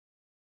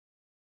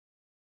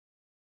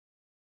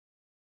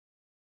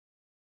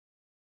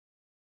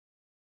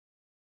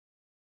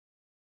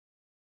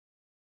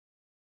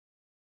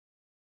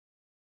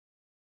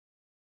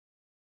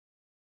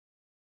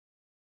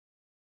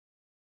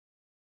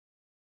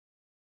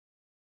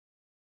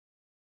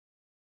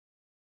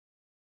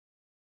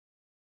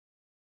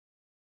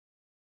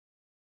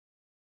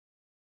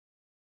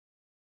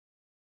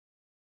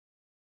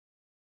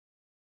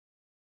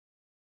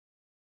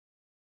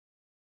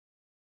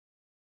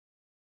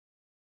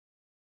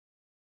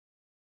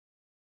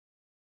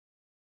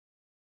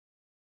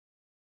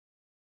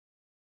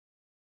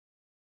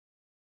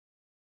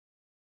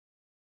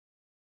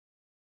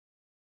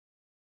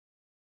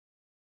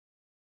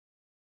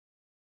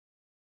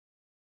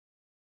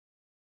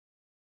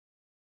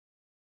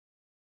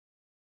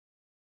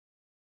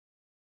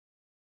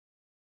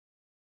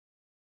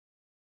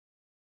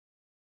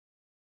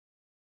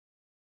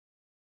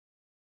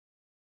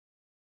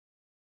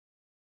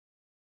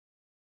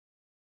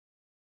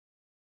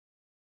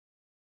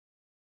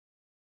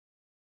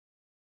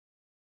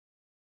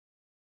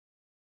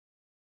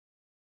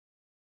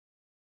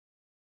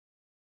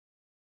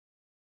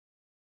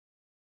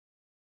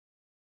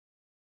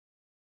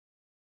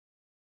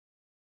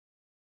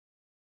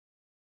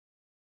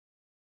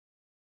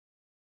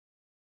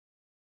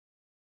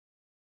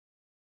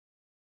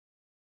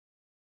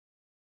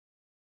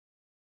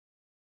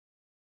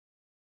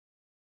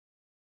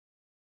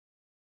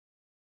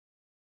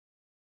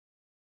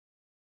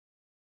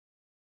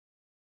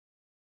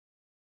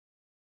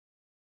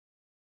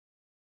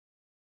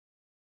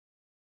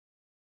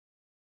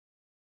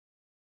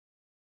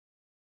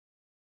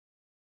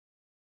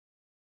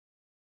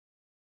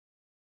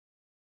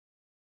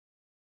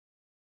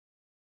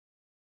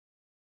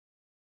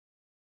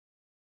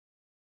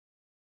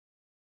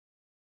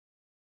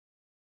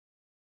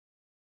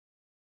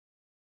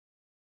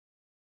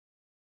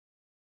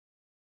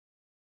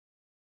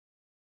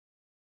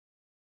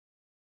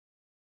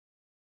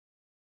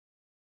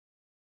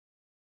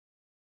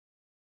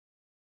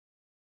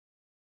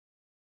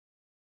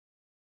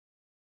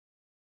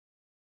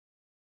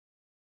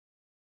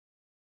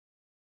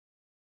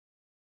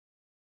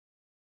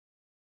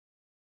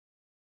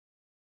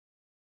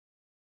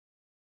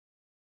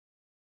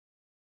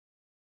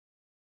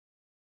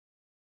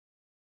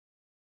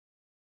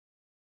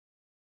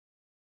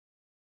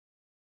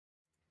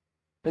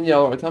And yeah,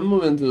 alright, I'm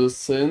moving to the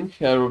scene.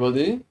 Hey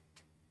everybody,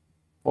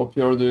 hope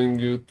you're doing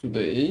good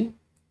today.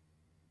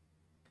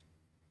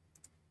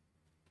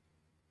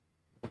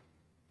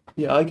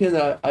 Yeah,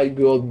 again, I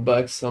got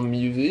back some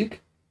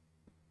music.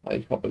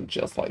 I hope it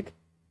just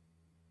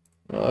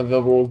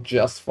will work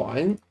just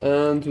fine.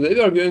 And today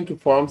we are going to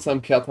farm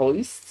some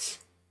catalysts.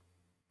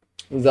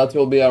 That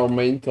will be our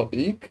main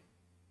topic.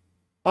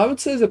 I would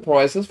say the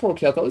prices for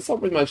catalysts are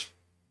pretty much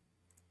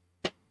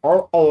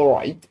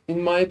alright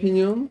in my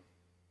opinion.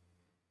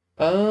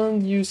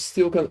 And you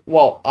still can,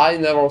 well, I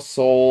never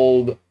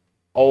sold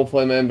all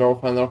Flame Ember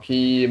of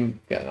Anarchy.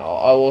 Yeah, no,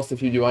 I lost a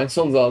few divines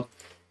on that.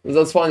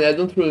 That's fine, I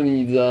don't really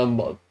need them,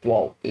 but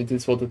well, it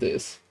is what it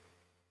is.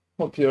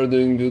 Hope you're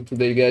doing good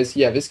today, guys.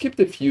 Yeah, we skipped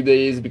a few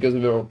days because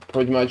we were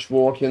pretty much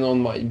working on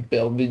my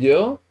build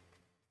video.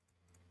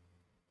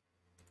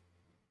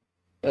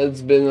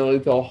 It's been a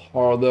little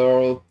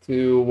harder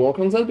to work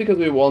on that because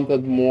we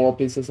wanted more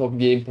pieces of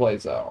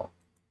gameplay there.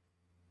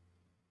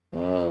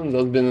 And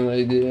that's been an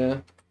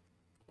idea.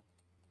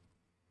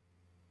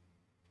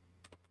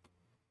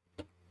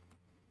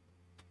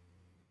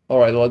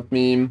 Alright, let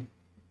me...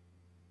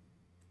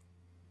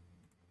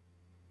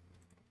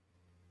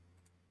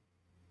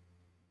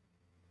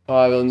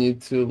 I will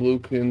need to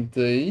look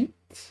into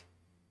it.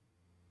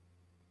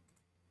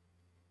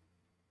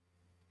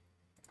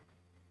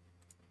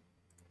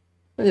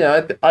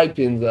 Yeah, I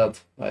pinned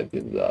that. I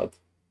pinned that.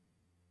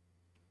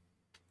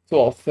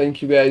 So,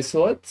 thank you guys.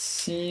 So let's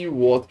see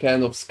what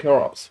kind of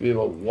scarabs we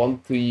will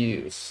want to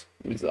use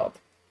with that.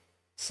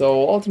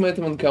 So,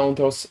 ultimatum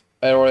encounters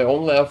area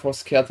only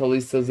offers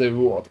catalyst as a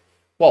reward.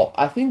 Well,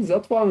 I think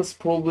that one is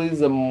probably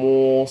the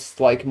most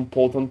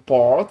important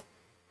part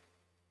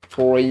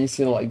for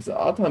anything like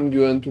that. I'm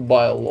going to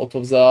buy a lot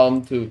of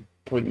them to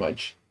pretty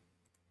much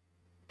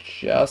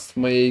just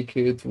make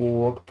it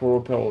work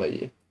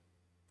properly.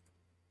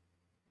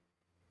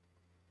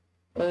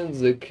 And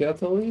the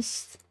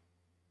catalyst,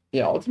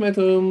 yeah,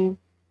 ultimatum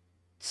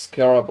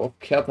scarab of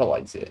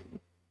catalyzing,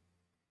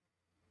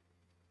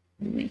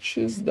 which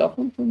is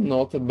definitely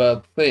not a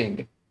bad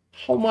thing.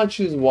 How much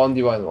is one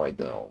divine right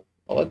now?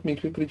 Let me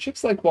quickly check.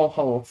 It's like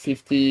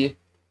 150.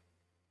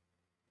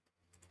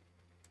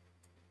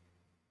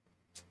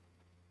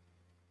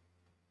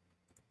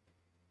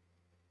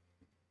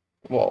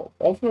 Well,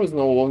 offer is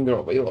no longer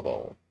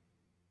available.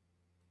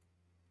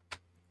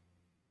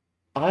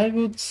 I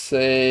would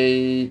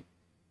say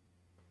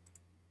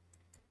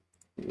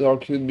there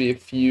could be a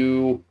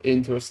few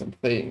interesting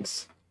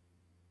things.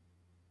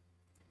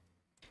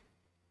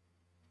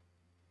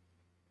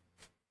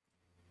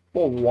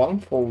 Oh, 1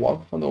 for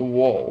 100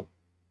 wall.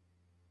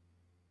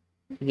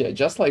 Yeah,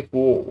 just like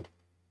wall.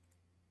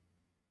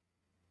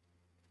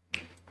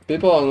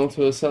 People are not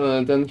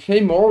listening. And hey,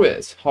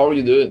 Morris, how are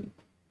you doing?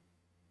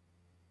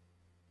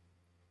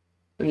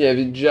 And yeah,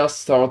 we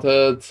just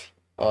started,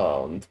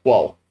 and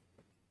well,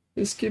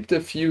 we skipped a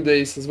few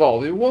days as well.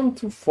 We want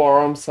to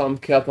farm some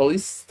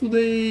catalysts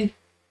today,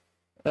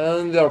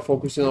 and we are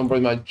focusing on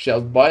pretty much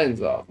just buying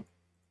them.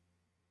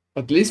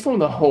 At least for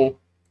now.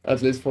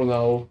 At least for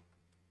now.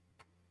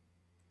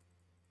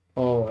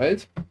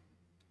 Alright.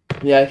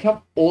 Yeah, I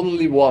have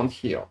only one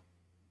here.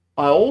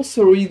 I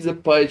also read the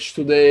patch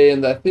today,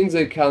 and I think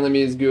the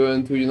economy is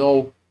going to, you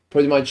know,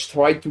 pretty much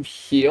try to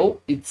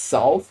heal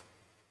itself.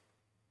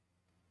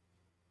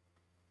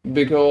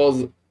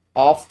 Because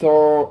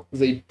after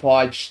they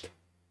patched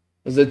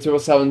the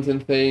 217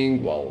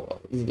 thing,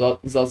 well,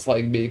 that's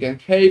like big.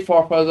 And hey,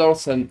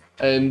 Farfeathers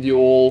and you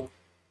all,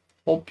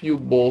 hope you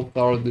both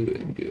are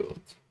doing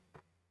good.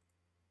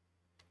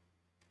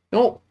 You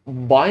know,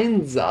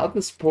 buying that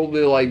is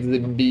probably like the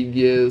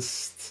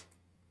biggest,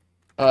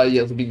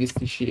 yeah, the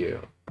biggest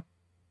issue,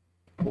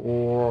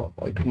 or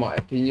like my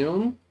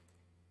opinion.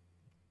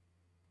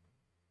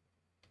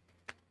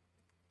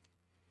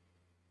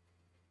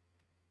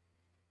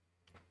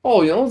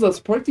 Oh, you know, that's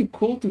pretty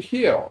cool to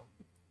hear.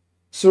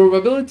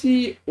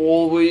 Survivability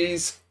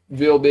always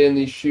will be an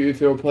issue if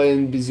you're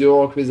playing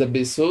Berserker with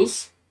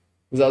Abyssus.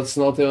 That's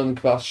not even a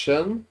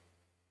question.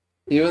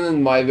 Even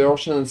in my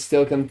version, it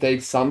still can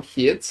take some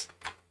hits.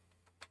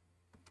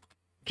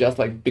 Just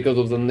like because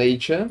of the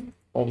nature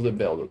of the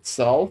build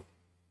itself.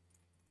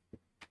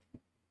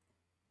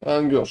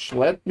 And gosh,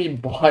 let me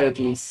buy at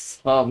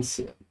least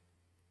something.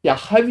 Yeah,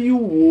 have you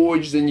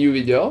watched the new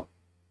video?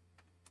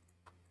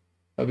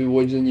 Have you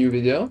watched the new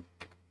video?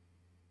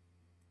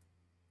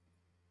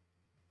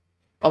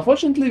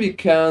 Unfortunately, we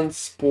can't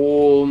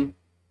spawn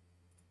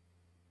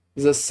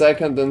the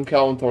second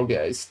encounter,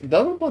 guys. It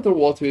doesn't matter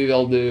what we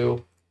will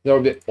do. There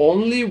will be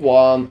only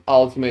one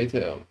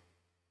ultimatum.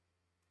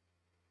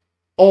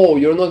 Oh,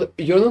 you're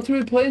not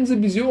really playing the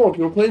Berserk,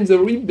 you're playing the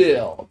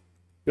rebuild.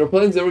 You're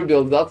playing the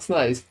rebuild, that's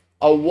nice.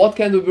 What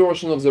kind of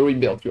version of the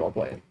rebuild you are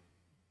playing?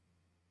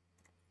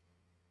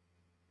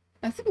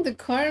 I think that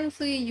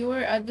currently you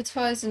are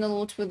advertising a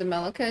lot with the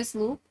Malachi's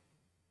loop.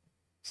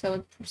 So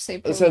I'd say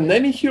probably... So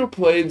Nemi here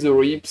played the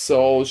Reap,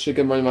 so she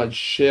can very much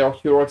share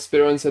her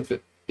experience if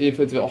it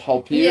will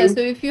help you. Yeah,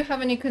 so if you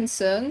have any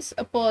concerns,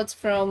 apart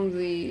from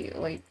the,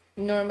 like,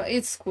 normal.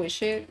 It's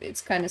squishy.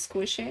 It's kind of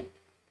squishy.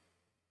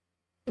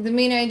 The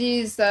main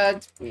idea is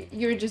that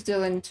you're just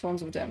dealing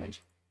tons of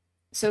damage.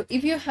 So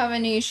if you have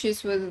any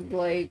issues with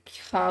like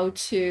how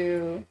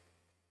to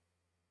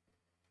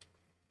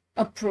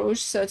approach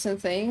certain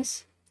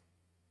things,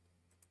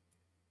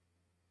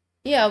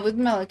 yeah, with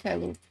Malachi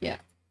Loop, yeah.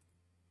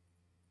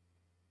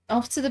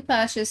 After the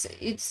patches,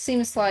 it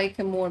seems like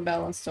a more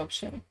balanced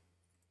option.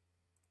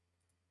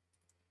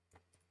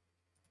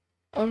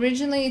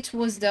 Originally, it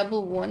was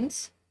double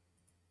once.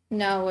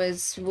 Now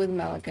it's with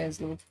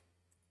Malachi's Loop.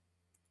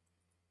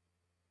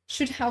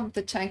 Should help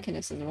the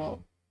tankiness as well,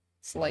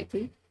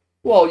 slightly.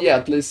 Well, yeah,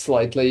 at least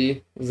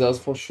slightly, that's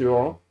for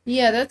sure.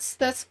 Yeah,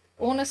 that's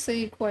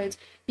honestly quite.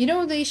 You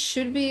know, they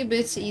should be a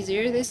bit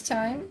easier this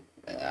time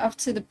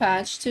after the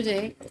patch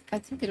today. I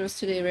think it was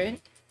today,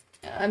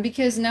 right?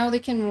 Because now they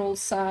can roll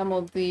some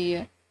of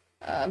the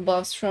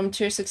buffs from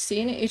tier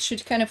 16. It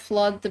should kind of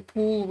flood the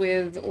pool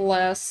with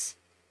less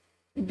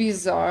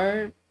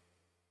bizarre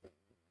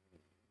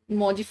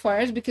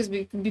modifiers, because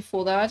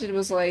before that it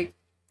was like,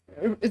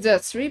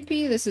 that's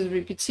Reapy, this is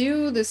Reapy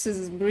 2, this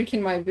is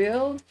breaking my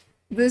build.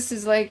 This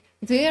is like,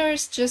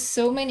 there's just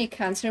so many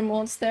counter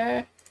mods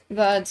there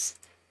that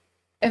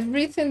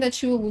everything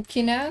that you're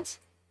looking at,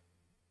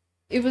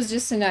 it was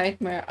just a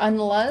nightmare,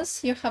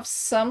 unless you have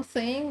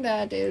something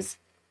that is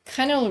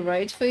kind of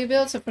right for your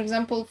build. So for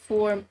example,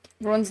 for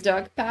Ron's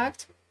Dark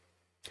Pact,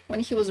 when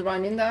he was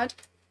running that,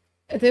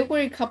 there were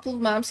a couple of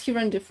maps, he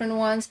ran different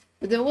ones,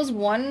 but there was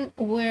one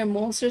where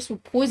monsters were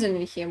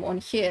poisoning him on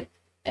hit,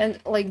 and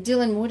like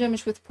dealing more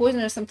damage with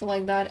poison or something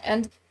like that.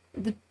 And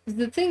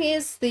the thing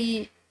is,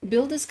 the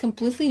build is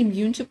completely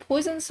immune to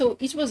poison, so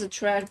it was a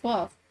trash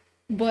buff,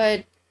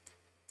 but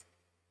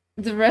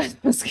the rest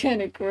was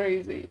kind of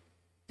crazy.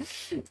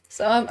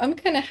 So I'm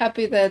kind of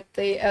happy that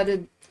they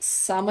added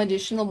some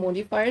additional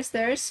modifiers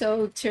there,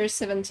 so tier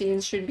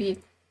 17 should be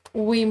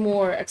way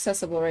more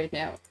accessible right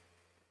now.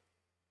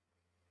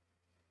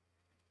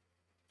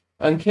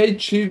 Uncaged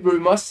Chief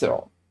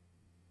Remaster.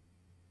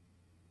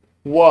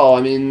 Well,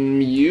 I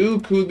mean, you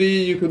could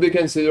be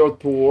considered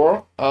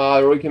poor.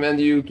 I recommend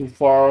you to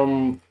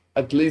farm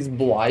at least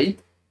Blight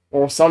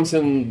or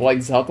something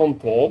like that on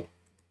top.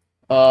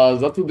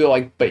 That would be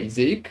like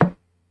basic.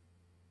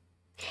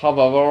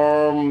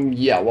 However,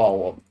 yeah,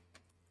 well,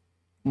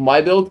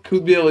 my build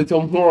could be a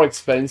little more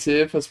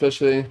expensive,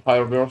 especially in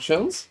higher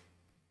versions.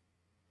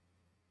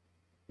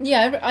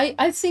 Yeah,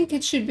 I think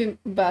it should be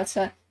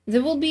better.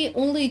 There will be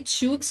only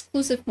 2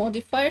 exclusive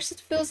modifiers,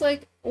 it feels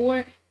like,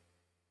 or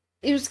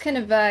it was kind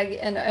of vague,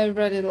 and I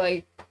read it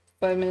like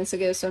 5 minutes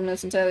ago, so I'm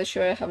not entirely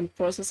sure. I haven't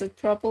processed it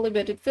properly,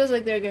 but it feels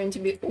like there are going to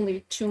be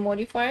only 2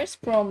 modifiers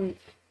from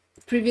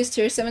previous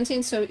tier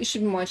 17, so it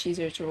should be much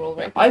easier to roll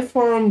right now. I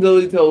farmed a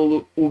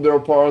little Uber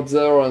part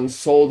there and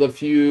sold a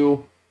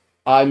few.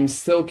 I'm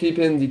still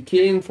keeping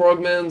Decaying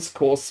Fragments,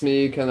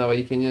 Cosmic, and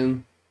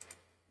Awakening.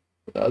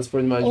 That's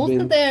pretty much Also,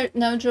 been... they're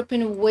now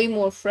dropping way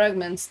more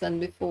fragments than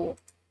before.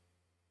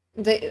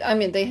 I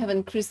mean, they have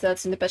increased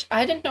that in the patch.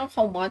 I don't know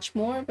how much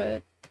more,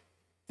 but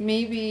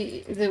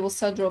maybe they will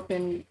start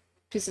dropping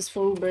pieces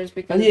for Ubers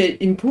because... And yeah,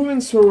 improving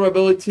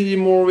survivability,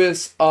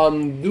 Morris,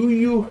 do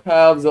you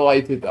have the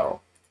Light Eater?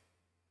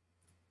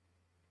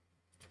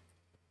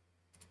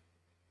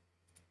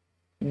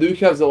 Do you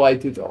have the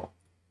Light Eater?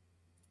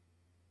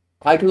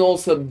 I can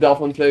also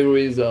definitely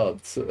agree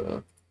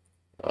that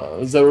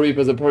the Reap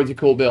is a pretty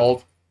cool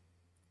build.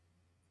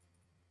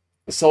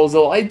 So the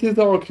Light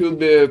Eater could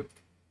be...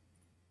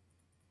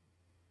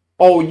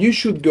 Oh, you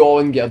should go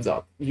and get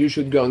that. You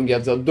should go and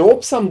get that.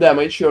 Drop some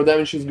damage, your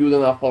damage is good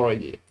enough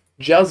already.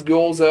 Just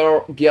go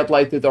there, get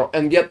Light Eater,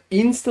 and get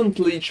instant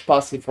leech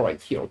passive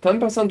right here.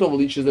 10% of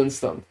leech is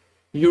instant.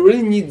 You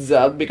really need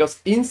that, because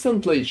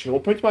instant leech will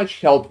pretty much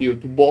help you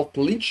to both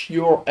leech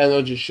your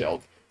energy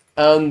shield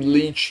and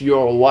leech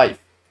your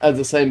life at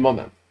the same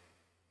moment.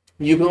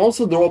 You can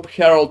also drop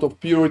Herald of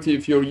Purity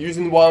if you're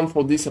using one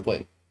for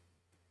Discipline.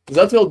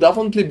 That will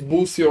definitely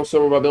boost your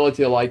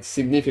survivability like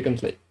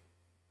significantly.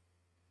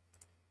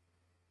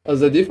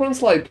 The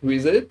difference like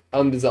with it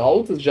and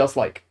without is just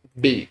like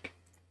big.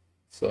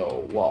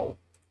 So wow.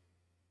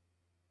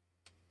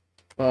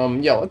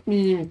 Yeah, let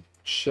me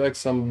check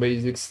some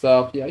basic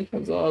stuff. Yeah, I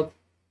have that.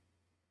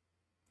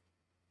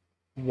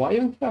 Why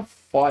don't you have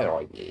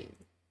fire again?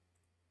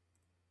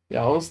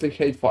 Yeah, I honestly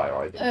hate fire.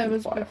 I don't it hate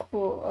was fire.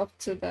 before,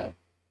 after that.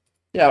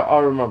 Yeah, I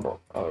remember.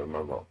 I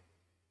remember.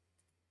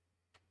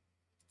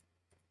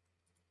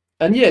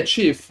 And yeah,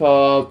 Chief,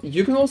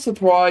 you can also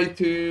try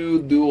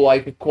to do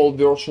like a cold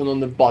version on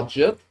the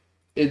budget.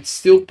 It's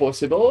still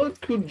possible.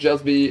 It could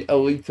just be a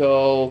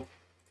little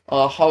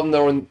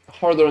harder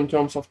in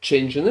terms of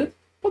changing it,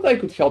 but I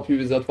could help you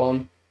with that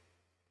one.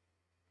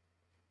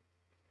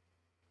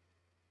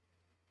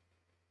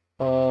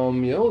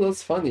 You know,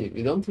 that's funny.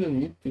 We don't even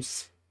need to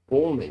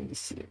spawn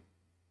anything.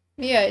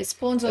 Yeah, it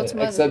spawns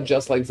automatically. Except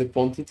just like the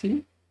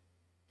quantity.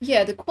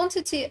 Yeah, the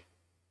quantity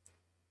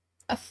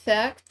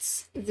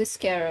affects the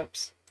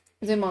scarabs,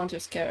 the amount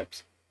of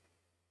scarabs.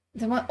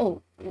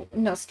 Oh,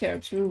 not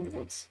scarabs,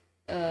 rewards.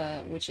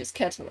 which is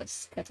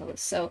catalyst.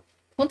 So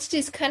quantity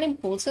is kind of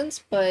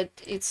important, but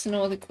it's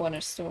not the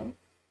cornerstone.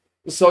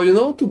 So, you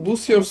know, to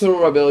boost your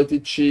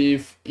survivability,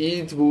 Chief,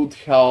 it would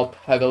help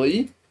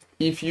heavily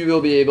if you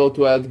will be able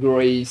to add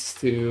grace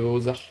to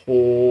the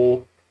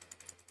whole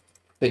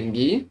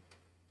thingy.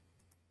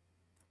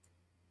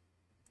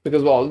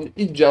 Because, well,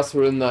 it's just a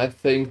really nice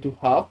thing to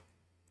have.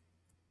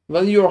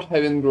 When you're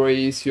having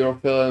grace, you're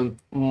feeling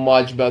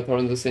much better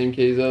in the same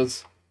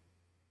cases.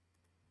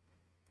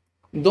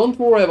 Don't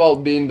worry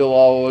about being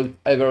below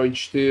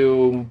average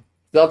 2.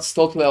 That's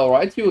totally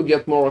alright. You will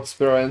get more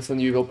experience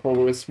and you will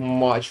progress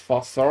much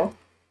faster.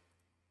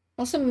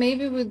 Also,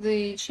 maybe with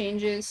the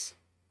changes,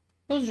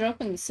 who's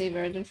dropping the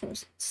saver? I don't know.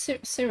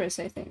 Cirrus,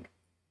 I think.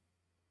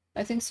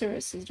 I think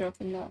Cirrus is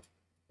dropping that.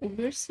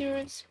 Uber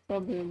Cirrus?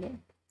 Probably Uber.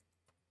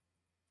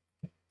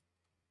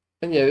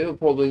 And yeah, we'll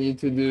probably need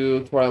to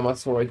do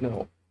Trimaster right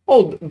now.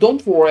 Oh,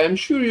 don't worry, I'm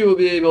sure you'll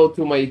be able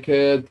to make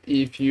it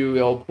if you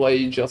will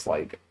play just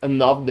like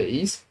enough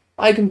days.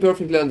 I can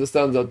perfectly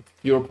understand that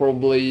you're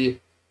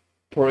probably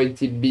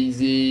pretty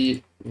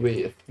busy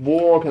with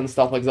work and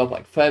stuff like that,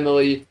 like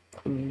family.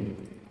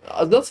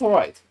 That's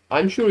alright.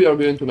 I'm sure you're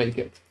going to make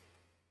it.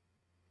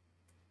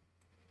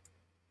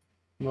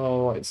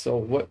 Alright,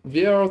 so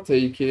we are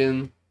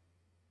taking...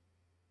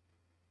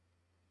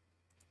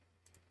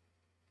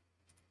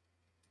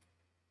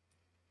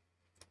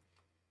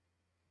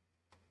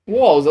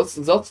 Wow, that's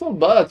not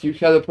bad. You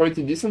had a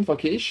pretty decent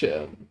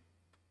vacation.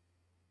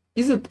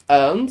 Is it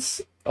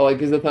ends? Like,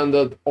 is it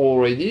ended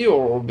already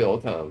or will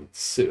it end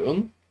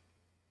soon?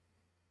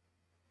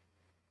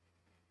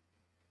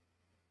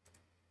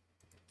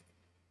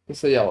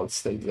 So yeah,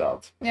 let's take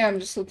that. Yeah, I'm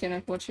just looking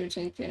at what you're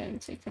taking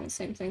and taking the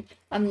same thing.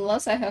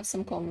 Unless I have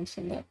some comments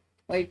on that.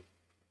 Like,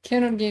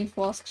 cannot gain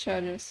flask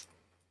charges.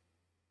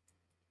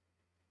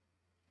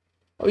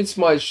 Oh, it's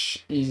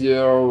much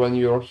easier when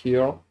you're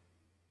here.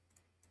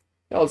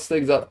 Yeah, let's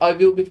take that. I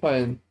will be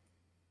fine.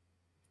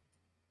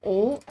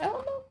 All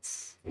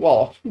elements?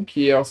 Well, who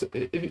cares?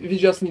 We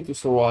just need to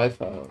survive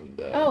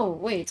and... Oh,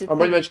 wait. I'm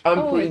pretty much... I'm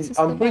it's freezing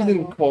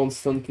survival.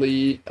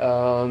 constantly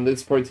and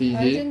it's pretty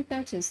I easy. didn't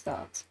notice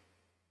that.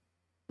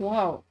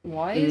 Wow,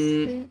 why is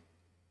the...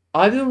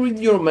 I will read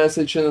your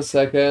message in a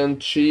second,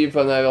 Chief,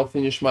 and I will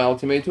finish my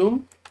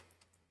ultimatum.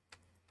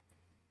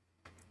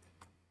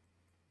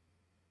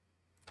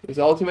 This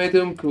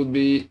ultimatum could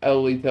be a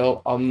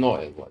little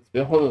annoying, let's be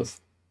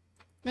honest.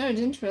 No, I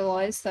didn't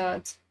realize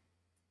that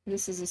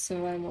this is a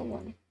survival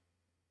one.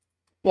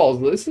 Well,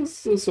 this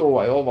is a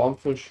survival one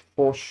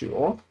for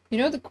sure. You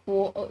know,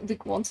 the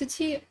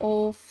quantity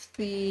of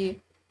the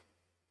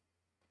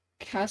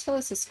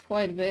catalyst is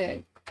quite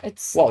big.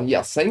 It's... Well,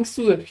 yeah, thanks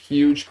to the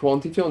huge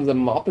quantity on the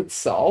map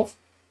itself.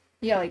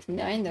 Yeah, like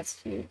 9,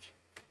 that's huge.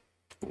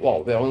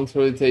 Well, they haven't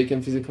really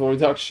taken physical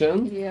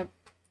reduction. Yep.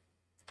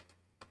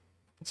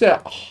 So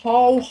yeah,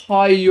 how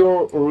high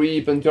your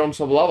reap in terms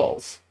of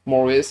levels,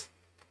 Maurice?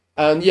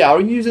 And yeah, are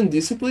you using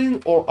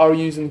Discipline or are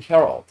you using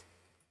Herald?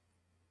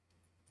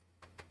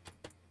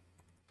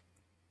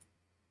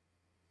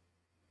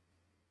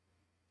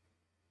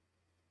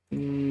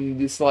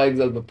 Dislike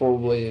that, but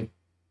probably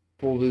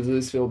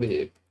this will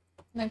be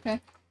Okay.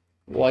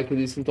 like a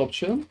decent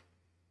option.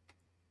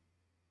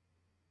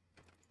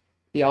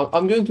 Yeah,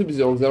 I'm going to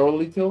Berserker there a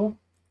little.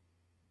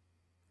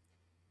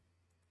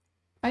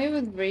 Are you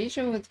with Rage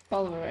or with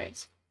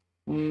Pulverize?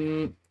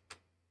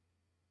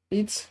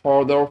 It's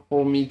harder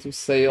for me to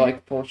say,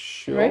 like, for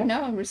sure. Right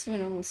now I'm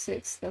receiving only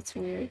 6, that's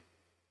weird.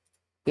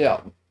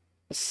 Yeah,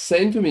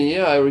 same to me,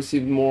 I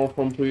received more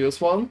from previous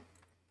one,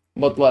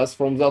 but less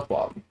from that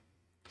one.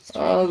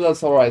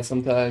 That's alright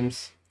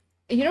sometimes.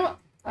 You know,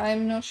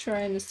 I'm not sure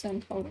I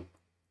understand how...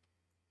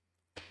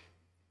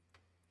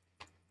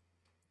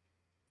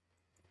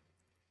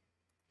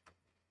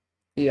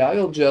 Yeah, I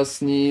will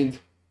just need...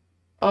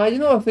 you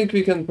know, I think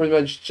we can pretty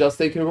much just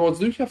take rewards.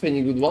 Do you have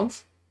any good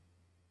ones?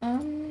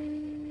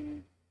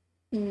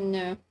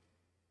 No.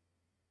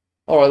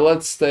 Alright,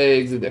 let's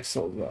take the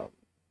Exile then.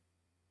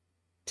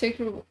 Take...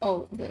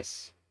 Oh,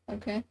 this.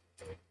 Okay.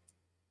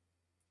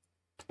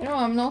 You know,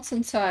 I'm not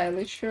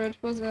entirely sure it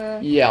was a...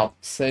 Yeah,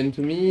 same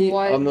to me.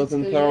 I'm not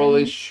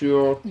entirely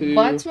sure too.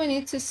 But we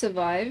need to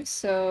survive,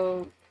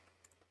 so...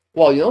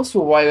 Well, you know,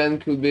 surviving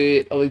could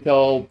be a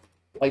little,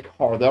 like,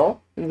 harder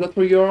in that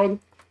regard.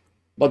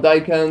 But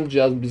I can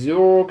just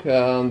Berserk,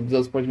 and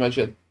that's pretty much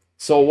it.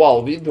 So,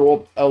 well, we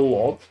dropped a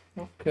lot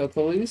of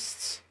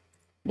catalysts,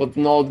 but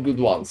not good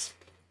ones.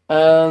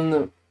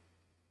 And...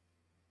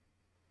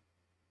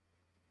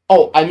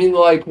 Oh, I mean,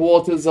 like,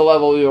 what is the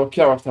level of your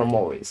character,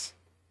 Maurice?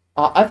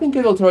 I think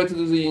I will try to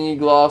do the unique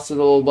gloves at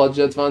a low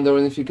budget,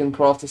 wondering if you can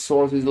craft a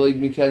sword with the league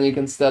mechanic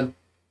instead.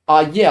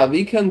 Yeah,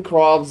 we can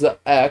craft the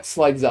axe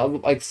like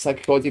that, like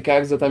psychotic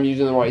axe that I'm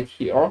using right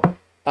here.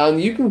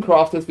 And you can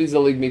craft it with the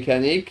league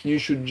mechanic. You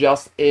should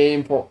just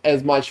aim for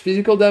as much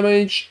physical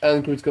damage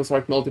and critical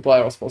strike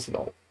multiplier as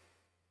possible.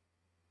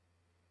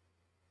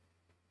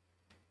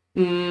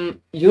 You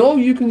know,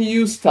 you can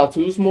use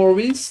tattoos,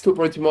 Maurice, to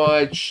pretty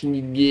much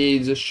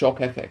negate the shock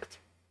effect.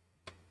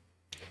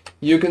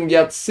 you can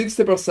get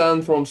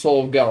 60% from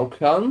Soul of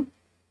Garkhan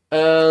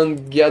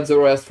and get the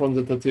rest from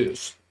the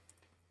tattoos.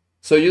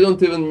 So you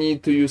don't even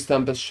need to use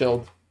Tempest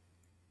Shield.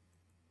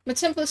 But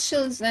Tempest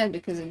Shield is nice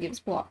because it gives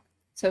block,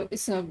 so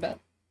it's not bad.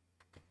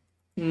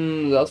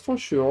 That's for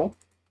sure.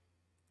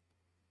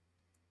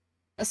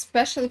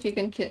 Especially if you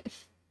can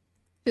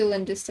fill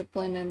in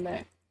Discipline in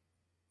there.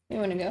 You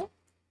wanna go?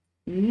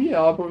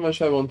 Yeah, pretty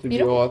much I want to You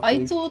go. know,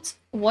 I thought,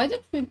 why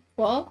did we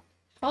buff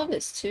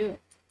Harvest too?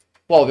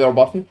 Well, we are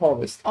buffing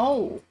Harvest.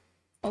 Oh,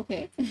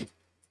 okay.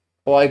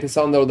 Like it's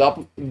under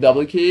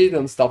duplicate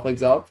and stuff like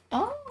that.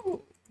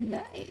 Oh,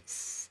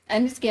 nice.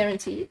 And it's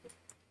guaranteed?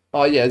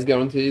 Oh yeah, it's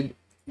guaranteed.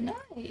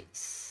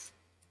 Nice.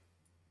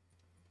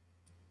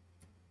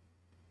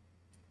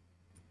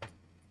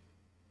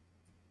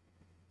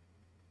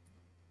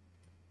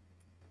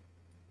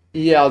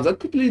 Yeah, that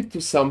could lead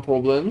to some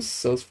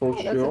problems, that's for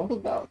Hey, that's a sure. cool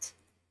belt.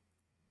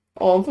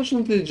 Oh,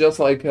 unfortunately, just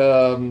like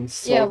Yeah,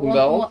 sorting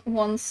belt.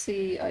 one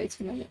C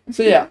item.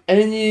 So yeah,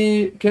 can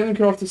you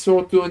craft a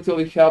sword too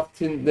until you have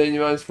the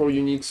nuance for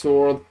unique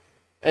sword?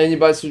 Any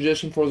buy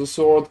suggestion for the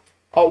sword?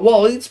 Oh,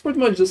 well, it's pretty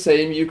much the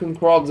same. You can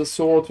craft the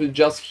sword with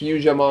just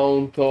huge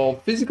amount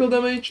of physical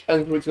damage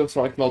and critical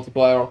strike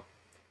multiplier.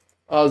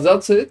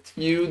 That's it.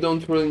 You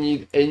don't really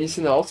need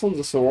anything else on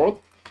the sword.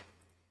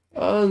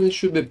 And it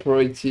should be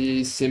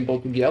pretty simple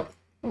to get.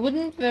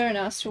 Wouldn't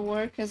Veranastra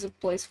work as a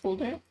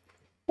placeholder?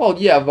 Well,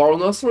 yeah,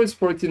 Varunastra is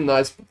pretty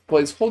nice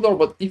placeholder,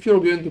 but if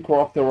you're going to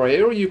craft a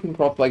rare, you can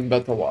craft like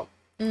better one.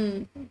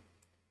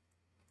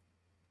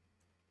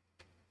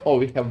 Oh,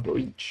 we have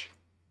Breach.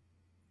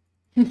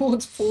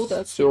 What's for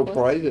that?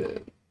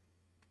 Surprising.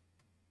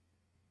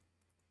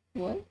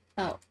 What?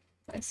 Oh,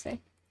 I see.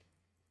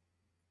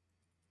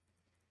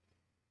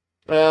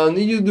 And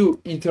you do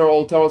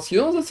Eternal Towers.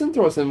 You know, that's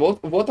interesting.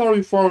 What are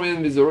you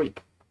farming with the Reap?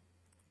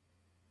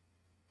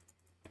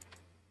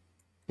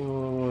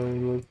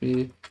 Let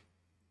me...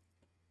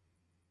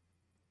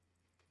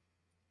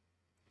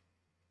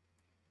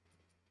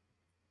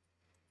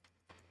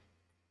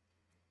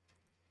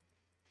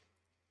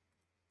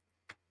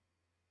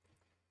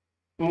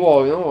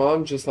 Well, you know,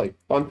 I'm just like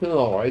pumping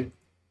alright.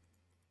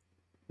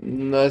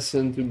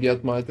 Nothing to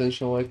get my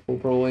attention like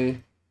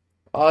properly.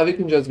 We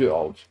can just go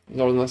out.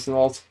 There's nothing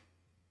else.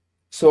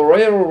 So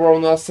rare or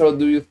Varunastra,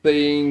 do you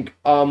think?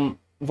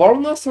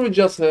 Varunastra is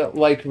just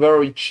like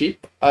very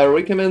cheap. I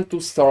recommend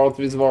to start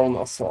with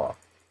Varunastra.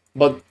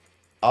 But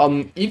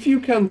if you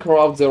can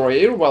craft the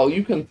rare, well,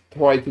 you can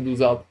try to do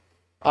that.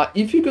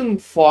 If you can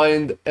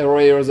find a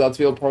rare that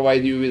will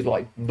provide you with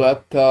like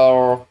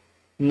better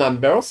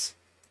numbers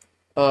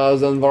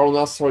than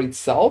Varunastra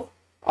itself,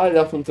 I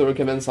definitely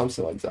recommend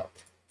something like that.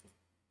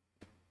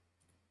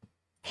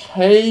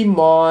 Hey,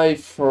 my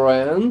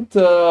friend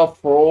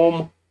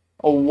from...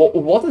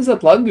 what is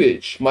that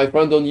language? My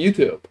friend on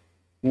YouTube.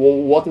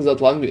 What is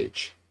that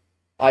language?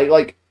 I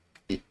like...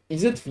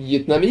 Is it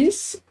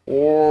Vietnamese?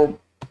 Or...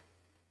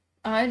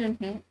 I don't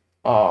know.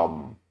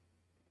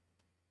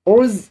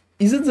 Or is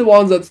it the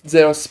one that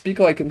they speak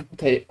like in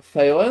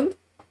Thailand?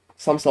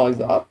 Something like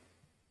that.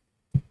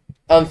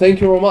 And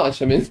thank you very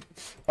much. I mean,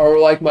 I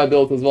like my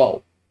build as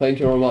well. Thank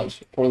you very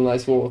much for the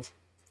nice words.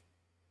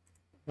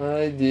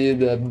 I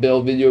did a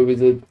build video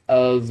with it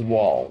as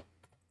well.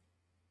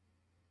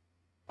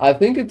 I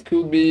think it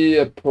could be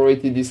a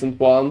pretty decent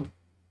one.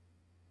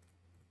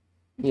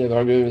 Yeah,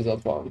 we're going with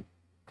that one.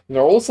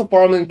 We're also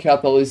farming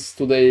catalysts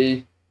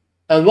today.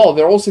 And well,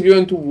 we're also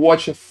going to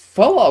watch a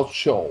Fallout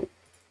show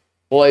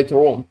later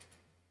on.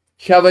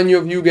 Have any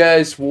of you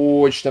guys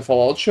watched a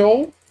Fallout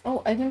show?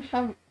 Oh, I don't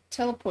have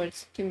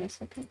teleports. Give me a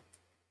second.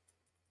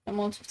 I'm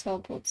out of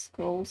teleport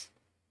scrolls.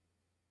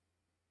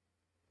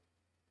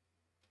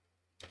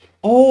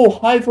 Oh,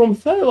 hi from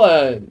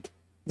Thailand!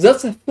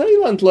 That's a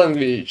Thailand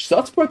language!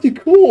 That's pretty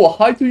cool!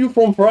 Hi to you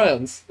from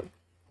France!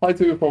 Hi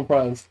to you from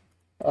France.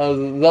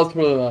 That's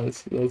really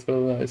nice. That's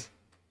really nice.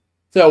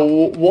 So,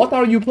 what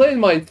are you playing,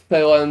 my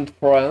Thailand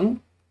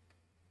friend?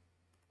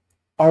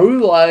 Are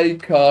you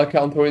like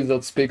countries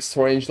that speak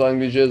strange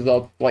languages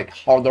that like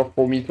harder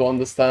for me to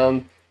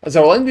understand?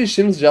 Their language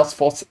seems just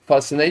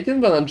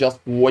fascinating when I'm just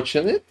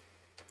watching it.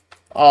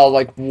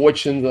 Like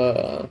watching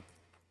that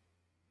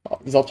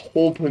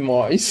whole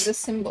premise. The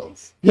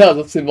symbols. Yeah,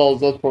 the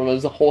symbols, that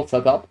premise, the whole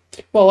setup.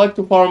 Well, I like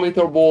to farm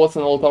ether bots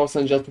and altars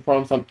and just to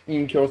farm some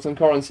incurs and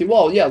currency.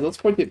 Well, yeah, that's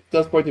pretty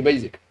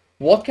basic.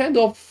 What kind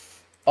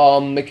of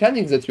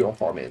mechanics that you are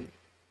farming?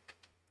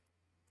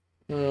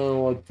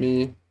 Let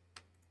me...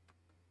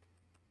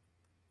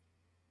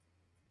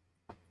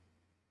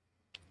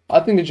 I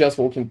think it's just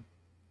working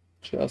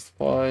just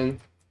fine.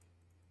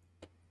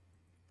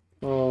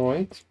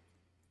 Alright.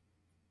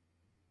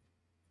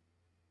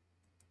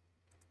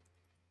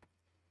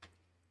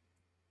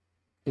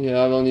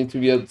 Yeah, I don't need to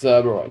get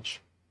the barrage.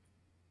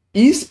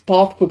 Is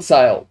Path of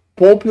Exile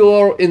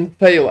popular in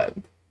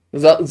Thailand?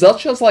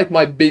 That's just like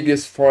my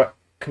biggest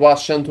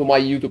question to my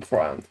YouTube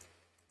friend.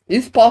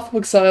 Is Path of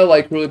Exile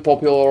like really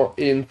popular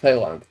in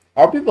Thailand?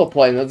 Are people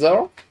playing it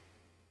there?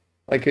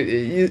 Like,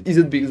 is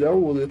it big there?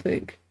 What do you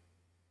think?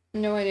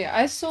 No idea.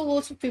 I saw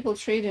lots of people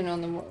trading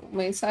on the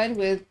main side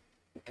with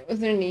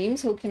their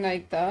names looking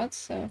like that,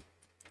 so.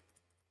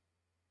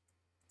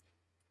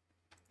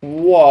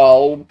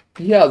 Wow,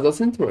 yeah, that's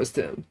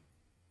interesting.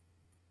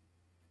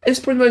 It's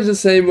pretty much the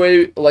same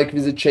way like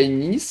with the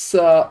Chinese.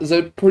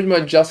 They pretty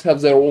much just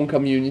have their own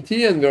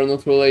community and we're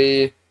not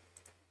really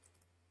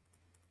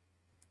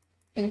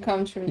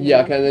Encountering yeah,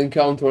 them. kind of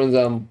encountering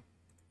them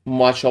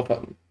much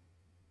often.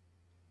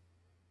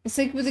 It's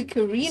like with the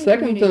Korean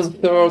Second communities.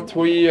 and third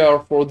three are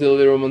for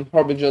Delirium and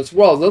Harbingers.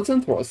 Well, that's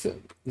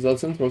interesting.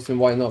 That's interesting,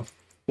 why not?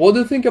 What do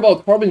you think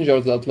about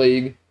Harbingers, that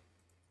league?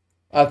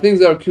 I think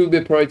there could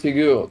be pretty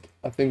good.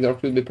 I think there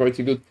could be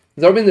pretty good.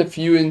 There have been a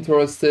few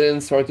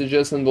interesting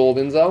strategies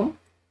involving them.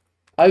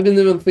 I've been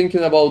even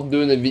thinking about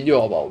doing a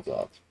video about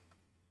that.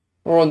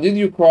 Ron, did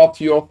you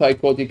craft your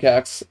Psychotic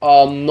Axe?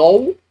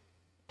 No.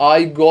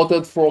 I got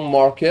it from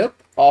market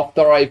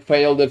after I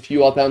failed a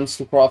few attempts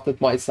to craft it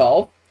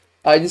myself.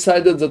 I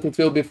decided that it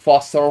will be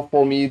faster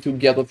for me to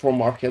get it from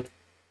market.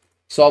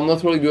 So I'm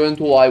not really going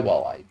to lie,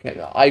 well,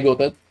 I got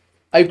it.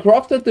 I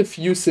crafted a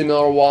few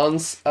similar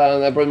ones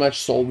and I pretty much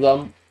sold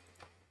them.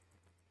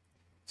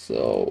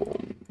 So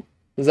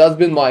that's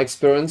been my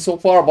experience so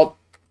far, but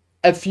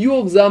a few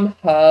of them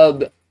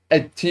had a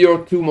tier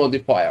 2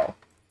 modifier,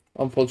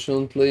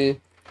 unfortunately.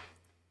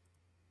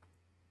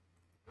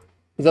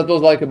 That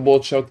was like a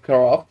butchered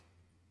craft.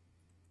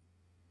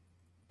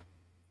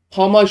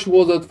 How much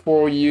was it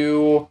for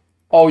you?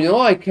 Oh, you know,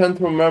 I can't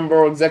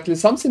remember exactly.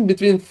 Something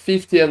between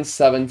 50 and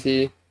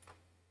 70.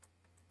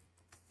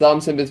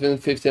 Something between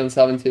 50 and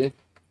 70.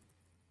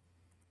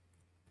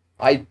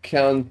 I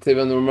can't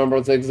even remember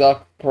the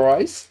exact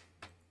price.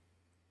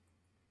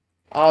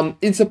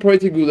 It's a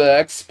pretty good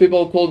axe.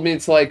 People told me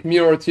it's like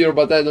mirror tier,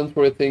 but I don't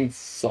really think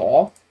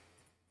so.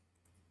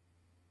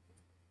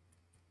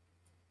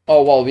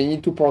 Oh, well, we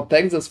need to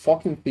protect this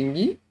fucking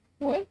thingy?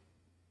 What?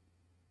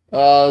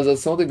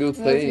 That's not a good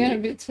That's thing. gonna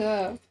be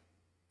tough.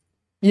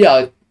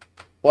 Yeah,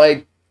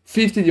 like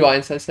 50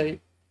 divines, I say.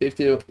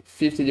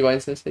 50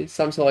 divines, I say.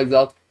 Something like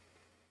that.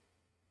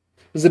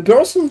 The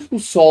person who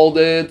sold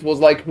it was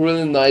like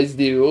really nice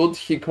dude.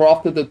 He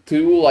crafted it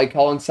too, like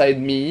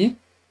alongside me.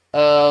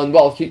 And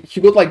well,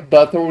 he got like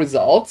better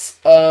results.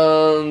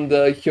 And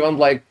he went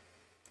like,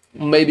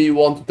 maybe you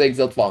want to take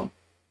that one.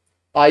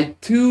 I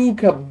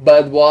took a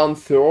bad one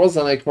first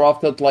and I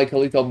crafted like a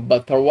little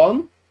better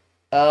one.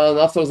 And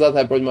after that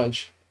I pretty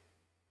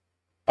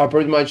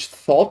much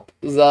thought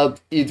that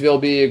it will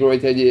be a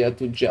great idea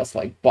to just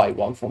like buy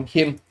one from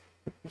him.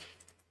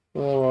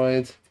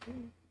 Alright.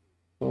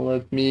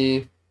 Let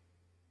me...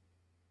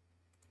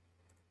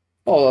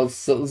 Oh,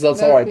 that's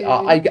alright.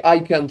 I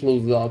can't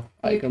lose that.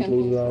 I can't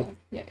lose that.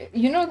 Yeah,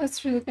 you know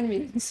that's really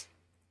convenient.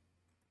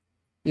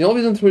 You know,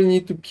 we don't really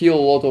need to kill a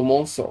lot of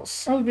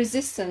monsters. Oh,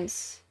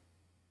 resistance.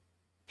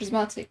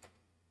 Prismatic.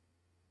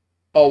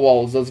 Oh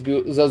wow, that's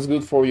good. That's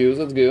good for you.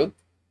 That's good.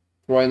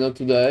 Try not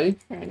today.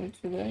 Try not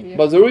today, yeah.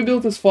 But the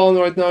rebuild is fun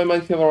right now. I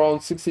might have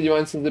around 60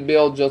 divines in the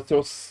build. Just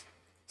those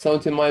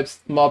 17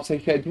 maps I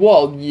had.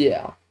 Well,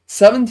 yeah.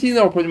 17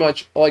 are pretty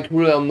much like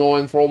really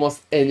annoying for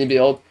almost any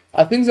build.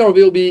 I think there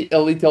will be a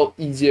little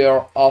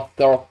easier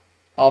after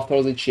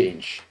the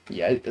change.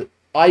 Yeah,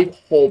 I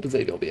hope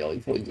they will be a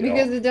little easier.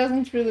 Because it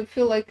doesn't really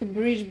feel like a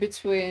bridge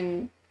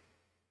between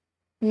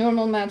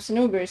normal maps and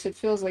Ubers. It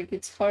feels like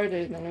it's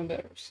harder than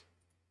Ubers.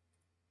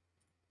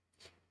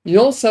 You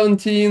know,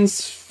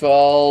 17s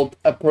felt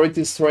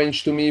pretty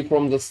strange to me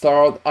from the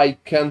start. I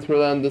can't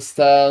really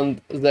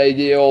understand the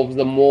idea of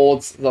the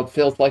mods that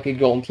feels like a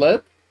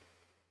gauntlet.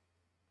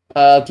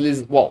 At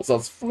least, well,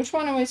 that's... Which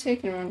one are we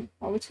taking, Ron?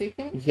 Are we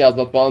taking? Yeah,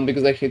 that one,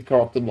 because I hate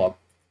Corrupted Blood.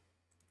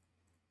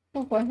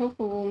 Oh, I hope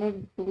we will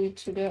not bleed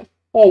to death.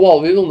 Oh,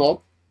 well, we will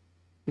not.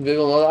 We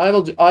will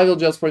not. I will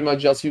just pretty much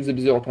just use the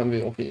Berserker and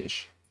we will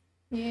finish.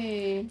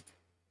 Yay.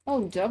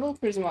 Oh, double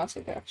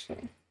prismatic,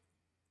 actually.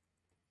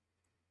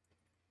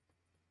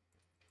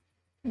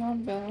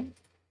 Not bad.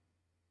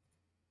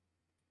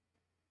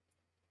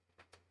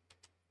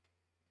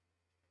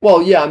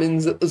 Well, yeah, I mean,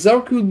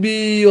 there could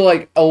be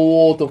like a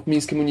lot of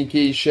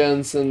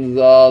miscommunications in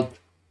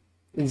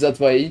that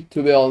way,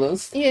 to be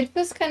honest. Yeah, it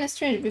feels kind of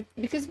strange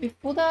because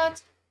before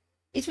that,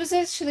 it was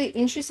actually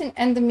interesting,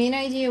 and the main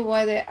idea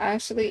why they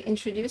actually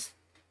introduced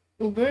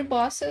Uber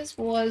bosses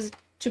was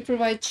to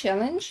provide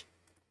challenge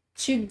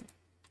to.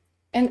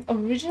 And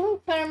originally,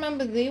 if I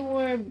remember, they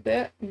were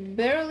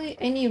barely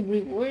any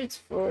rewards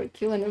for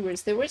killing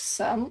Ubers. There were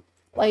some,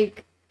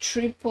 like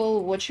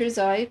triple Watcher's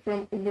Eye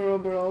from Uber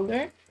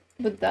Oberolder,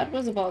 but that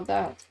was about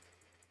that.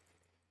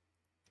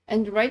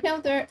 And right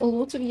now, there are a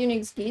lot of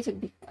Unix gated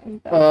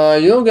behind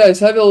that. You know,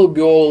 guys, I will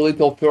go a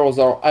little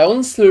further. I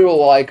honestly really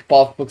like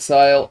Path of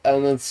Exile,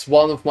 and it's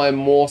one of my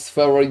most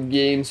favorite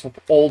games of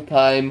all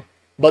time.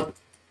 But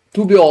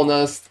to be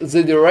honest,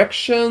 the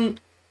direction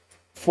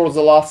for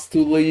the last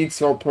 2 leagues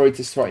were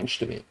pretty strange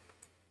to me.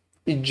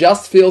 It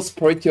just feels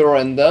pretty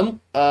random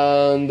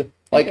and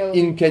like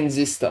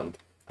inconsistent,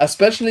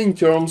 especially in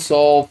terms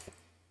of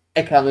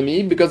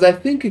economy, because I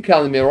think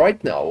economy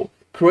right now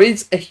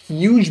creates a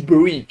huge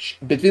breach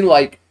between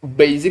like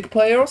basic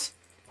players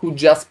who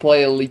just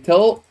play a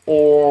little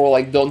or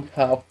like don't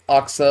have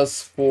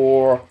access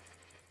for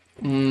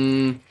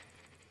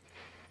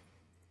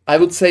I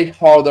would say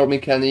harder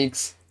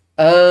mechanics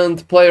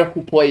and player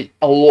who play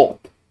a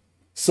lot.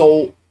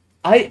 So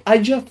I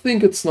just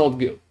think it's not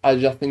good. I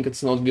just think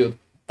it's not good.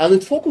 And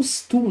it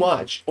focuses too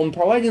much on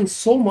providing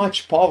so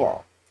much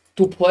power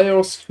to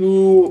players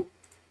who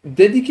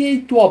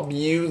dedicate to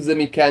abuse the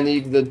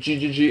mechanic that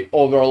GGG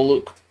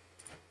overlooked.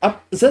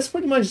 That's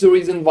pretty much the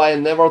reason why I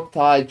never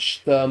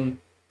touched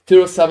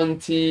tier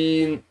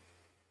 17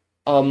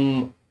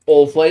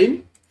 All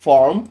Flame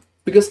farm,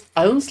 because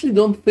I honestly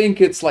don't think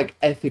it's like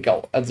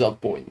ethical at that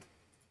point.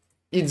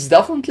 It's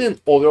definitely an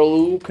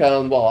overlook,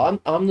 and well,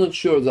 I'm not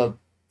sure that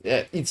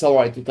it's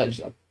alright to touch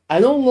that. I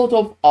know a lot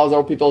of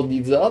other people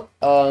did that,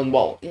 and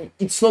well,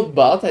 it's not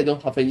bad, I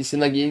don't have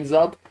anything against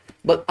that,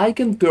 but I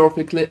can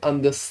perfectly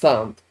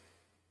understand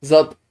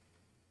that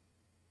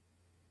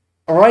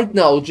right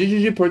now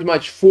GGG pretty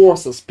much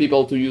forces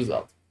people to use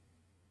that.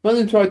 When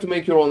you try to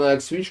make your own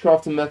eggs, which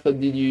crafting method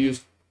did you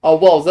use? Oh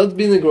well, that's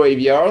been a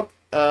graveyard,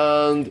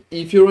 and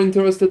if you're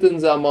interested in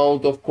the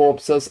amount of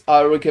corpses,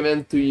 I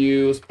recommend to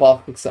use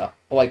Path of Exile,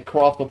 like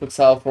Craft of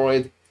Exile for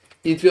it.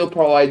 It will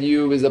provide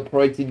you with a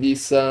pretty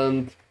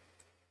decent,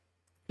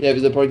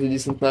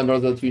 number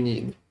that you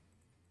need.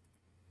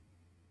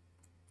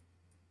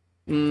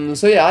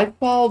 So yeah,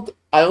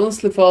 I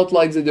honestly felt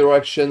like the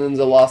direction in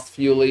the last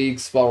few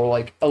leagues were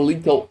like a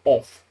little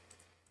off,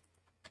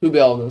 to be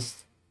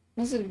honest.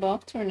 Is it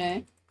buffed or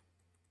no?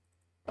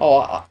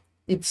 Oh,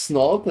 it's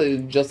not,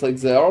 it's just like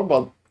there,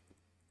 but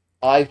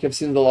I have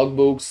seen the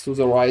logbooks to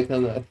the right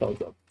and I thought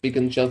that we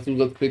can just do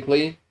that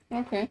quickly.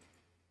 Okay,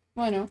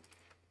 why not?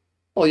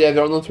 Oh yeah,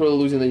 we're not really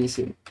losing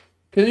anything.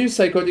 Can you use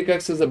Psychotic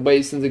Axe as a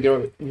base in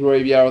the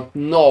graveyard?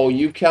 No,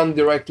 you can't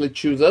directly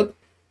choose it.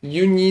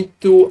 You need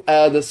to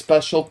add a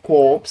special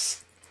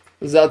corpse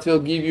that will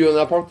give you an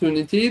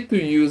opportunity to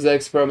use the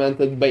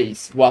experimented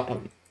base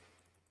weapon.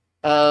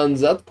 And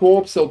that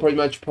corpse will pretty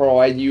much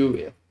provide you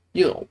with,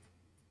 you know.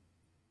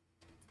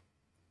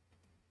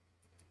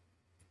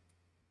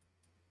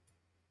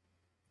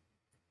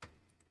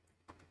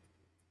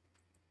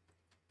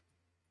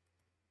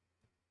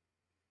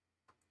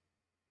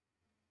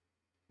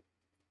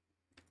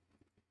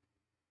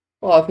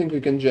 Well, I think we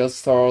can just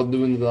start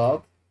doing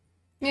that.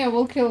 Yeah,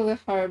 we'll kill the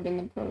herb in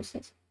the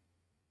process.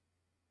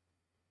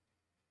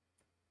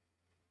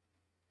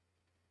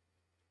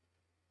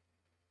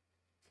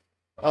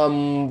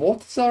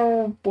 What's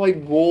our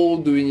like goal?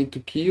 Do we need to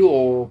kill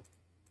or?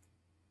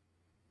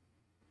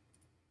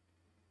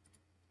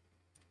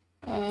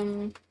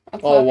 Oh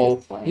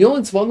well, you know,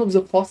 it's one of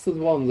the fastest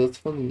ones. That's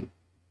funny.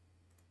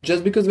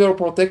 Just because we are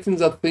protecting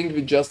that thing,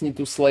 we just need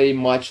to slay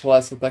much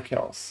less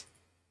attackers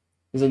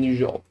than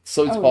usual.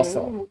 So it's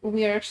faster. Really?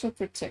 We are actually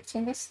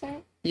protecting this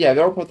thing? Yeah, we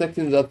are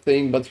protecting that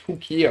thing, but who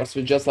cares?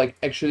 We just like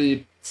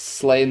actually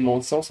slaying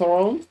monsters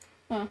around.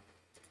 Huh.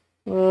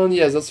 And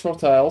yes, that's for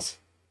tiles.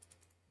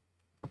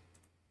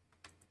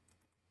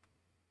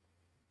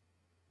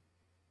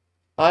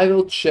 I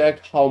will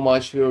check how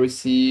much we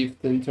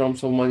received in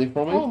terms of money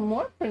from it. Oh,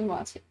 more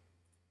prismatic.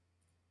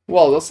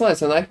 Well, that's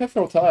nice, and I have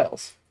for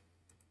tiles.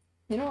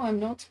 You know, I'm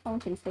not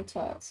counting for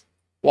tiles.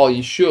 Well,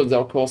 you should,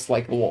 they'll cost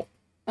like a lot.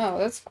 Oh,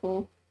 that's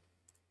cool.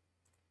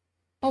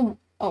 Oh,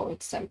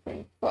 it's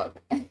temporary.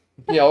 Fuck.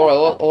 Yeah,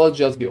 alright, let's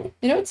just go.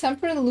 You know,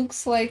 temporary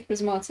looks like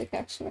prismatic,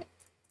 actually.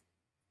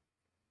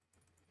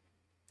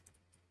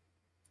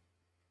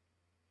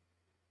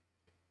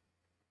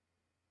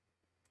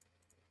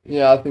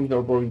 Yeah, I think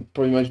they're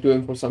pretty much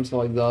going for something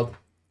like that.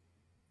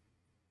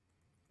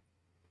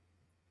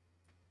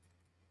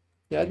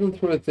 Yeah, I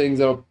don't really think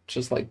they're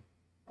just like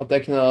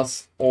attacking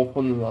us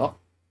often enough.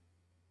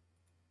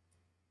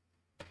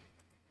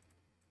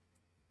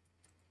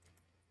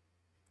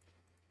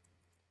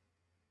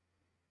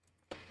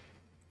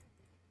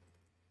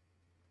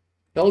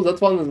 No,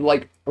 that one is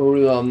like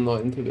really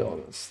annoying, to be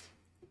honest.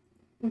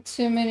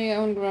 Too many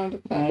on-ground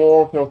attacks.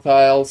 More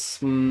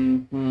fertiles.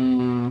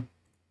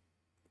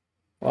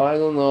 I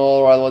don't know.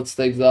 Alright, let's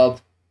take that.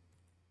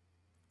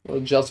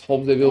 Let's just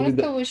hope they will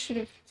be I thought we should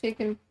have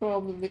taken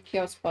probably the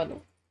chaos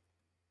puddle.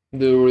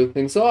 Do you really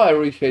think so? I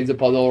really hate the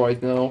puddle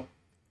right now.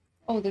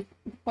 Oh, the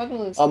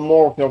puddle is...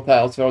 More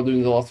fertiles. We are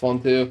doing the last one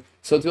too.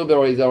 So it will be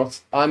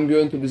razors. I'm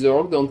going to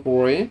Berserk, don't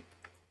worry.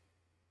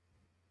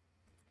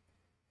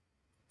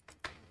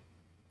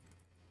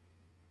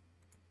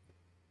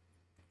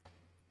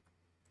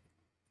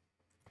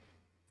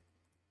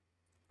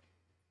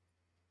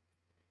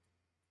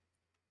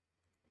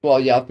 Well,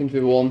 yeah, I think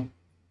we won.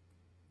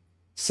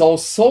 So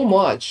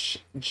much.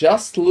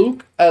 Just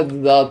look at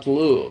that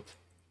loot.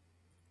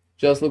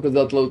 Just look at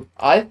that loot.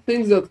 I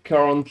think that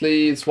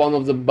currently it's one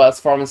of the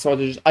best farming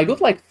strategies. I got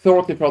like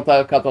 30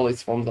 fertile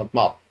catalysts from that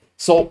map.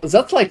 So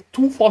that's like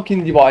 2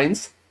 fucking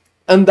divines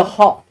and a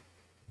half.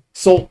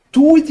 So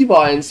 2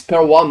 divines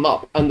per 1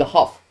 map and a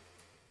half.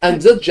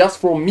 And that's just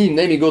from me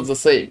naming gods the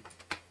same.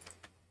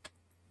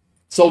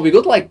 So we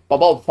got like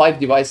about 5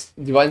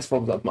 divines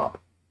from that map.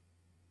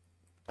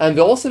 And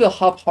we also will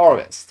have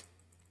Harvest.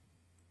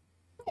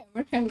 Yeah,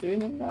 we're kind of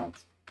doing that.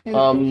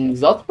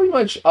 That's pretty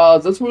much,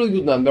 that's a really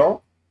good number,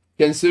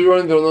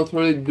 considering we're not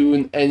really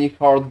doing any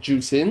hard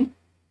juicing.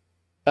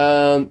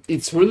 And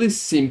it's really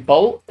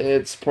simple,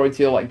 it's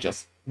pretty like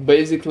just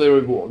basically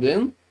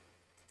rewarding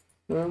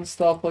and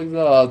stuff like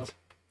that.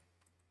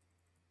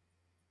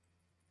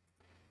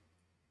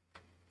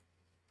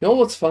 You know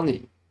what's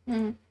funny?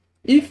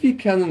 If we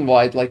can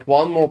invite like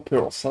one more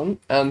person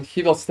and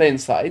he will stay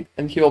inside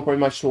and he will pretty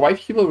much survive,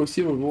 he will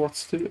receive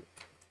rewards too.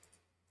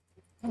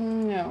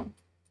 No.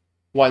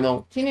 Why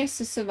not? He needs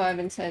to survive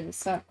inside the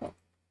circle.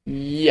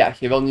 Yeah,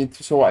 he will need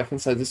to survive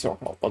inside the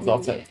circle, but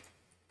that's it.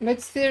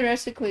 But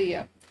theoretically,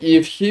 yeah.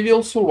 If he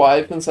will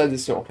survive inside the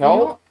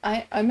circle... You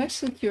know, I'm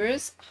actually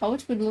curious how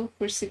it would look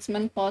for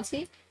 6-man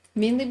party,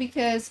 mainly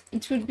because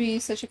it would be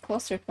such a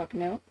clusterfuck,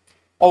 no?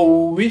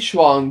 Oh, which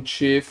one,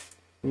 Chief?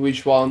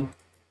 Which one?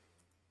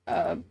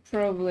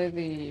 Probably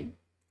the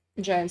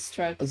giant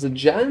strat. The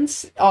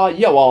Giants?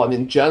 Yeah, well, I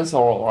mean, Giants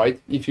are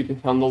alright, if you can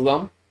handle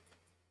them.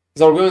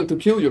 They're going to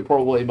kill you,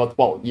 probably, but,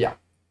 well, yeah.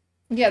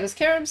 Yeah, the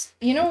Scarabs,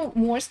 you know,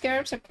 more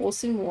Scarabs are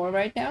costing more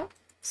right now.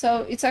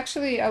 So it's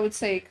actually, I would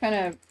say, kind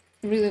of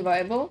really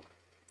viable.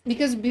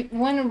 Because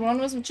when Ron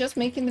was just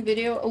making the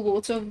video, a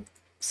lot of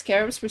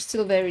Scarabs were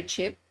still very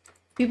cheap.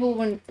 People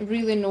were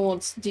really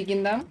not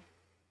digging them.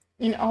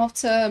 And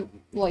after,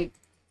 like,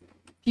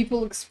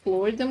 people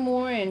explored them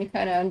more and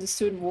kind of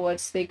understood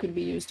what they could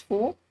be used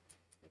for,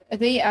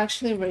 they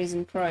actually raised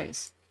in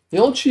price. You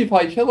know, Chief,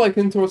 I had, like,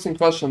 interesting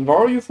question. Where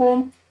are you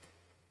from?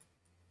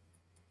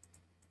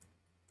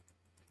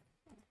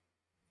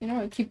 You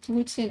know, I keep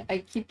looting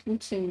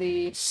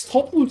the...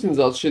 Stop looting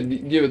that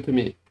shit, give it to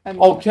me.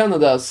 Oh,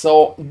 Canada,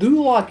 so do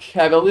you like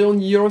heavily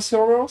on Euro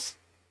servers?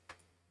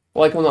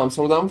 Like on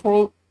Amsterdam,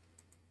 for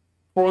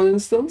an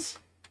instance?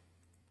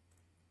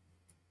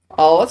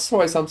 Let's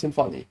try something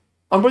funny.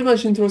 I'm pretty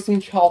much interested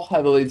in how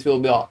heavily it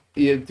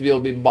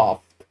will be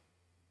buffed.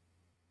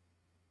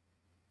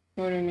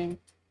 What do you mean?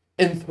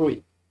 In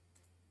 3.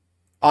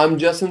 I'm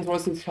just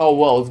interested how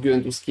well it's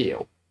going to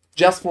scale.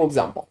 Just for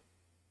example.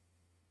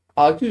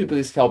 Could you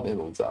please help me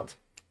with that?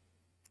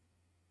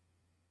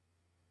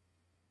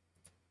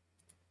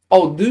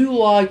 Oh, do you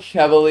like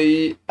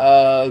heavily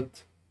at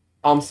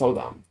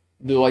Amsterdam?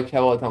 Do you like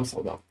heavily at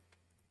Amsterdam?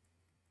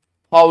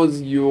 How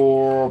is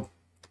your,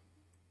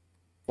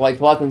 like,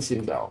 latency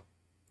there?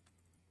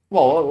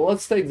 Well,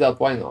 let's take that,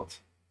 why not?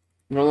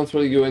 We're not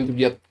really going to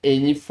get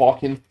any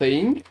fucking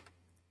thing.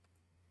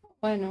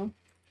 Why not?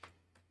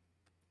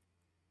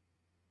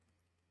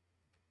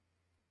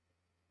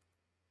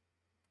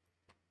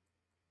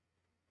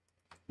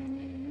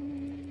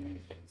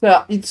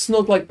 Yeah, it's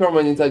not like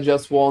permanent, I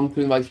just want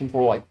to invite him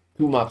for like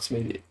 2 maps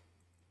maybe.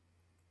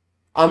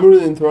 I'm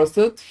really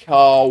interested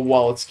how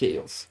well it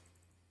scales.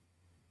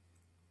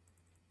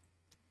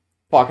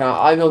 Fuck,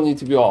 I will need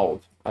to be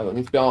out.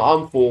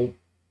 I'm full.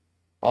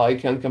 I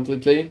can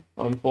completely,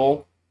 I'm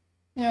full.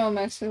 Yeah, I'm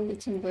actually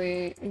looting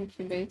the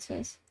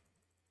incubators.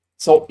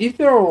 So if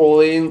we're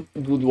rolling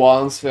good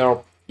ones, we're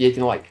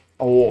getting like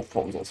a lot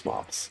from those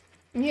maps.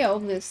 Yeah,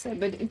 obviously,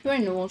 but if we're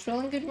not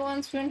rolling good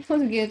ones, we're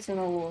not getting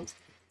a lot.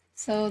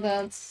 So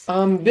that's...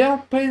 They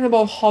are paying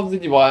about half the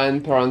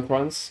divine per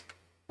entrance.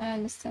 I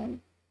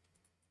understand.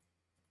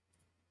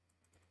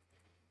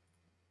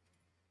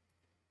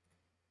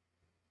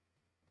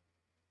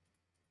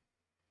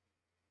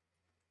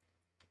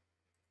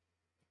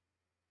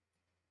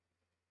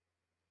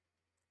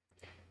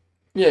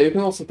 Yeah, you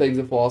can also take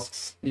the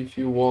flasks if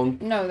you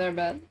want. No, they're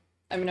bad.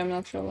 I mean, I'm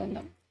not rolling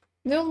them.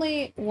 The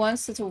only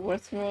ones that are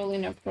worth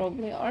rolling are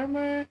probably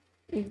armor,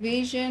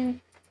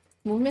 evasion,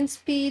 movement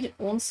speed,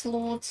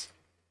 onslaught.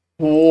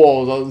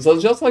 Whoa,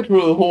 that's just like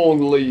really long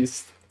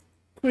list.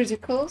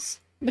 Criticals,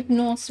 but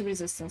not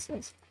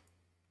resistances.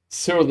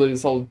 Seriously,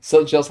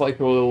 so just like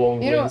really long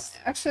list. You know,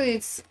 actually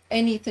it's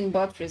anything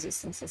but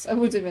resistances, I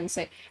would even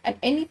say. And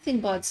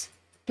anything but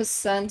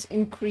percent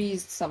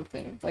increased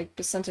something, like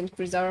percent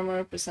increased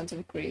armor, percent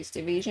increased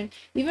evasion.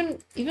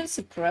 Even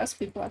suppress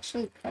people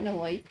actually kind of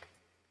like,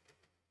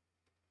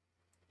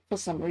 for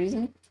some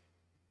reason.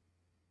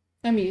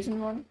 I'm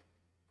using one.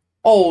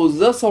 Oh,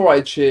 that's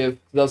alright, Chief.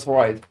 That's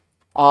alright.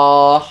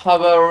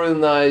 Have a really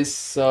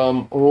nice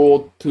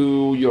road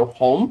to your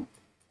home.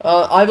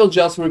 I will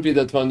just repeat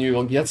it when you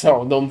will get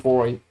there, don't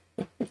worry.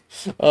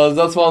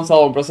 That's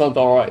 1000%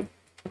 alright.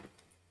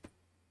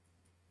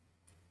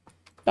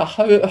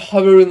 Have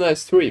a really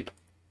nice trip.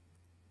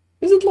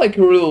 Is it like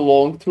a really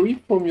long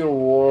trip from your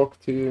work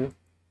to...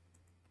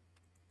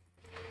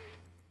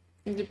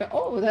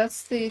 Oh,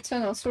 that's the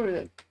eternal sword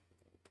that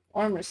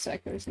armor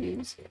stackers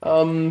use.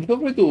 Feel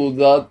free to do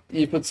that.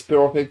 If it's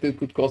perfect, it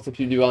could cost a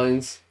few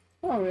divines.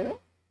 Oh, really?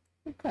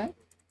 Okay.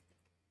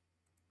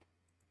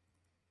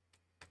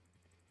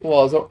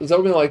 Well, there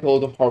have been like a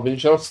lot of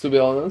harbingers, to be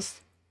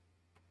honest.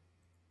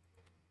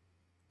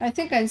 I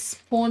think I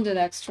spawned an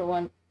extra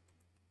one.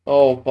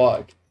 Oh,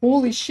 fuck.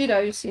 Holy shit,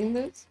 are you seeing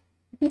this?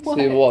 See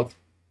what?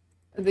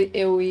 The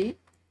AoE.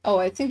 Oh,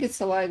 I think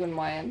it's a lag on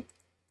my end.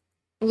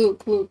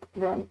 Look,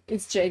 run.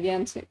 It's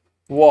gigantic.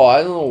 Well,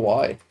 I don't know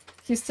why.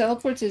 His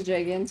teleport is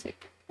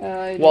gigantic.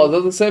 Well,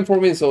 that's the same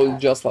for me, so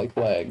it's just like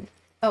lag.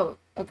 Oh,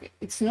 okay.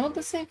 It's not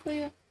the same for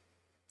you?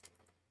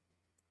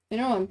 You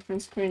know I'm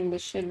print screening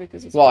this shit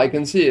because it's... Well, I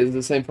can see it's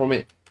the same for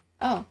me.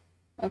 Oh,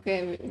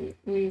 okay,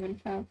 we even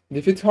have...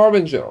 Defeat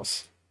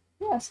Harbingers.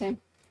 Yeah, same.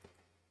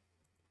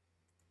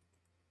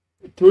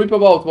 Trip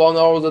about 1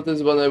 hour, that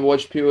is when I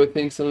watch POE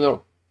things and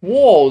know.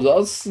 Whoa,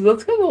 that's kind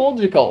of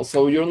logical,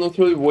 so you're not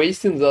really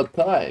wasting that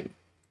time.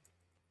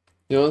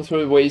 You're not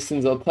really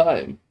wasting that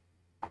time.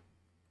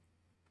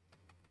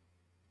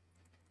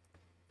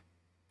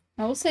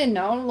 I would say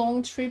now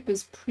long trip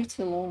is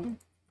pretty long.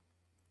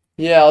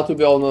 Yeah, to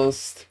be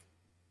honest.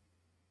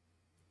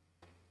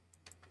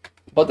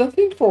 But I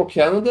think for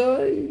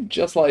Canada, it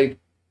just like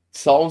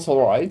sounds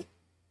alright.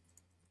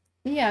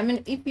 Yeah, I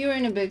mean, if you're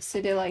in a big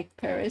city like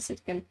Paris,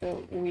 it can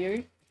feel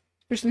weird.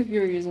 Especially if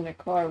you're using a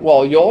car.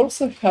 Well, you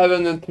also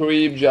having a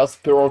trip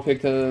just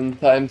perfect in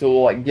time to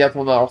like get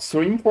on our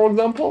stream, for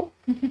example.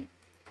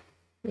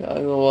 Yeah, I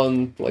know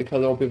when like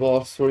other people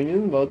are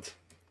streaming, but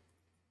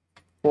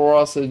for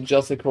us it's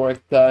just the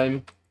correct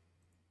time.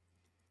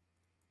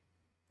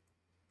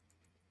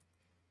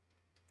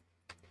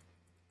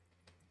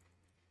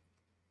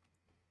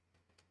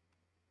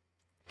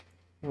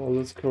 Well,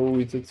 let's go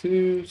with the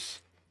twos.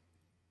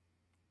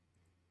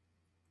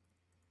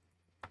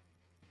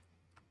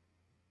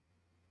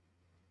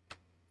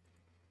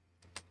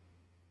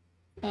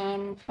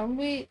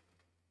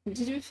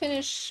 Did we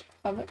finish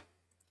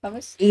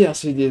harvest?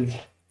 Yes, we did.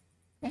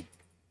 Okay.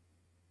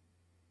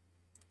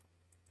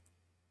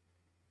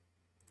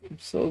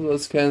 So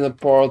that's kind of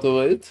part of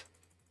it.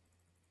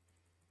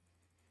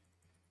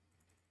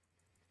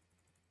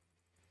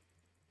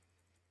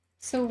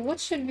 So what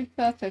should be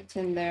perfect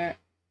in there?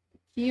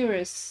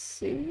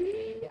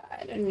 Accuracy?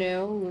 I don't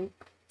know.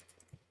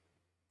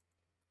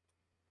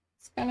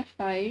 It's kind of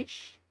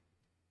high-ish.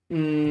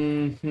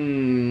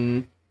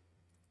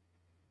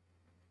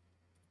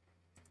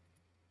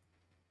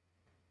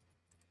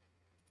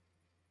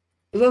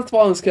 That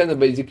one is kind of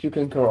basic, you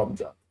can corrupt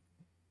that.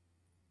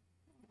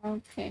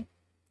 Okay.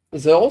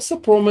 They also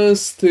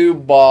promise to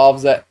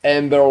buff the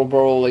Ember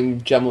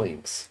Overruling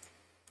Gemlings.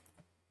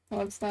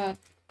 What's that?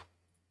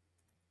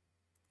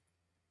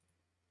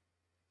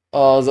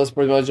 That's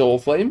pretty much all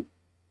flame.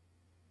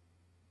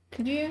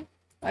 Could you?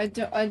 I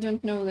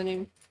don't know the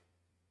name.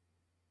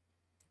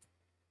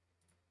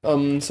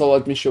 So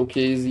let me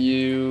showcase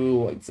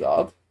you like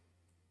that.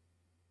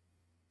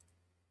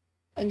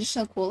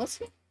 Additional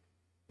quality?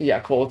 Yeah,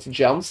 quality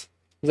gems.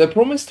 They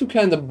promise to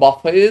kind of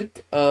buff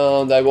it,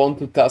 and I want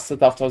to test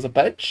it after the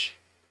patch.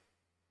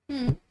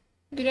 Good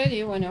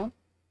idea, why not?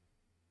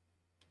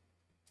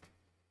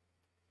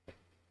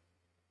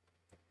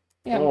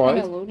 Yeah, I'm kind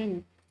of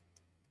loading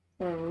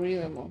for a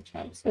really long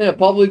time. So. Yeah,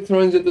 public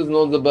transit is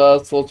not the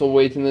best, lots of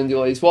waiting and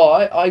delays. Well,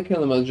 I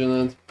can imagine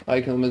it.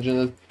 I can imagine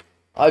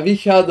it. We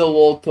had a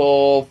lot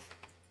of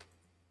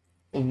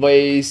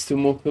ways to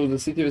move through the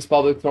city with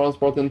public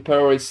transport in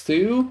Paris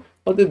too,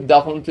 but it's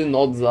definitely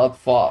not that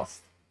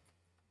fast.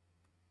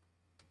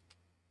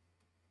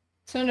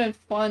 It's not that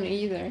fun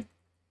either.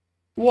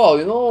 Well,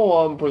 you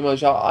know, pretty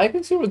much, I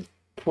consider it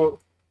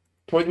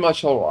pretty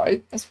much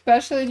alright.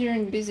 Especially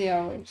during busy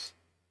hours.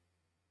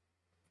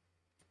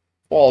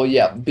 Well,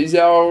 yeah, busy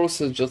hours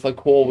is just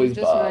like always it's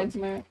just bad. A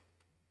nightmare.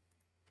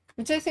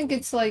 Which I think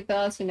it's like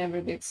that in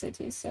every big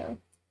city, so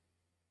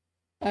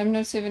I'm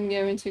not even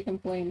going to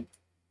complain.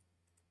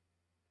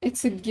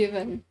 It's a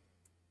given.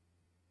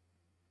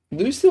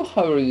 Do you still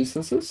have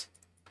resistances?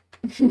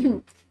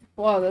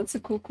 Wow, that's a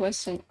cool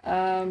question.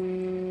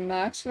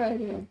 Actually I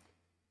do.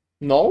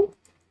 No?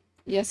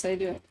 Yes, I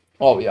do.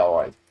 Oh, yeah,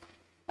 alright.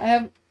 I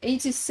have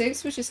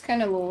 86, which is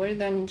kind of lower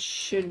than it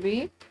should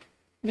be,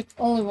 but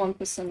only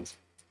 1%.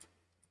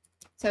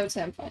 So I would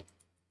say I'm fine.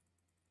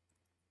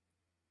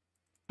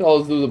 So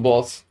let's do the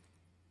boss.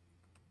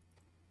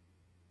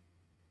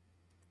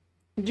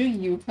 Do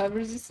you have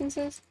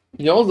resistances?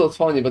 You know, that's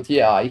funny, but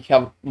yeah, I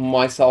have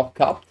myself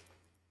capped.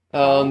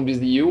 And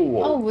with you...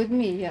 Oh, with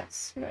me,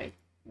 yes, right.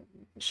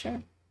 For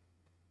sure.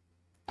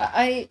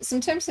 I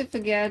sometimes I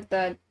forget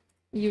that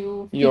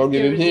you're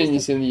giving me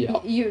anything,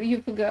 yeah.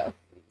 You forgot.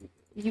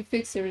 You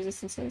fix your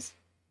resistances.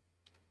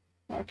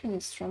 Marking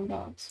is strong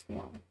box.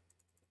 Wow.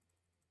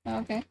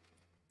 Okay.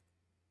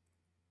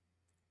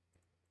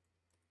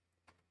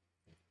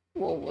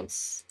 Whoa,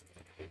 what's...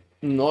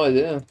 No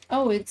idea.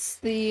 Oh, it's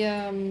the,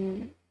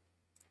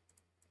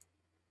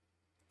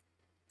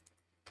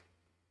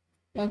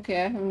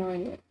 Okay, I have no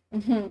idea.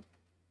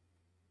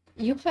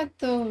 You had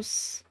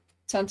those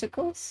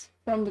tentacles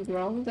from the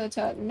ground that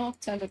are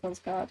not tentacles,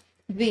 God.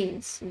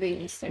 Veins.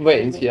 Veins,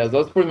 yeah,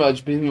 that's pretty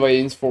much been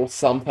veins for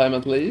some time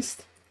at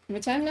least.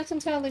 But I'm not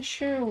entirely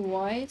sure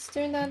why it's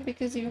doing that,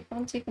 because you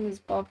haven't taken this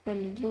buff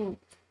from the blue.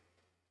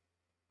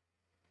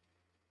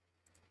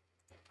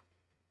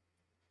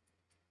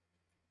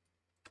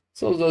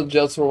 So that's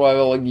just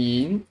survival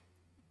again.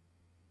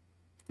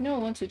 No, I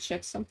want to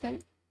check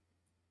something.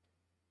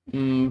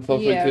 For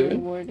free Yeah, too?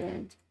 reward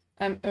earned.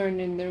 I'm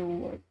earning the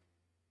reward.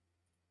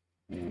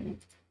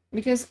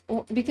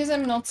 Because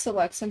I'm not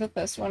selecting the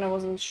first one, I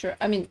wasn't sure.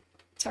 I mean,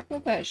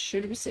 technically I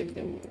should receive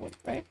the reward,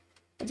 right?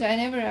 But I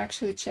never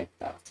actually checked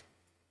that.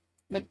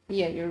 But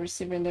yeah, you're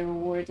receiving the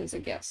reward as a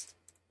guest.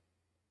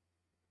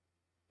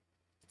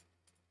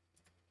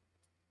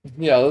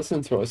 Yeah, that's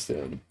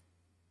interesting.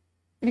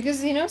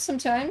 Because, you know,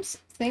 sometimes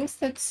things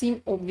that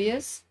seem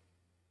obvious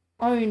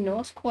are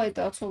not quite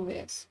that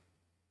obvious.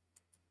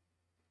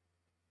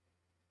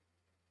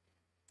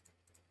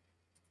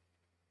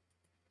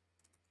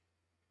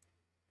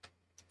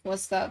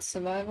 What's that?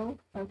 Survival?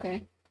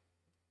 Okay.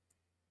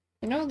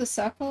 You know, the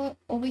circle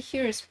over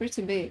here is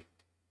pretty big.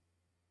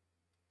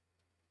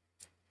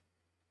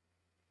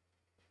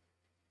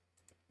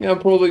 Yeah, I'm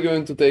probably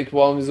going to take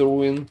one with a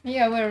win.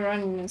 Yeah, we're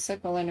running in a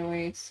circle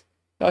anyways.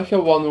 I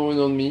have one win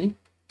on me.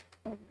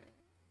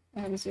 I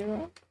have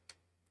 0.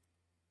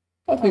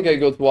 I think I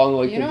got one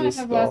like You know, at I the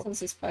have start.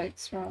 latency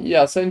spikes wrong.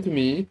 Yeah, same to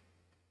me.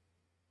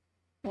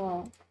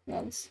 Wow,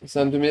 that's...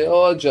 Same to me.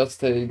 Oh, I'll just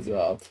take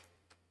that.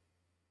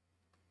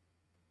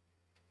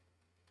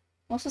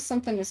 Also,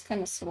 something is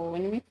kind of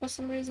slowing me for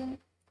some reason.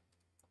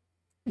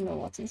 No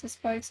latency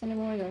spikes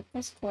anymore. That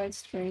was quite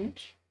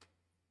strange.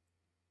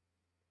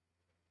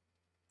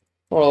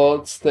 Well,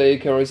 let's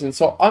take everything.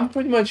 So I'm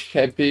pretty much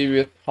happy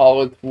with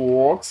how it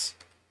works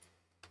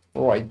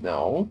right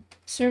now.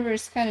 Server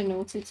is kind of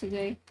naughty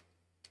today.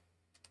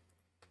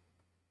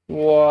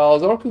 Well,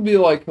 there could be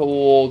like a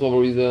lot of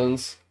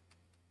reasons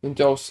in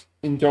terms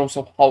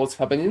of how it's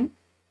happening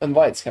and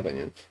why it's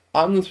happening.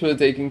 I'm not really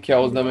taking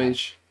chaos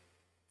damage.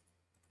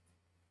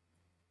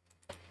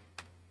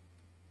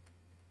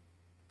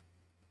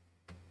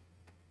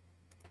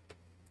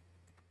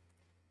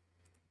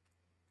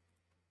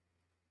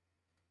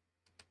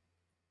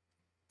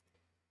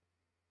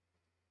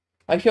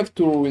 I have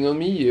 2 ruin on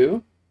me,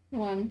 you.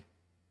 1.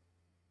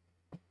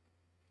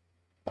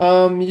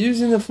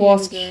 Using a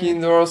flask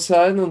hinders,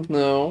 I don't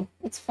know.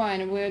 It's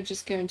fine, we're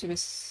just going to be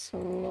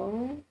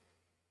slow.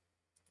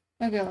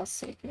 Okay, let's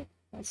take it.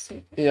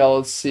 Yeah,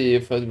 let's see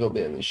if it will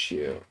be an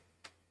issue.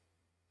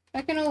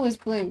 I can always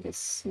blink,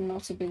 it's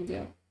not a big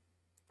deal.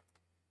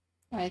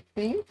 I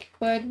think,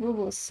 but we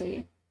will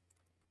see.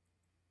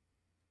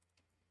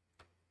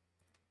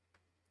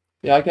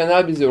 Yeah, I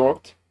cannot be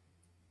zeroed.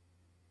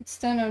 It's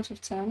 10 out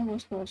of 10,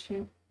 what about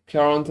you?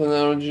 Current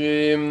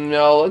energy,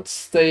 yeah,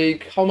 let's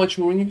take... How much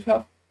ruin you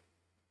have?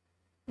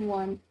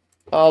 1.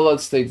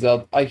 Let's take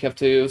that. I have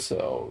 2,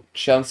 so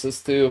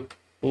chances to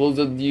lose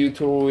it due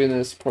to ruin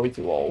is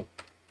pretty low.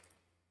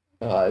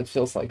 It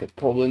feels like it's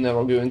probably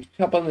never going to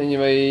happen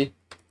anyway.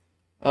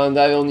 And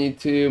I will need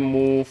to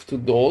move to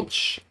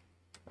dodge.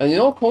 And you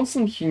know,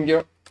 constant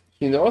hinders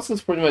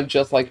is pretty much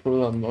just like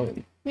really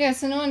annoying. Yeah,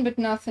 it's annoying, but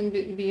nothing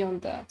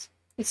beyond that.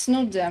 It's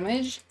no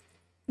damage.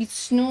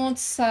 It's not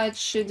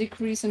such a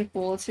decrease in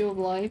quality of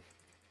life.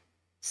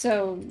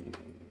 So,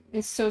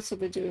 it's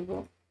totally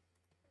doable.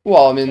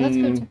 Well, I Let's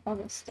go mean, to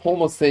August.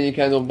 almost any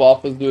kind of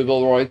buff is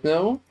doable right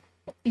now.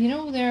 You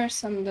know, there are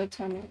some that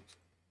are not.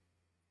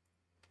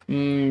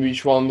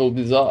 Which one will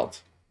be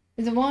that?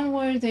 The one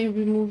where they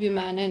remove your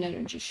mana and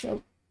energy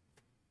shield.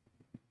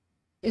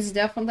 It's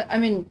definitely, I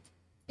mean,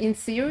 in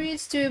theory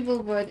it's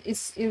doable, but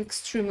it's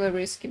extremely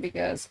risky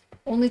because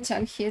only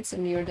 10 hits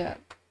and you're dead.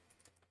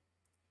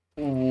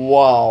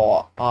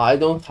 Wow, I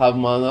don't have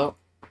mana,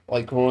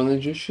 like or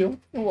energy shield.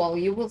 Well,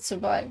 you will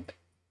survive.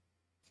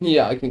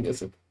 Yeah, I can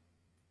guess it.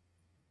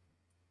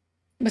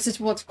 But at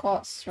what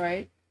cost,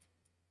 right?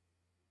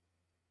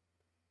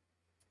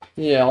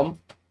 Yeah.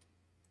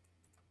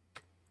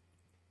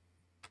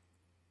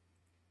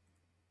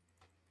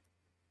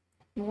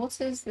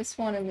 What is this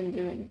one even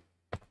doing?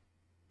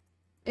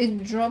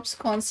 It drops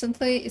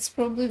constantly, it's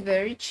probably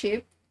very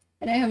cheap,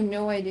 and I have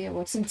no idea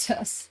what it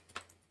does.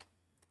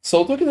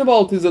 So talking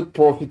about is it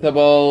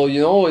profitable,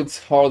 you know,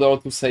 it's harder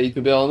to say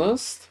to be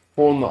honest,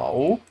 for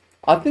now.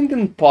 I think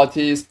in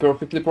party is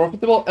perfectly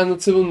profitable and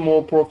it's even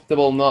more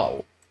profitable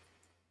now.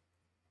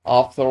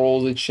 After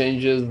all the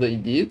changes they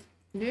did.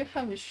 Do you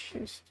have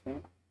issues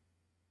too?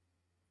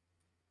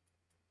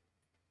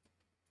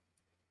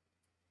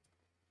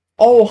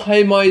 Oh,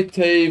 hey my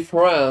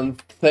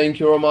friend, thank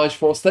you very much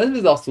for staying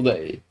with us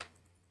today.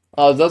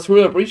 That's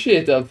really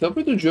appreciated. Feel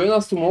free to join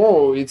us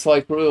tomorrow, it's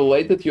like really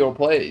late at your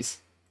place.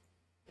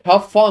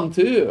 Have fun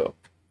too.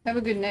 Have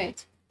a good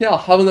night. Yeah,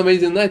 have an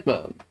amazing night,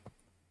 man.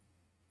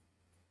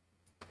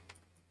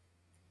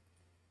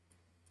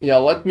 Yeah,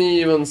 let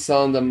me even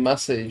send a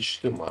message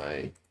to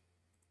my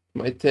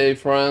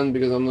friend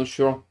because I'm not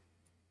sure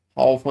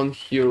how often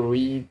he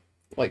read,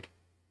 like,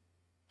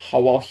 how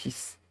well he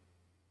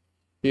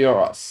hear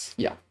us.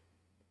 Yeah.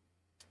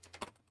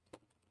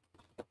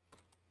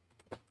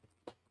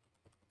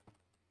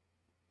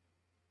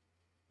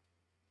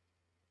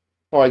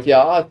 Alright,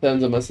 yeah, I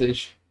send the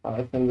message.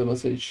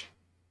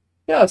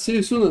 Yeah, see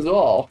you soon as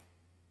well.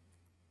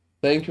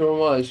 Thank you very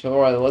much.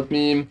 Alright, let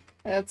me...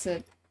 That's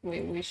it.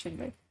 We should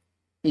be.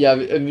 Yeah,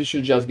 we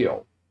should just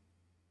go.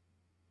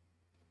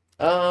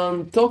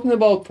 And talking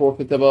about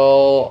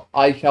profitable,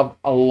 I have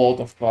a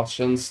lot of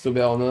questions, to be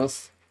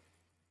honest.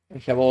 I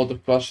have a lot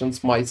of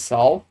questions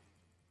myself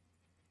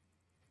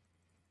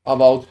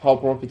about how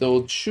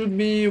profitable it should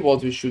be,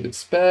 what we should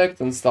expect,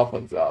 and stuff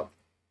like that.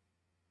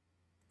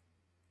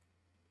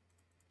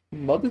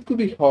 But it could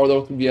be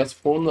harder to guess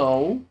for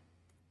now.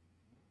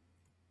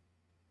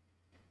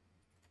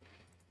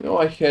 No,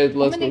 I hate How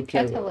let's many go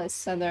carry.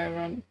 catalysts are there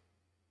run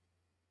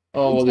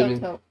Oh, in what do you mean?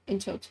 total? In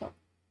total.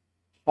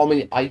 How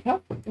many I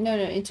have? No,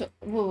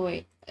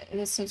 wait.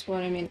 That's not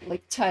what I mean.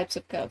 Like types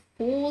of cat.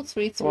 4,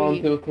 3, 1,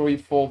 3, 2, 3,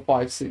 4,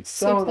 5, 6,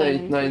 7,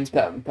 8, 9,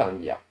 10,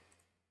 10, yeah.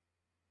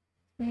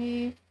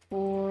 3,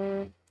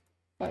 4,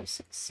 5,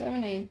 6,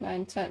 7, 8,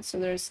 9, 10. So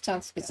there's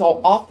tons of So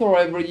catalysts. after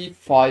every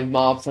 5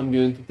 maps, I'm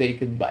going to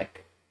take it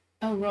back.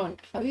 Oh, Ron,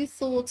 have you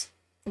thought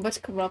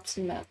about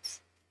corruption maps?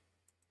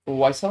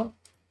 Why so?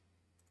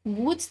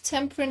 Would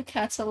temperate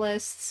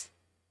catalysts...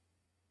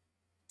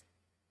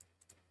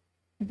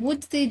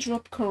 Would they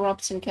drop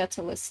corruption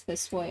catalysts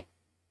this way?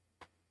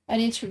 I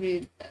need to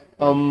read.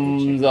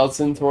 That's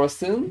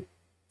interesting.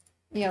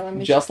 Yeah, let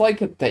me Just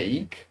like a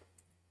take.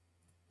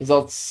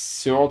 That's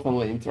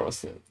certainly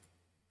interesting.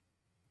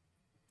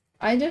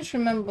 I don't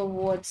remember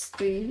what's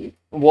the...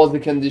 What's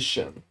the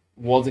condition?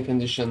 What's the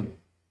condition?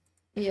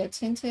 Yeah,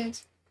 tinted.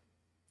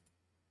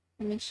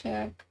 Let me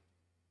check.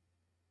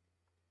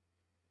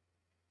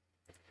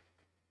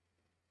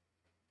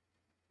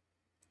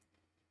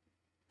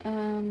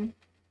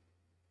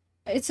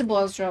 It's a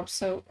boss drop,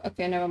 so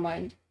okay, never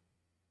mind.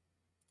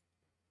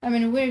 I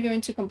mean, we're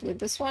going to complete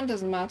this one,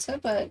 doesn't matter,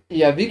 but...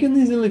 Yeah, we can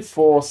easily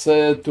force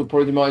it to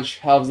pretty much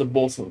have the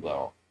boss in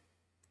there.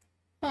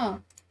 Huh.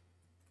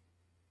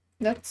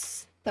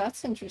 That's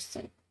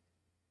interesting.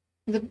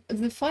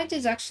 The fight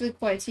is actually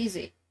quite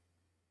easy.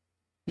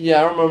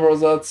 Yeah, I remember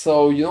that,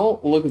 so, you know,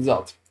 look at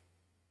that.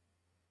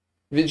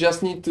 We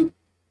just need to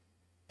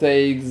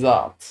take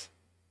that.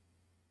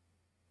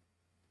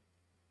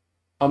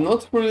 I'm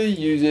not really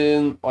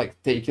using, like,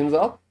 taking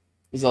that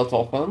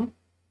often.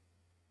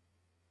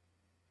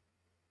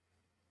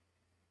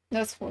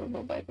 That's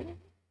horrible, by the way.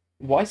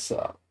 Why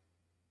so?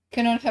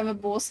 Cannot have a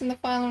boss in the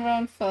final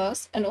round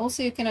first, and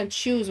also you cannot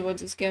choose what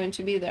is going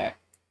to be there.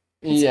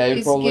 Yeah,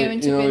 It's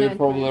going to be you're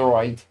probably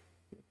right.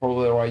 You're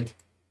probably right.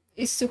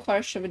 It's too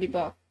harsh of a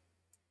debuff.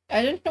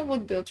 I don't know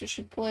what build you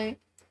should play.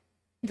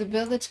 The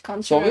build that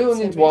counteracts So we will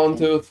need everything. 1,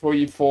 2,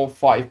 3, 4,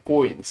 5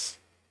 points.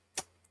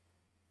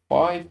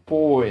 5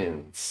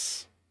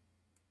 points.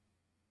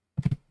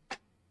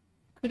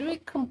 Could we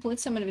complete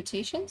some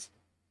invitations?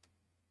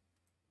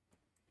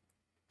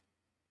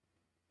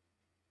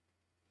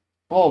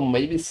 Oh,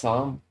 maybe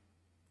some.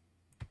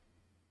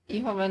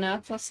 You have an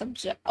Atlas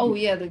subject. Oh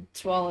yeah, the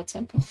Dwala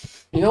Temple.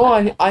 You know,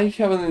 I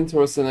have an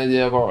interesting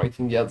idea where I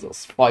can get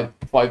those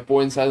 5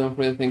 points. I don't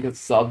really think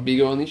it's that big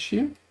of an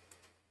issue.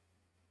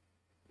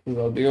 Is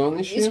that big of an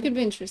issue? It could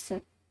be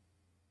interesting.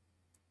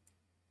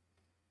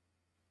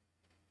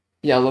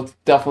 Yeah, that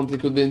definitely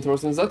could be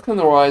interesting. That can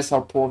rise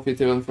our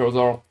profit even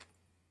further.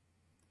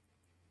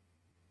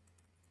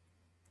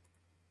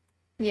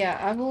 Yeah,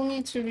 I will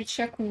need to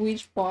recheck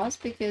which boss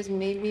because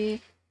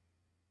maybe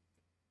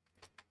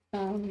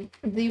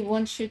they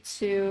want you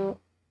to...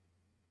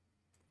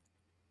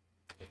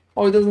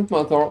 Oh, it doesn't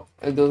matter.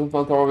 It doesn't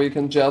matter. We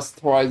can just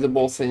try the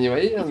boss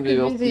anyway, and we It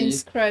will could be the see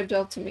inscribed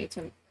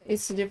ultimatum.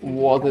 It's a different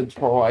what it encounter.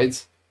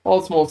 provides.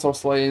 All monsters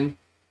slain.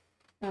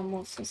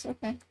 Monsters,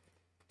 okay.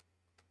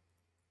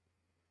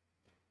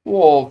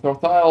 Whoa,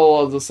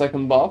 fertile as the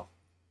second buff.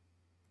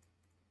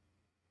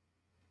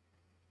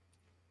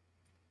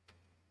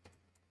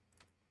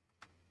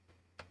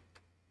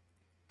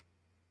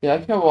 Yeah, I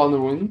have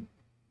one win.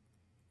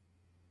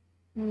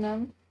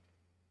 None.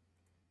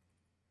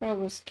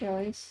 Probably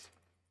skellies.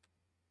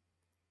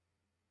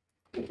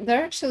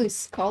 They're actually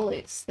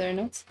scullies. They're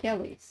not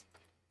skellies.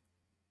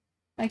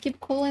 I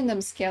keep calling them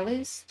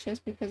skellies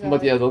just because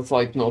But yeah, that's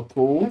like not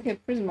true. Okay,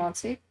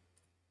 prismatic.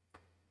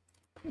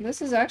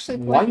 This is actually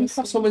quite Why you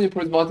have so many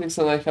prismatics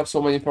and I have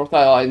so many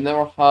fertile? I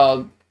never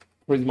had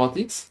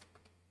prismatics.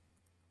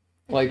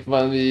 Like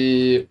when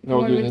we were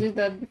when we doing it. did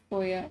that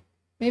before, yeah.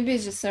 Maybe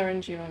it's just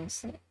RNG,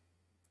 honestly.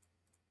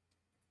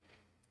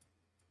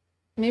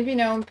 Maybe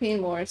now I'm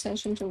paying more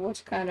attention to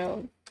what kind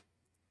of...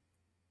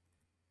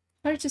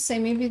 Hard to say,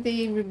 maybe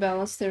they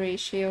rebalance the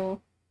ratio.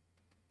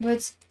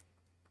 But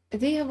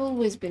they have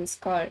always been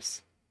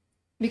scarce.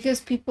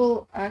 Because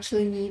people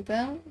actually need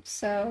them,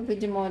 so the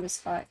demand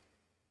is high.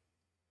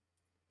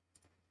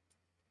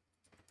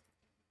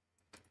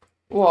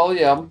 Well,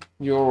 yeah,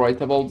 you're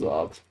right about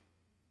that.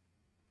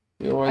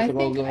 You're right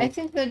about that. I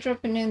think they're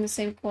dropping in the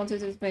same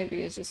quantities,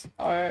 maybe it's just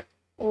our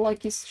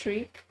lucky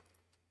streak.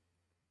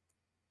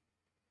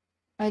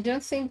 I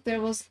don't think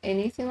there was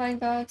anything like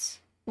that.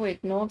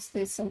 Wait, not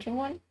the center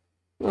one?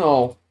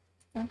 No.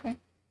 Okay.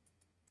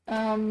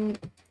 I'm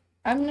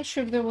not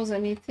sure if there was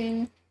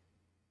anything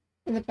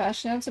in the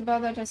patch notes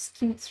about that. I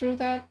skimmed through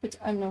that, but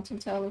I'm not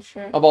entirely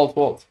sure. About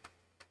what?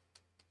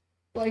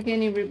 Like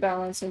any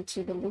rebalance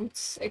into the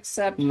loots,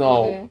 except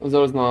No, for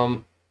there's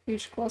none. the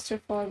huge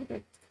clusterfuck.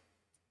 But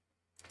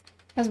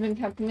has been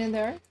happening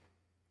there.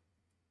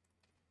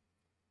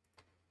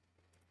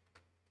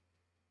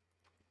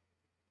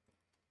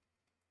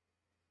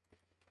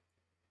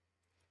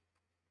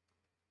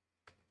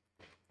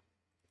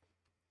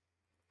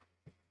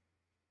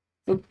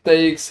 That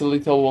takes a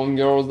little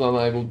longer than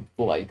I would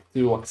like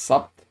to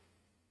accept.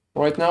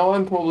 Right now,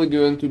 I'm probably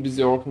going to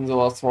Berserk in the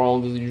last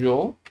round as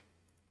usual.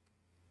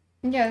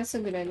 Yeah, that's a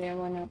good idea.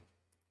 Why not?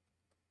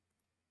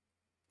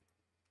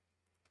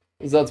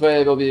 That way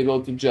I will be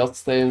able to just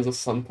stay in the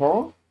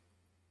center.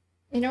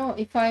 You know,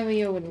 if I were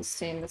you, I wouldn't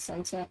stay in the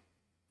center.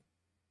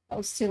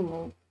 I'll still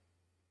move.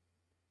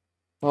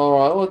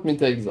 Alright, let me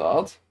take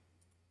that.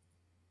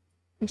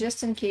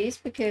 Just in case,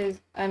 because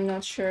I'm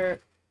not sure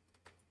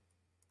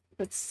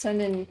that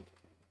standing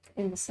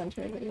in the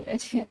center is a good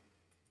idea.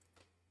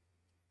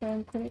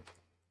 Frankly.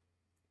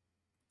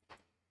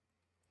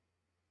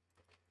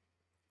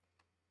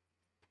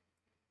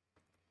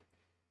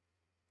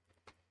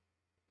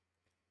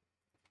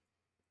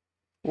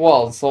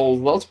 Well, so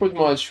that's pretty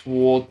much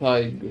what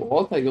I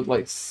got. I got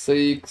like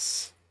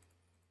 6.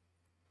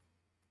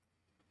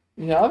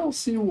 Yeah, I will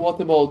see. What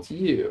about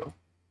you?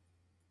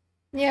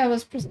 Yeah, it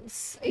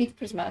was 8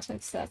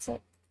 prismatics, that's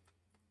it.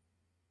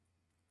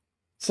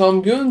 So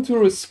I'm going to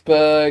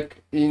respec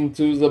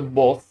into the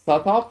boss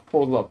setup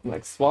for that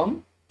next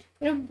one.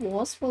 You know,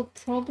 boss will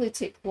probably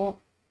take long.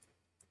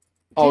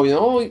 Oh, you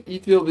know,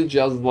 it will be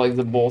just like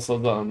the boss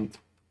at the end.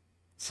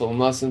 So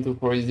nothing too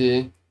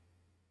crazy.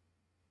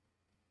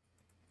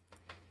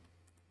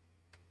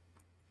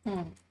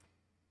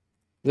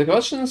 The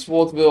question is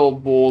what will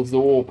boss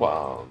up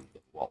and,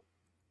 well,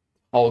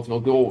 how it will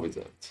go with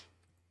it.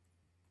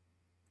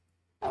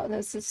 Oh,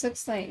 this is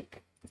 6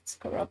 like it's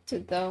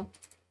corrupted though.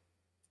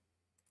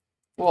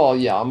 Well,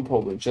 yeah, I'm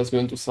probably just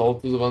going to sell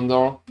it to the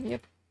vendor.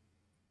 Yep.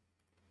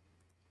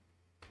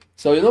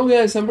 So, you know,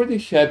 guys, I'm pretty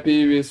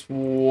happy with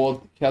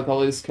what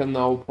Catalyst can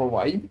now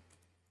provide.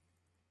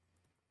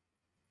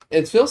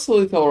 It feels a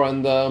little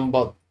random,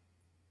 but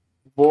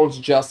works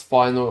just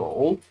fine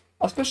overall.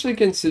 Especially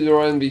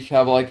considering we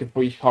have like a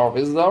free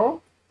harvest there.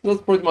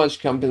 That pretty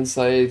much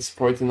compensates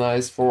pretty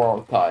nice for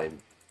our time.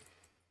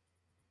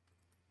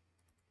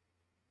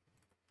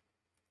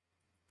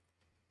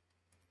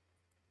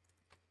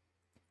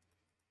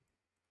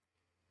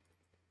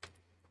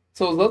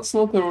 So that's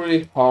not a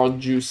really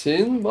hard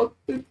juicing, but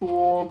it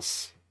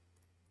works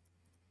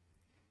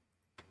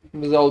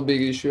without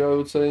big issue, I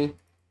would say.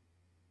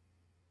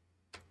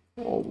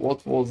 Oh,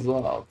 what was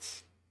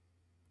that?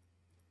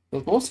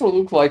 That monster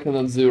looked like an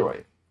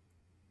Azure.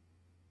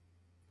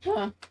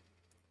 Huh.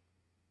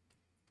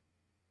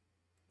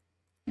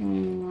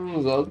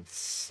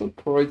 That's a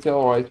pretty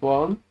alright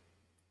one.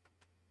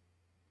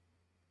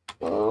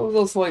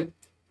 That's like...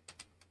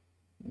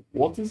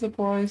 What is the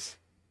price?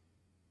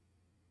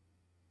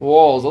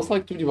 Whoa, that's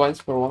like 2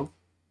 divines per one.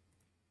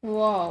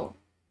 Wow.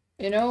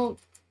 You know,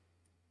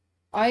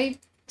 I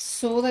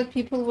saw that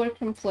people were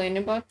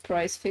complaining about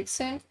price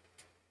fixing,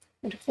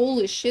 but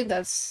holy shit,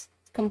 that's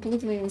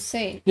completely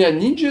insane. Yeah,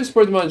 Ninja's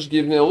pretty much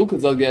give me a look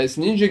at that, guys.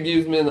 Ninja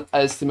gives me an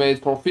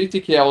estimate for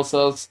 50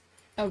 chaoses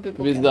Oh,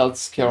 people with can that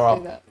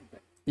scarab. that.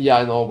 Yeah,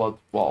 I know, but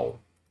wow.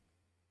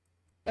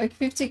 Like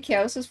 50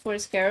 chaoses for a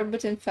scarab,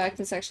 but in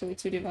fact it's actually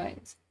 2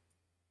 divines.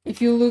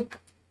 If you look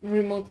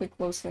remotely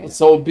closely.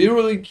 So be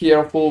really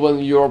careful when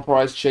you're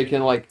price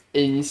checking like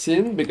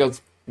anything,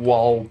 because,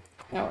 wow,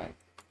 Alright,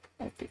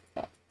 I picked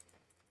that.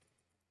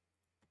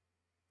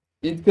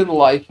 it can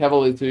lie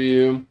heavily to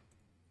you.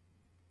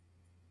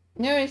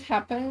 No, it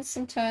happens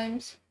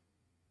sometimes.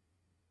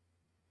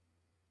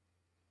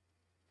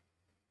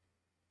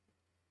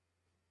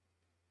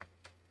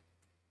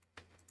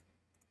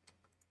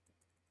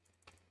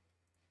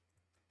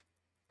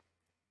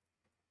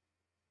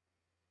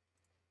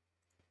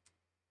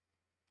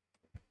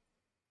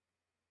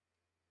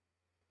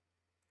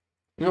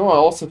 You know, I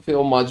also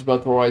feel much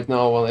better right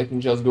now when I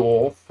can just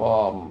go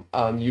off,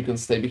 and you can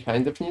stay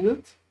behind if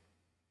needed.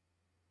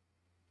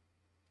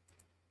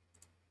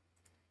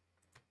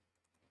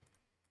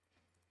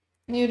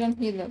 You don't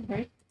need that,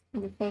 right?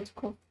 The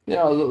protocol.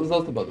 Yeah,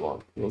 that's a bad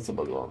one. That's a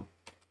bad one.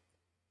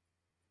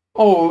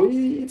 Oh,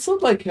 it's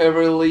not like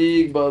every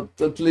league, but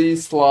at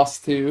least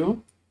last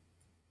 2.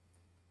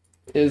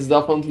 It's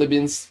definitely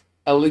been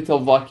a little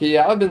lucky.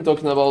 I've been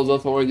talking about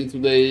that already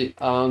today,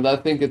 and I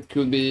think it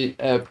could be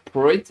a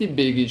pretty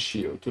big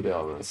issue, to be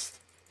honest.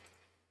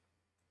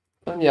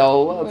 And yeah,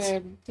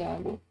 We're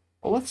done.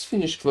 let's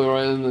finish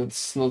clearing.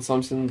 It's not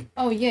something.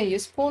 Oh yeah, you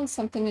spawned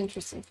something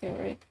interesting here,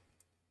 right?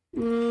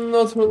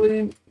 Not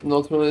really.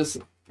 Not really. It's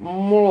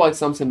more like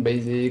something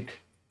basic.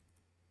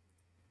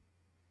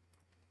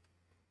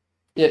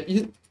 Yeah,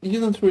 you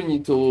don't really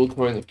need to loot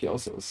Rain of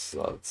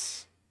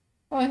Chaoses.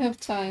 Oh, I have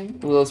time.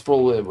 That's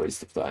probably a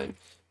waste of time.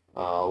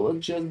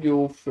 Let's just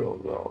go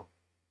further.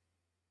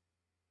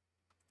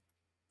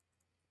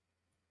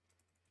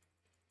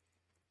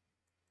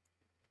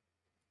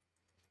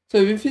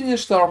 So we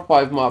finished our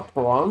 5 map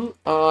run.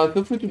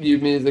 Feel free to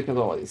give me the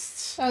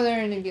catalysts. Oh,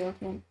 they're in a guild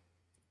room.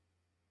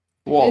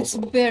 Wow. It's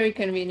very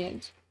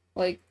convenient.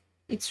 Like,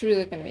 it's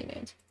really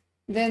convenient.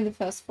 then the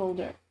fast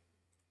folder.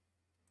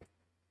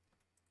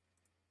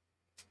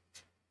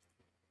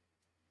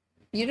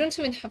 You don't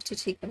even have to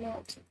take them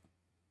out.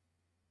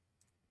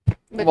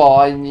 But... Well,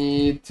 I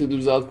need to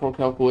do that for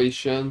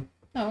calculation.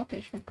 Oh,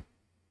 okay, sure.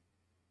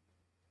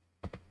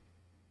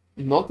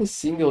 Not a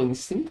single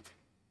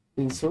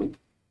insert?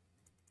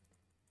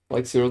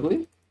 Like,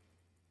 seriously?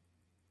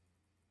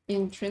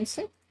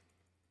 Intrinsic?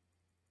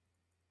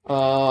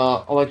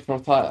 Like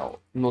fertile,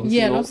 not a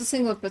Yeah, single. not a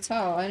single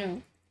fertile, I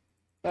know.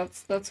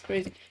 That's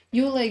crazy.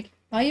 You like,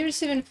 are you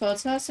receiving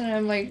fertiles? And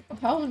I'm like,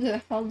 how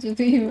the hell do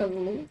they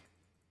even live?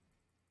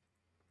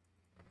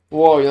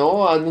 Well, you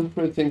know, I don't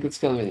really think it's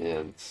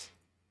convenient.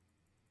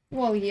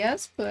 Well,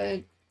 yes,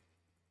 but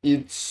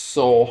It's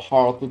so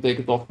hard to take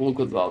it off. Look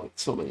at that,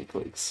 it's so many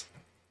clicks.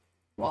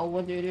 well,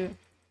 what do you do?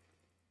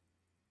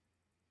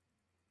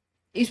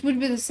 It would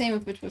be the same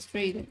if it was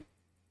traded.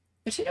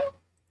 But you know,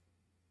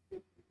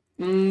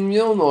 You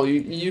don't know,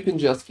 you can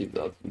just keep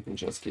that. You can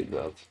just keep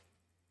that.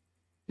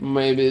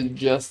 Maybe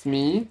just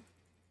me.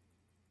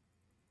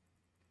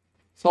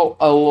 So,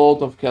 a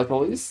lot of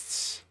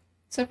catalysts.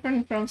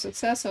 suffering from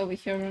success over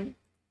here.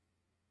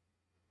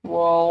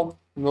 Well,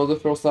 not the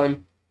first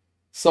time.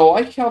 So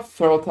I have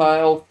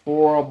fertile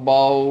for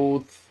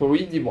about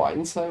 3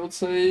 divines, I would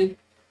say.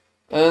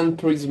 And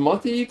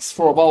prismatics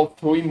for about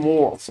 3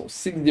 more, so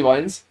 6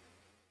 divines.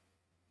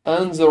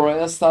 And the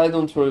rest I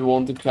don't really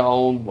want to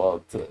count,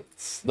 but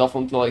it's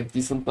definitely like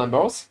decent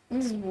numbers.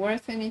 This is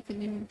worth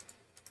anything.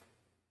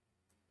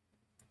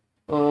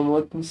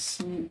 Let me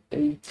see,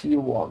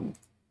 81.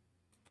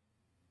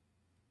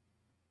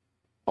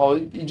 Oh,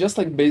 it just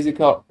like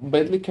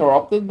badly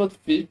corrupted, but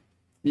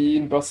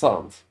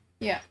 15%.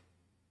 Yeah.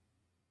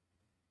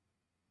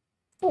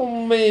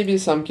 Or maybe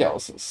some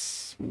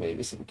chaoses.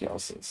 Maybe some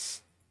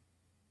chaoses.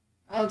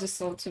 I'll just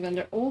sell to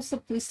vendor. Also,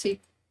 please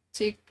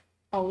take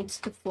out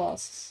the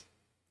flasks.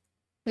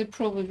 They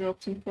probably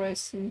dropped in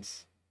price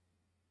since.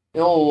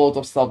 You know, a lot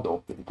of stuff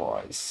dropped in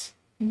price.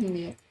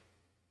 Yeah.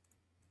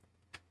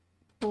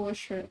 For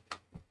sure.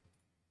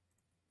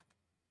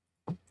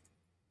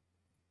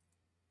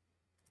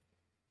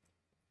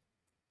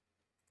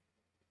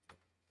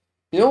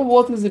 You know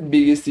what is the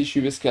biggest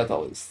issue with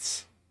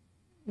catalysts?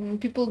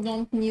 People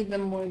don't need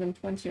them more than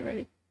 20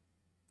 already.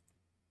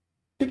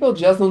 People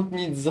just don't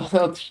need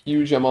that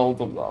huge amount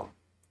of them.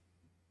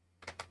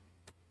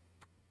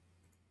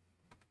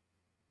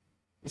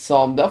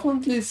 So I'm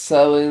definitely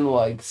selling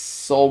like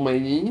so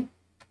many.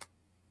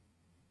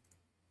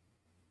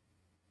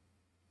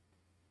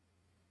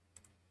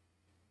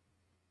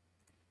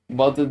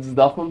 But it's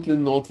definitely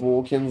not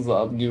working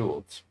that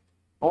good.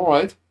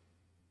 Alright.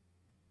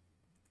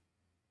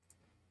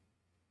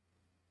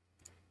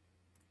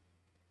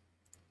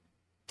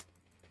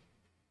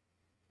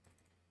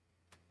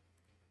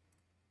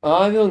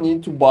 I will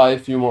need to buy a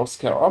few more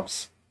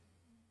scarabs.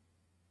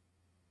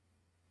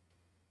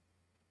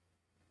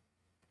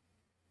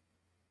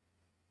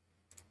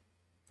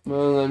 And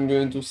I'm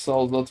going to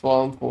sell that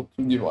one for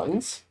 2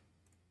 divines.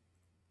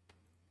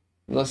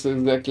 That's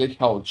exactly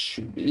how it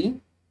should be.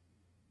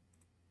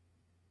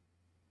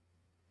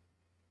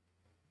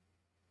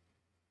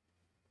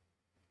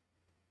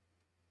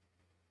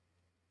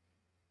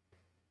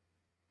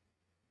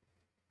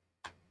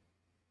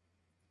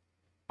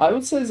 I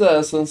would say the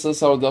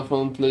essences are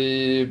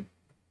definitely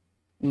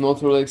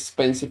not really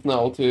expensive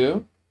now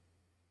too.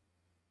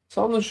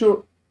 So I'm not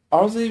sure,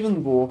 are they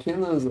even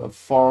working as a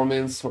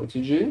farming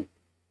strategy?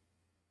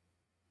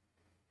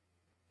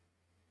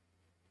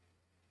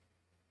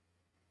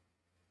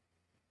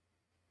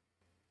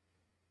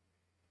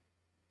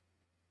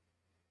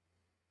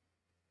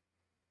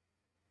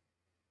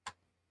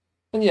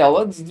 And yeah,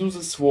 let's do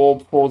the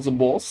swap for the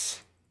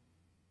boss.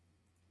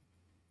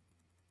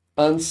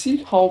 And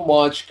see how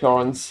much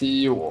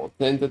currency or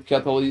tainted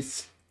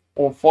catalysts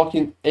or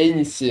fucking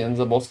anything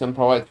the boss can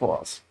provide for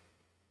us.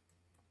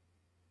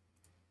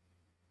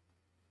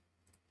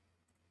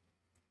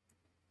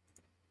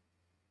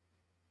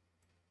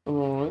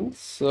 Alright,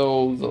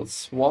 so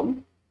that's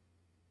 1.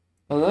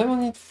 And I will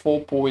need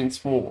 4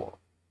 points more.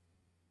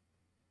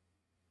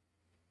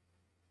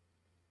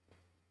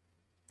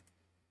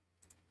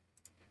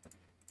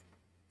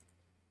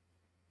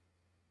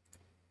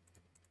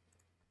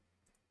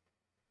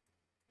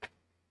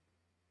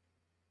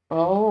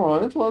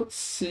 Alright, let's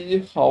see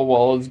how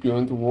well it's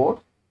going to work.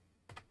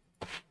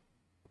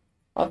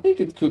 I think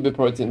it could be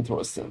pretty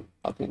interesting.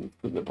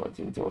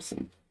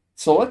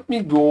 So let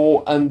me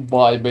go and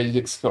buy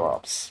basic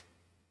scraps.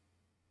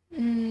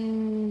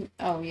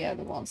 Oh yeah,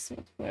 the ones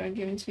that were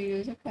given to you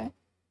is okay.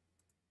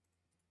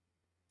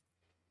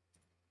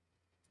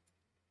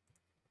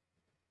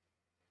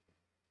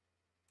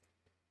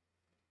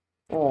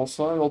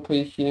 Also, I will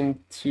pay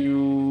him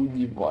 2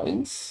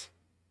 divines.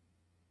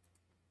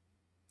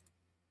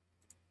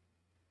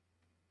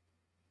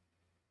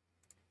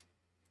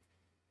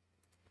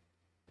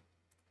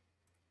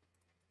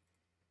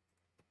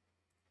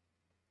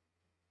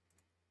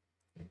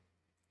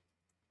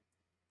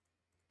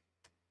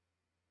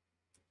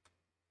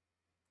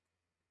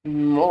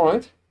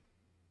 Alright.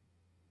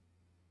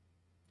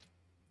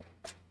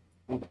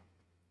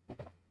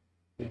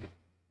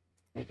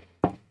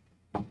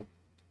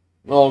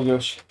 Oh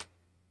gosh.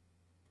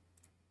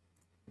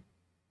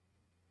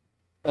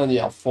 And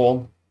yeah,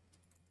 form.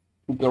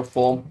 To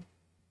perform.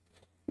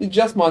 It's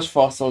just much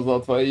faster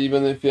that way,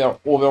 even if you are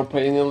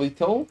overpaying a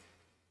little.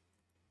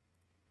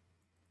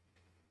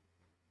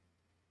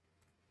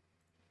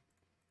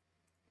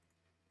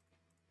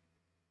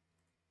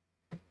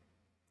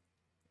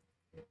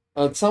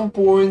 At some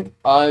point,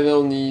 I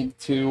will need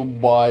to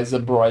buy the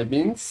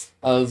bribings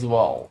as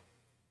well.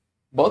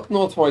 But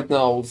not right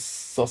now.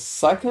 The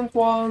second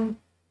one...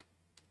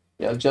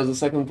 Yeah, just the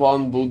second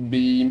one would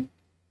be...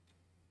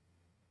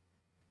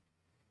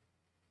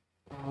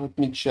 Let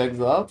me check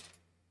that.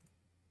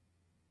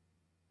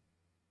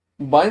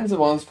 Buying the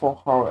ones for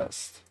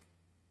harvest.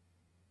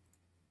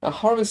 A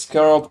harvest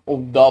scarab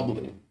of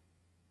Dublin.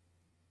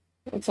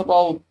 It's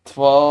about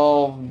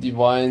 12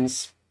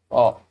 divines,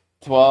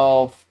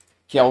 12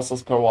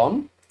 chaoses per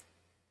one.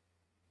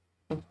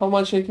 And how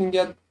much I can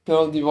get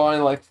per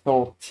divine? Like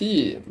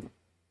 13.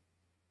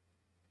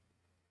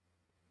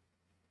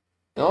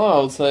 No, I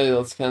would say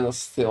that's kind of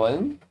still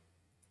in.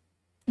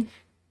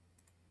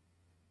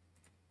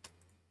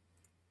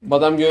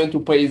 But I'm going to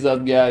pay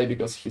that guy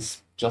because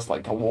he's just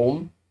like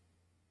alone.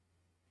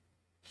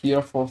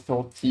 Here for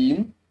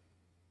 13.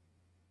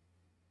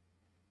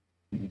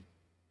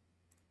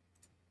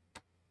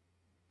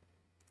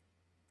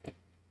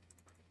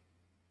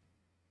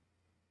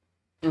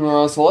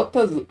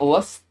 So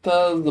let's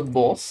test the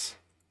boss.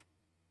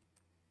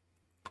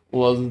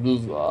 Let's do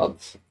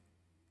that.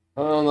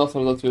 And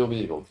after that we'll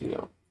be able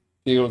to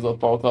figure that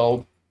part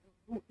out.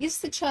 Is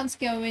the chance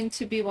going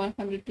to be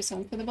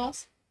 100% for the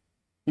boss?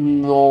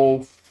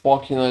 No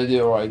fucking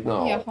idea right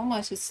now. Yeah, how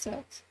much is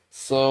that?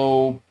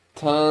 So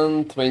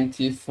 10,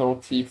 20,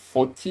 30,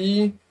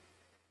 40,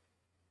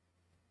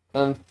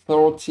 and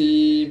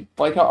 30,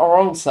 like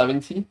around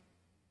 70.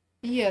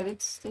 Yeah,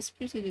 that's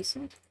pretty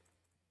decent.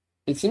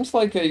 It seems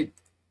like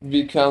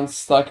we can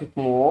stack it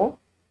more.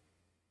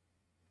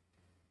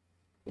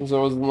 There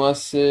was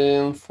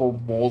nothing for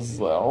boss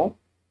there.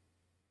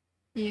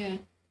 Yeah.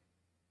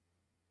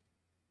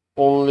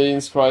 Only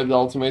inscribed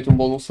ultimatum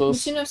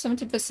bonuses. But you know,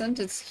 70%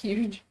 is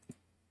huge.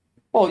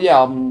 Well,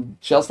 yeah,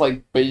 just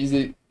like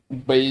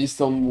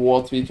based on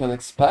what we can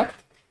expect.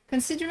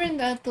 Considering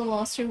that the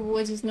last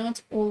reward is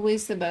not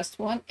always the best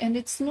one, and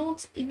it's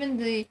not even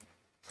the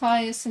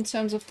highest in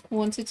terms of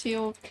quantity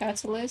of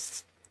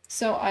catalysts,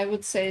 so I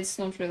would say it's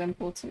not really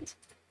important.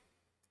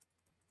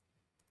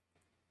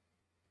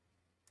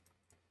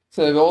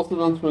 So we also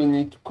don't really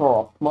need to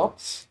corrupt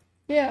maps.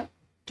 Yeah,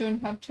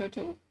 don't have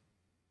total.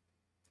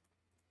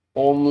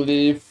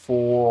 Only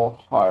for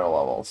higher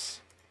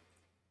levels.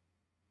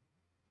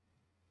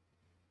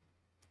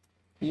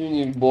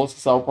 Unique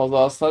bosses are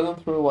possessed. I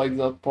don't really like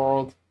that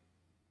part.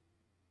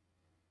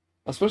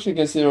 Especially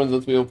considering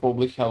that we'll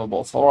probably have a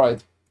boss.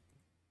 Alright.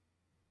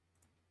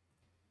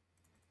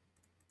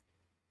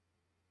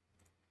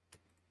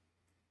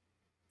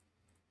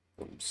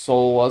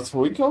 So let's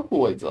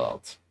recalculate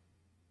that.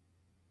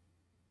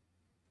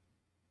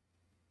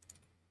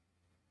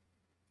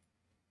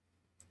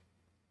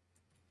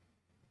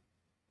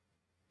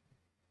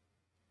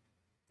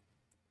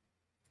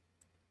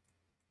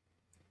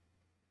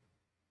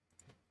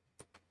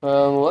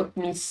 And let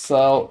me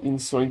sell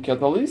insert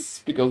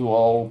catalysts because,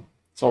 well,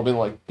 it's all been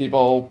like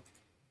people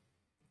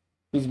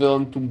who's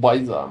willing to buy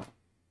them.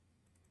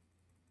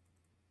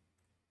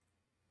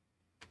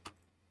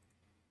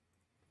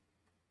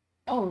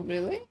 Oh,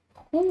 really?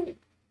 Who?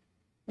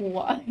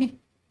 Why?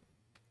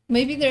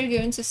 Maybe they're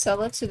going to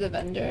sell it to the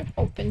vendor,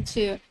 hoping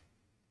to...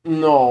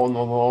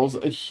 No.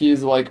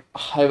 He's like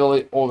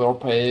heavily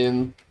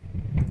overpaying.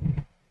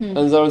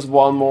 And there's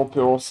one more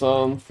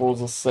person for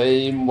the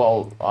same.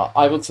 Well,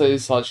 I would say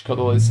such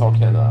catalysts are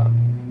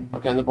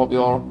kinda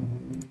popular.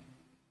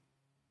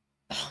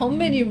 How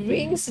many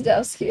rings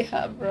does he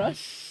have, bro?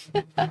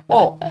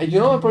 Well,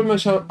 I'm pretty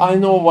much I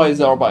know why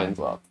they are buying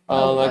that,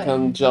 and I why?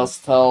 can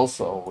just tell,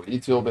 so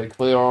it will be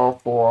clear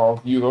for our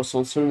viewers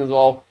on stream as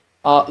well.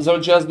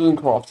 They're just doing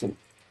crafting.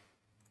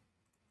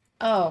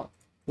 Oh.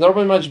 They're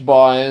pretty much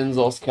buying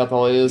those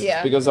catalysts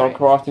Yeah, because they're right.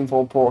 crafting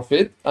for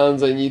profit, and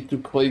they need to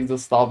click the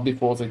stuff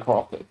before they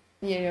craft it.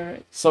 Yeah, you're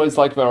right. So it's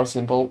like very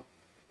simple.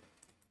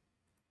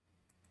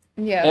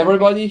 Yeah.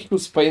 Everybody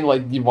who's paying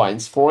like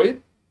divines for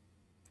it,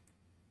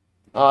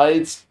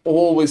 it's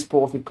always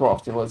profit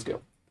crafting. Let's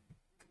go.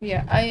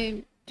 Yeah,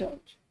 I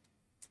don't.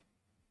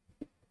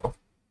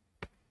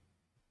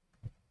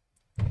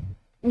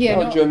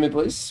 Yeah, no, Join me,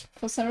 please.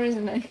 for some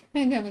reason I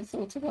never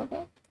thought about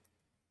that.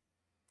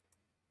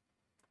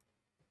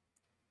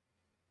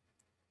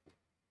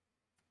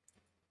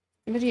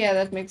 But yeah,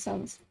 that makes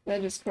sense.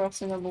 They're just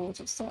crossing a lot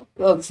of stuff.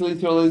 That's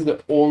literally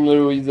the only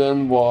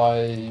reason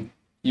why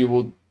you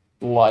would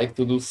like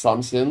to do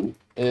something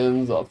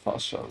in that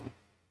fashion.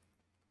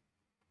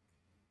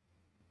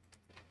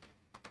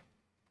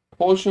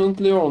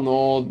 Fortunately or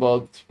not,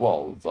 but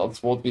well,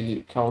 that's what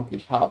we currently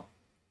have.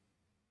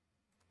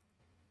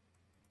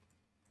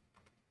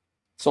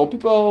 So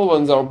people,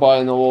 when they're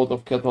buying a lot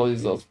of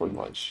catalysts, that's pretty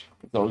much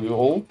their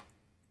goal.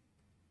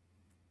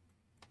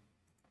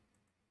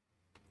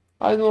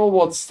 I don't know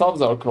what stuff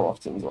they're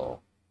crafting though.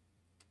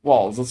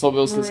 Well, that's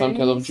obviously some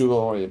kind of Rings.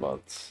 jewelry,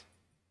 but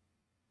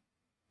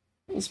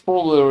it's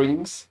probably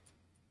rings.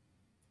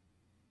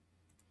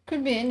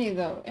 Could be any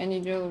though,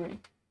 any jewelry.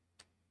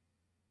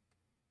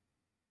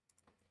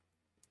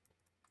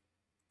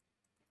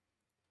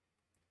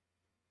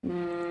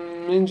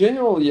 In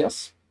general,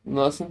 yes.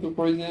 Nothing too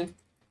crazy.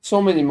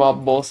 So many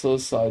map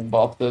bosses, I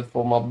buffed it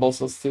for map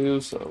bosses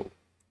too, so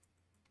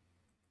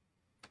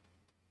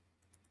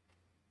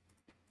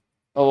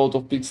a lot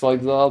of picks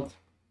like that.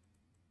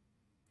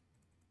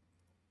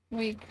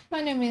 We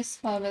kinda miss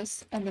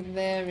harvest at the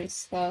very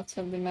start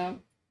of the map.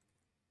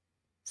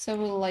 So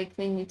we'll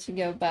likely need to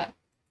go back.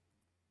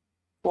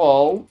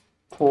 Well,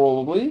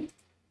 probably.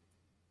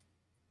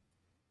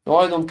 No,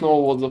 I don't know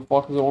what the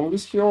fuck is wrong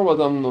with here,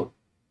 but I'm not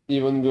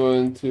even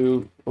going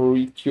to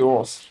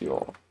recurse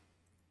here.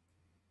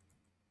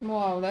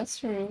 Wow,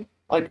 that's rude.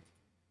 Like,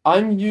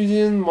 I'm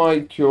using my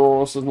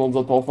curses not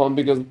that often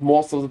because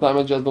most of the time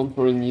I just don't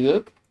really need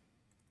it.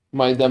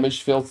 My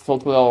damage feels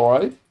totally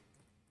alright.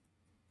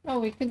 Oh,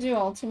 we could do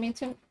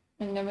ultimatum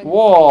and never.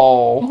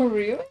 Whoa! Oh,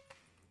 really?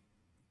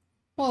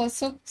 Well,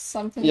 it's not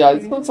something. Yeah, it's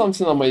crazy. not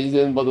something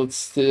amazing, but it's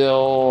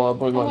still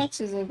pretty How much.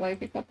 much is it?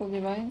 Like a couple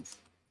divines?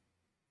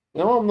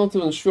 You know, I'm not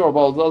even sure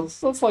about that.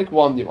 That's like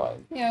one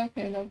divine. Yeah,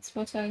 okay, that's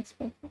what I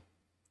expected.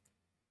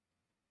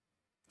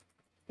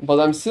 But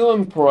I'm still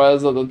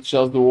impressed that it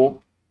just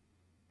do.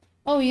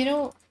 Oh, you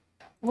know,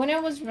 when I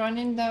was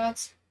running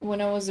that,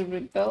 when I was a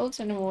rebuild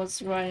and I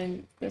was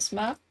running this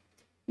map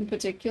in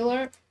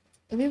particular,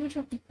 they were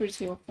dropping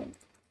pretty often.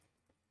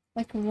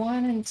 Like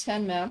 1 in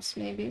 10 maps,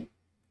 maybe.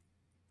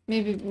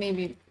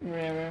 Maybe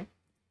rarer.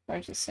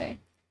 Hard to say.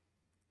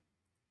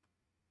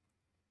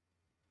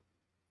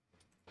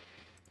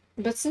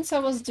 But since I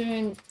was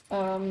doing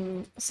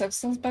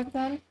Sextons back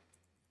then,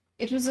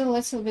 it was a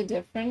little bit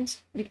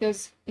different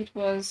because it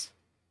was.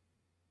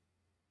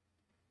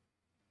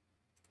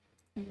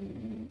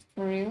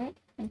 Really?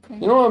 Okay.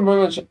 You know,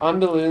 I'm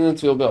believing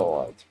it will be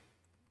alright.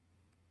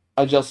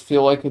 I just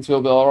feel like it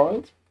will be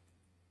alright.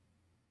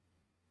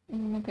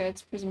 Okay,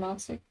 it's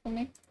prismatic for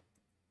me.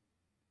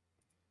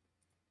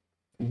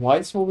 Why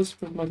it's always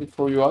prismatic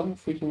for you? I don't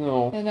freaking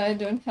know. And I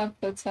don't have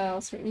the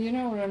tiles. You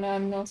know, Rona,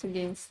 I'm not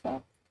against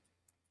that.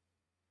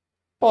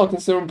 Well,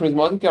 considering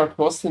prismatic are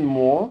costing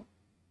more.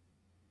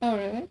 Oh,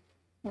 really?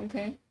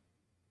 Okay.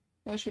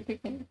 What's you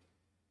picking?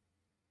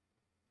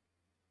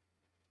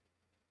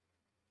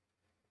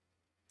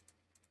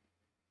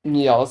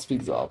 Yeah, let's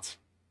fix that.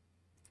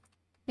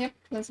 Yep,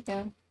 let's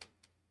go.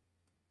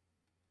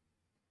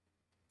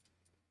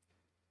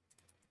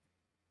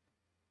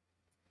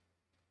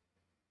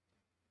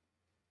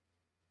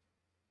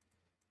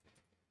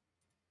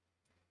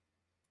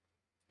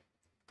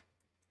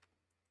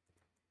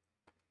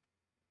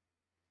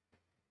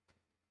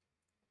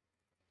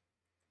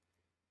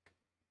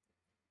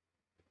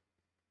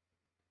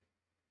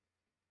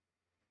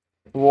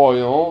 Whoa, you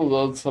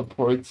know, that's a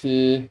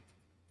pretty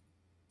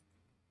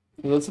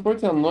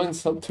annoying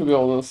set, to be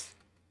honest.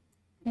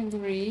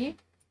 Agree.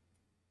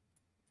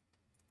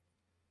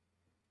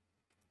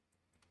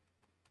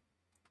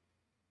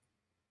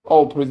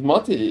 Oh,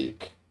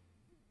 prismatic.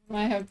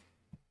 I have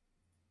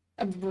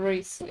a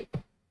bracelet.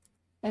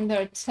 And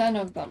there are 10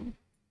 of them.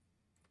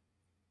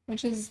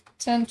 Which is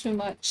 10 too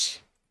much.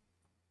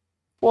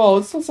 Well,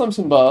 it's not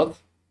something bad.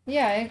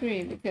 Yeah, I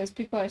agree, because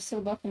people are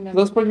still buffing them.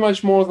 That's pretty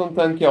much more than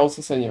 10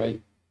 chaoses anyway.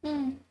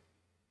 Hmm.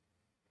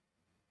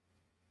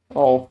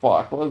 Oh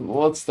fuck,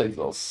 let's take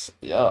those.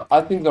 Yeah,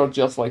 I think they're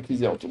just like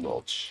easier to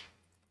dodge.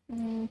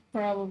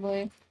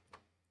 Probably.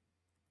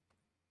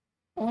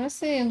 I want to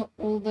say in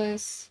all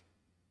this.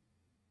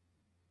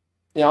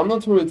 Yeah, I'm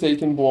not really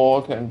taking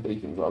block, I'm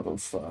taking that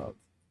instead.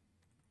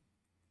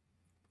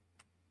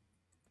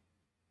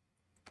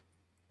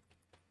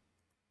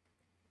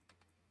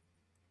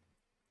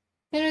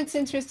 You know, it's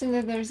interesting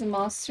that there's a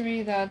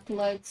mastery that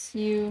lets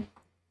you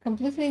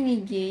completely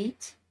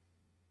negate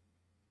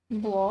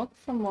block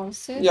from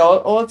monsters. Yeah,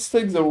 let's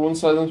take the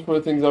runes. I don't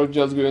really think they're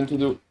just going to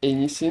do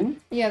anything.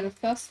 Yeah, the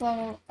first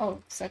level. Oh,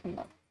 second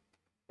level.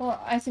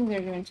 Well, I think they're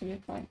going to be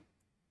fine.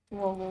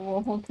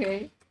 Whoa,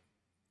 okay.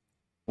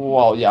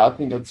 Well, yeah, I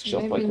think it's just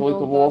Maybe like a no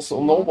little boss boss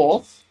or no much.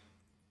 boss.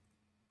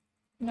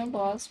 No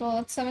boss. Well,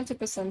 it's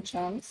 70%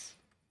 chance.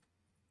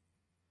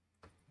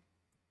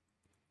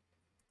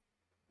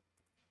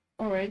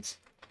 Alright.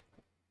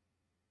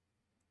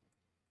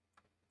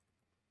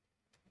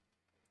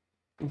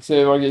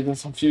 So we're getting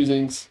some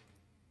fusings.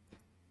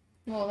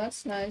 Well,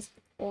 that's nice.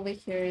 Over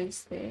here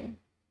is the.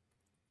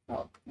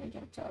 Oh, I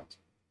jumped out.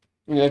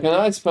 Yeah, can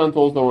I spend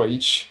all the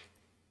rage?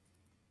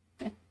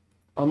 Yeah.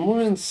 I'm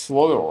moving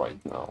slower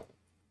right now.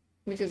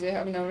 Because you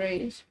have no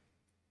rage.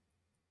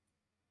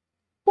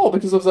 Well,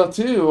 because of that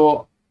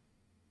too.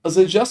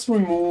 They just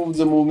removed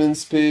the movement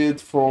speed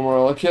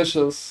from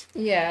caches.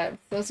 Yeah,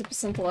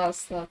 30%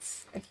 less.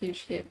 That's a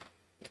huge hit.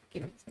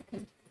 Give me a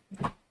second.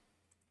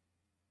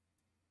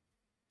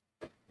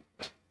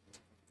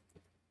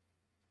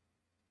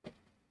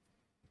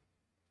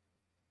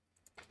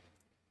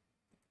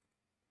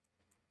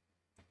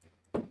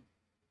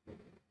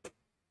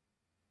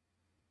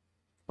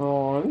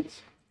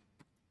 point.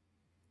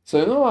 So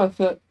you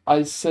know,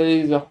 I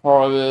say the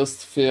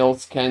harvest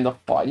feels kind of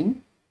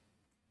fine,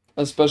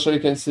 especially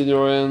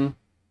considering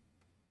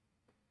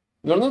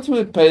we're not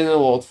really paying a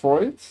lot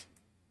for it.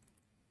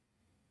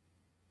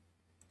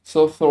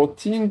 So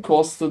 13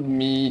 costed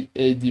me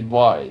a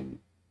divine.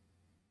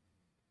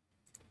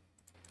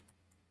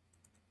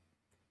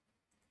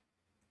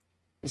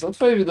 That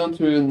way we don't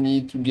really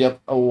need to get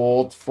a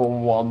lot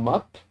from one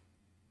map.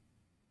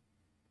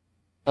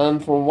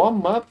 And from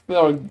one map we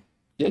are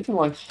getting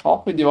like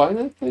half a divine,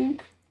 I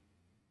think.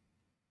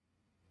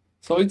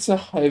 So it's a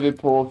heavy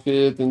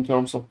profit in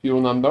terms of pure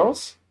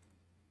numbers.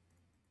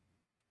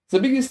 The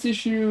biggest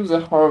issue,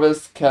 the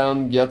harvest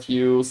can get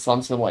you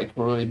something like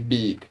really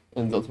big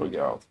in that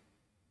regard.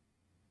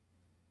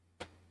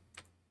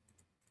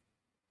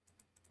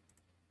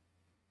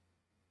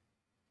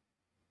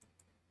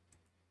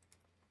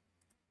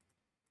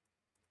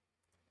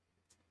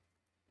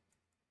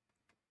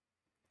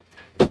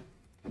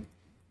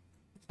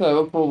 So I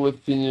will probably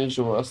finish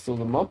the rest of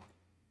the map.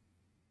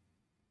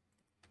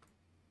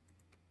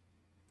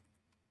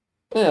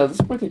 Yeah,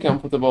 it's pretty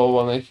comfortable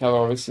when I have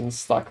everything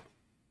stacked.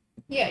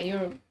 Yeah,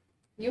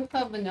 you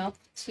have enough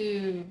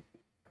to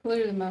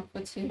clear the map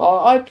for two.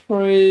 I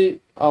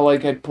played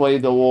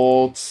a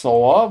lot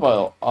solo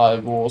while I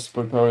was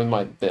preparing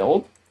my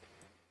build.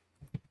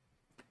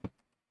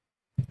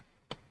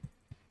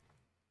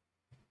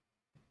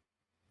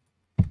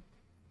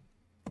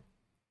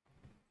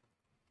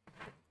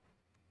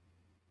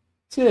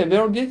 So yeah, we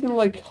are getting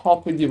like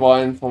half a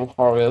divine from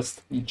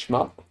harvest each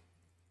map.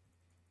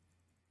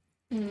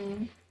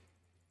 Mm.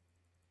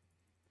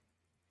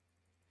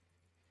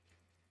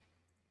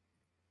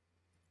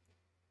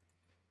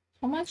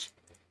 How much?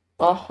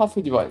 Half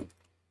a divine.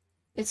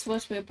 It's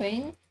what we're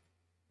paying?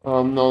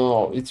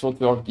 No, it's what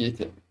we are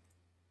getting.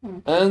 Hmm.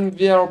 And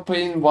we are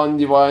paying 1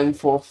 divine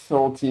for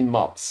 13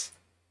 maps.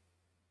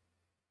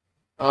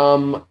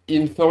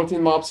 In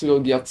 13 maps we'll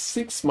get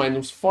 6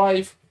 minus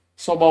 5,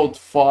 so about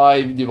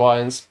 5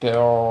 divines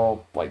per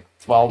like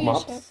 12 Yeah,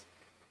 maps. sure.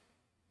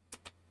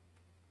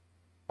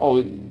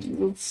 Oh,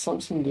 that's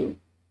something good.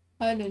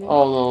 I don't know.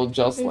 Oh no,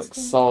 just like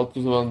Basically. sell it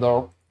to the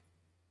vendor.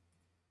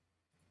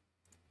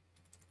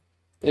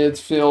 It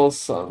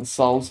feels and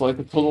sounds like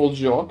a total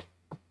joke.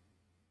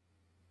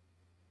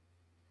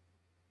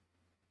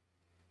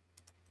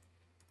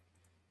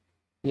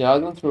 Yeah, I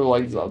don't really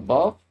like that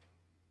buff.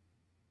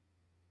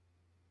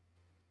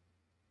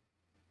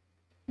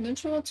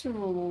 Don't you want to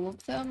roll all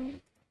of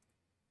them?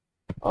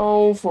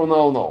 Oh, for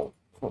now, no.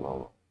 For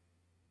now,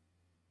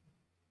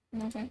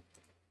 no. Okay.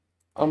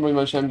 I'm pretty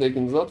much I'm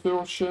taking that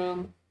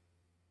version.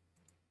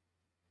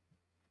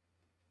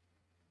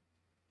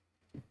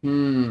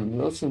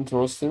 That's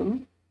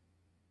interesting.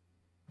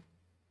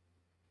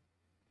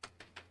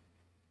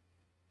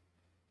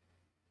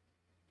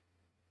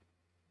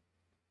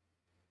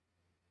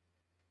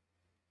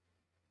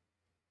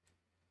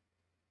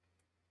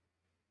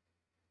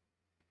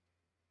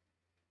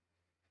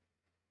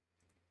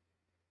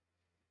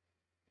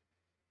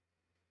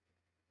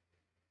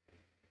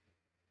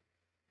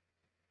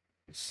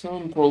 So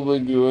I'm probably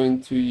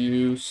going to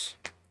use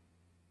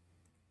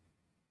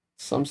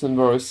something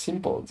very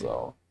simple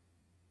though.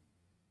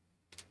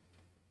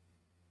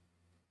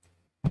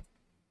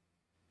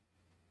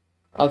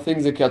 I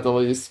think the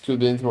catalyst could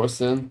be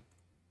interesting.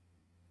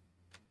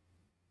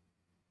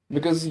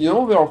 Because you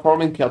know we are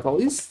farming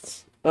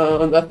catalysts,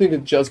 and I think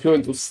it's just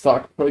going to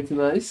stack pretty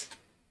nice.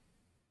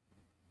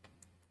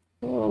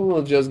 Well,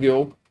 we'll just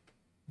go.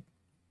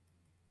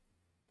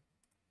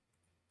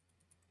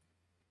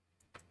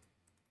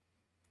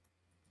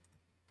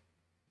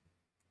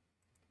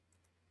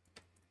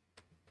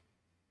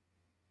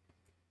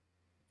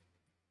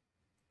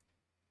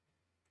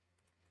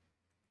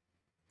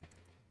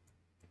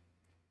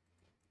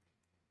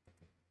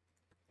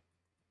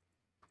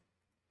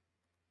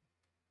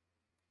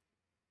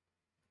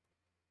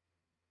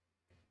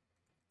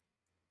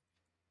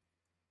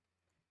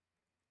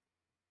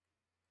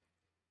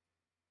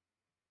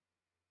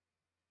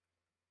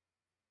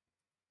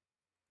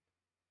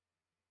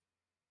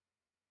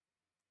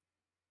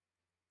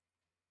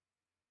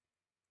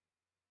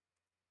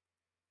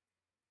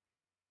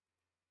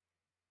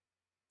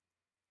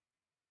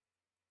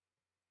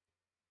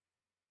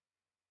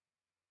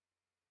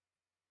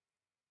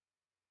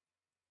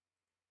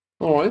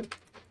 Alright.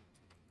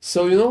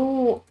 So you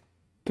know,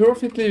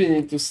 perfectly we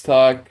need to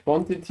stack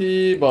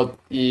quantity, but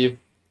if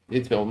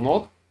it will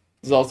not,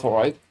 that's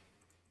alright.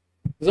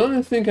 The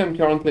only thing I'm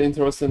currently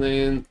interested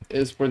in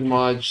is pretty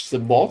much the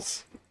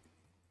boss.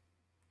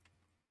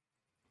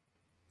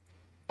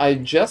 I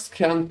just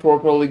can't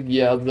properly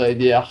get the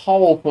idea how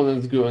often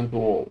it's going to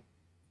roll.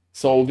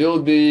 So will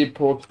it be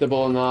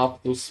profitable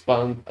enough to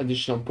spend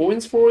additional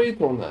points for it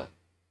or not?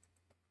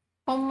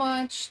 How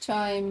much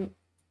time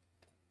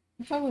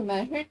have we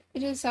measured?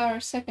 It is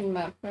our second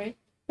map, right?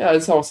 Yeah,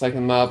 it's our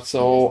second map,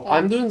 so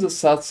I'm doing the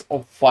sets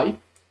of 5.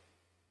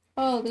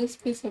 Oh, this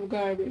piece of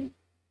garbage.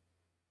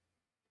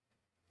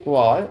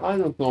 Well, I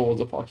don't know what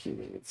the fuck he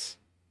means.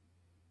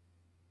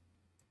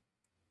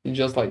 He's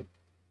just like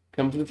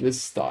completely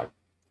stuck.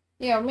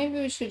 Yeah, maybe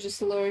we should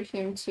just lure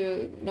him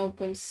to an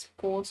open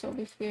spot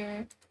over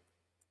here.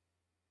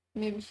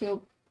 Maybe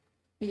he'll...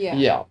 Yeah.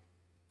 Yeah.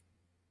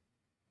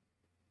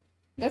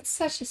 That's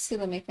such a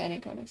silly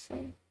mechanic,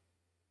 honestly.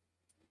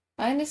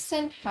 I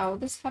understand how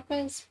this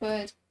happens,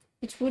 but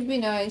it would be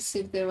nice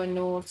if there were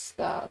nodes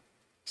that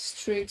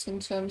strict in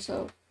terms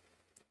of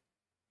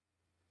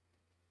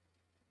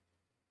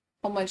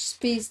how much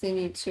space they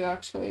need to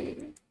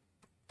actually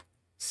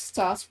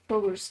start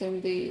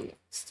progressing the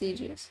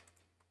stages.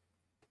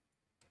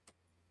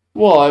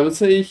 Well, I would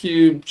say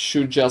he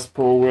should just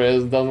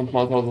progress, doesn't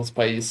matter the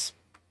space.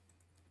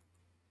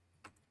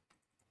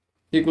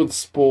 He could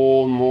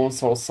spawn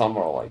monsters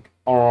somewhere like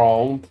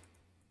around.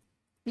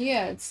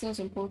 Yeah, it's not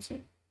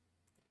important.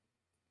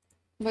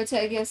 But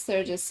I guess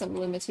there are just some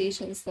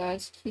limitations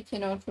that he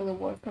cannot really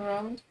work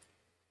around.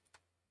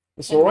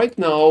 So right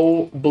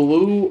now,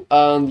 blue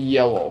and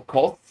yellow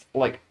cost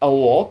like a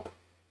lot.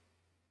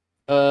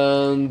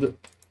 And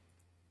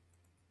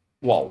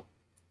wow.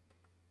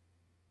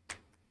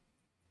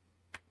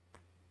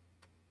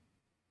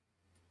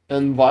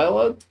 And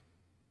violet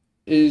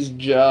is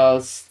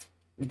just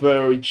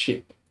very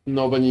cheap.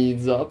 Nobody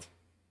needs that.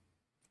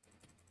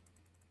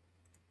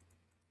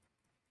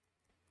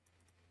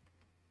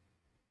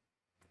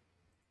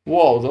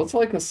 Whoa, that's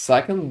like a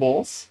second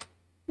boss.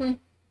 Well,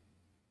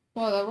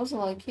 that was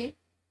lucky.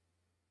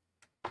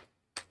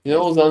 You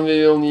know, then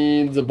we will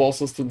need the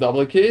bosses to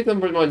duplicate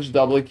and pretty much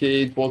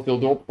duplicate what will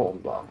drop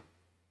from them.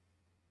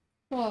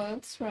 Well,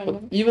 that's But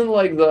random. even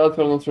like that,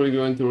 we're not really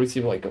going to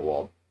receive like a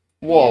lot.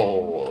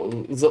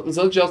 Whoa,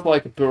 that's just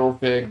like a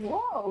perfect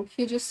Wow,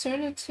 he just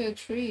turned into a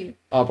tree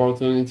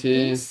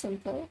opportunity.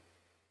 instantly.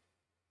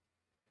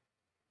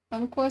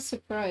 I'm quite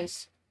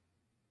surprised.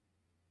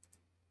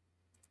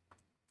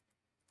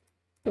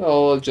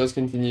 Well, let's just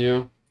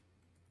continue.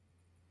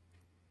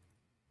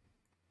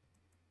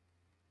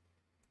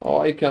 Oh,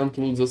 I can't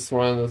lose the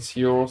strand, that's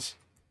yours.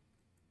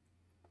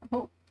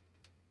 Oh.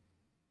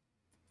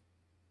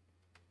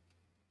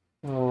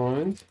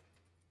 Alright.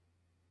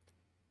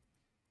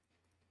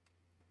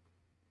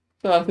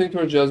 So I think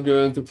we're just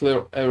going to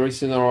clear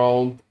everything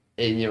around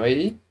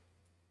anyway.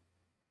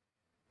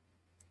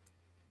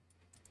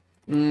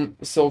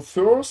 So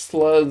first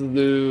let's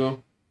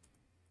do...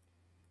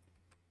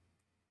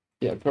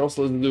 Yeah, first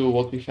let's do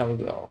what we have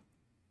there.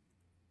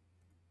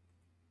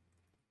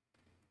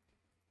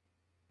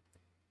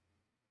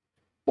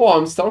 Oh,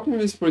 I'm starting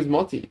with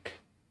Prismatic.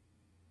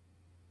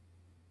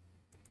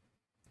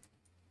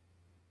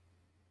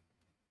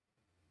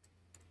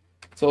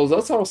 So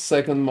that's our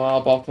second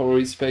map after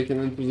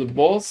respecing into the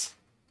boss.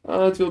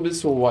 It will be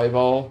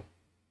survival.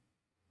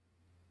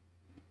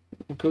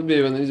 It could be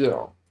even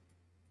easier.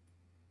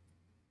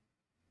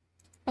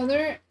 Are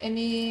there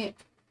any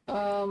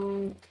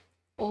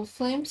old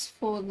flames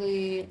for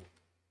the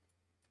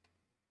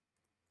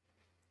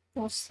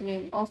what's the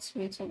name?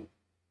 Ultimatum?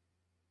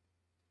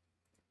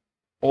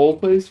 All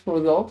plays for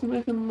the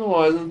ultimatum? No,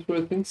 I don't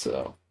really think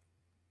so.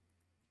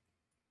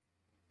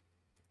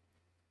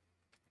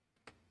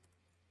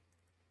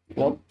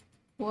 What?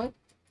 What?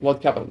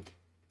 What happened?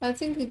 I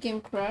think the game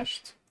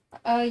crashed.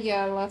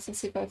 Yeah,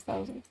 latency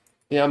 5000.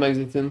 Yeah, I'm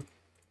exiting.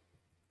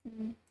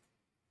 Mm.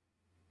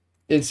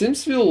 It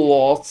seems we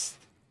lost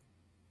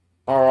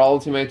our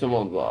ultimatum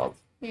on that.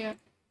 Yeah.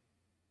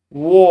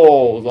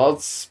 Whoa,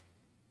 that's...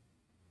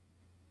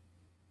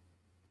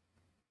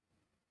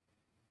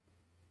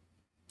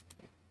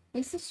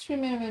 Is the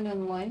stream even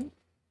online?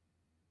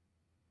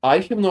 I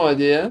have no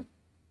idea.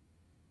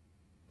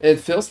 It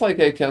feels like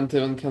I can't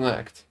even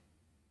connect.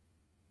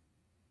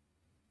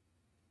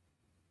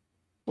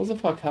 What the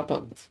fuck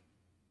happened?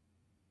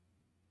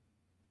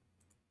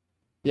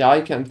 Yeah,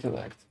 I can't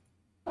connect.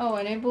 Oh,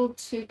 unable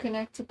to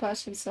connect to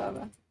Passion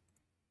server.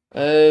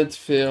 It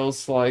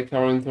feels like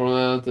our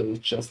internet is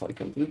just like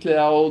completely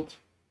out.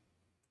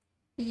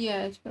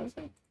 Yeah, it feels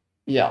like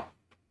Yeah.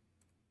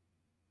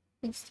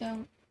 it's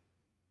down.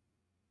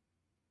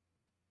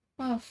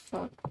 Oh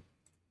fuck.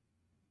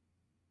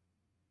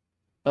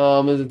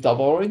 Is it up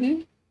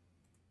already?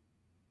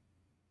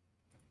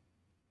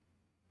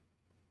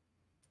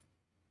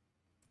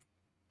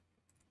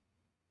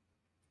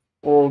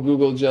 Or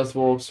Google just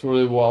works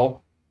really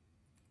well?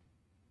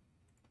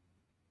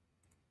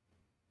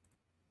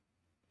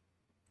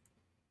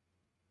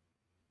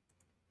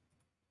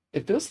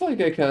 It feels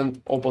like I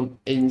can't open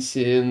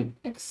anything.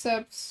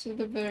 Except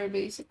the very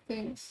basic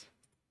things.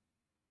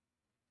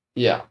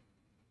 Yeah.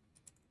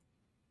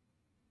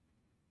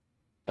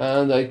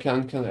 And I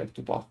can't connect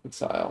to Path of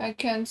Exile. I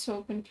can't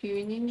open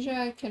PV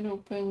Ninja, I can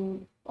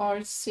open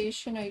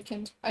ArtStation,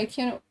 I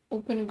can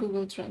open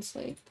Google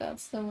Translate.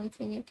 That's the only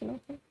thing I can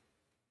open.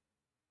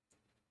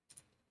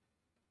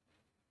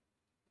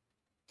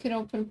 Can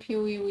open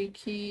PoE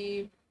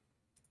Wiki.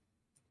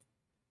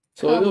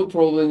 So I will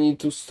probably need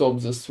to stop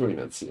the stream,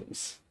 it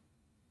seems.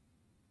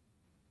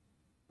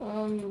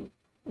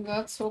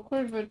 That's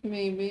awkward, but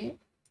maybe.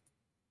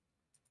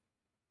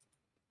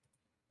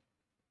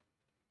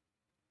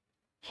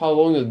 How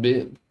long it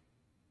been?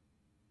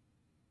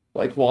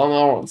 Like 1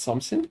 hour and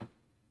something?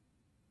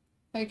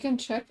 I can't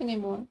check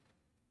anymore.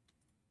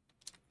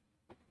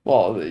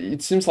 Well,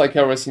 it seems like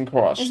everything It's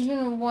crashed.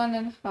 been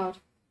 1.5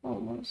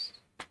 almost.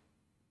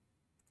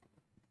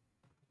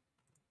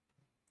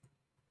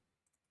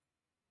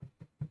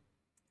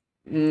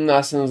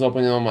 Nothing is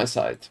opening on my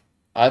side.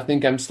 I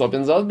think I'm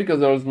stopping that because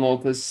there's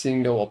not a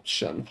single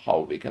option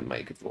how we can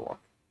make it work.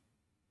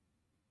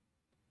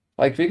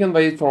 Like, we can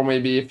wait for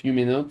maybe a few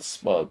minutes,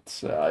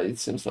 but it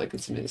seems like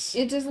it's a miss.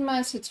 It doesn't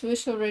matter,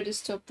 Twitch already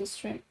stopped the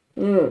stream.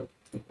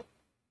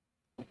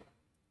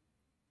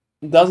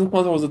 Doesn't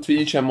matter with the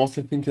Twitch, I'm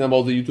mostly thinking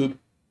about the YouTube.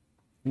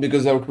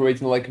 Because they're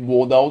creating like a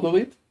word out of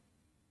it.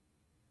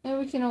 And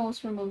we can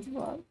always remove the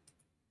VOD.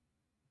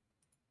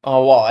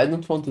 Oh wow, I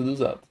don't want to do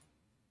that.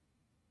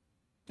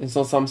 It's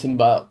not something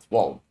bad.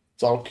 Well,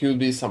 there could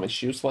be some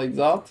issues like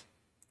that.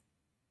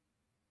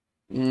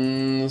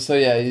 So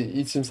yeah,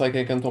 it seems like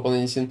I can't open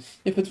anything.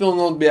 If it will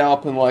not be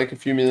up in like a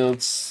few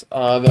minutes,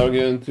 we're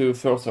going to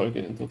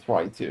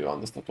try to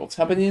understand what's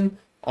happening,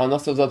 and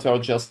after that we're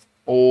just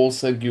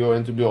also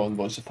going to go and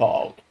watch the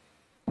Fallout.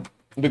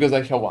 Because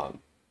I have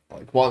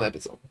one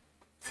episode.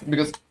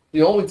 Because,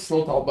 you know, it's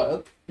not all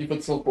bad if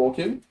it's not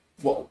broken.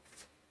 Well,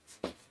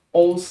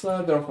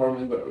 also they're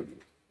farming very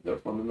good. They're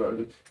farming very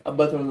good.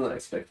 Better than I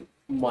expected.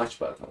 Much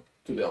better,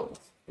 to be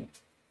honest.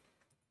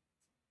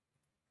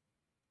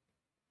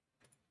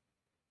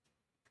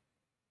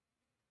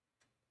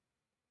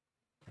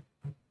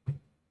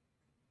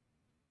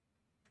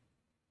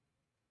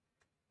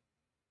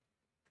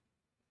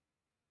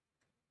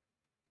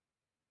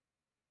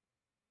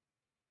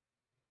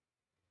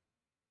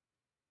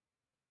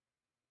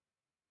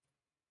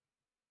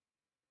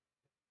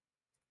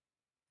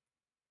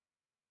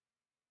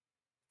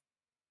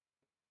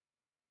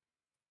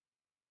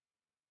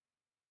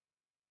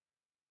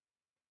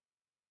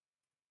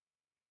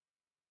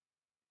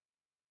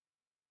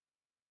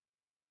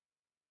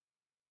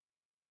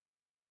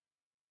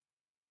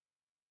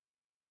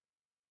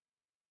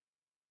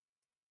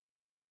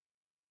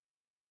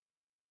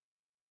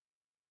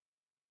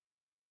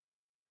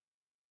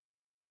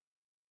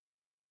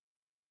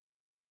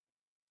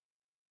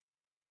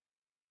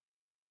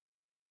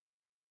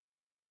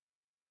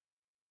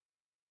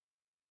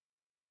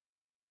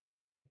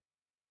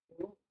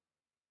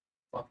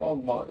 I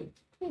found mine.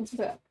 It's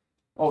back.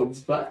 Oh, it's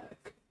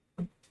back.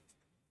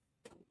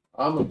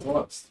 I'm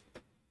impressed.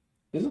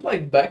 Is it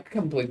like back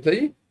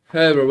completely?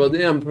 Hey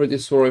everybody, I'm pretty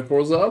sorry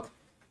for that.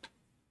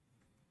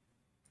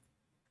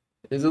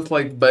 Is it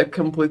like back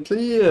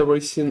completely?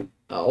 Everything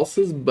else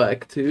is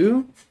back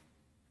too?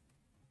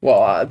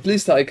 Well, at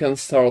least I can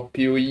start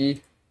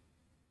PoE.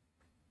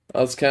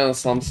 That's kind of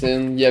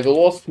something. Yeah, we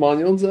lost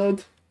money on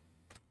that.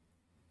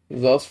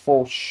 That's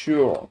for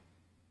sure.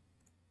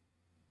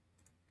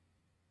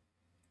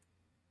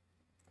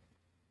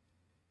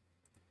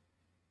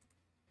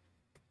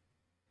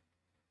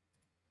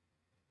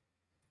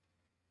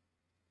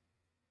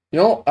 You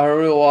know, I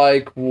really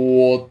like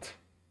what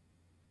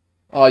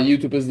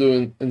YouTube is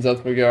doing in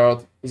that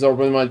regard. They're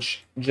pretty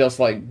much just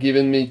like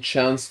giving me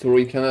chance to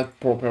reconnect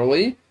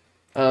properly.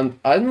 And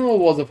I don't know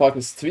what the fuck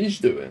is Twitch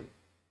doing.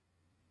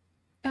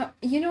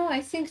 You know, I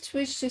think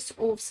Twitch just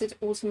offset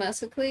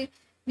automatically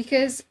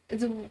because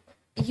the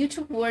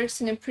YouTube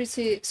works in a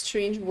pretty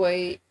strange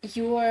way.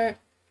 You are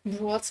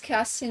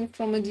broadcasting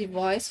from a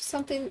device or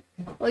something,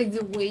 like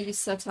the way you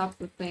set up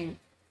the thing.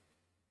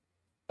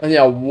 And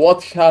yeah,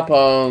 what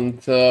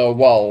happened?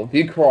 Well,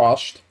 we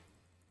crashed.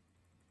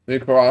 We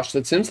crashed.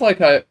 It seems like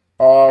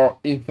our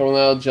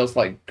internet just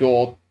like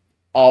got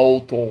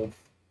out of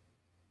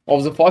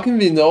the fucking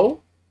window,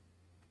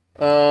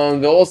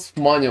 and we lost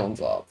money on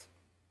that.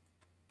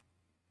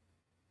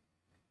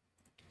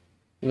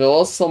 We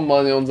lost some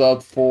money on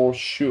that for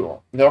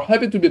sure. They're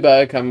happy to be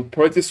back. I'm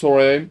pretty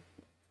sorry,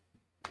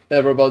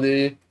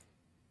 everybody.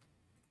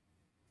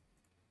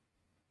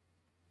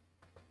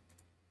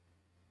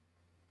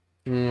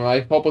 I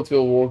hope it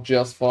will work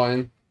just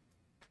fine.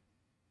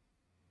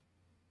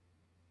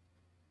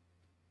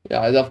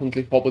 Yeah, I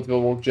definitely hope it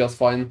will work just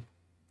fine.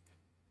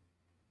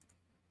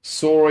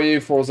 Sorry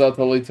for that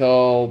a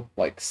little,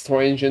 like,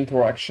 strange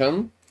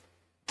interaction.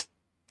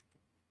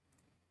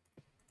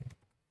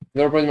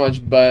 We're pretty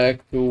much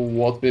back to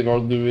what we were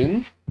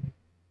doing.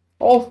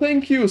 Oh,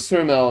 thank you,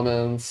 Stream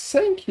Elements.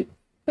 Thank you.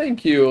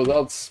 Thank you,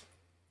 that's...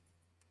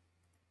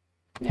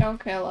 Yeah,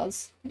 okay,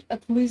 let's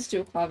at least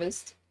do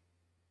harvest.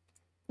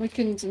 We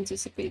couldn't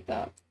anticipate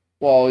that.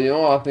 Well, you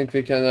know, I think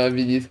we can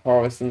VD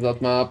harvest in that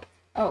map.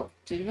 Oh,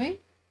 did we?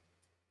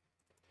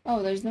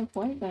 Oh, there's no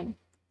point then.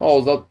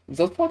 Oh,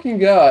 that fucking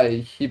guy,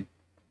 he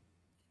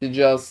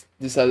just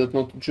decided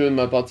not to join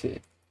my party.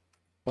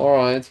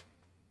 Alright.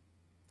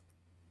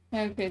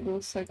 Yeah, okay, it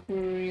looks like we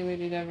really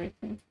did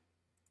everything.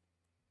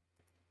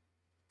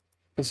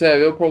 So yeah,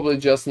 we'll probably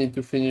just need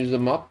to finish the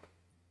map.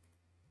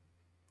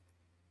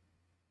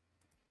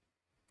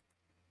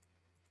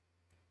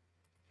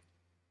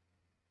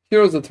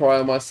 Here's the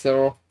trial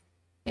master.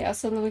 Yeah,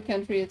 suddenly we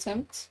can't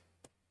reattempt.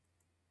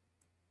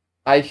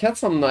 I had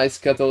some nice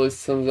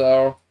catalysts in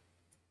there.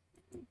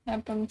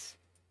 happened.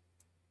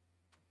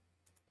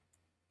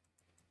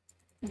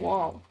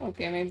 Wow,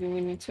 okay, maybe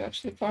we need to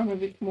actually farm a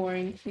bit more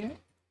in here.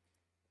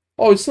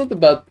 Oh, it's not a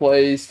bad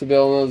place, to be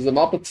honest. The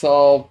map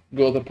itself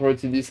got a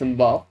pretty decent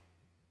buff.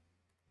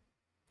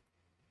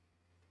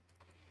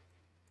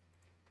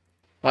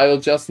 I will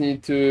just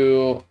need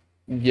to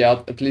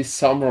get at least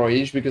some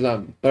rage because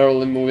I'm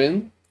barely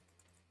moving.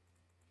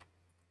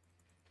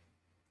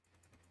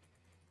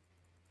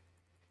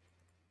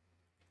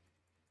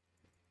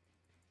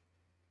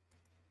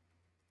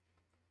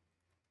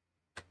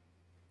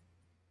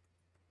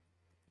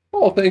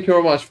 Oh, thank you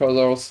very much for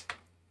those.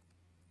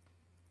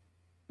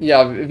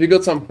 Yeah, if you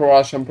got some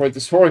crush, I'm pretty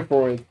sorry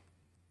for it.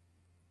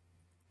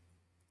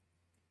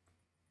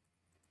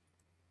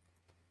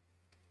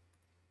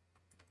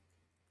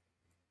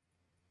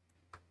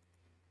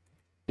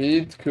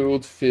 It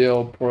could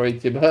feel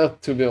pretty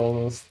bad, to be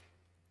honest.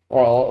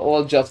 Well,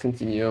 let's just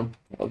continue.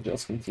 Let's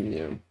just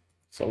continue.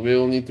 So we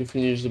will need to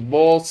finish the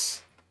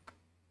boss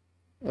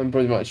and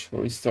pretty much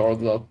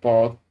restart that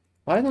part.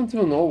 I don't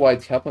even know why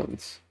it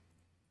happened.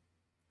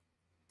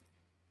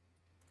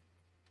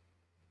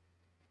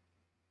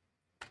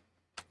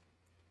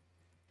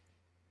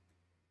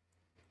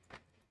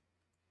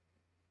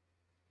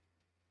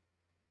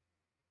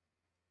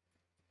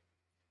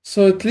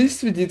 So at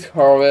least we did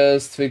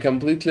harvest, we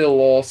completely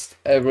lost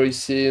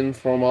everything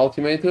from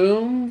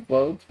ultimatum,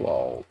 but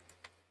wow.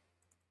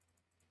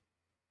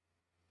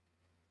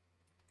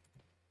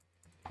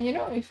 You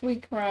know, if we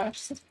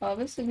crash the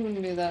harvest, it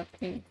wouldn't be that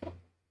painful.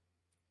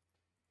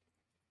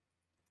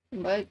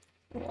 But,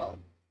 well,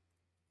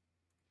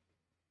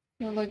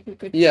 not like we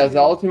could. Yeah, the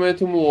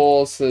ultimatum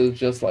loss is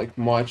just like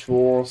much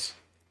worse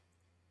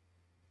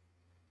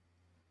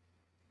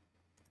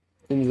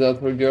in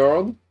that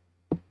regard.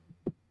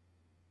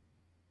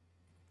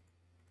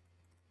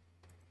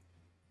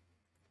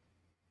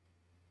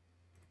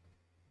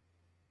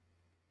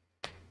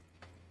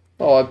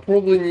 Oh, I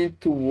probably need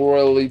to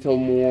worry a little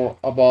more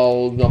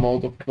about the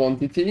amount of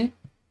quantity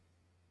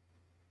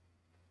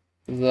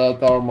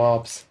that our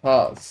maps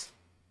has.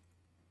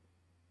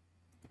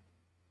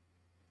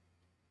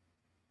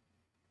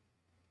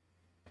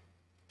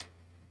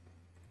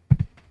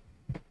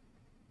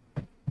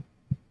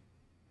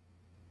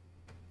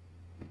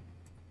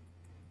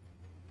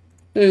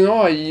 You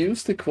know, I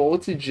used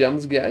equality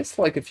gems, guys,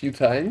 like a few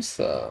times.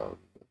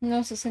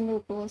 Not a single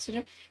quality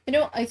gem. You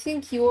know, I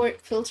think your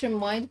filter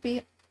might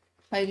be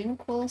hiding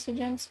quality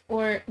gems,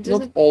 or does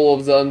Not it? all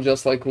of them,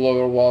 just like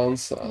lower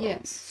ones.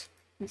 Yes,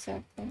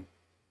 exactly.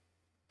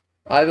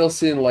 I will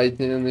see in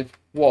lightning if...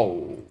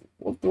 Whoa,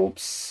 what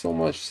drops so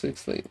much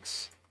 6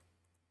 things?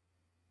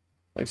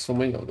 Like so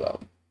many of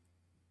them.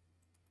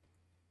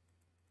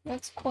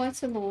 That's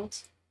quite a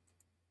lot.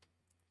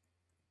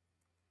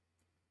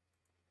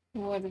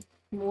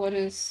 What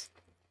is?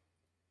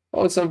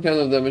 Oh, it's some kind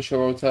of damage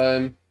over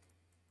time.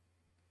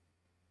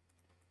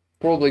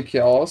 Probably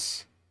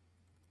chaos.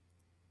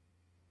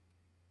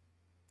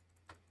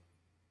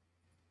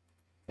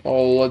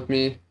 Oh, let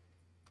me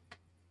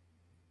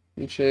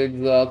check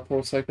that for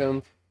a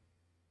second.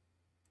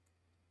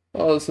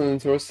 Oh, that's an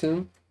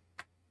interesting.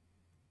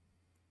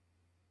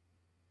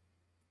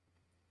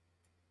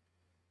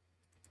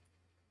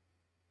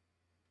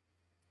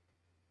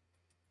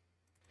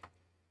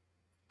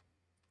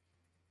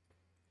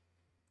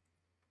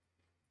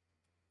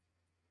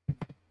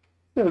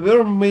 Yeah,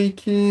 we're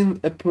making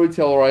a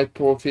pretty alright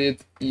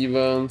profit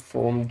even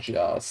from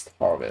just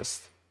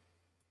harvest.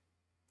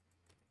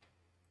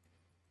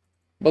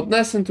 But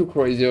nothing too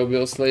crazy,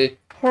 obviously.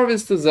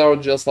 Harvests are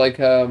just like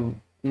a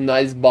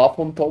nice buff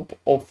on top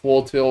of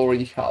what we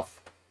already have.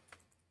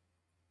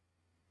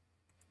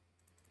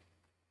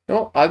 You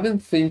know, I've been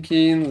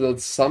thinking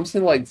that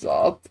something like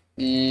that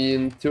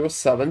in tier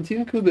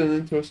 17 could be an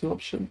interesting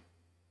option.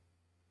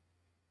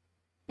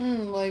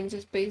 Like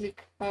just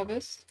basic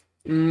harvest.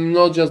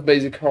 Not just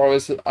basic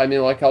harvest, I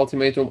mean like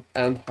ultimatum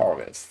and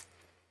harvest.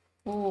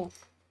 Oh,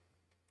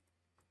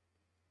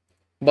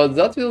 But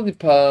that will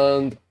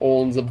depend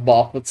on the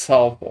buff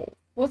itself.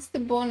 what's the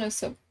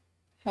bonus of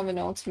having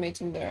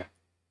ultimatum there?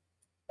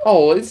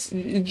 Oh, it's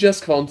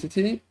just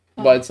quantity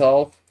by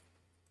itself.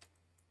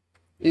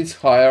 It's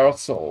higher,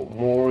 so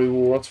more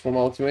rewards from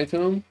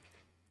ultimatum.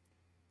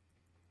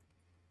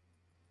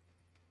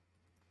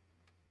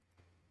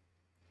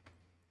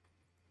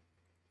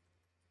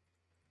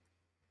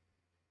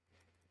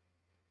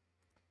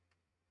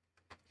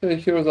 So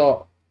here's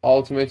our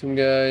ultimatum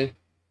guy.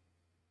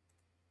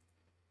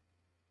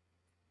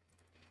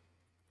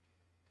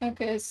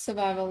 Okay, it's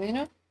survival, you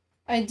know?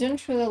 I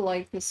don't really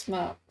like this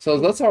map. So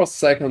that's our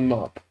second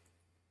map.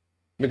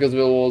 Because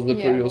we lost the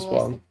previous we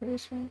lost one. the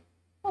previous one.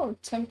 Oh,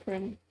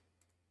 tempering.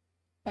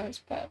 That was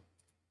bad.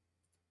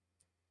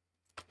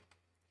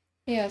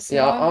 Yeah,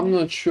 I'm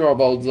not sure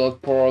about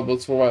that part,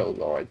 but survival is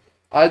alright.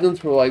 I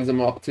don't really like the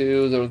map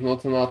too, there's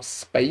not enough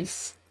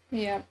space.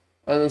 Yeah.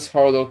 And it's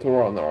harder to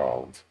run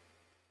around.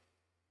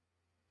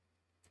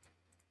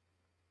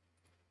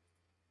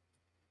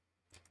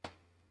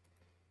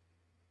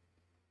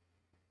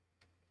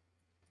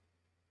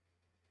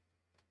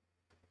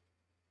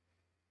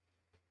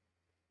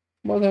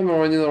 But I'm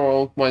running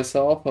around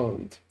myself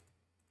and,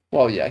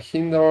 well, yeah,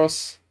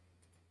 hinders.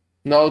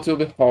 Now it will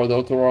be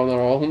harder to run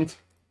around.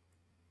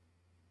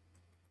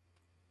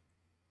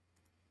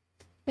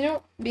 You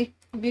know,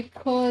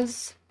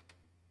 because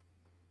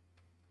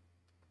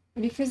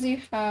you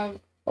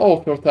have.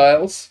 Oh,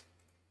 fertiles.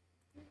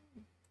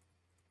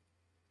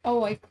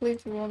 Oh, I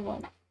clicked the wrong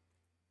one.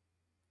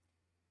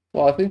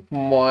 Well, I think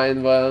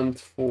mine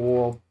went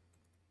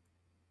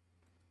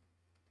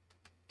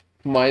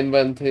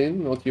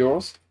in, not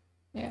yours.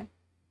 Yeah.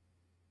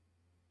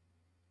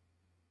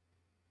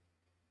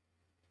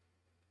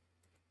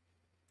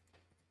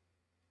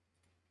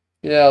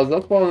 Yeah,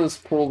 that one is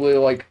probably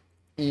like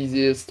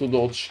easiest to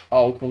dodge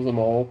out of them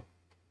all.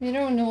 You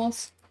don't know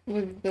what's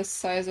with the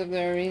size of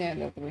the arena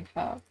that we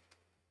have.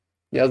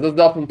 Yeah, that's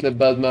definitely a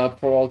bad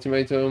map for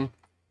Ultimatum.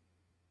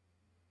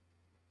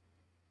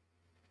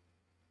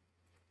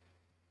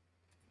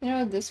 You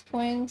know, at this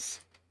point,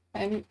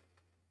 I'm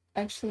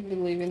actually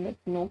believing that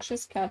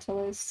noxious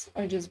catalysts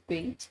are just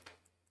bait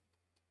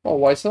Oh,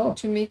 why so?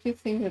 to make you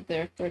think that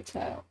they're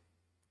fertile.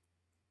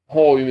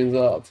 Oh, you mean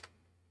that?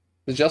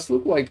 They just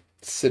look like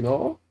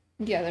similar?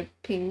 Yeah, they're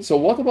pink So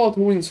what about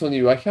ruins on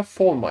you? I have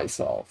fallen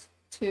myself.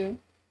 too.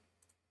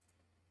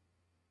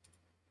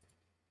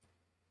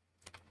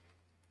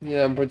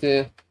 Yeah, I'm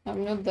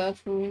not that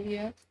ruined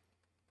yet.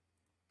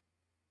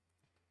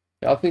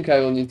 I think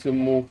I will need to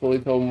move a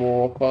little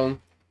more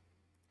often.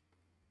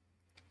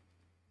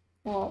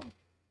 Well,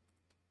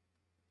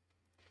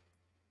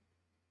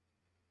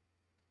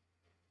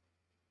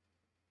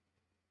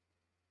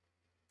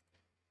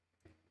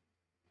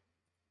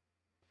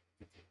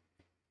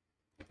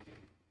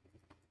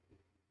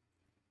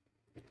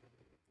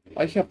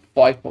 I have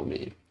 5 on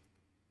me.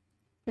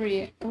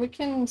 3. We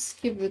can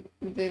skip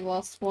the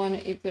last one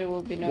if there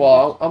will be no.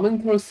 Well, I'm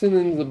interested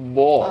in the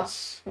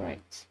boss.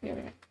 Right. You're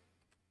right.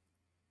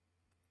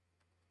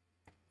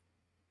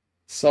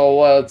 So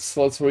let's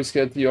risk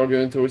it. You're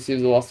going to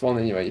receive the last one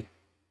anyway.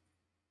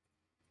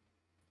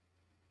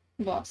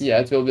 Boss.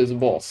 Yeah, it will be the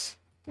boss.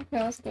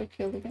 Okay, let's go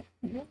kill the guy.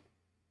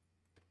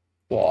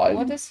 Why?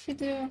 What does he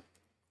do?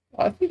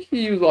 I think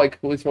he used like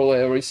literally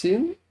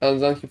everything, and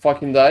then he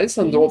fucking dies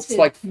and He drops did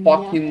like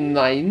fucking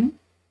 9.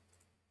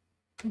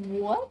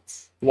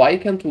 What? Why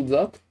can't do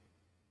that?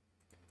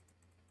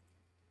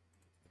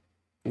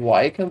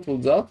 Why can't do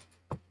that?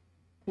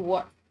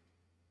 What?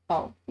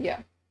 Oh,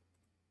 yeah.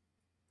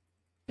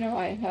 No,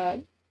 I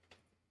had.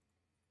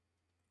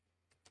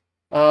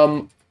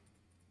 Oh,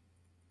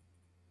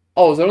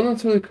 they're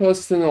not really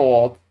costing a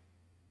lot.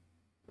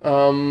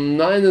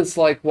 9 is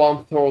like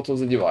 1/3 of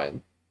the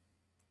divine.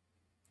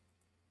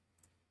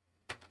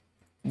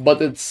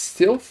 But it's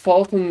still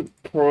felt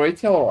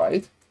pretty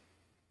alright.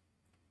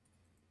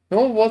 You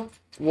know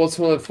what's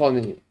really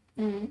funny?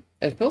 Mm.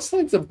 It feels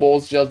like the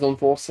boss just don't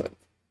force it.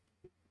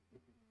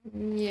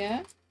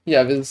 Yeah.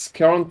 Yeah, with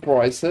current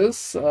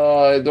prices,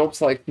 it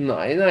drops like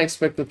 9. I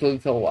expected a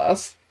little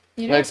less.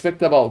 You I know,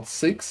 expect about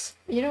 6.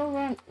 you know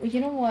why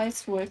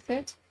it's worth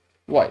it?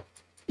 Why?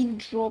 It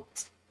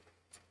dropped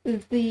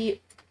the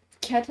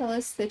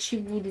catalyst that you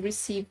would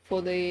receive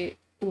for the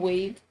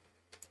wave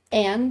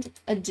and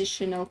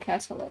additional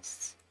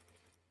catalysts.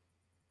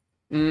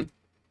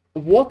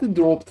 What it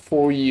dropped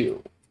for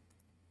you?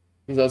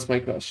 That's my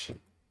question.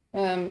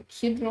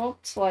 He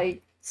dropped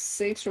like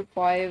 6 or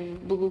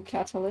 5 blue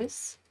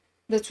catalysts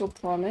that were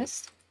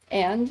promised,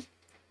 and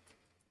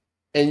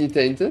Any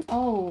tainted?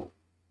 oh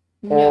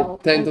Or no,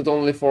 tainted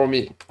only for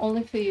me?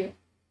 only for you.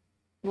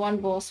 One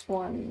boss,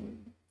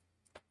 one.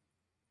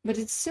 But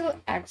it's still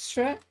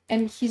extra,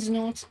 and he's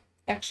not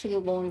actually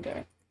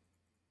longer.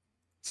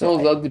 So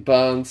that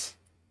depends.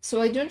 So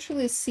I don't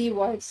really see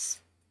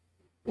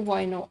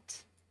why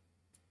not.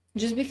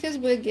 Just because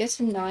we're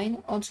getting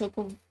 9 on top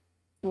of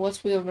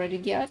what we already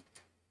get,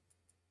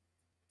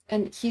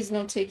 and he's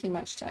not taking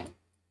much time.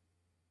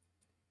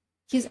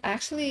 He's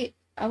actually,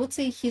 I would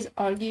say he's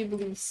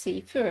arguably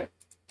safer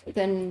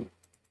than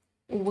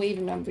wave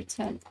number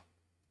 10.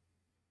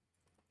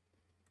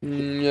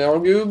 Yeah,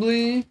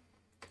 arguably.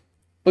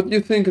 But you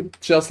think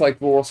it's just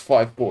like worth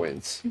 5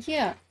 points?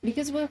 Yeah,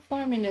 because we're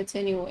farming it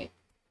anyway.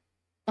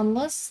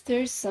 Unless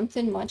there's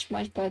something much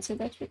better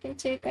that we can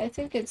take, I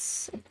think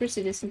it's a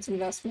pretty decent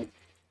investment.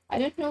 I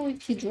don't know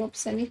if he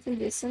drops anything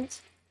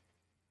decent,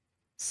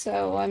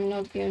 so I'm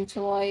not going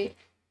to lie.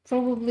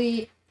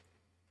 Probably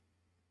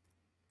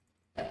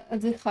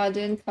the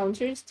harder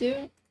encounters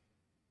do.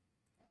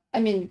 I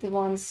mean, the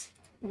ones,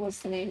 what's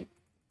the name?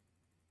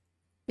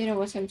 You know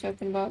what I'm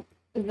talking about.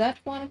 That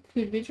one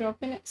could be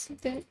dropping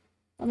something.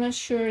 I'm not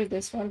sure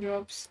this one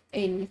drops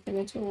anything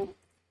at all.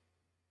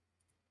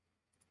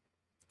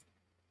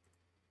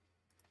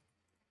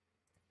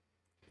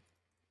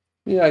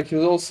 Yeah, it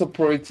was also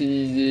pretty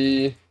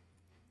easy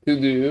to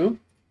do.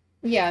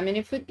 Yeah, I mean,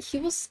 if he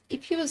was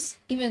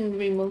even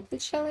remotely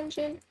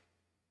challenging,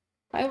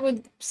 I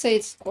would say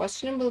it's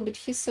questionable, but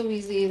he's so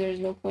easy, there's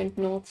no point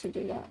not to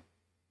do that.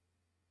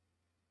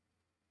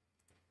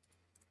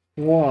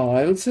 Wow,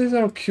 I would say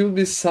there could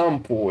be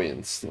some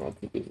points not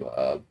to do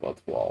that,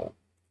 but wow.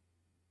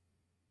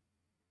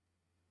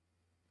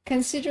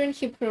 considering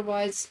he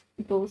provides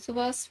both of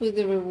us with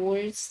the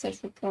rewards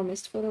that were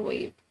promised for the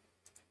wave.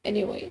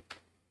 Anyway,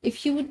 if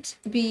he would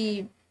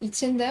be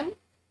eating them,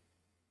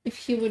 if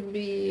he would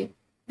be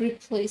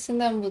replacing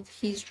them with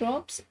his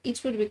drops,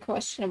 it would be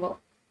questionable.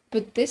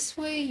 But this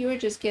way, you're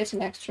just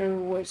getting extra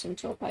rewards on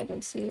top. I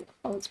don't see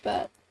how it's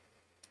bad.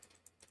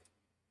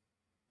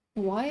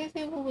 Why are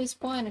they always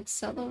buying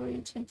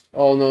accelerated?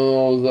 Oh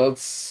no,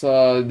 that's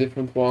a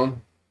different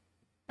one.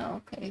 Oh,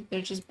 okay,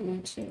 they're just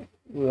blue too.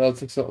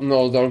 That's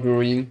no, they're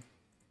green.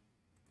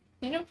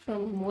 You know,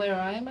 from where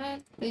I'm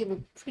at, they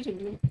look pretty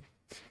blue.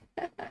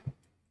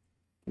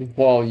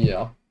 Well,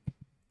 yeah.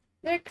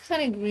 They're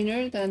kind of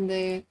greener than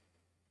the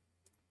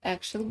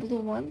actual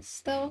blue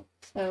ones, though,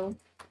 so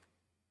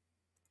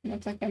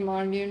not like I'm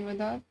arguing with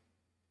that.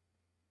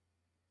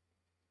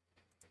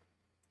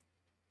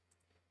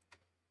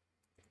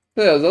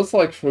 Yeah, that's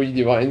like 3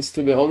 divines,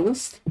 to be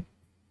honest.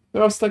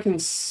 There are stacking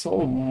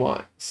so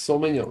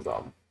many of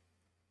them.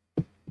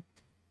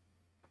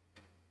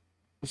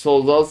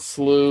 So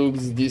that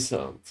looks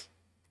decent.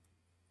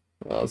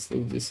 That looks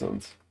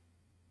decent.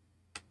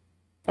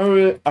 I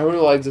really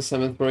like the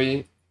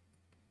cemetery.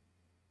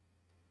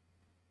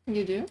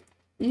 You do?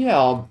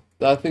 Yeah,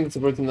 I think it's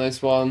a pretty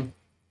nice one.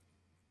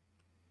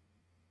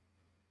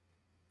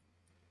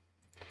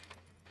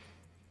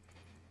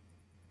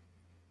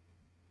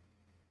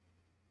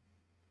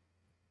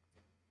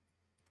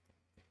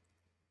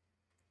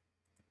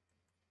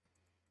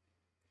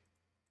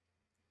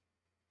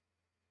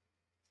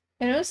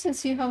 I know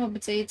since you have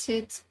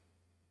updated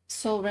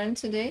Sovereign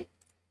today,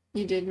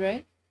 you did,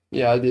 right?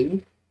 Yeah, I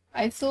did.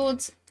 I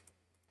thought,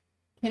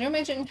 can you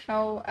imagine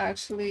how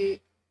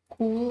actually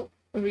cool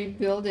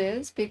rebuild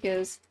is?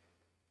 Because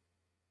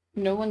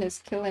no one is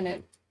killing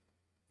it.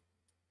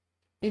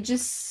 It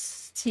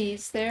just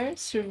stays there,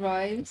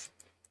 survives,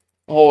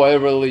 Oh, I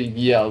really,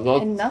 yeah, and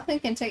that,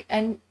 nothing can take.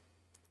 And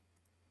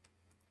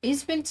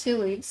it's been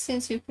 2 weeks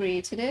since you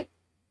created it,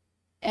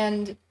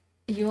 and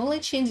you only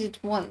changed it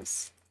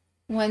once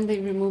when they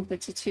removed the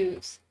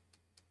tattoos.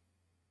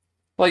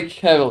 like,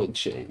 heavily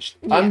changed.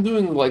 Yeah. I'm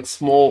doing, like,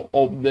 small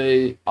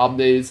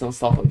updates and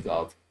stuff like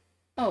that.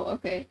 Oh,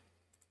 okay.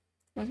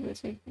 What do I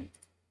take?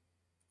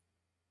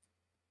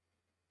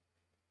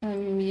 You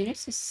need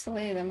to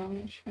slay them, I'm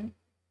not sure.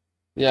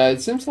 Yeah,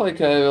 it seems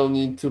like I will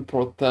need to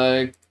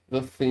protect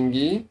the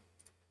thingy.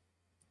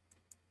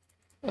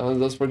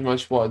 And that's pretty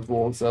much why it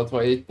works that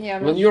way. Yeah,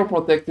 When you're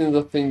protecting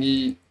the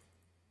thingy...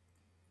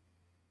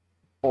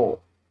 Oh,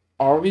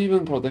 are we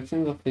even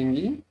protecting the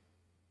thingy?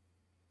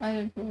 I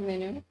don't really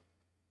know.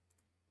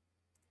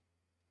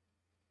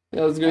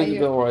 Yeah, it's going to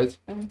be alright.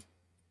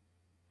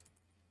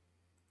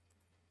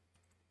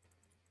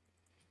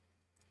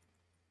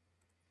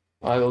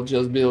 I will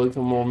just be a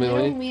little more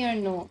melee. We are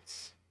not.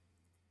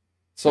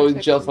 So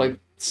it's just like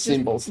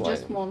simple slime.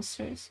 Just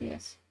monsters,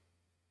 yes.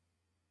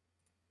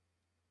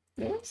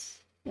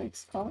 This? Like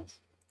skulls?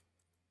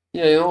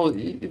 Yeah, you know,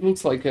 it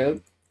looks like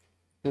it.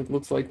 It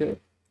looks like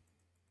it.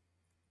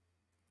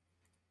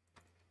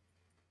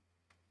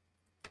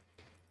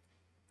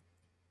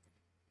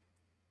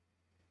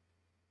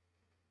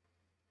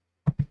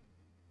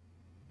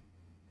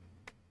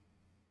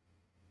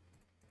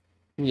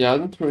 Yeah, I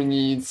don't really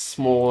need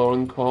smaller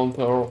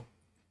encounter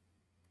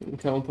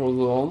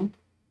zone.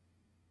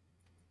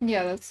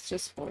 Yeah, that's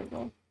just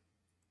horrible.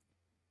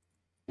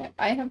 Yeah,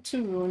 I have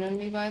 2 rune on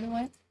me, by the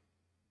way.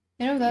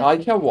 You know that? I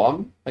have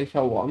one. I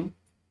have one.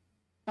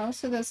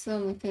 Also, that's the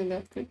only thing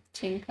that could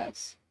tank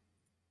us.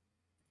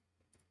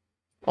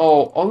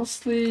 Oh,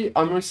 honestly,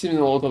 I'm receiving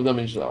a lot of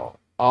damage now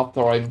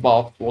after I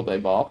buffed what I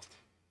buffed.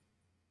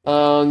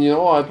 And you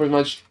know,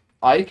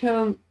 I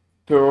can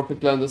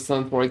perfectly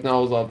understand right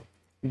now that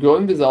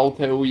going without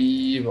a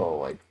weave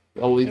or like a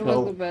It was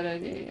little, a bad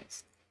idea,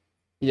 yes.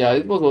 yeah,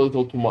 it was a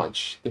little too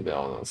much, to be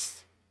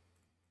honest.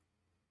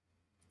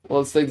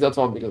 Let's take that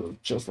one because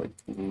it's just like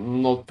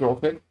not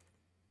perfect.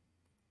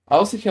 I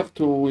also have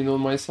to win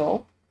on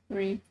myself.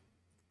 3.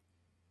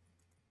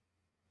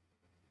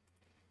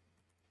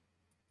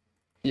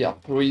 Yeah,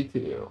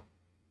 3-2.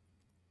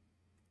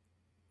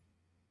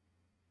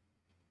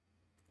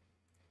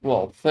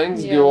 Well,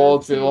 thanks Yeah, God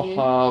that's we will easy.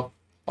 have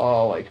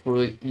like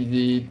really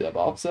easy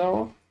debuffs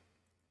there.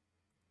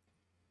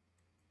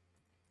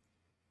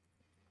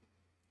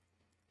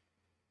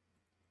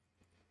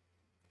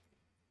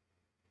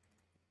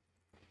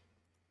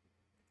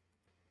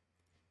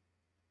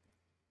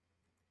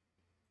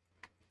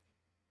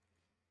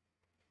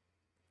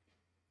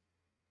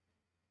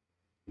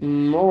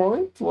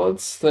 Alright,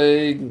 let's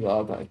take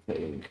that, I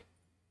think.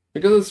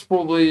 Because it's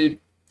probably...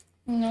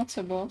 Not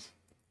a boss.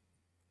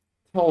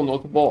 Oh,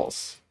 not a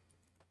boss.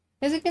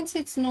 As you can see,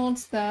 it's not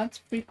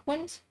that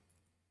frequent.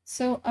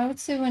 So I would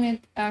say when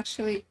it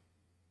actually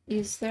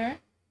is there,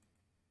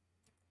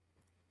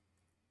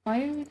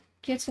 I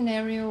get an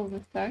aerial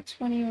effect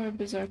when you're a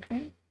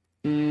Berserker.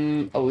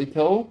 A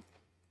little.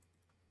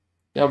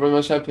 Yeah, pretty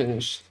much I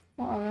finished.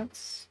 Wow,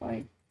 that's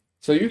like...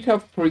 So you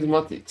have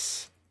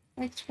prismatics.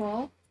 Like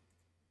 12?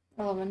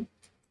 11.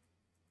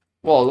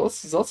 Well,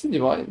 that's a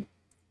divine.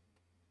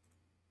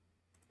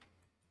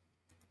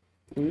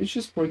 which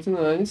is pretty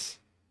nice.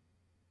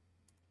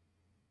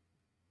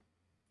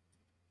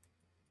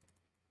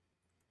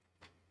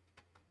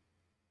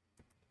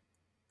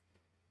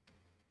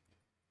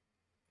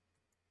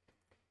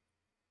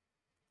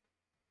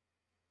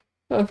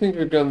 I think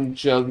we can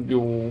just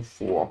go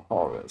for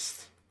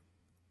harvest.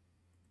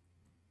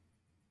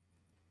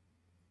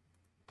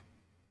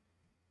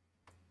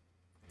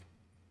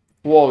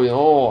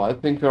 Whoa, I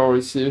think we are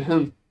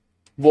receiving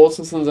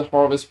bosses in the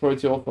harvest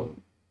pretty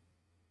often.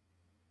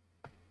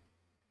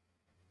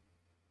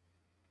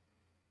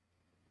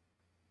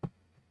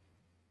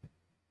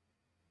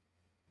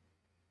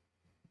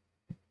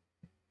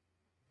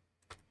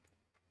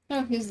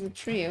 Oh, here's the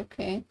tree,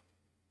 okay.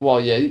 Well,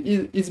 yeah,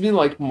 it's been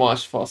like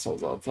much faster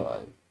that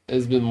time.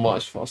 It's been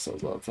much faster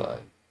that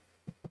time.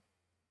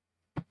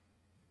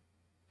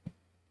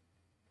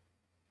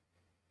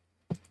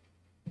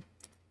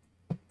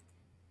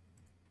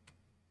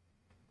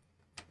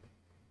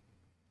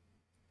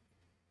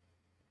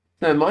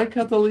 And my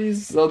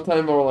catalysts that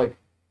time are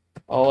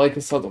like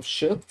a set of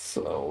shit,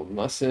 so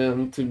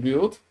nothing too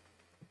good.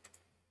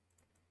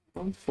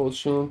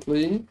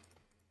 Unfortunately.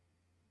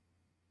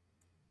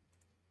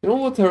 You know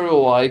what I really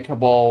like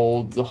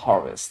about the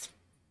harvest?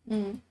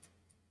 Mm.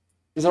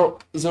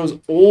 There's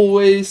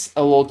always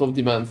a lot of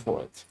demand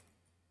for it.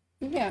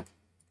 Yeah,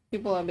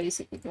 people are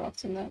basically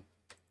crafting that.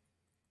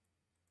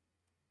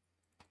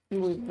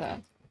 With that.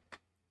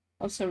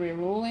 Also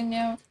rerolling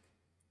now.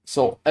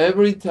 So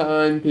every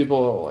time people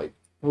are like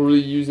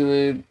really using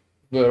it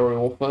very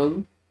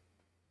often.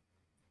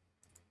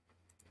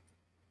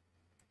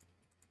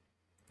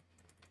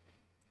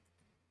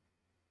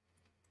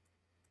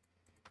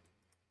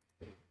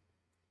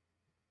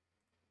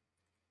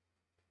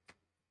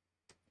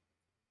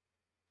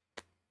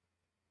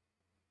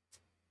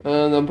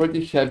 And I'm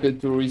pretty happy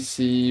to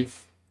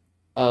receive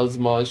as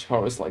much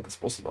harvest like as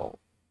possible.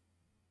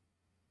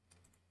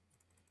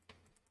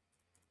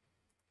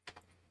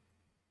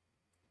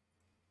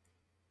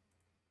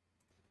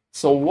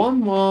 So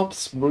one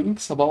maps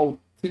brings about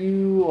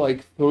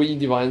 3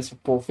 divines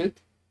of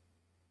profit.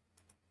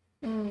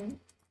 Mm.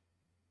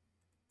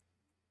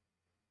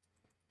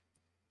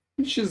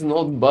 Which is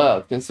not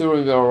bad,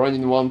 considering we are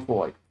running one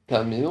for like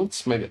 10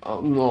 minutes, maybe,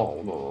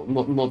 no,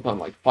 not 10,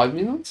 like 5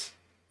 minutes?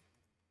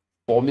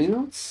 4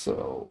 minutes,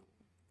 so...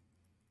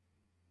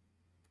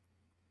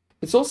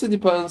 It also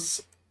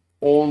depends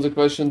on the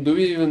question, do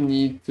we even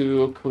need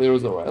to clear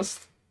the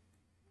rest?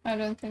 I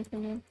don't think we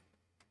do.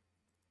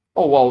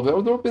 Oh well,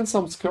 we're dropping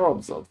some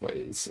scarabs that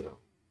way, so...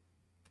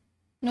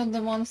 Not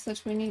the ones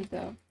that we need,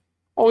 though.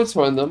 Oh, it's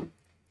random.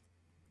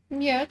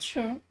 Yeah,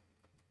 sure.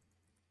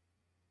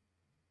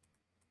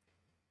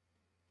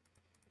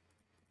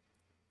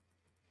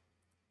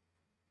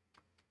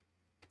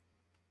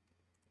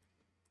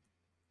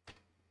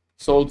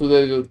 So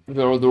today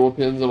we are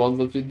dropping the ones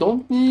that we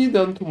don't need,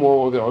 and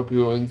tomorrow we are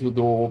going to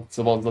drop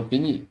the ones that we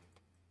need.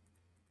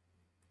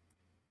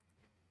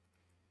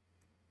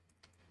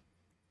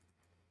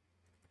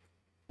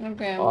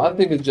 Okay, I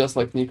think it's just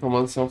like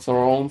necromancers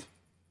around.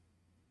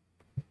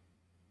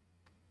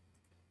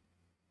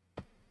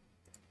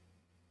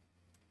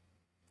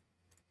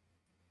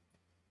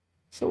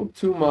 So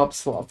 2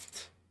 maps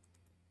left.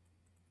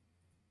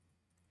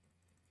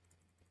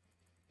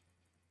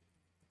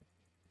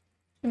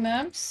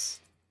 maps?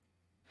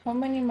 How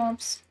many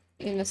maps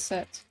in a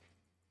set?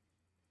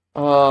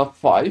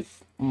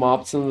 5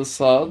 maps in the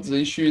set. The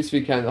issue is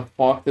we kind of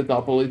fucked it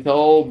up a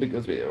little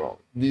because we are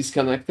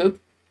disconnected.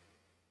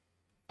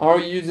 Are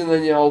you using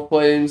any all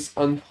flames?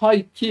 And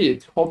hi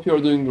Kit, hope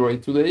you're doing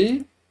great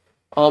today.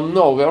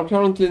 No, we are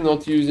currently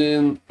not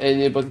using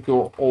any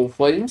particular all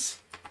flames.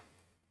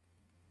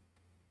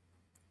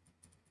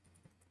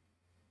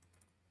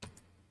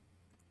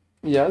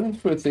 Yeah, I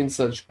don't really think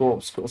such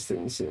corpse cost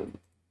anything.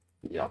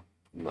 Yeah,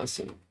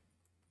 nothing.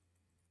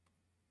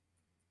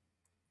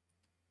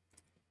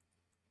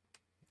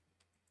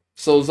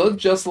 So that's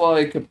just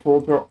like a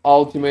proper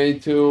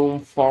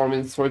ultimatum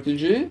farming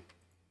strategy,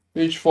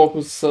 which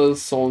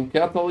focuses on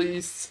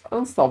catalysts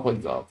and stuff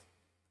like that.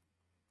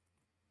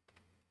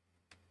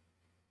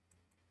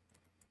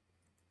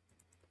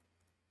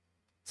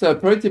 So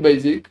pretty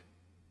basic.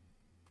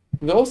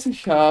 We also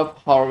have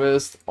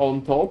harvest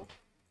on top,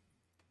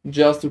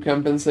 just to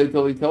compensate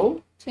a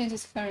little.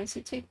 Changes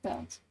currency, take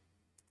that.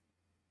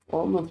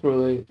 Well, not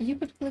really. You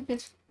could click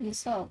it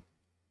yourself.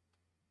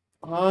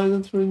 I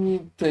don't really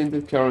need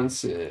tainted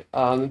currency,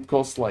 and it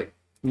costs like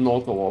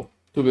not a lot,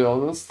 to be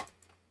honest.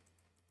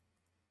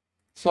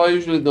 So I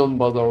usually don't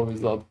bother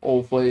with that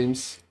all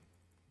flames.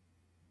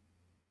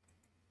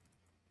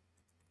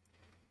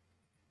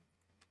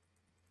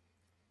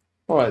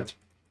 Alright.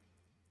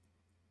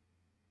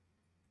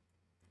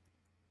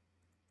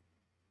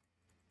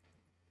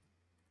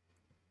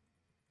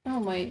 Oh,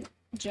 my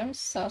gems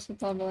started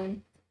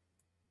doubling.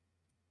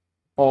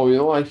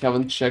 Oh, I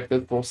haven't checked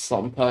it for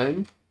some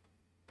time.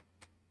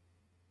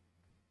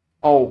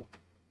 Oh,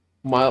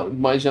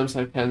 my gems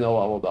are kinda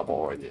leveled up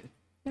already.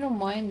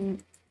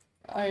 Mine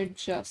are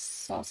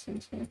just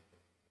saucing too.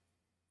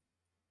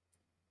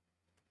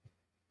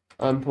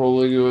 I'm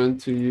probably going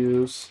to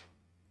use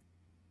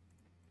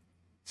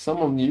some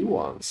of new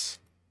ones.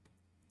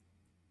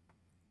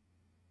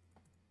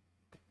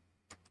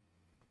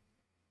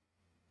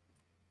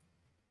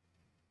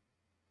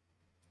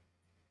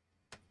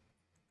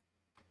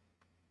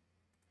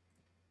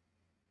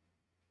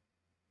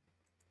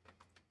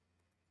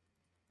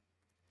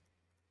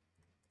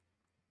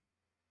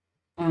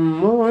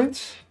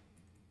 Alright.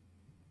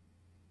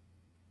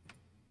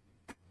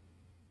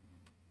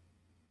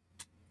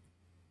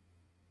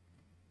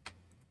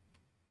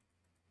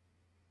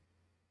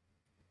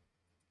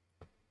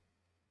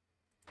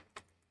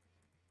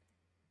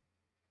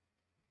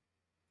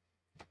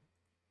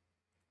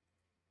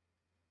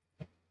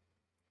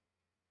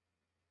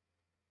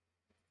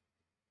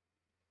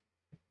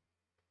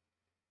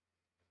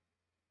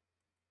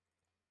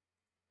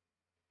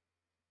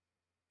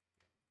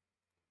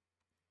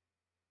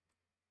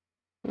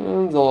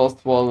 And the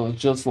last one was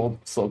just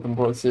not so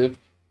impressive.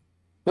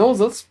 No,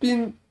 that's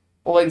been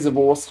like the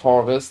worst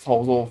harvest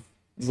out of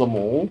them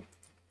all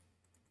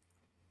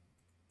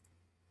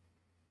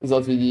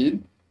that we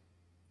did.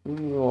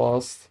 And the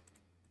last.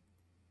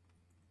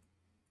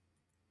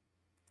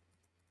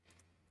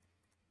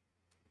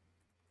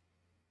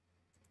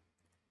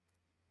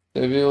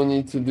 Maybe we'll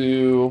need to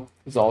do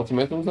the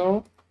ultimatum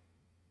there.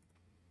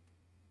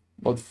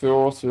 But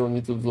first we'll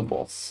need to do the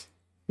boss.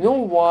 You know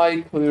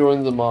why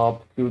clearing the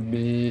map could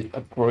be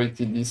a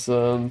pretty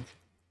decent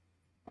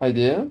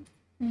idea?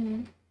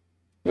 Mm.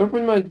 We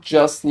pretty much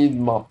just need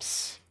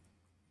maps.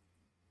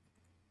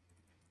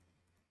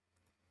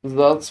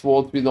 That's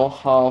what we don't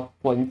have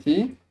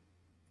plenty.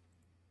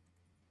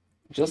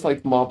 Just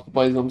like maps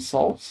by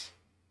themselves.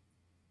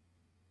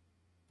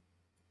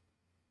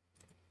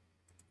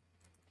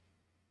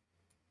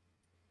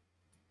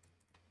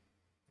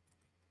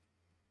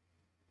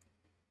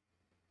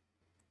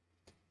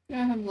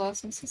 I have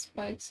lots of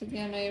spikes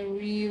again. I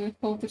really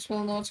hope it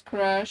will not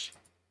crash.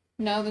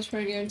 Now that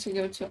we're going to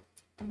go to...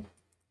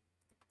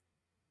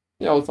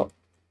 Yeah, what's up?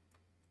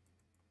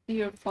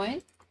 You're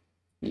fine?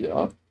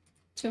 Yeah.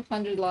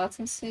 200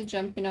 latency,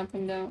 jumping up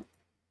and down.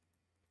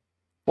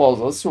 Well,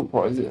 that's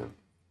surprising.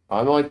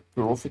 I'm like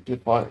perfectly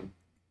fine.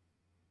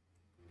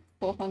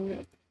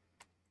 400.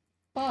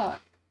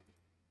 Fuck.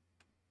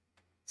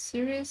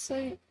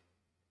 Seriously?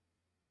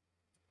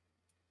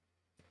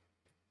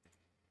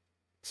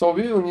 So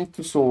we will need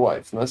to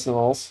survive, nothing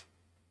else.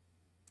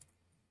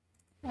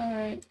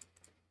 Alright.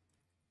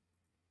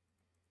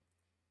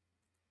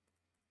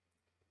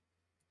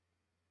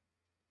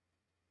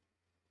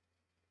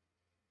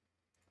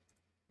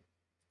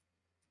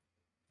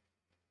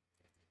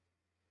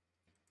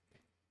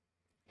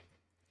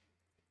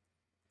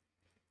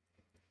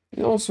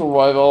 You know,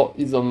 survival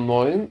is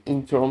annoying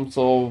in terms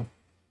of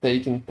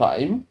taking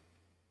time.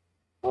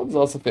 Not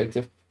that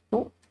effective.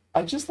 No,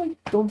 I just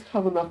like don't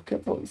have enough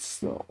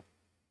catalysts now.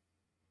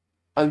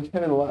 I'm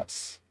having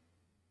less.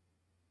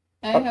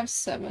 I have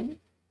 7.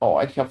 Oh,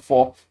 I have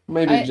 4.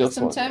 Maybe just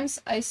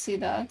sometimes I see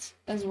that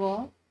as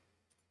well.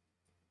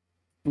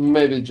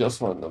 Maybe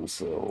just random,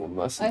 so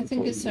nothing. I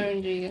think it's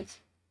RNG.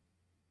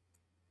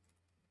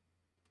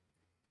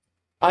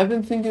 I've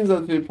been thinking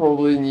that we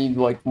probably need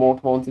like more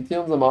quantity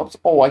on the maps.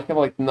 Oh, I have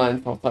like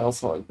 9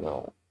 fertiles right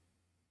now.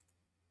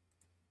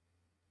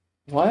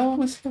 Why I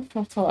always have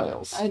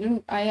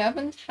fertiles? I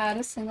haven't had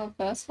a single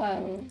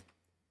fertile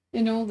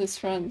in all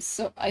these runs,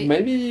 so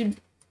Maybe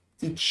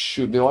it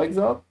should be like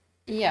that?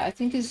 Yeah, I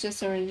think it's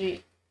just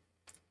RNG.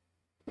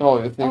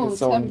 Oh, you think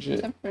it's RNG?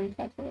 Temporary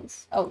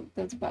catalyst. Oh,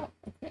 that's bad.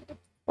 Okay.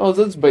 Oh,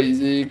 that's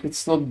basic.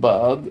 It's not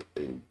bad.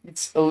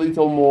 It's a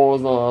little more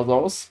than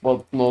others,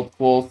 but not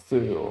close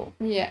to.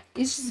 Yeah,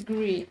 it's just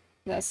green.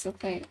 That's the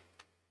thing.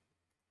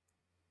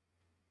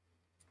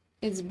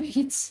 It's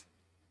beats.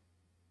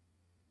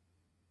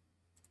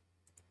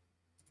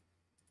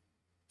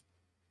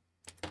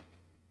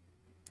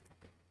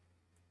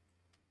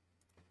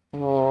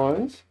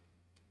 Alright.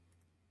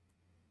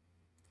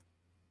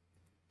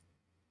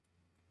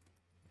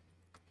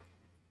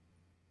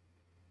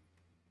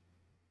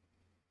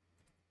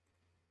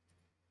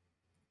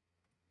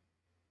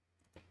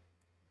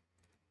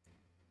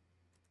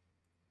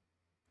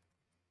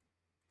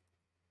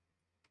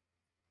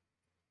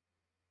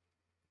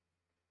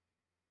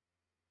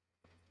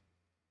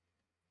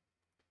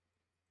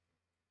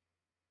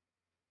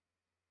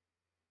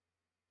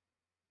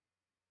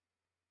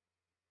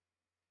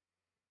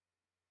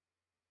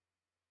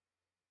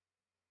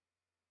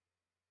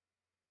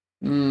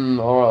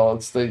 Alright,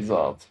 let's take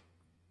that.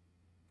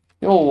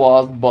 Your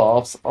last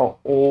buffs are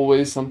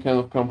always some kind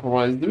of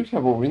compromise. Do you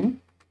have a win?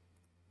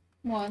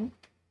 1.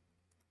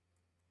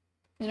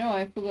 You know,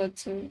 I forgot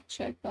to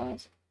check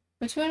that.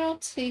 But we're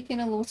not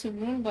taking a lot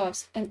of rune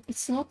buffs, and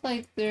it's not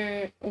like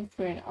they're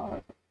offering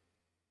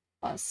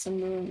us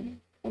some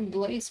rune. Or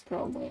blaze,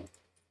 probably.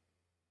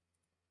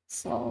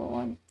 So,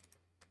 1.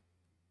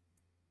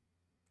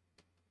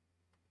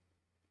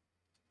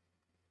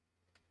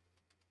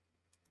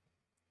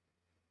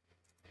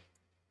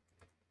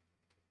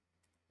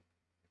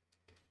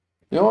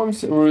 You know,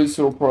 really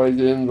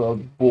surprising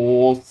that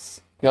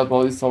both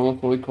catalysts are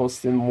not really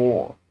costing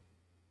more.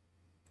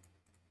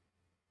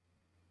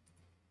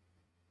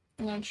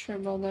 Not sure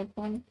about that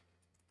one.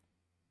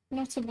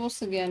 Not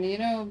supposed again, you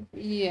know,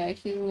 yeah,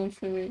 he's not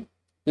really,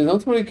 It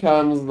not really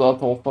comes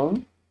that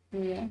often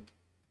yeah.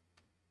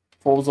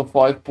 for the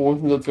 5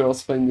 points that we are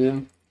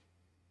spending.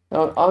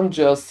 Now, I'm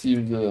just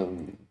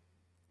using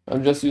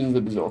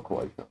the Berserker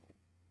right now.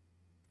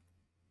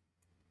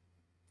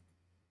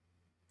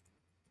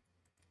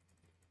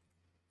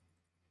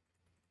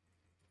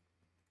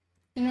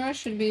 You know, I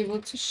should be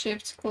able to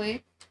shift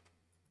click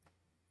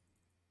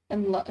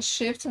and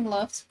shift and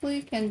left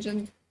click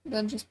and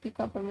then just pick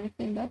up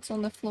everything that's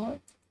on the floor.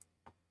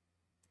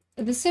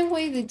 The same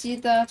way they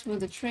did that with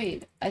the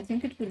trade. I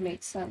think it would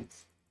make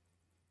sense.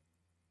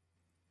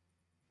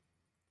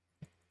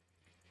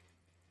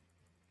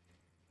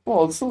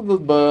 Well, it's not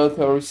that bad.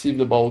 I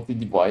received about the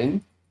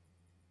Divine.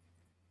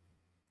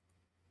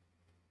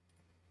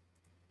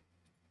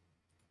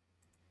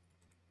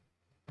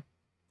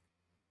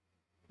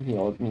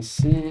 Yeah, let me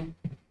see.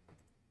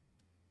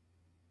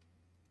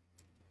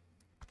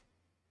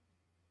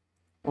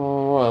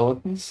 Alright,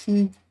 let me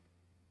see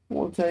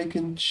what I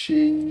can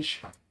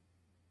change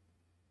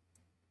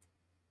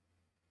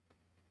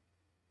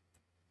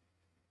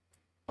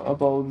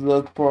about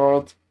that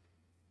part.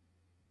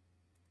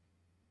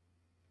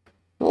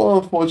 Well,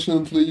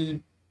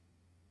 unfortunately,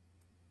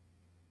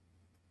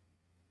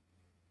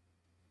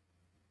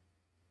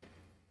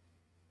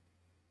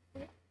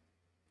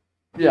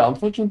 yeah,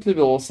 unfortunately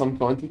we lost some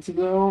quantity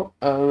there,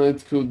 and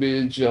it could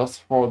be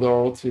just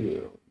harder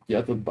to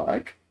get it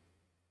back.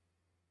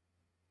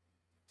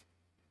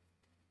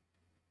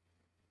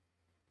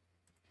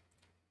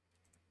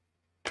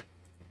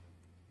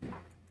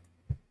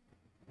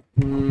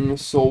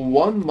 So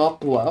one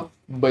map left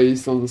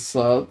based on the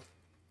set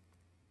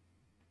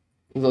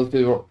that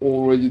we were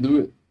already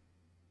doing.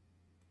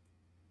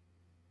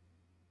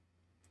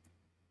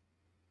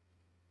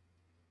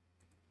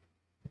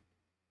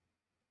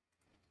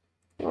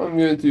 I'm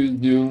going to use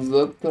dunes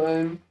that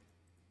time.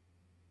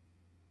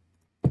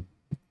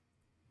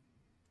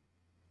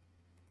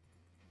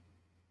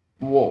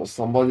 Whoa,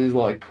 somebody's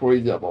like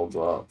crazy about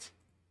that.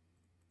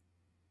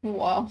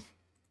 Wow.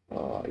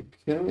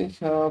 Can we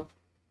have...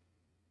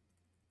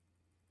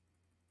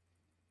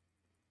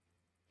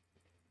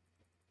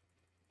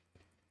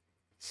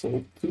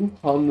 So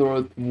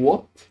 200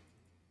 what?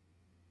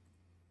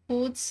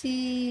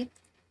 40.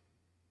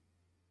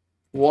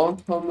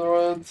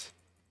 100,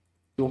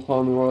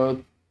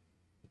 200,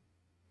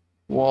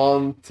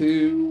 1,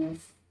 2,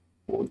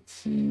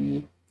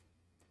 40.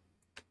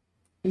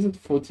 Is it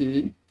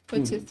 40?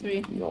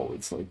 43. No,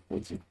 it's like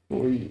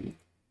 43.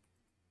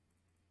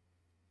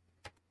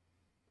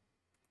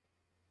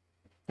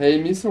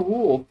 Hey, Mr.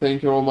 Wolf,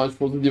 thank you very much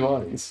for the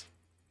divines.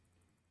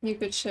 You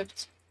could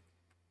shift.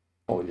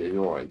 Oh yeah,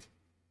 you're right.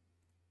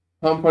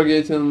 I'm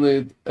forgetting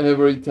it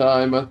every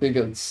time. I think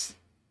it's...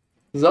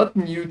 That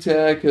new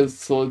tech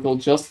is a little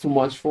just too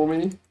much for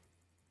me.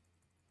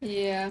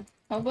 Yeah.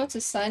 How about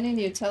assigning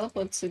your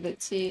teleport to the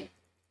T?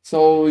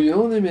 So, you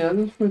know, Nimi, I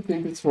don't really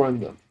think it's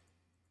random.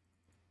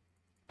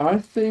 I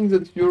think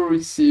that you're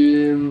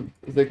receiving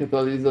the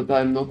catalyst that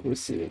I'm not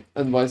receiving,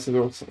 and vice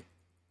versa.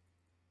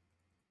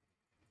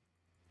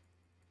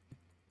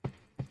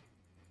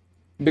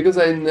 Because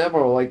I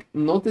never, like,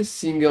 not a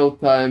single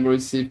time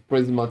received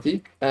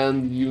prismatic,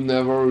 and you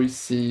never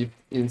received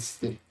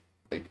instinct,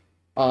 like,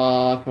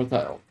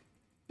 fertile.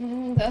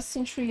 That's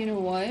not true, you know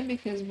why?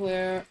 Because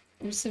we're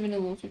receiving a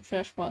lot of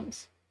trash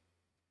ones.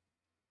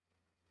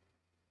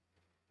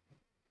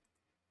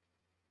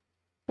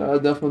 I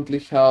definitely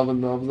have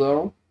enough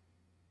there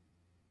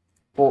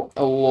for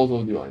a lot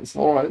of divines.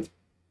 Alright.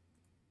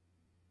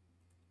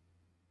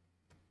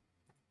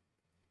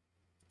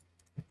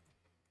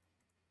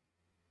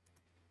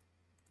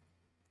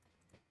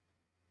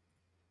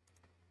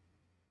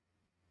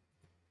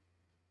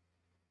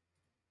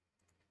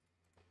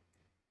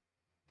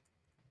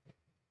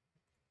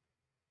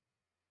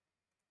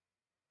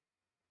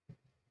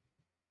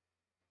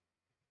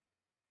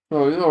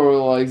 Oh, you don't really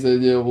like the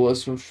idea of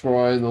Lesser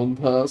Shrine on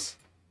pass.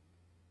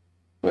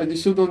 Wait, you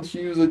still don't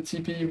use a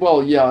TP?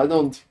 Well, yeah, I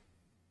don't.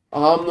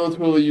 I'm not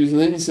really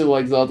using anything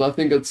like that. I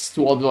think it's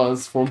too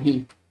advanced for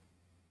me.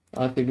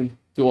 I think it's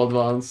too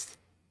advanced.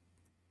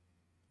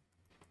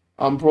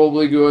 I'm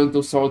probably going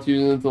to start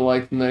using it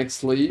like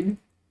next league.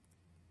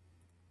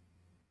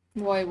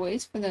 Why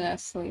wait for the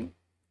next league?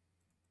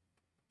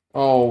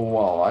 Oh,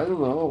 well, I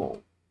don't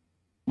know.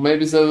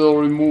 Maybe they will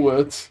remove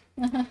it.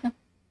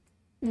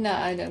 No,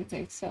 I don't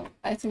think so.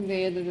 I think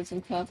they added it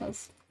on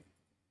purpose.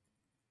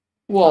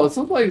 Well, it's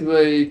not like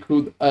they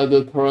could add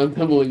it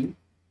randomly.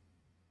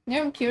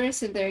 Yeah, I'm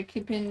curious if they're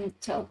keeping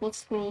teleport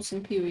scrolls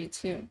in PoE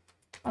too.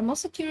 I'm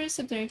also curious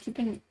if they're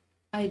keeping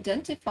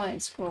identifying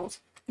scrolls,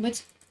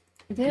 but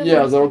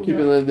Yeah, they're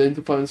keeping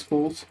identifying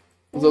schools.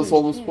 That's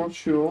almost for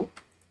sure.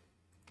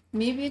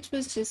 Maybe it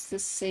was just the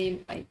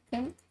same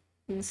item,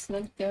 it's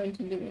not going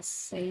to be the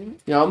same.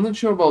 Yeah, I'm not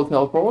sure about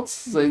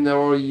teleports. They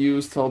never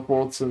use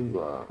teleports in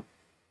the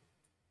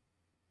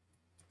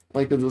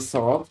like at the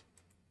start.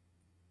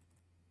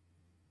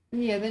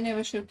 Yeah, they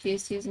never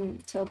showcased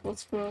using teleport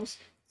scrolls,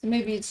 so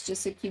maybe it's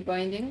just a key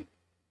binding.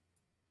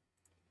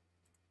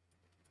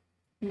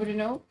 But you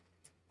know,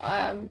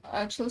 I'm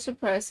actually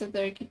surprised that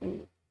they're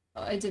keeping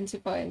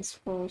identifying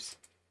scrolls,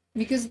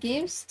 because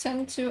games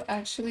tend to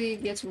actually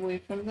get away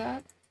from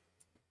that.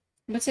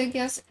 But I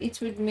guess it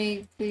would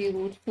make the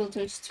loot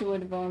filters too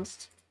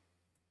advanced.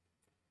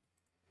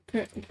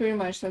 Pretty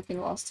much like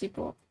in Lost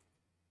Depot.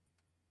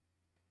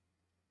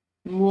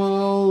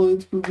 Well,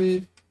 it could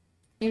be.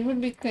 It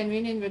would be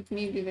convenient, but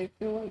maybe they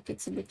feel like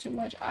it's a bit too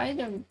much. I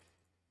don't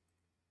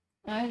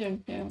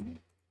know.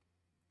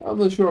 I'm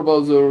not sure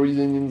about the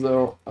reasoning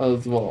there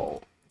as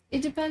well.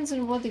 It depends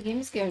on what the game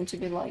is going to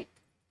be like.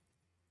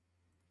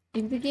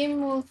 If the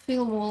game will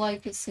feel more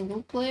like a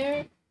single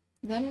player,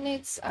 then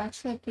it's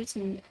actually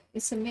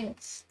it's a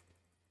mix.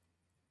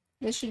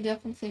 They should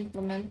definitely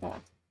implement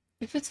that.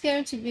 If it's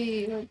going to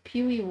be like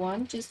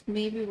PoE1, just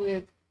maybe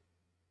with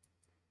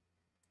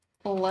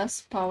a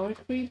less power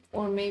creep,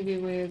 or maybe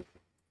with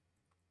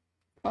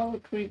power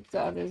creep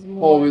that is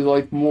more... Always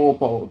like more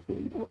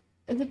powerful.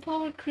 The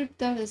power creep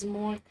that is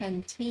more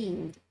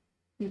contained.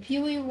 In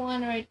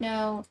PoE1 right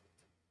now,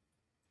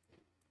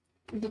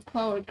 the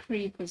power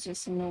creep is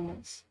just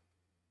enormous.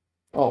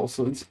 Oh,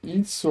 so it's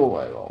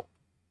survival.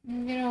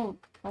 You know,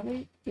 are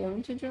they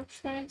going to drop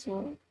shrines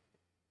or...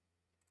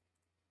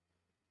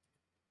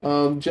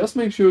 Just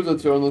make sure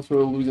that you're not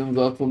really losing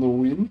that on the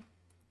win.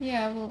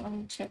 Yeah, I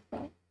will check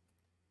that.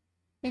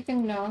 You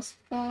can ask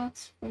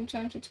that from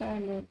time to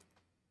time, but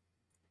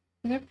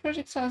their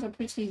projectiles are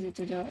pretty easy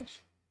to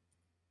dodge.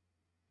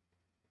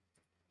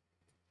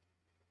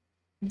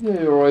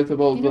 Yeah, you're right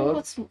about You know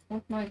that.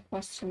 what my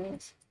question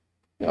is?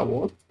 Yeah,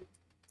 what?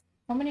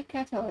 How many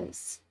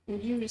catalysts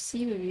would you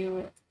receive if you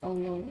were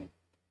alone?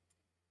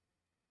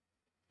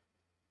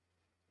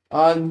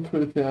 I'm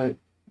pretty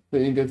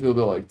think it will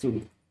be like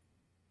two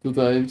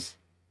times.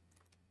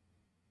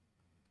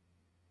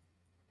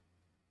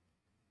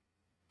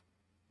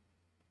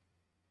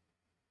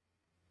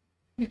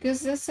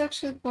 Because that's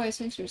actually quite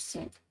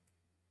interesting.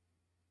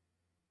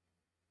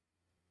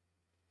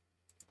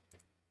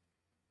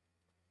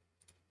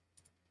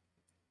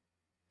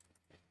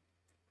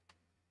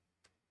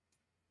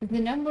 The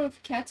number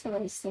of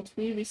catalysts that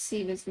we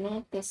receive is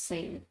not the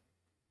same.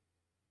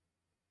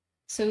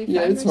 So if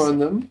Yeah, it's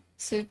random.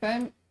 So if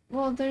I'm...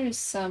 Well, there is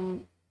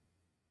some...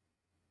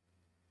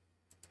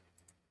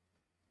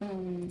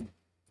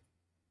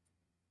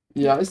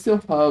 Yeah, I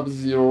still have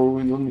 0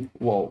 in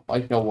well, I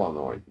have 1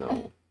 right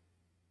now.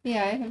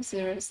 Yeah, I have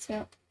 0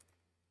 still.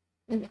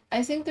 And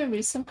I think there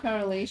is some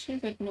correlation,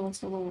 but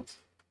not a lot.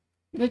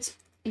 But,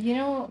 you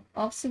know,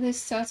 after they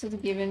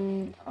started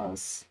giving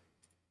us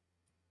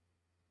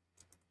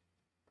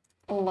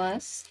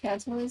less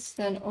catalysts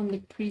than on the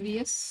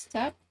previous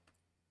step,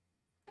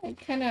 I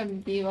kind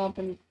of gave up,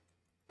 and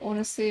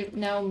honestly,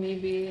 now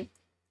maybe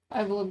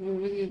I will agree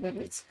with you that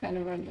it's kind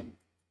of random.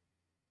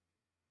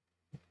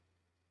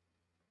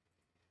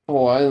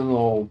 Oh, I don't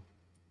know.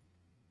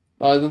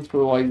 I don't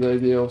really like the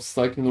idea of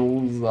stacking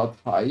rules that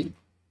high.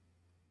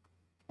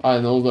 I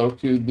know that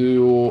could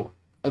do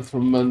a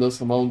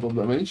tremendous amount of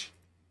damage,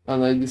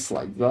 and I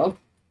dislike that.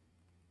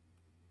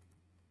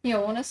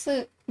 Yeah,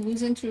 honestly,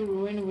 losing to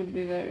Ruin would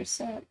be very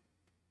sad.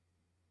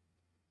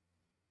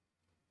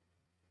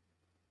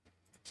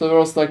 So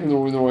we're stacking the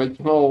ruin right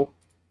now.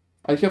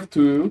 I have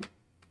 2.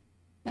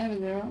 I have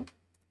 0.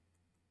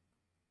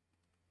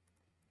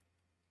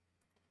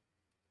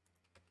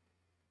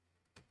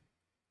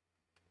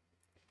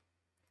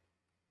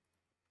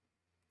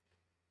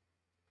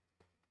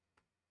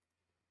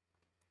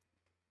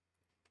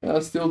 Yeah,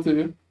 still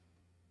 2.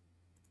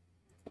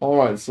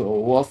 Alright, so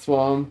last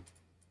one.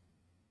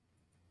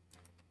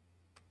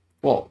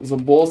 Well, the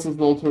boss is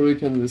not really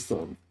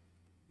consistent.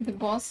 The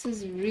boss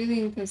is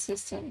really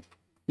inconsistent.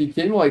 He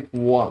came like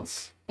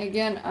once.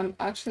 Again, I'm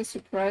actually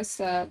surprised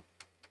that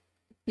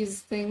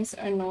his things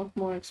are not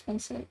more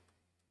expensive.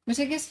 But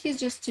I guess he's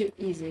just too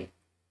easy.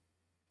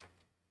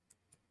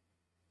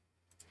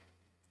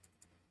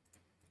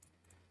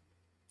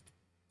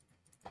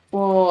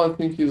 Well, I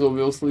think he's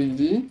obviously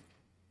easy.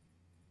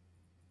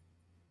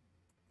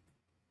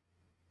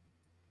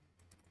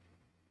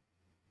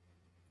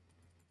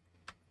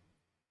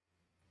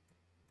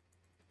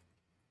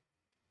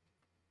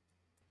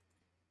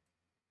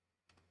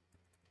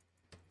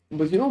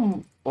 But you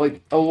know,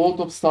 like a lot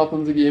of stuff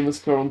in the game is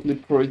currently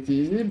pretty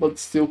easy, but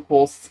still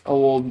costs a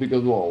lot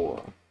because,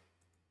 well,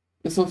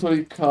 it not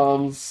really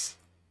comes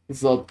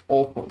that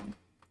often.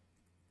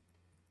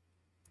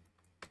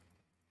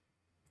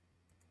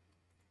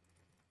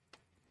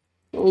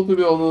 So to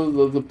be honest,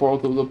 that's a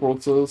part of the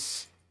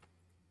process.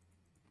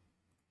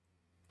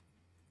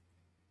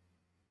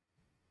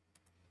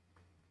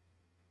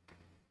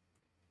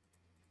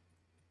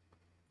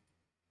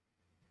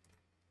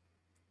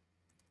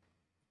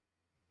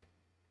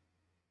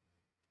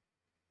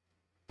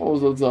 What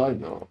was that I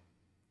know?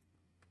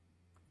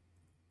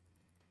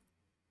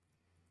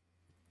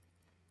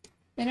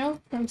 You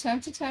know, from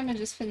time to time I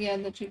just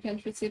forget that you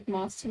can't receive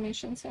master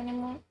missions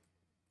anymore.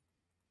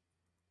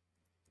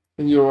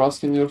 And you're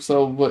asking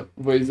yourself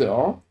where they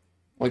are?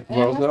 Like, And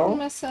I'm where they asking are?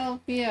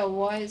 myself, yeah,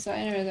 why is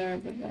Einer there?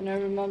 But then I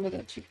remember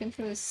that you can't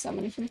really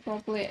summon him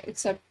properly,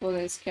 except for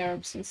the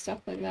scarabs and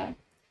stuff like that.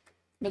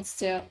 But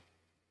still,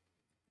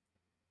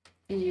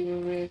 you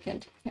really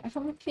can't.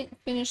 Haven't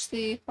finished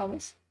the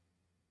hummus?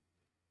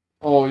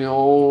 Oh, you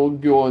know,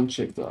 go and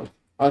check that.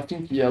 I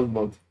think yes,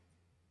 but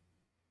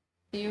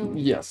You.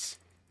 yes.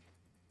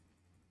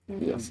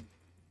 Yes.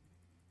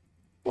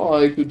 Well,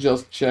 I could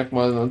just check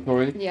my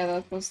inventory. Yeah,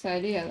 that was the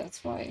idea,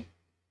 that's why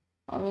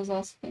I was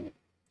asking.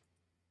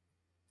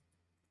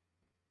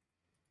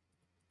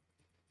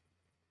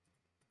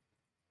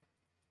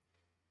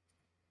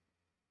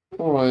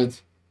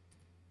 Alright.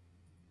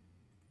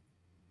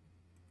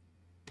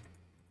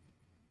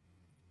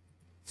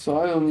 So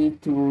I don't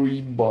need to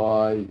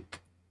rebuy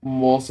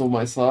most of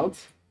my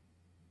salt.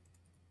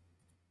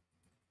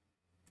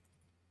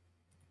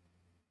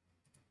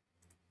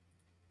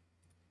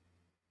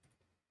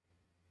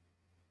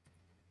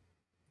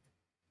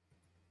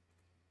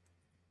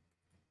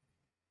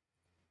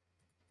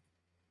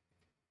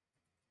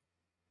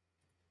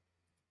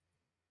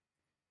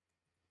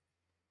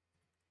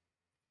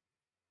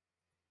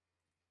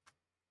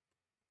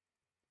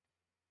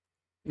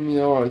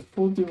 Yeah, alright,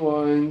 40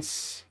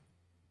 lines.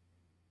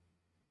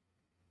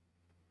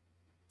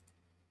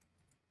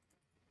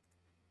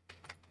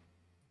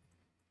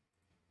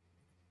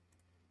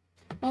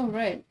 Oh,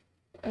 right.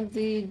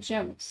 The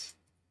gems.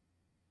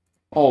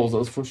 Oh,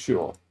 that's for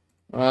sure.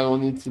 I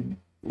don't need to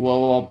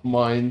level up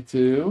mine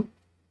too.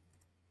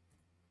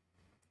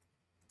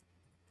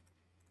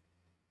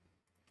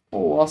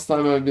 Oh, last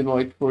time I've been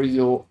like crazy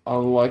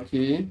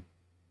unlucky.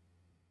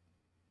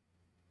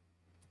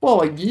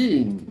 Well,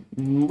 again,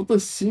 not a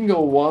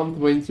single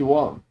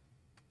 121.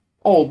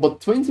 Oh,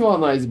 but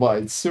 21 ice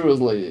bites,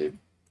 seriously.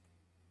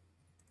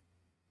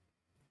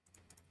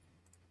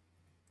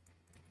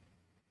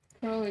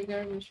 Probably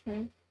garbage,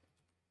 right?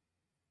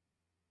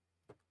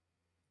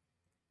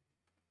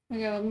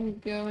 Okay, let me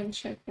go and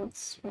check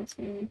what's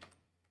even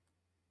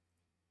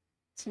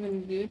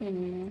good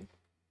anymore.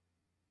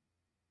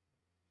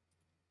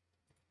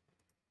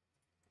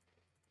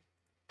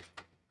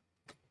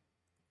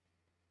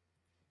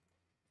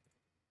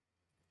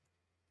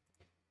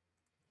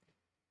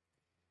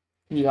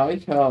 Yeah, I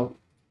have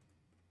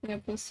Yeah,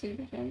 proceed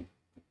again.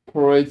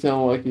 pretty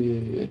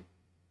unlucky.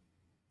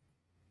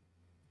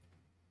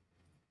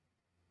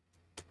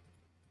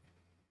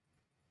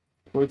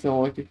 Pretty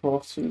unlucky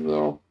crafts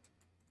though.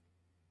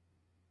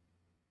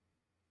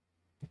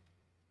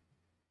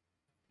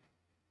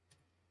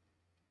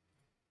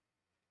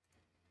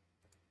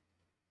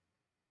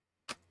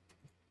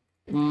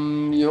 You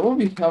know,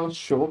 we have a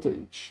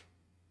shortage.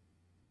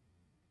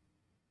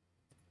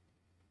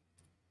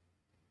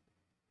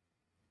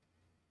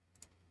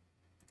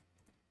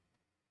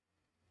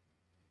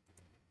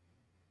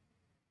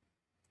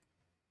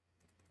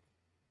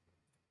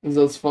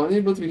 That's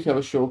funny, but we have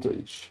a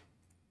shortage.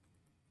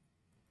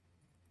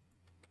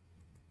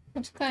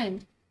 What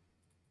kind?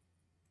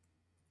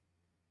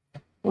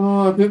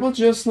 People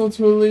just not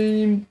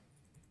really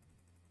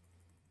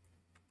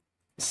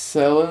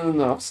selling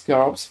enough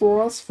scarabs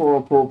for us for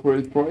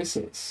appropriate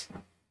prices.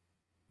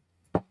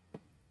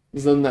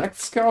 The next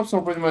scarabs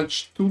are pretty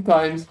much 2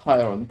 times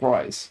higher in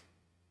price.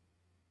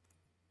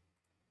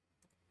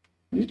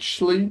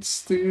 Which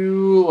leads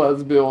to,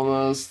 let's be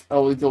honest, a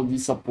little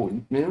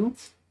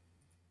disappointment.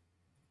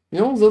 You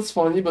know, that's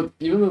funny, but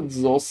even at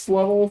those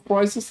level of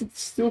prices, it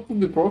still could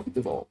be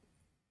profitable.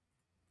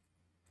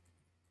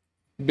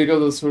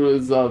 Because it's really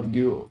that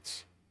good.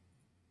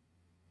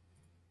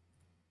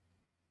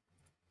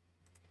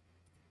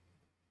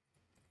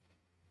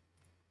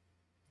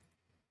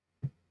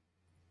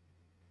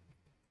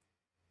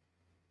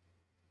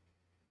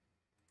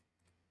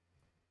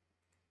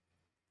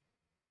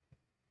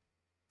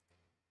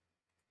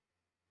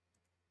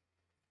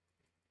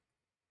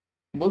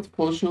 But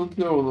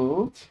fortunately or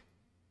not,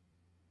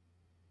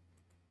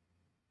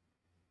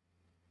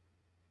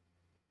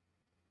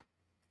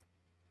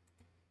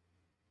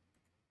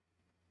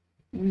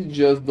 we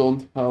just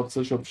don't have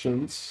such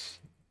options.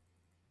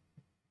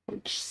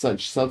 Like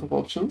such set of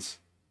options.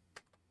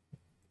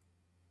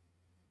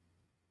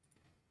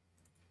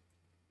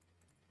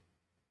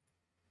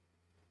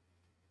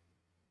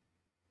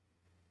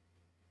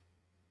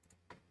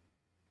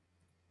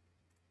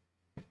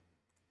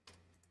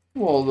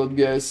 Well, that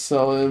guy is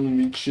selling,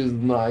 which is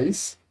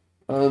nice.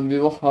 And we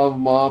will have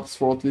maps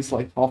for at least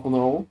like half an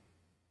hour.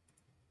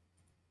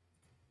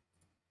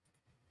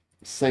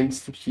 Thanks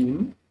to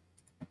him.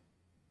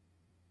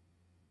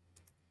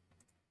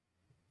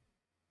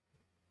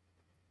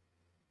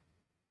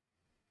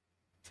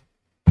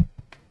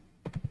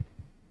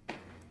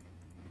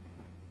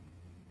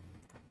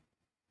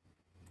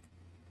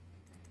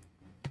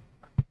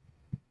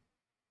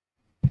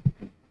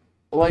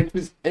 Like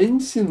with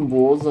anything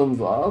more than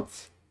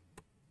that,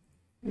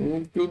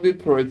 it could be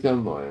pretty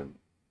annoying.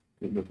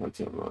 Could be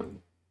pretty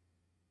annoying.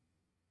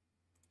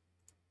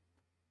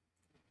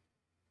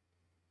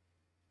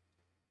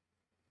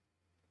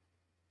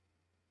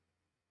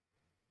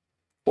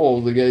 Oh,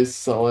 the guy is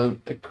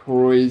selling a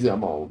crazy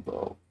amount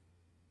of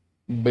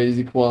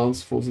basic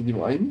ones for the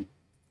divine.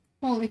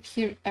 Well, if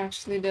he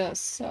actually does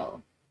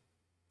sell.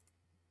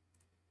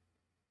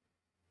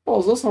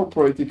 Well, those are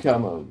pretty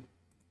common.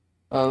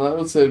 And I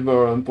would say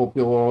very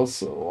unpopular,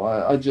 so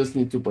I just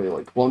need to pay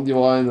like one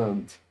divine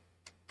and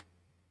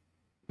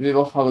we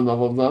will have enough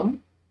of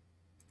them.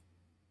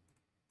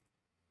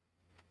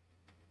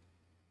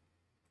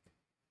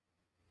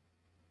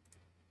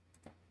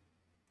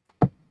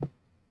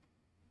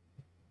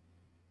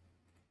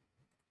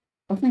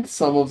 I think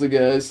some of the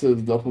guys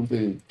is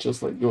definitely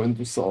just like going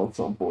to sell at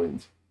some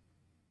point.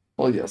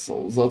 Oh yeah,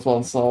 so that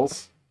one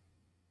sells.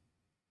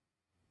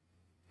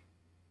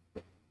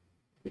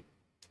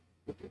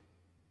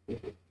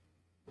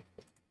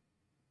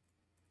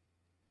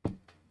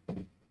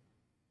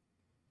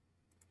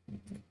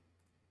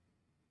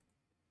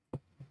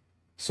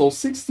 So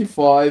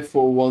 65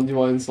 for one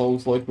divine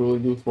sounds like really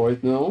good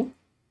right now.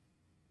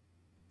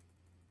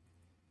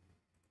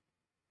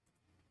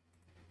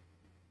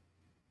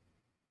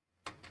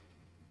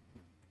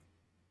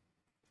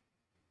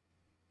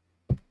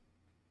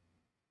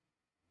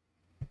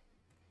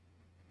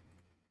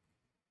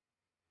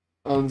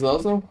 On the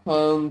other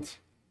hand,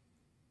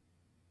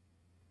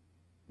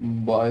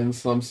 buying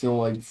something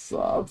like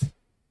that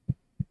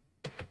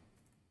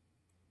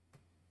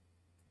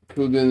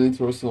could be an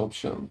interesting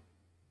option.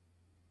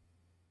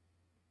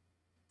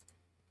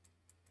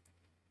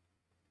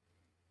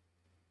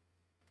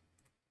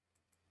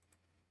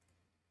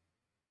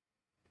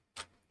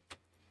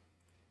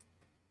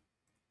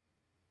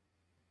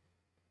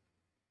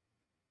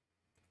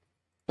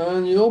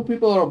 And you know,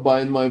 people are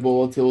buying my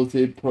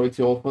volatility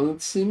pretty often,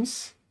 it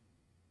seems.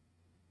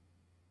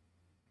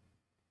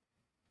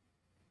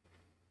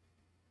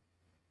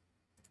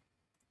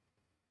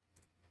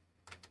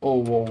 Oh,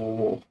 whoa, whoa,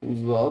 whoa,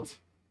 who's that?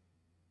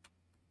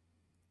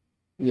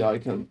 Yeah, I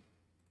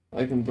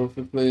can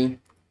perfectly.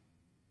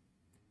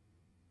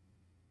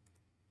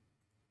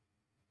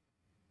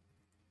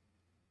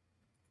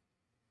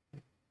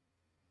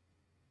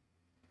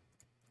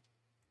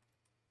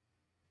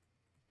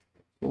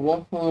 So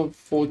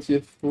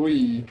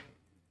 143.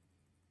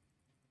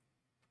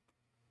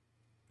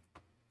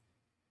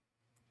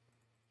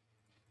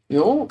 You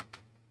know,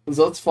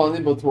 that's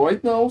funny, but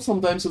right now,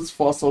 sometimes it's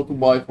faster to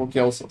buy for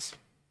Kelsos.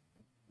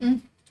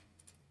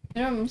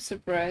 Yeah, I'm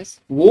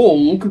surprised. Whoa,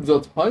 look at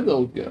that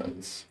hideout,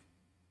 guys.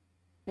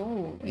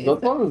 Oh,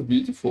 That one is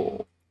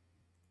beautiful.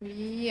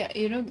 yeah,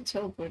 you know the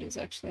teleport is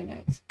actually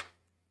nice.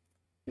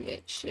 Yeah,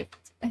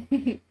 shift.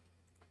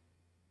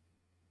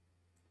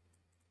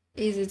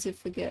 Easy to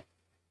forget.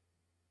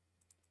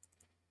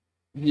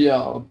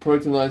 Yeah,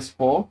 pretty nice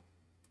fog.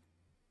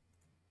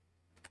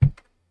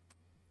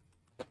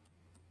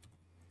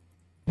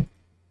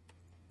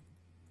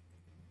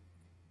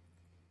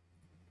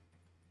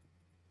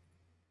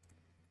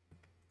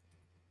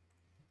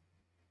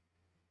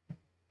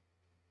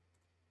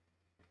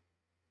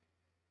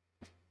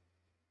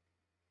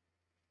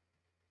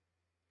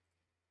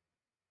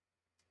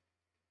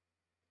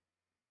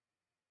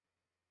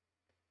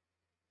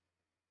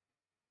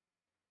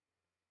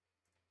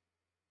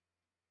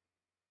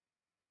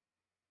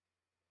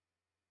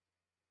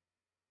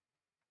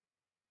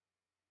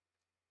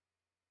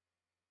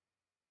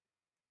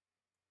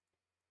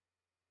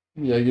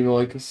 Yeah, give me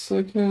like a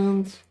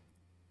second.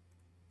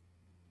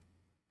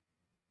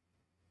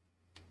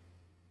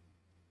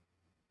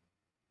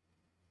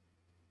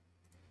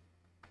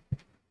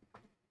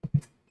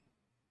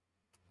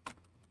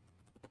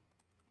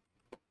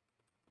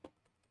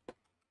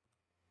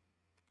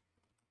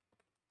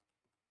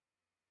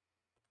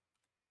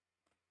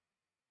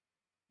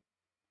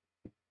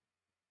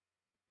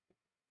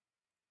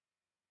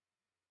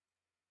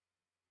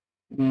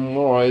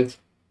 Alright.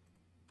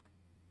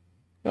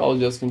 I'll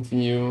just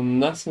continue.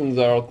 Nothing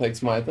there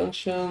takes my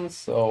attention,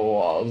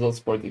 so that's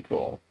pretty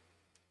cool.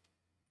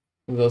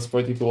 That's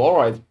pretty cool.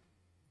 Alright.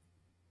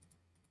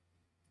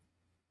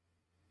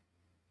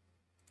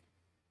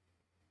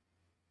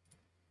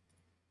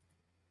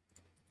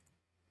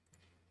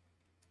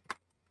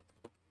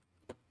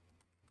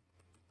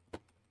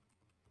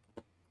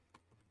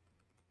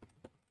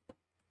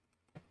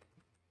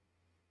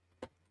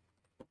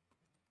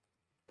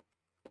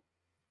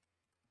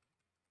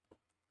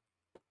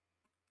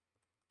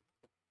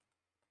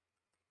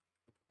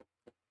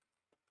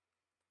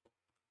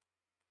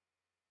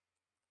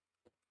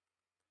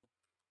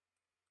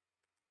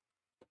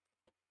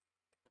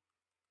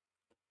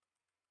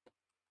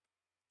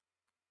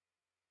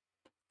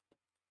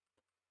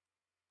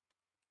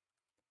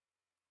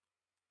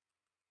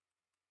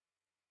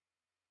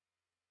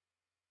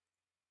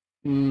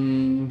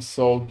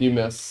 So give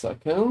me a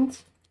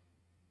second.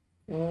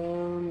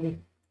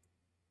 And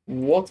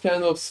what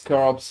kind of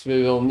scarabs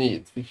we will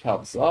need? We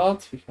have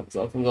that,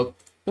 and that.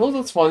 You know,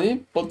 that's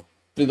funny, but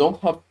we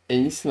don't have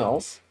anything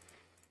else.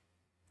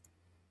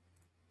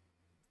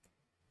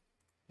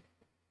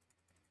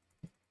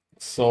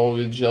 So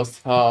we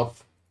just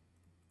have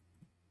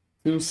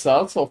two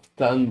sets of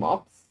 10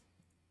 maps.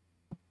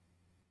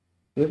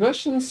 The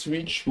question is,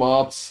 which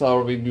maps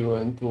are we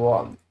going to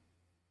run?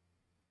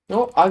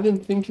 No, I've been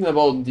thinking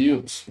about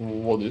dunes.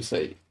 What do you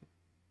say?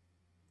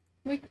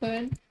 We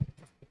could.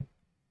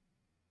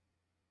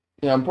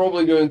 Yeah, I'm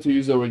probably going to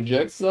use a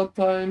rejects that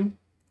time.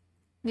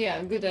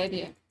 Yeah, good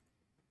idea.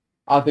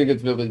 I think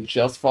it will be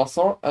just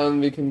faster,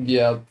 and we can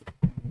get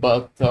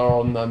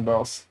better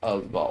numbers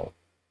as well.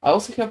 I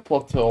also have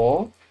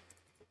plateau.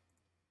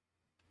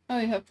 Oh,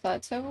 you have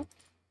plateau?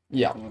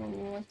 Yeah.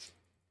 What?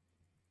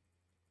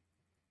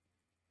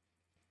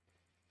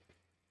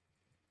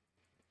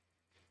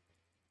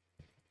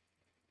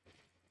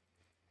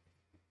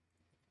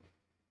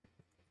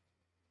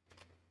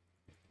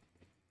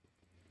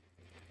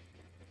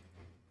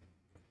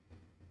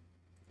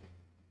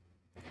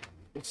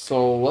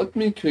 So let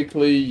me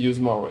quickly use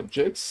my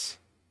rejects.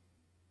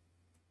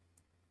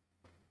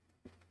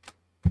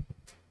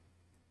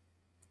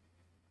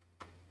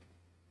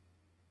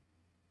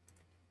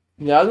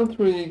 Yeah, I don't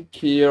really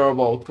care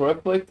about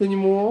reflect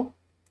anymore.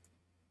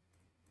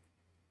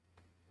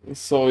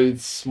 So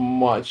it's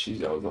much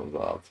easier than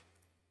that.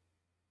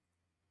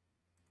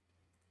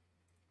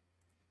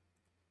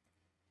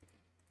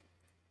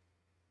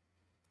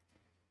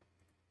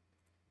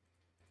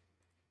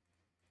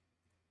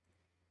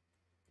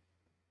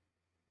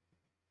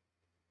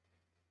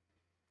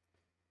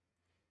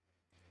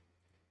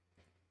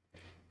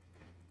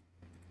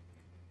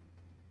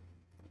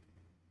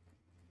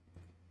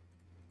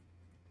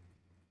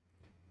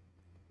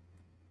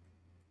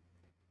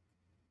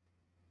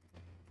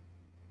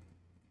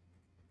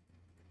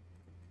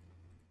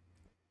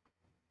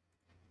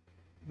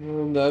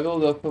 And I will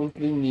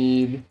definitely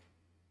need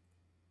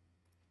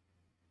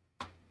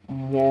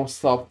more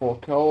stuff for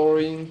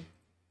coloring.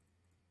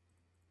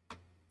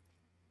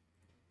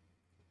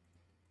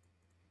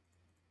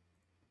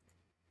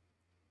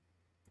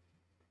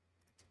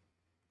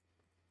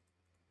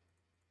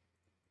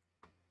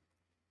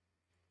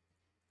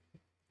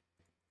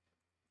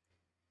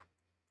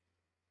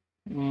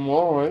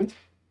 Alright.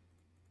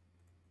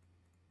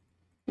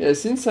 Yeah,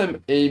 since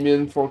I'm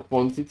aiming for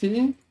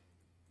quantity,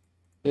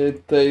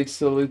 it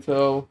takes a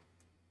little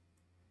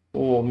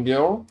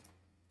longer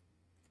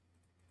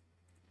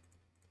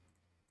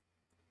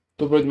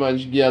to pretty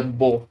much get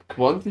both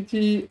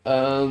quantity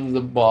and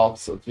the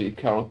buffs that we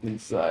currently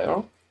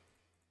desire.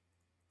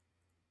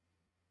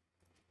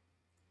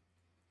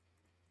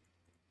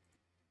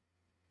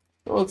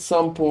 So at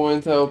some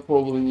point I'll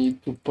probably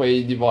need to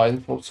pay Divine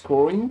for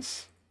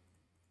scorings.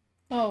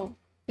 Oh,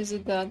 is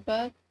it that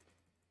bad?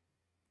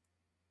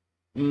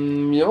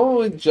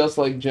 It's just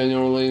like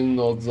generally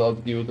not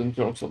that good in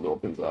terms of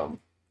dropping them.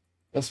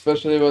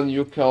 Especially when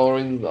you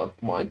coloring that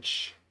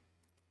much.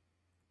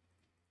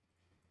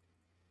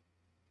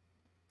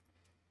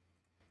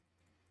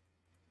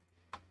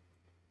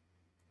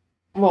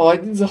 Well, I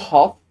did the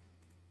half.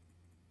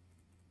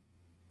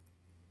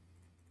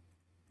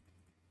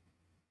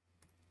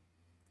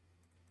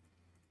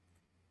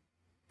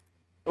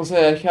 Also,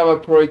 I have a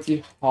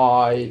pretty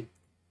high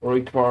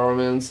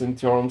requirements in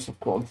terms of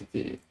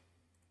quantity.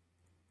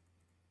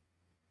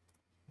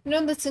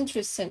 No, that's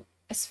interesting.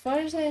 As far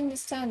as I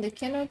understand, they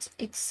cannot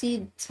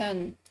exceed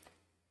 10.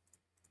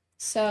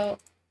 So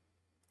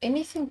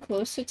anything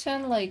close to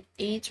 10, like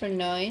 8 or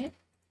 9,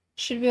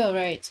 should be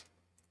alright.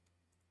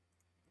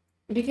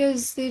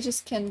 Because they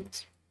just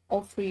can't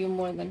offer you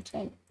more than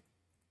 10.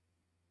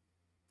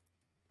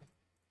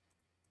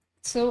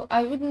 So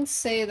I wouldn't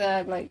say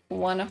that like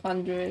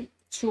 100,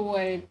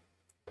 2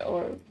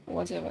 or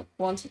whatever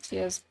quantity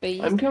as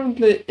base. I'm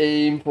currently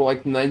aim for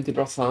like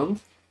 90%.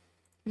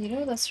 You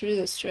know, that's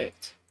really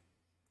strict.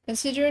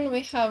 Considering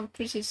we have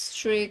pretty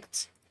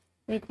strict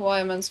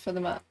requirements for the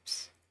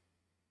maps.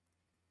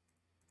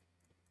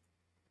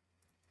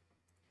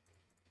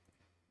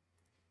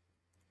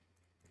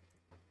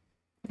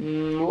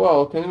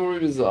 Well, can we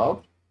review that?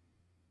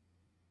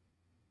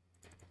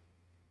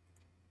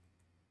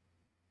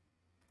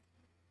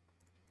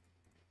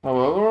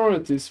 However,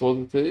 it is what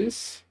it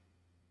is.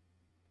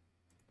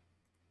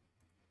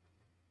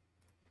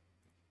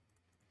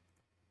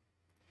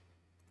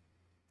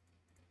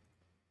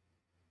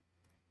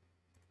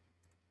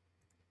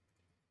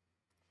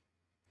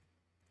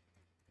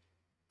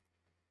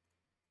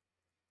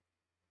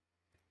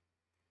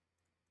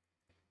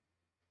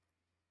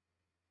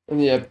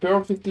 And yeah,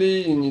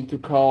 perfectly, you need to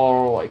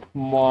color like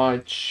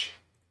much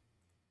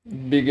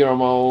bigger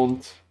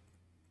amount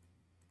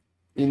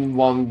in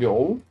one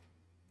go.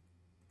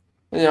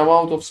 And the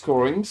amount of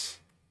scorings.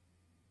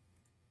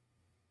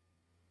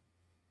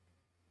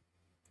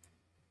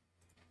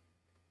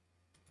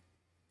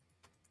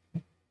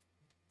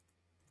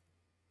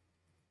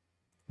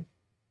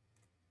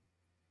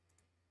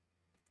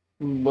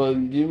 But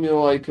give me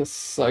like a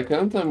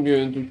second, I'm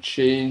going to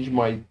change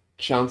my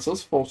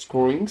chances for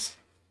scorings.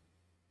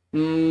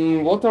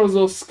 What are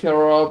those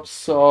scarabs?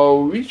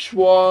 So which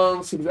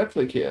ones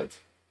exactly, kid?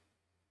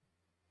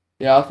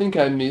 Yeah, I think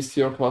I missed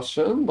your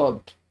question,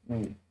 but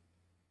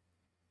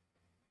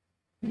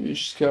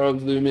which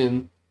scarabs do you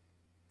mean?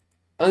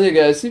 And yeah,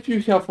 guys, if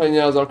you have any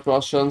other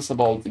questions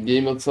about the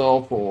game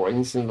itself or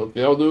anything that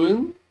we are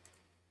doing,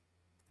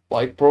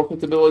 like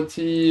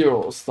profitability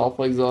or stuff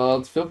like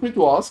that, feel free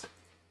to ask.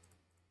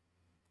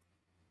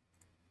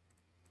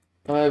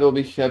 I will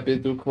be happy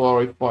to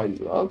clarify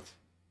that.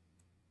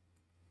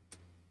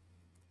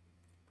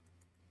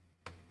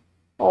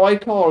 Oh, I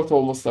covered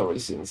almost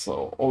everything,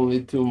 so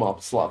only 2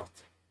 maps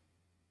left.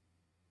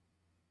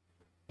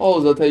 Oh,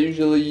 that I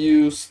usually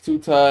use 2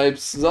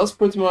 types. That's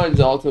pretty much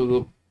out of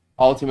the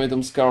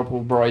Ultimatum Scarab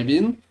of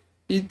Bribing.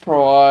 It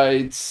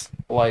provides,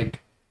 like,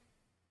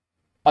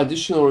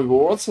 additional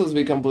rewards as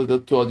we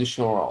completed 2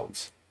 additional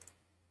rounds.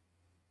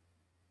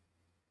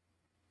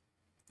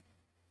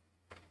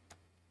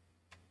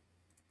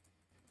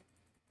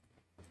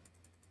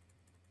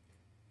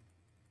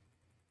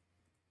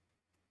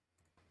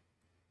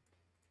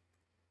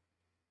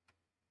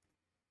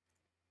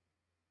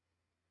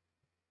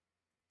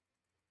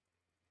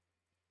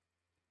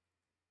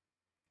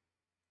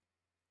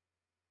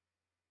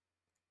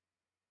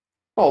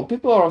 Oh,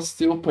 people are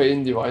still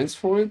paying divines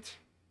for it,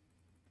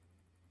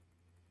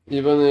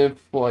 even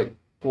if, like,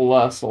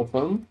 less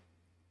often.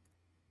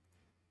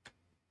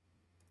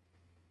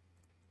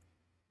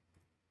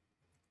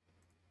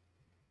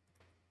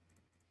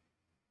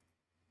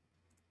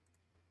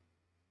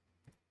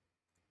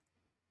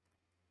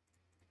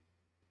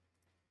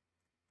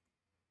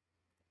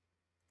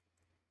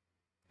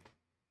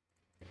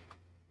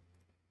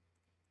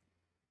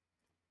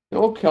 You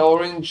know,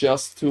 coloring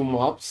just 2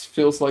 maps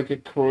feels like a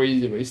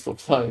crazy waste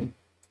of time.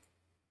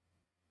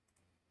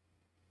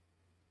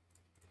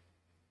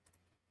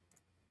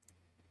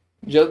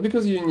 Just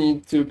because you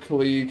need to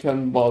click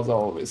and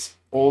buzzer with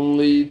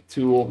only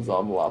 2 of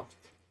them left.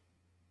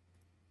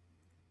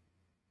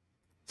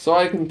 So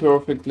I can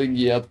perfectly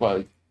get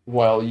why,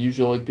 while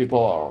usually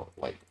people are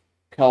like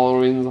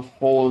coloring the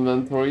whole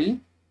inventory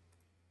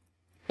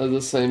at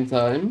the same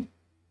time.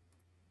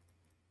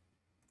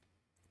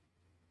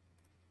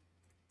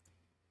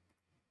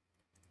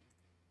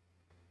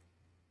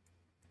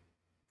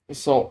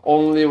 So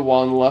only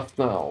 1 left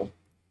now.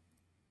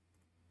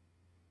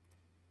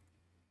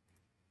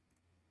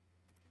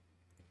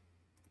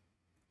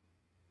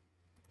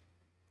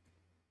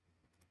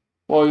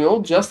 Well, you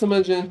know, just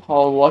imagine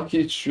how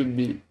lucky it should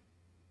be.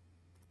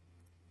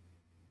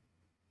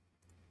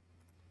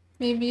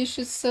 Maybe you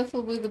should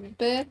settle with a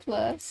bit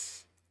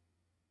less.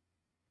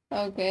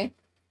 Okay.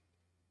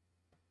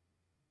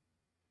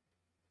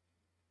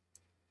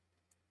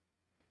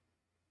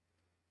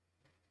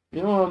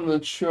 You know, I'm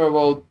not sure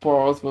about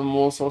parts when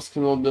monsters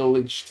cannot be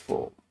leached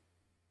for.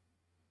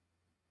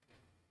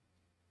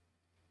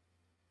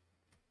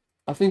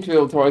 I think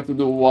we'll try to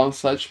do 1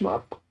 such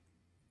map.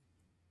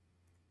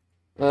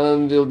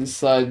 And we'll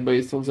decide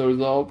based on the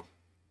result.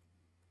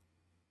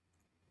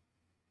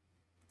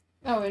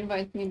 Oh,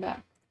 invite me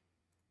back.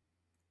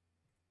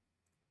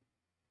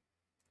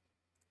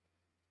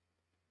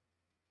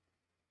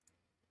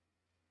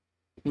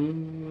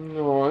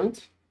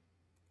 Alright.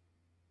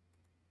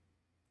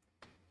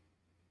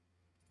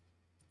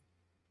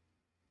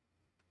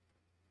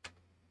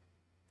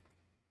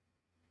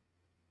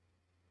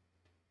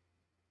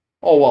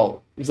 Oh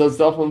well,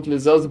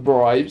 that's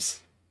bribes.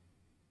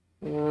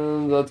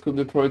 And that could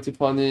be pretty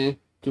funny,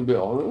 to be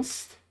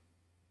honest.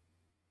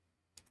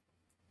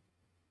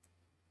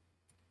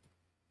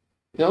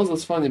 Yeah,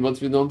 that's funny,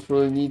 but we don't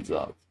really need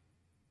that.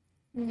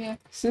 Yeah.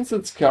 Since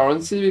it's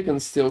currency, we can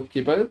still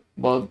keep it,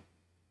 but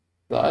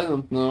I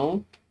don't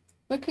know.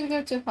 We could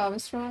go to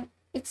Harvest Run.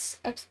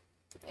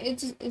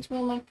 It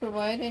will not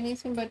provide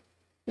anything, but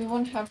we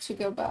won't have to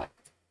go back.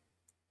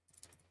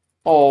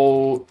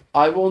 Oh,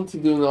 I want to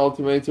do an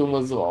ultimatum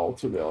as well,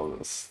 to be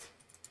honest.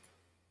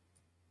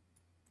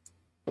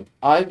 But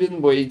I've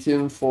been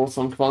waiting for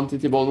some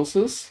quantity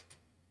bonuses.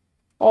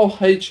 Oh,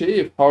 hey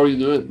Chief, how are you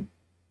doing?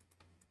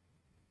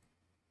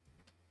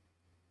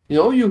 You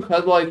know, you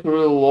had like a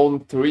really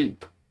long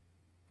trip.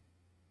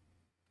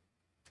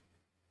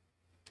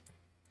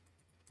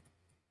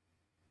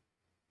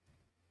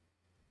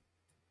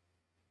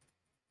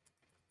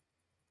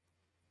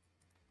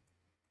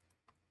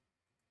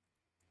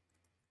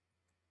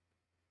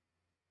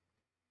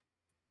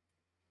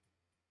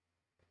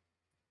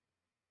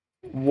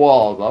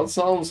 Wow, that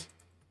sounds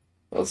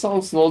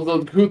not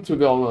that good, to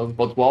be honest,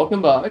 but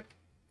welcome back.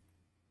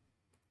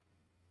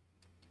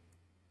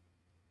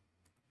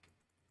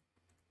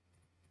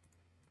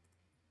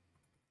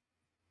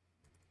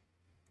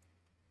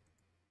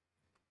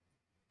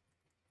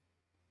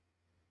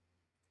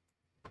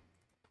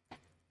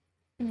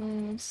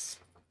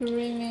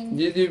 Screaming.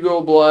 Did you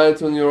go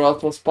blind on your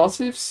Atlas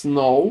passives?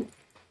 No.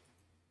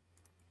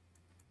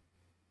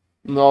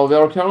 No, we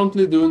are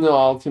currently doing an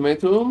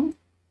ultimatum.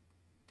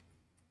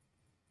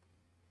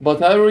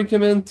 But I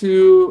recommend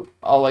to,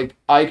 like,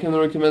 I can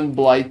recommend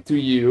Blight to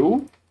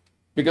you.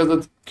 Because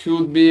it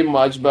could be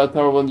much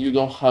better when you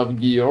don't have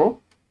gear.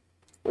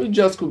 It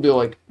just could be,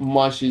 like,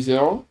 much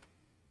easier.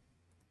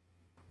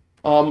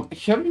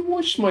 Have you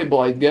watched my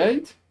Blight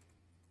guide?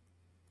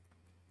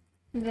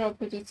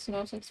 Drop it, it's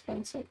not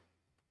expensive.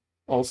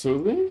 Also,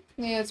 really?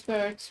 Yeah, it's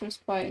Berserker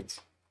Respite.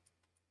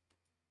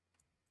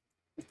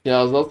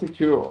 Yeah, that's the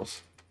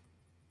curious.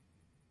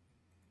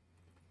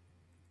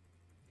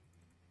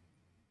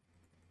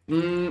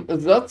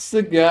 That's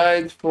the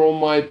guide from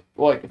my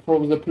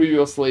from the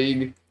previous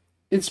league.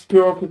 It's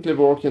perfectly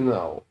working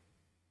now.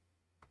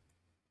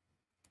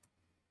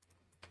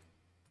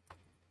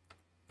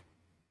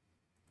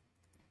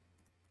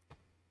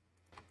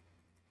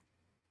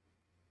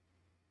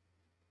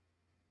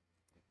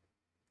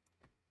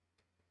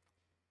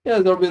 Yeah,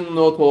 there have been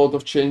not a lot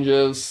of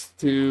changes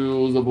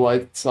to the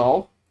Blight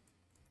itself,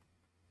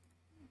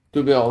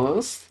 to be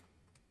honest.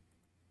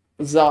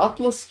 The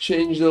Atlas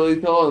changed a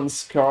little and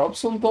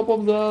Scarabs on top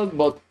of that,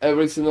 but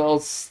everything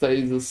else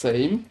stays the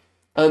same.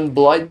 And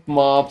Blight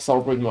maps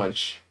are pretty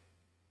much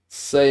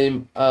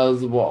same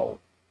as well.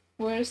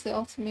 Where's the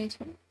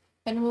ultimatum?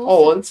 And we'll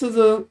Oh, it's at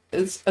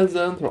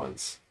the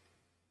entrance.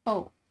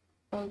 Oh,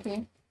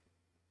 okay.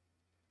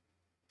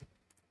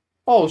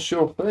 Oh,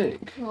 sure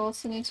thing. We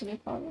also need to do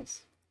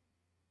progress.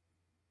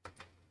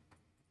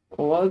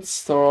 Let's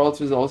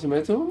start with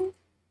ultimatum.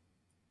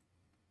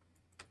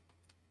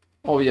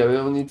 Oh yeah, we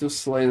will need to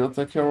slay an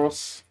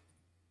attackers.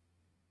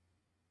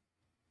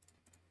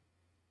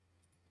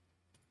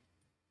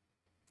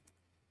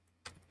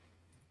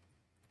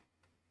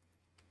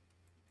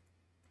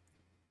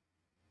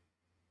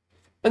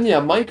 And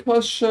yeah, my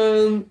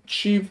question,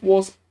 Chief,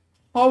 was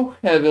how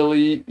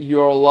heavily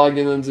you're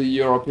lagging in the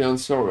European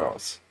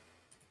servers?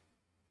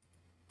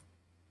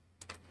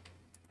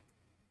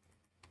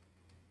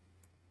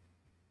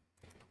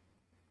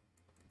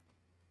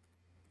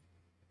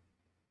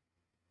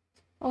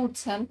 Oh,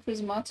 10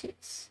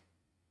 prismatics.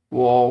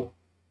 Wow.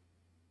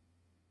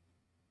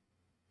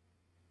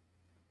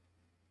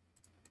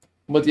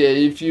 But yeah,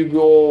 if you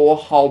go,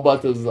 how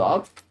bad is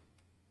that?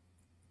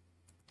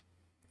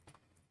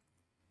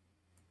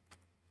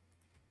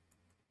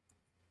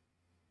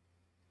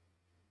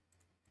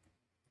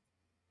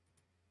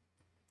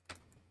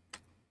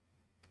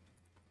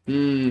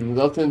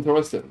 That's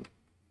interesting.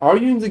 Are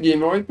you in the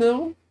game right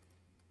now?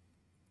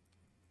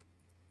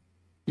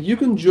 You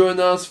can join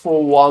us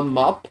for one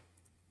map.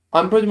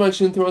 I'm pretty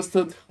much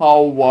interested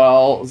how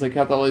well the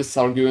catalysts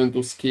are going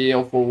to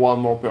scale for one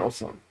more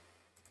person.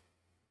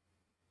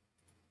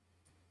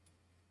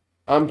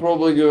 I'm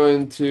probably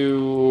going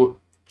to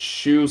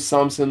choose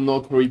something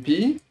not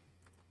repeat.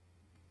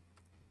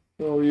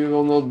 So you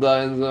will not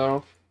die in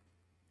there.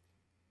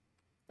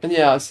 And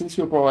yeah, since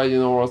you're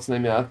providing Aura's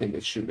name, I think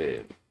it should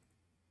be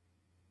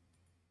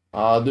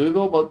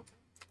doable, but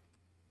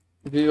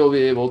we will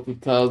be able to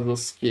test the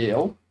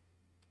scale.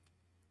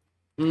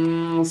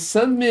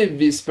 Send me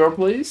Whisper,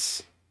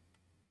 please.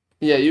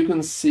 Yeah, you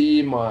can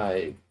see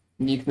my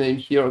nickname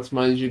here, it's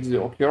Magic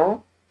the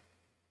Hero.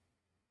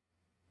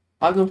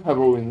 I don't have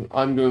ruin,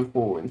 I'm going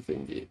for ruin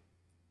thingy.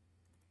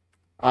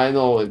 I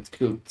know it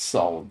could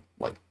sound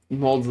like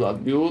not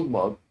that good,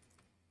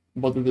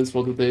 but it is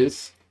what it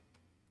is.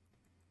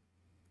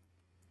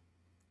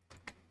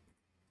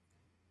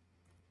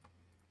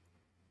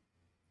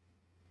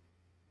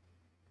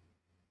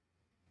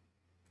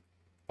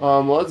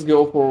 Let's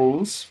go for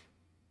runes.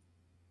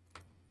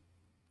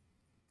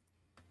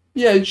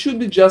 Yeah, it should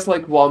be just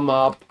like one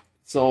map,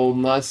 so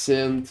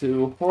nothing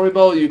too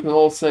horrible. You can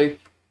also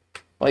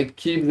like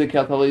keep the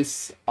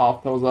catalyst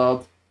after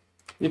that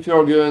if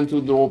you're going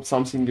to drop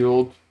something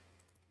good.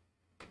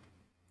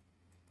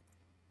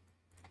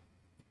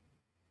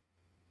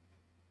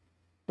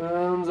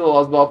 And the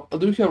last buff.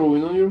 Do you have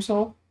ruin on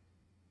yourself?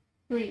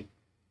 3.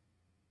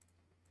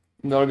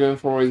 They're going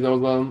for Razor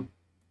then.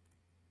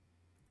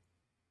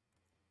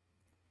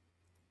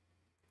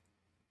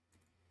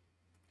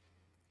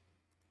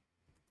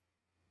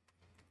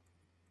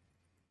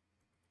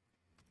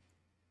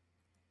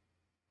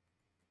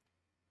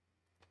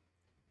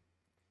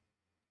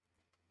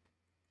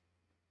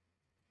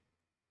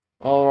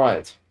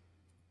 Alright.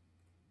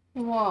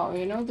 Wow,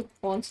 you know, the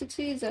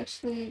quantity is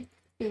actually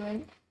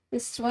feeling.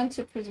 It's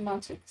 20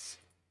 prismatics.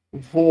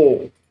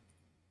 Whoa.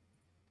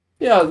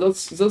 Yeah,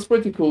 that's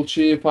pretty cool,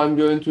 Chief. I'm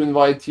going to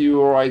invite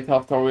you right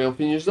after we'll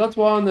finish that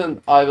one,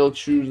 and I will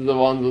choose the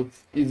one that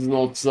is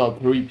not that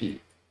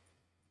repeat.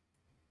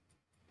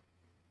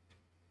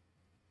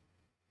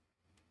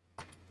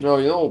 No,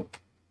 you know,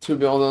 to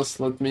be honest,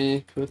 let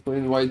me quickly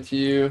invite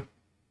you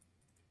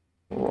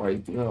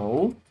right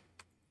now.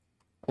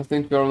 I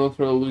think we are not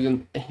really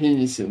losing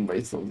anything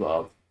based on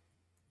that.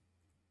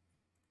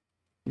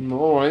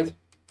 Alright.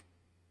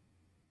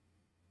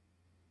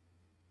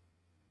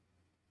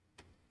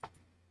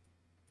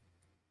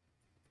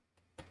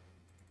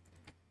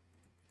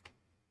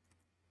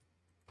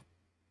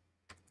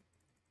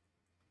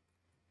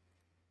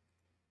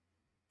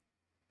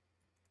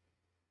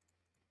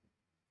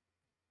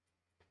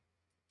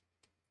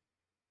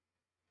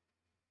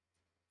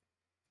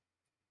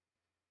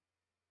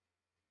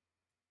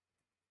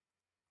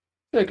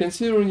 Yeah,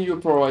 considering you're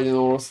providing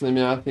Oros,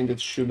 I think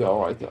it should be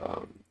alright.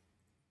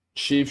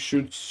 Chief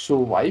should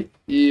survive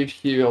if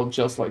he will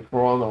just like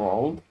run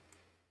around.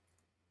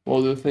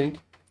 What do you think?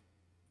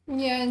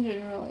 Yeah, in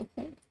general,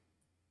 I think.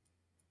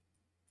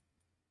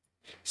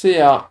 So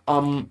yeah,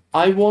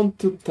 I want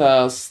to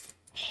test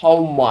how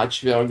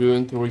much we are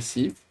going to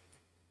receive.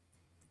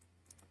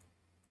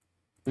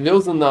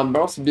 Will the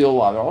numbers be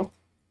lower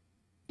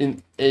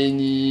in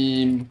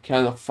any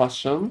kind of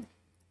fashion?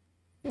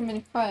 You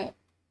mean fire?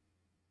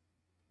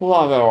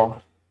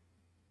 Lower.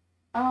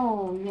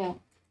 Oh, yeah.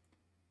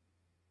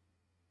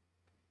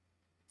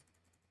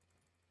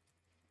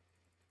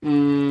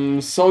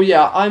 So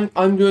yeah,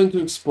 I'm going to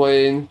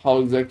explain how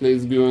exactly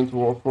it's going to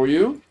work for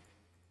you.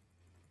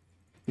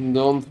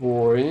 Don't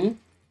worry.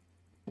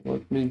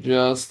 Let me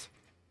just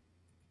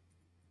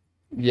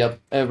get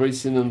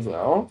everything in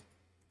there.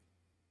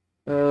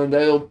 And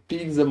I will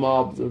pick them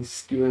up.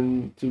 That's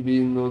going to be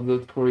not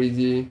that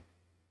crazy.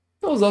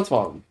 No, that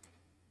one.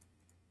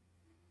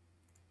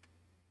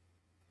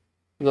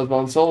 That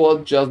one. So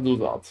let's just do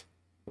that.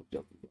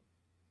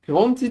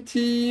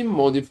 Quantity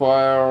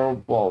modifier.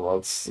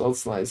 Well,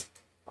 that's nice.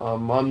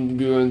 I'm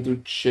going to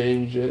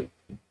change it.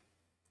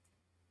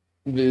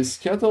 These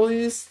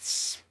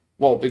catalysts.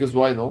 Well, because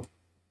why not?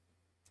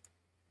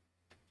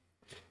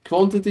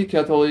 Quantity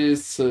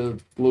catalysts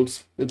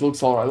looks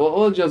alright.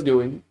 Let's just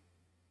go in.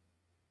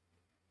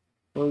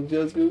 Let's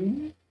just go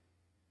in.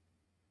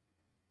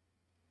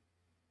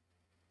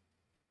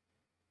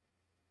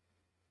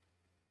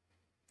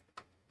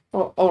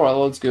 Oh, alright,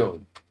 let's go.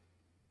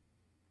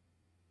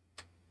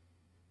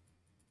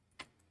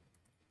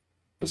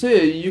 So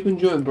yeah, you can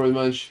join pretty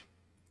much.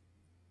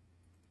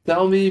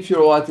 Tell me if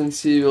your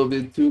latency will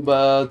be too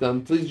bad,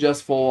 and please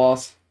just follow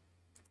us.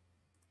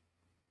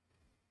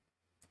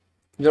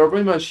 We are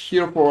pretty much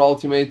here for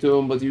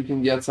ultimatum, but you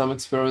can get some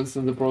experience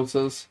in the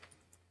process.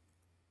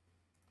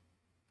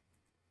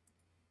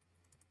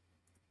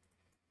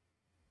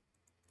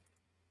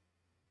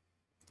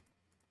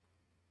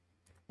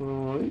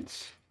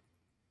 Alright.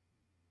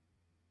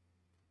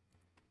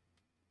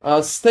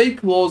 Stay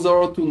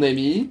closer to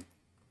Nemi.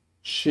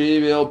 She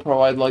will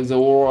provide like the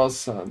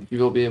auras, and you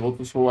will be able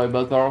to survive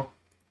better.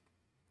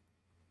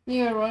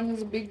 Yeah, Ron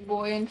is a big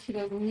boy and he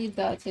doesn't need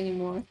that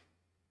anymore.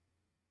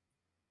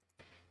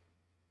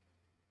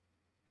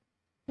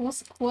 It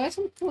was quite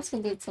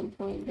important at some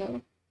point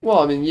though. Well,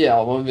 I mean,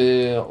 yeah, when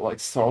we like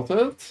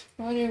started.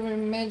 Whatever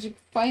magic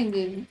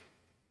finding.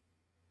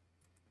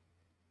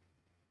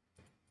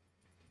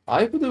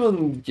 I could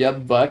even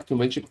get back to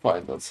Magic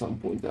Find at some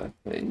point, I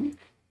think.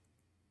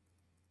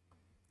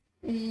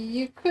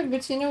 You could,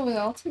 but you know, with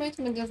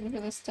ultimatum it doesn't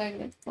really stack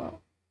that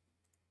well.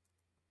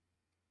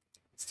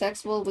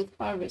 Stacks well with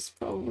harvest,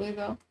 probably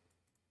though.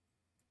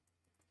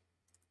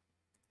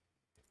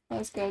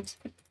 Let's go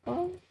to the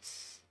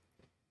cards.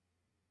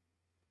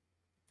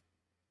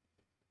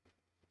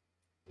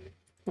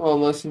 Well,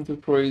 nothing too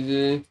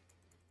crazy.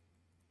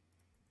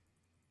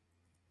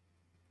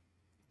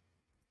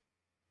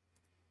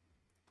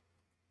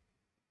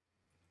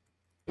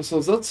 So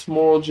that's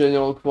more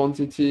general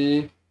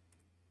quantity.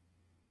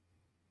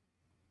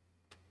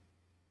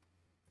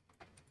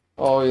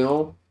 Oh, you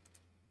know.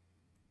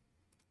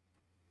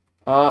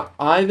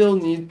 I will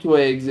need to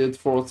exit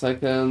for a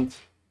second.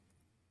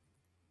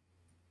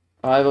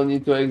 I will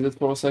need to exit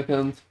for a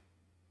second.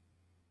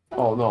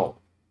 Oh no.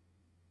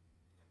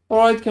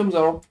 Alright, comes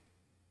out.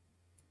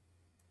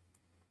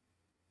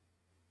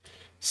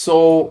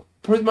 So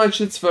pretty much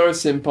it's very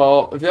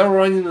simple. We are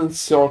running in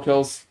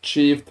circles,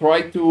 Chief.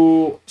 Try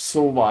to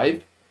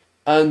survive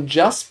and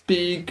just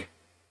pick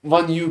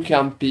when you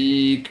can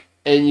pick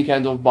any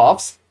kind of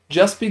buffs.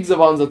 Just pick the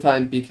ones that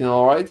I'm picking,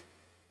 alright?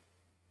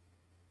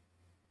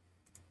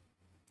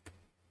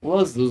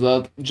 Let's do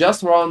that.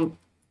 Just run.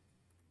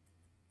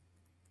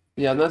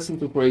 Yeah, nothing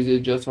too crazy,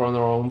 just run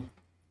around.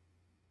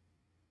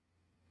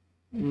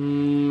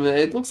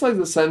 It looks like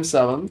the same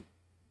 7.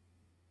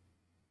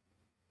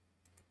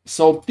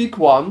 So pick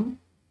one.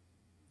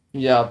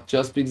 Yeah,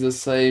 just pick the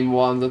same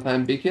one that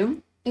I'm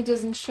picking. It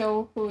doesn't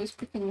show who is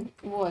picking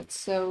what,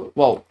 so...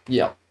 Well,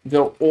 yeah,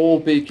 they're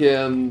all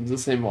picking the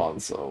same one,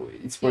 so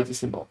it's pretty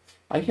simple.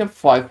 I have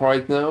 5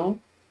 right now.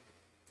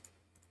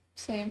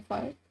 Same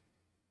 5.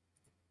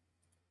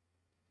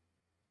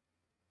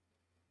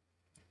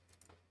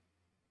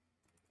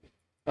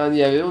 And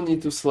yeah, we don't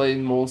need to slay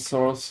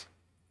monsters.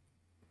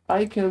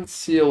 I can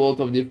see a lot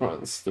of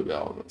difference, to be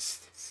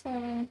honest.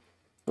 7.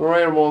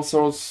 Rare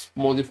monsters,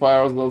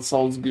 modifiers, that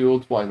sounds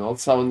good. Why not?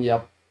 7,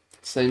 yep.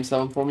 Same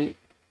 7 for me.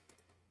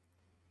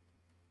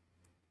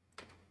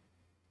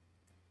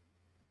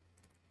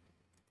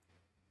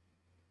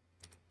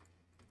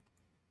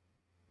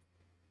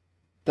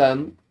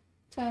 Ten.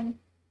 10.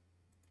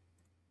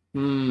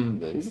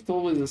 Is it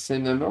always the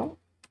same number?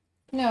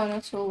 No,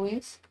 not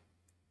always.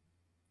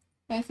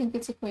 I think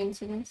it's a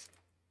coincidence.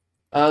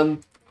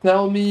 And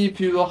tell me if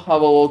you don't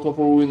have a lot of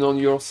ruin on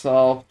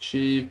yourself,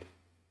 Chief.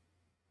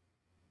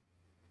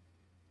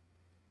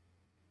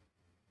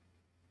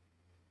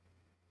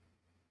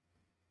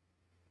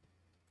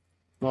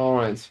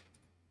 Alright.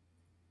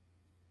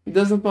 It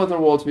doesn't matter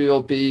what we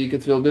will pick,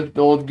 it will be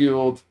not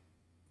good.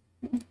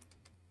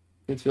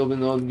 It will be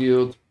not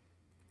good.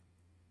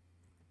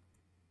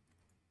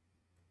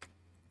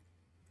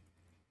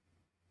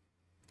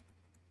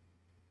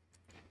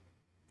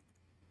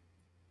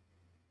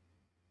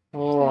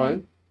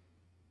 Alright.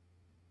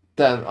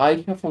 Then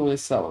I have only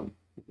 7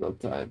 at that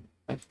time.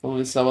 I have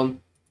only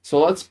 7. So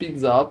let's pick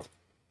that.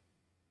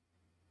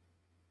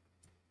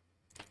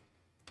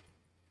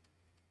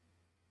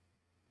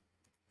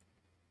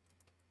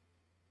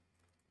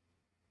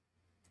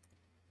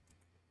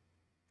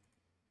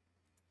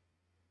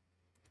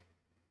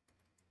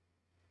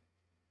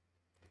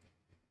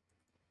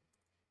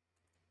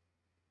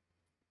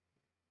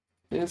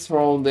 It's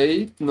round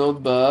 8,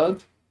 not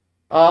bad.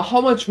 How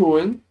much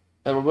ruin,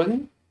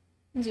 everybody?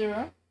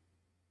 0.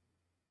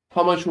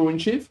 How much ruin,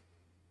 Chief?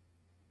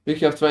 We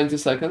have 20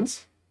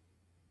 seconds.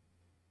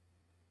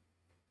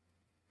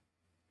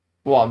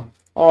 1.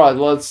 Alright,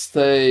 let's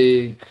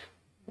take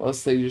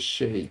the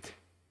shade.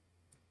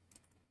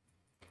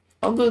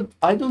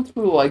 I don't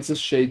really like the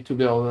shade, to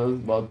be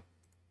honest, but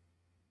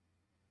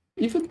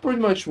if it's pretty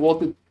much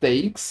what it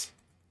takes.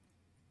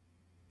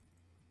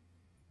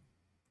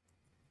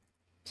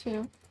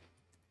 2.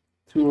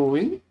 To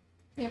ruin.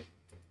 Yep.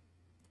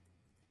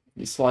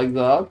 Just like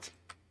that.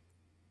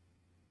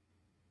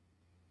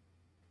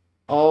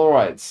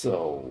 Alright,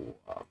 so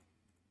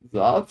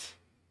that.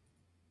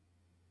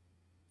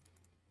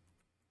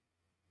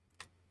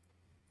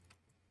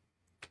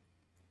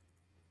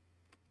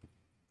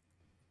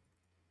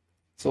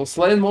 So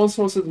slaying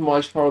monsters is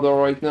much harder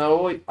right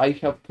now. I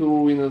have 2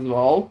 ruin as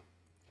well.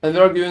 And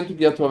we're going to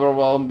get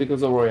overwhelmed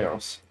because of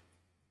rares.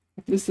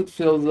 At least it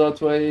feels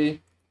that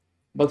way.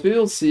 But we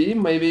will see.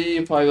 Maybe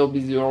if I will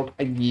be zeroed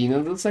again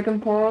in the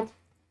second part,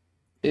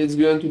 it's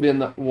going to be a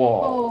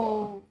wow.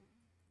 Oh.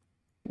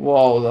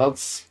 Wow,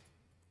 that's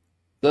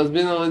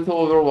been a little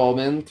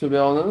overwhelming, to be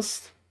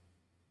honest.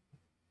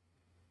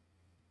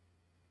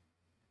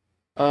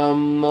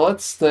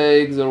 Let's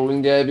take the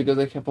ruin guy because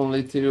I have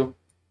only 2.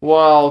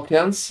 Well,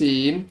 can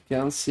see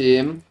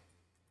him.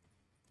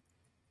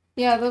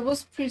 Yeah, that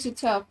was pretty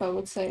tough, I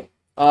would say.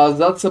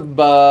 That's a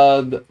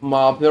bad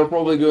map. We're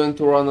probably going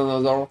to run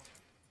another.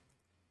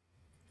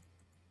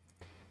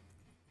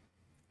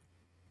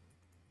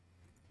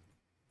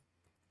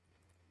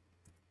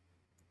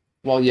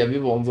 Well, yeah, we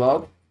won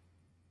that.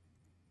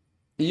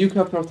 You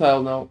have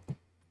fertile now.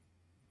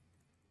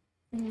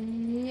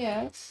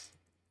 Yes.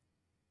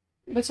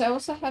 But I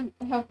also have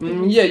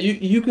Yeah,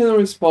 you can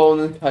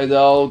respawn and hide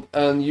out,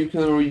 and you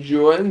can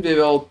rejoin. We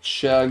will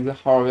check the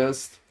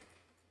harvest.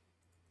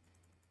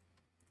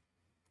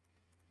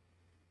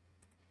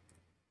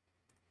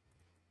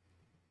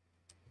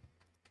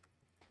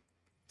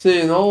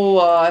 So,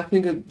 I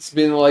think it's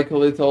been like a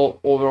little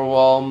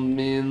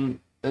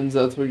overwhelming in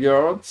that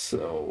regard,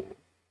 so...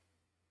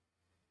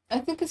 I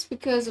think it's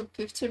because of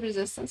 50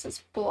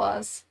 resistances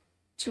plus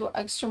 2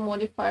 extra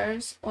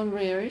modifiers on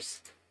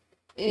rares.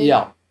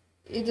 Yeah.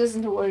 It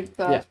doesn't work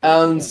that Yeah,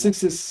 well and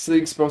together.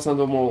 66%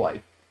 or more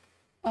life.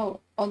 Oh,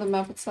 on the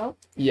map itself?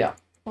 Yeah.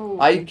 Oh.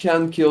 I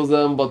can kill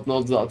them, but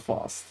not that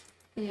fast.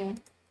 Yeah.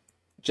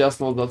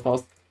 Just not that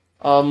fast.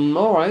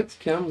 Alright,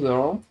 Cam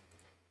 0.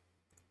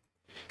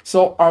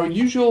 So our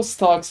usual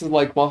stacks is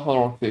like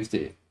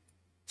 150.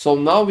 So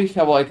now we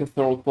have like a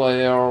third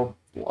player.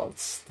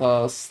 Let's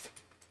test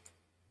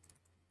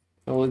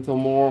a little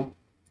more.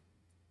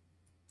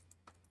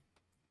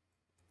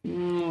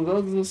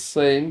 That's the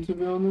same, to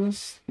be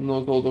honest.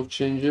 Not a lot of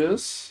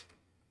changes.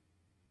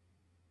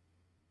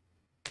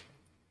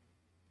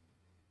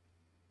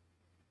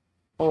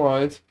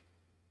 Alright.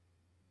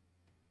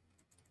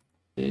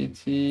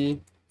 80.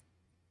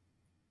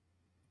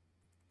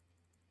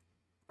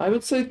 I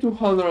would say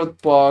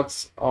 200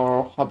 bucks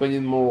are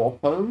happening more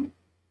often.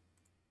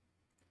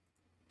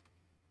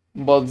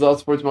 But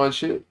that's pretty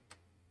much it.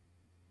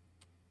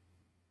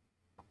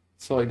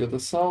 So I got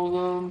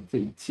 1,000,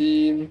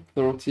 18,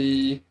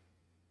 30.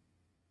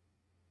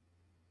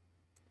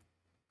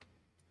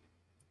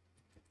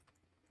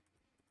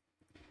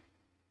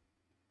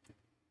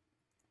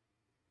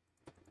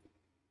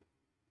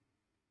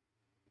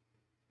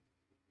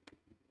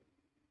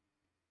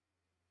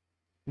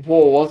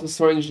 Whoa, what a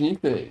strange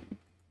nickname.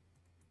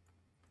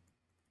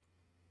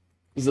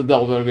 The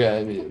Delver guy,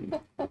 I mean.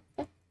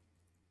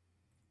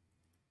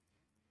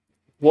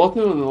 What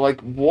even,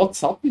 like,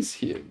 what's up with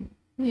him?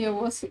 Yeah,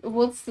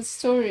 what's the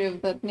story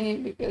of that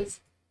name? Because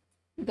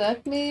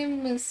that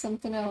name is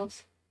something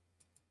else.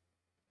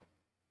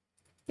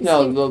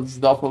 Yeah, that's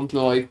definitely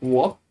like,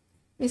 what?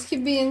 Is he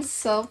being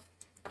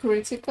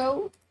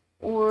self-critical?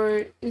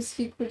 Or is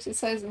he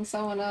criticizing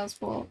someone else?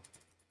 Well,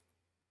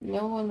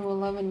 no one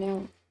will ever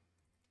know.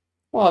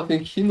 Well, I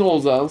think he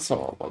knows the answer,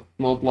 but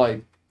not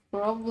like...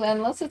 Probably,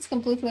 unless it's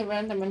completely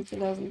random and he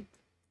doesn't.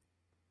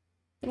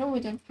 We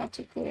don't have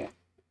to clear.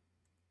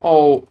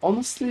 Oh,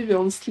 honestly, we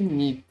honestly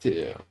need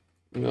to.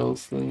 We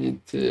honestly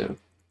need to.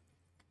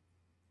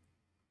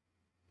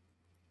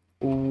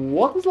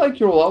 What is like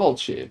your level,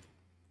 Chief?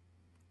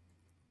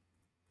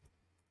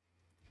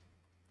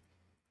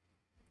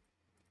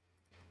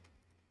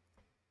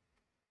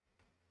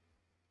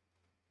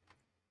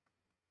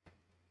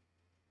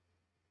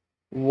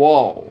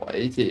 Whoa,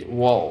 80,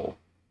 whoa.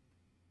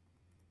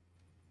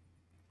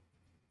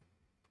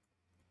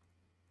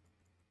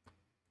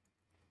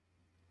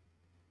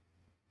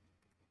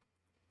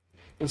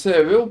 So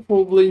I will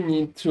probably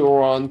need to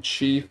run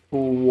Chief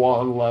for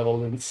one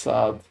level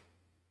inside.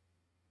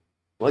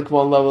 Like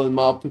one level in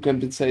map to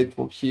compensate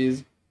for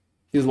his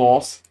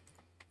loss.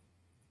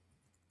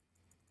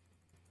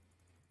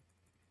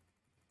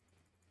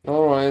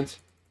 Alright.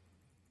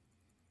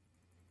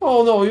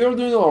 Oh no, you're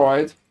doing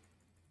alright.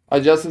 I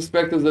just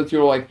expected that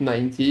you're like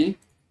 90.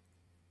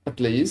 At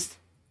least.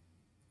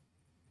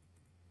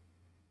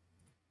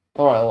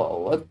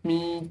 Alright, let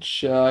me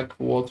check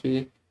what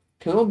we...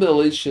 Cannot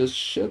delicious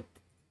shit.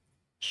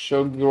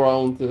 Shock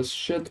ground is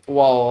shit.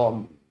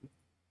 Well,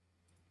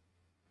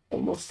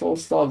 almost all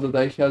stuff that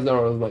I had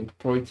are like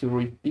pretty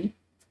repeat.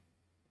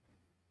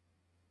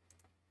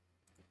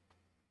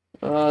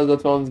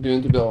 That one's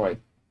going to be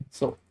alright.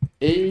 So,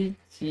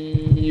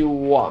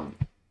 81.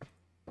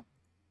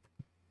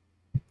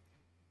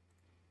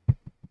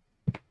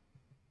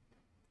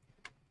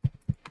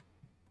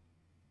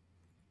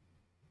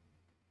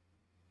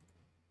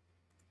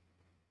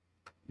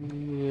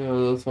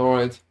 Yeah, that's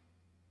alright.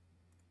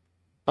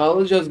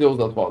 Let's just go with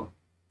that one.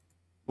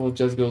 Let's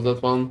just go with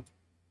that one.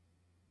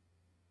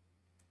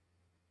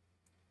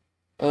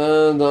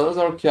 And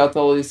another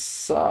catalyst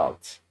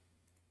set.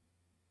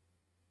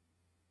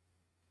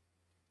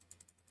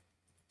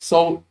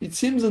 So it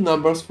seems the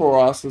numbers for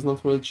us is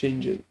not really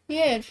changing.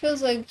 Yeah, it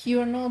feels like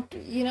you're not,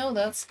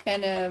 that's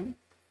kind of...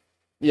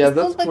 Yeah, It's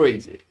that's not like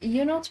crazy.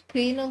 you're not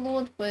paying a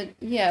lot, but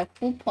yeah,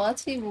 full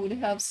party would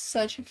have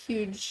such a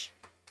huge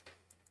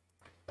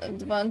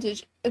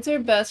advantage. There are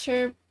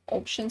better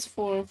options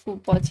for full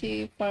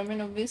party farming,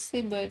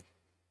 obviously, but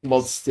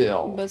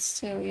still.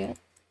 yeah.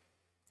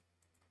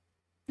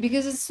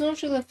 Because it's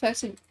not really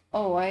affected.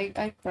 Oh,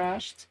 I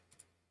crashed.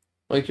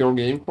 Like your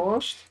game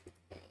crashed?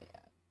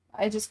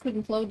 I just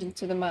couldn't load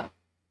into the map.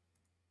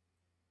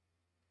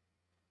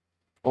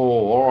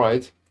 Oh,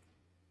 alright.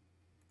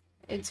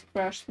 It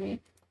crashed me.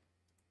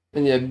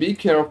 And yeah, be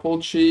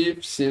careful,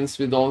 Chief, since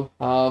we don't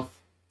have...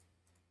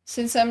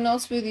 Since I'm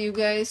not with you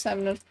guys,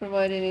 I'm not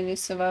providing any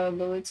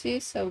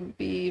survivability, so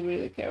be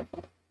really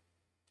careful.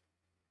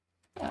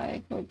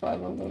 I hope I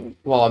will load.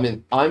 Well, I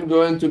mean, I'm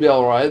going to be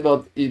alright,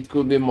 but it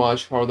could be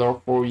much harder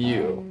for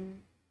you.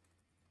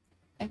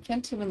 I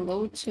can't even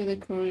load to the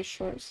Korea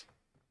shores.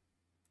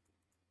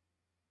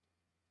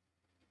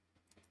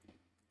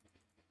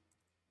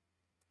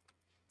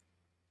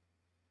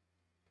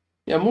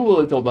 Yeah, move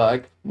a little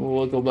back. Move a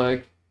little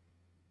back.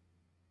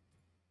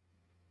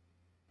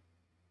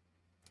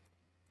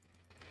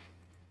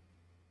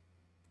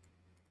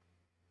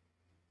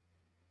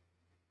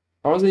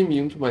 Are they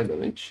immune to my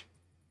damage?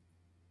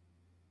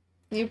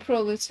 You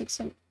probably took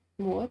some...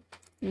 What?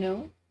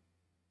 No?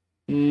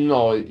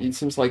 No, it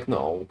seems like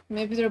no.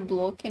 Maybe they're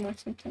blocking or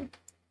something.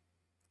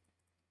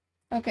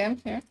 Okay, I'm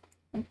here.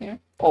 I'm here.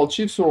 Oh,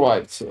 Chief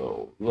survived,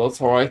 so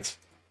that's alright.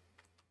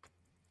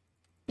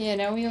 Yeah,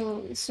 now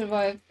we'll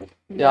survive.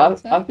 Yeah,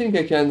 I think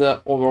I can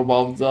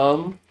overbuff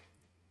them.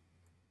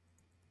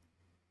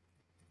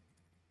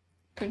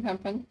 Could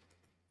happen.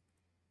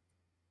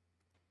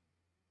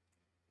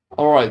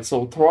 Alright,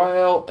 so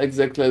trial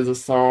exactly as the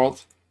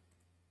start.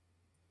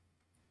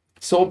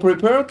 So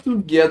prepare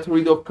to get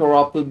rid of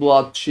corrupted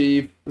blood,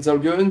 Chief. They're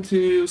going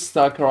to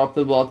stack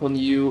corrupted blood on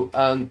you,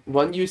 and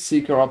when you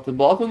see corrupted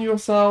blood on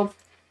yourself,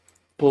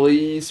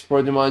 please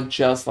pretty much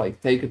just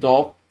like take it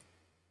off,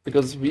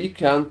 because we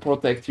can't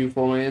protect you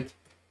from it.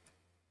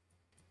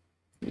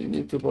 You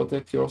need to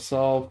protect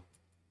yourself.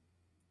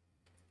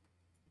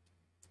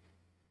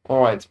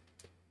 Alright,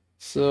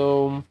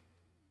 so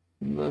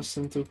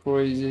nothing too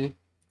crazy.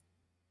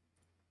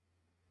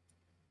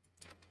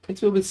 It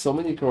will be so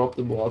many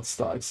corrupted blood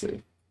stacks.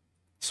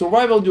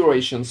 Survival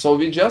duration, so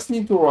we just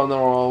need to run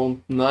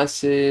around,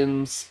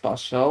 nothing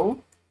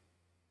special.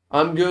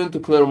 I'm going to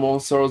clear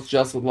monsters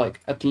just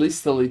like at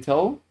least a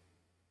little.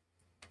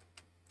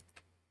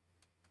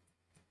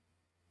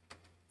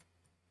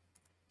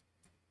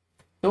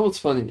 You know what's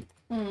funny?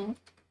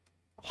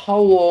 How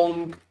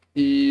long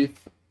is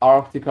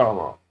Arctic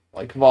armor?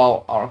 Like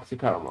WoW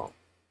Arctic armor?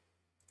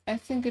 I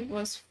think it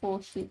was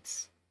 4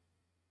 hits.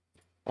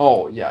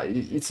 Oh yeah,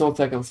 it's not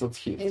seconds at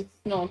hit. It's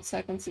not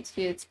seconds, it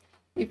hits.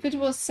 If it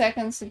was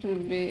seconds, it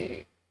would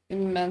be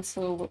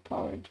immensely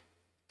overpowered.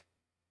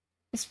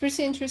 It's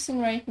pretty interesting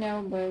right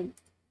now, but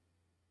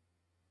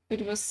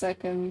if it was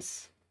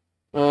seconds.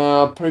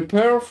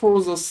 Prepare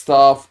for the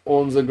stuff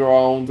on the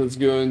ground. It's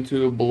going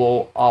to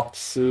blow up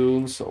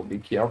soon, so be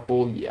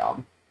careful. Yeah.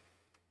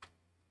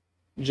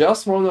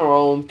 Just run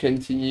around,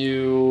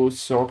 continue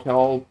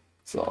circle.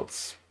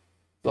 That's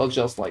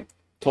just like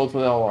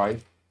totally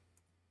alright.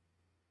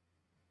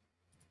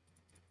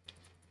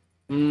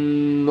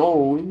 No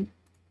ruin.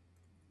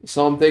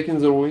 So I'm taking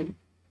the ruin.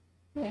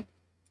 Yeah.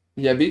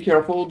 Yeah, be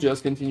careful,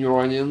 just continue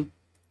running.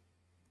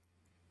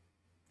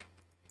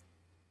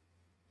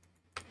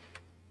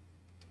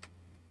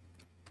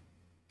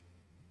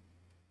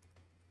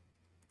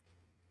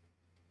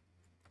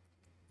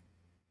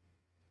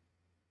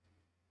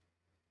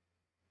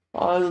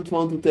 I don't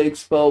want to take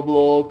spell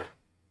block.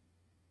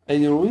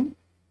 Any ruin?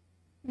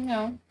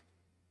 No.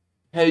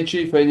 Hey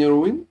Chief, any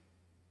ruin?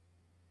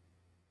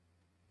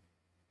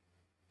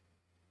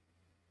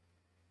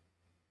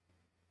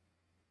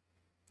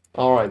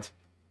 Alright.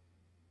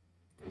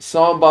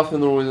 So I'm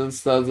buffing Ruin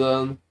instead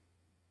then.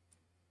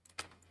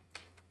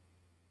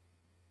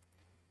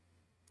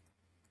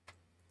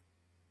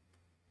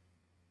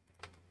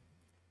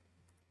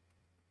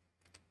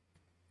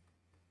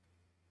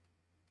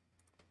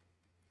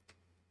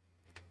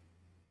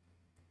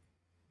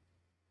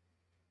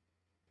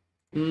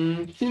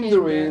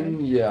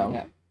 Hindering,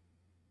 yeah.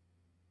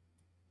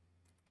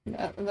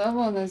 Yeah. That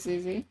one is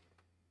easy.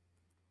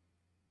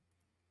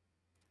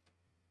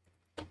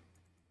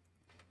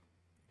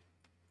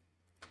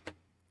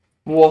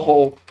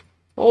 Whoa.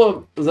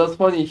 Oh, that's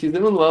funny. He's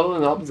even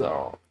leveling up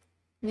there.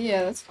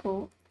 Yeah, that's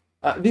cool.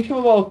 We have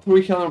about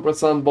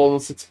 300%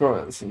 bonus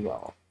experience in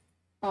that.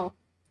 Oh.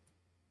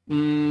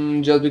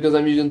 Just because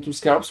I'm using 2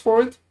 scarabs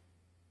for it.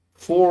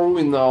 4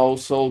 ruin now,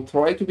 so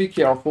try to be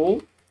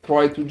careful.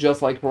 Try to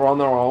just like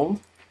run around.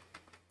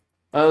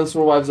 And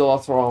survive the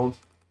last round.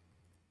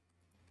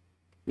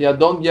 Yeah,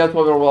 don't get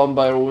overwhelmed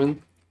by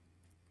ruin.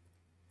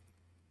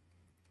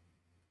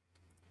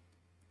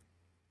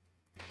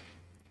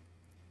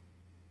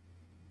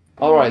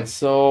 Alright,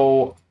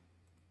 so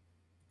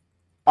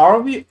are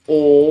we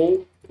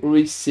all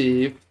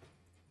received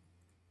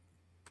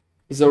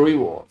the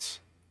rewards?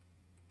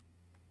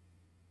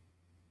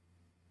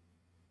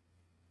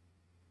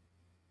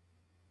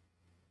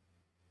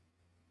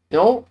 You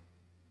know,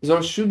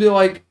 there should be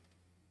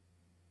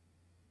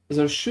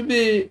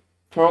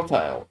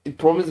fertile. It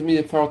promised me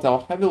a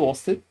fertile. Have you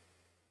lost it?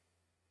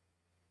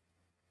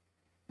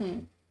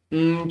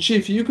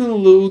 Chief, you can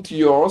loot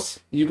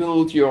yours. You can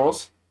loot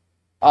yours.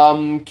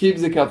 Keep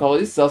the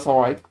catalyst. That's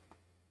alright.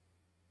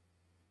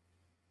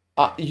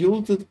 You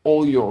looted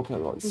all your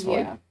catalysts,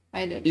 right? Yeah,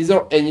 I did. Is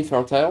there any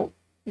fertile?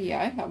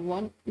 Yeah, I have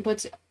one,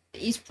 but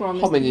he's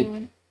promised How many?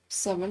 me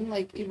 7.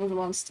 Like it was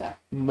 1 stack.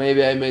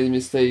 Maybe I made a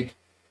mistake.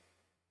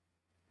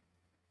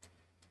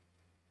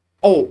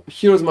 Oh,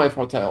 here's my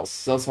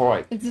fertiles. That's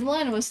alright. The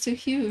line was too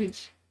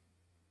huge.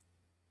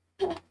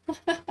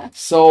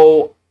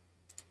 So,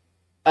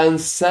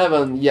 and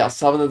 7, yeah,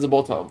 7 at the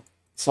bottom.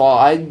 So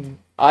I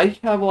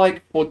have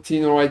like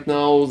 14 right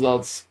now.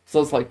 That's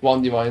like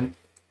 1 divine.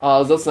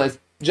 That's nice.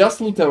 Just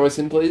loot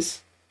everything,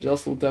 please.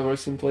 Just loot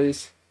everything,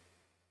 please.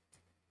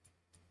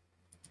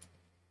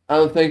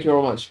 And thank you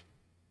very much.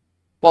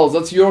 Well,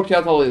 that's your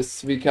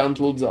catalyst. We can't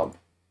loot them.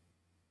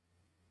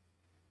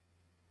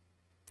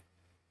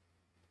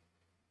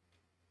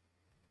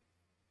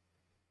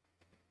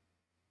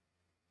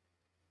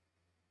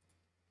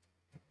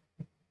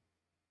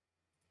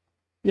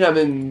 Yeah, I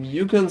mean,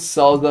 you can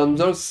sell them.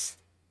 There's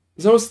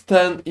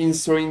 10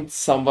 instruments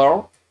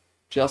somewhere.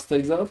 Just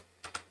take that.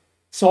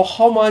 So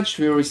how much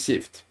we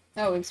received?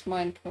 Oh, it's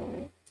mine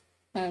probably.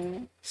 I don't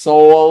know.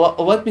 So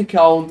let me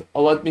count.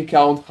 Let me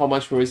count how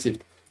much we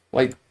received.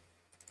 Like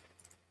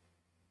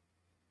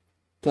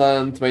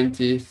 10,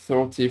 20,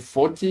 30,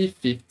 40,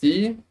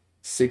 50,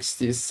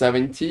 60,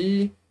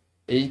 70,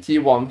 80,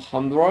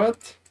 100,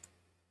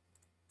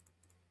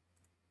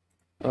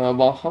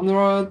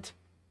 100,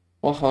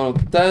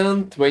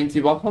 110,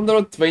 20,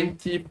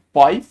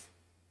 125.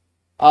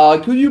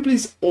 Could you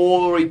please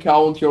all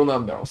recount your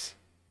numbers?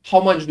 How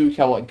much do you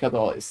have like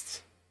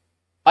catalysts?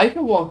 I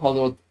have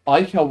 100.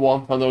 I have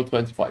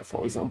 125,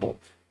 for example.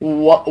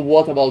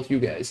 What about you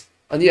guys?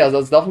 And yeah,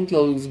 that definitely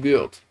looks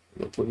good.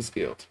 That looks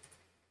good.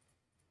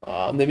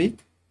 Nemi?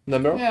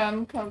 Number? Yeah,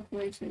 I'm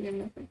calculating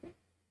everything.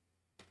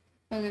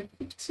 Okay,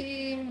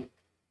 50.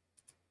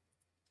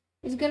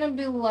 It's gonna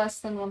be less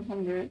than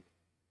 100.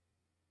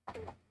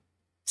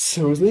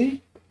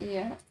 Seriously?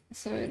 Yeah,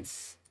 so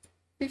it's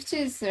 50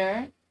 is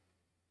there.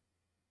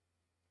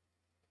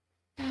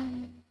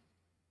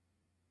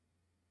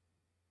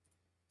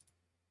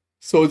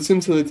 So it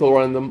seems a little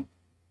random.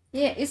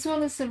 Yeah, it's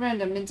honestly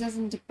random. It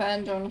doesn't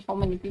depend on how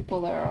many people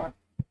there are.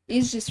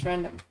 It's just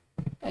random,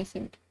 I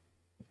think.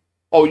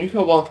 Oh, you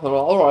have 100.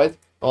 Alright.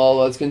 Well,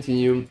 let's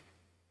continue.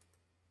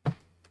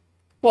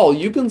 Well,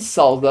 you can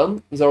sell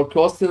them. They're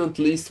costing at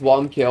least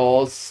 1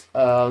 chaos,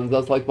 and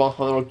that's like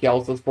 100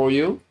 chaos for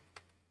you.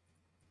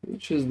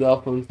 Which is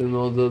definitely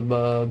not that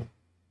bad.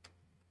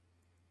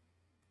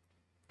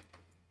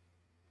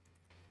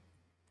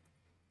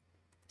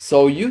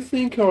 So you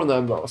think our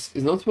numbers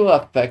is not really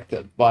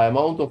affected by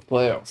amount of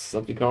players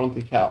that we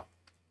currently have.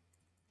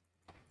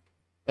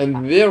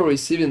 And we're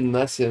receiving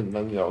nothing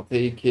when we are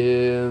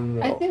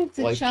taking I think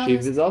the like chance,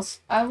 Cleave with us.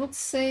 I would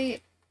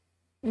say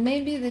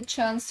maybe the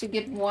chance to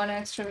get 1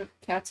 extra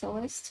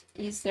catalyst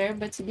is there,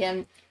 but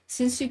again,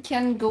 since you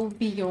can go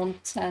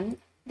beyond 10,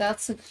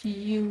 that's a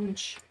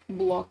huge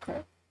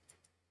blocker.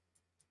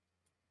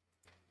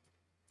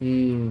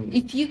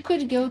 If you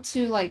could go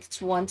to like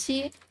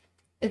 20,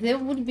 there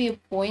would be a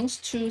point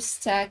to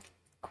stack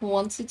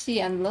quantity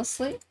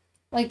endlessly,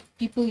 like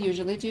people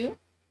usually do.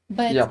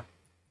 But Yeah.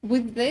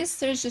 with this,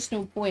 there's just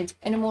no point.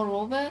 And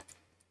moreover,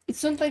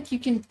 it's not like you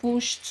can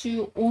push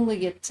to only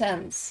get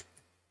 10s.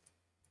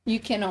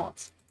 You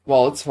cannot.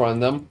 Well, it's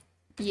random.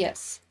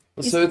 Yes.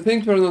 So you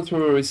think we're not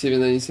really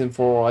receiving anything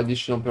for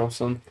additional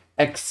person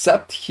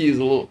except his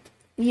loot?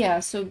 Yeah,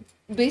 so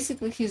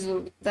basically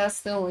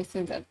that's the only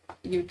thing that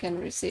you can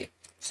receive.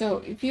 So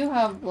if you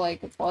have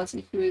like a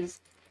party who is,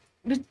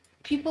 but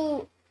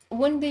people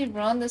when they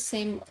run the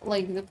same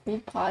like the whole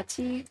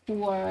party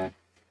who are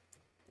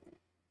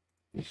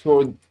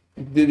For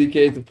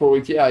dedicated for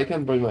it, yeah, I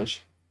can pretty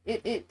much.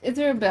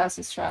 they're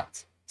basic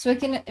strats. So I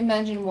can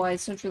imagine why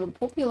it's not really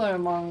popular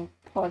among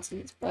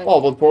parties, but Oh,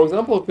 but for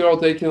example, if you're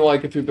taking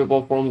like a few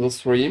people from the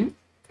stream,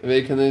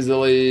 they can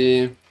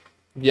easily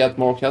get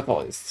more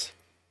catalysts.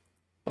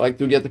 Like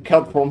to get a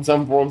cut from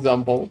them, for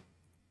example.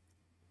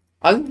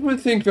 I don't really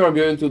think we are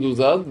going to do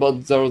that,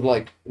 but there's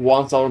like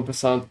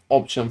 1000%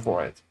 option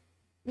for it.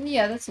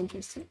 yeah, that's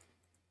interesting.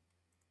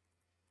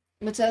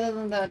 But other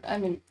than that, I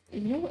mean,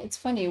 it's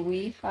funny,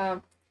 we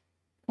have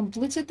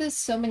completed this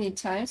so many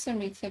times and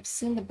we have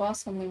seen the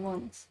boss only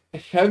once.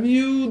 Have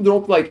you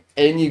dropped like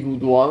any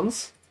good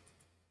ones,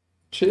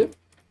 Chip?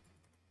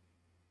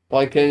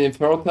 Like any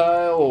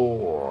fertile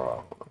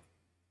or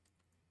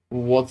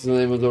what's the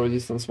name of the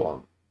resistance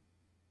one?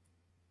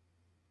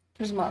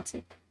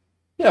 Prismatic.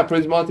 Yeah,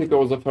 prismatic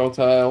or the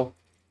fertile.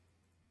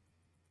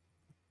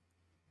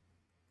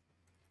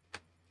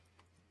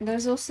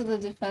 There's also the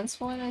defense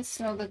one. It's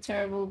not that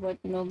terrible, but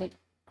not that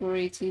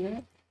great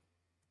either.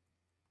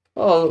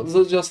 Oh,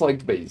 they're just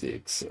like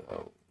basics.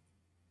 So.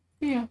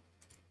 Yeah.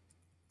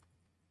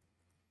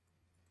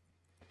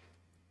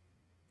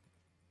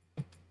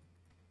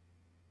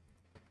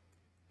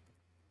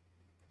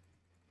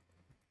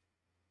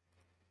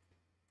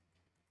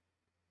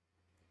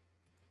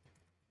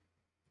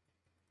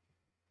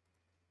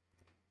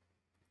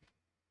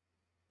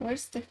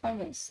 Where's the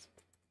harvest?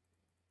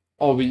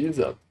 Oh, we use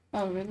that.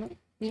 Oh, really?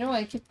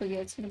 I keep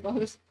forgetting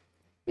about it.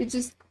 It's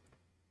just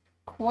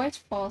quite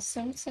fast,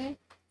 I would say.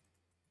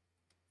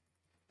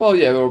 Well,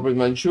 yeah, we're pretty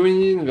much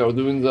joining, we're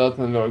doing that,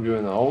 and we're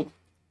going out.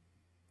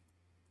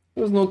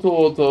 There's not a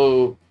lot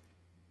to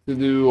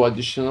do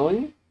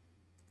additionally.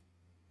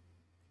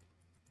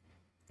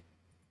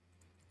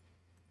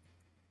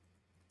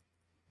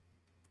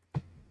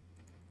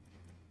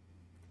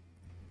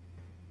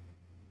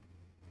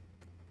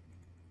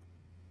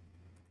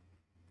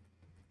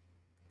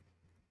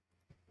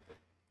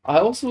 I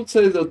also would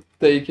say that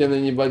taking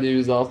anybody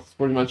without is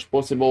pretty much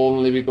possible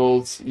only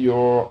because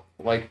you're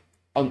like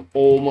an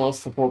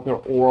almost a proper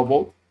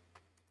robot.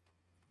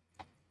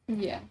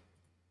 Yeah.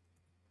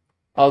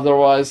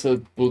 Otherwise,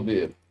 it would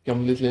be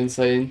completely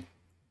insane.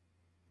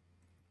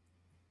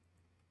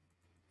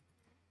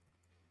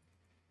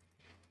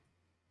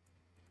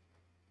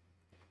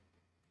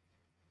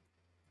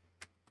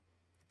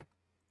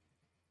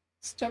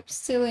 Stop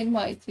stealing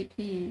my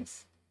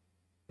TPs.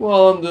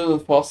 Well, I'm doing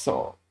it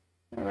faster.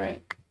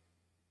 Alright.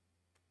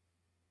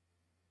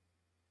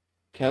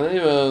 Can I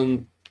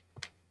even...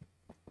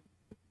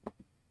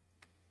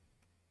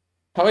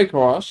 Have I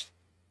crashed?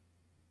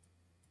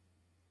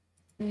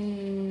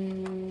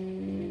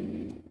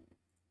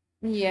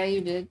 Yeah,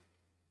 you did.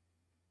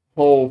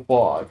 Oh,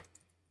 fuck.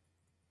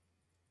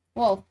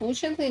 Well,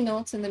 fortunately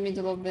not in the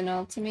middle of an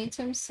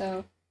ultimatum,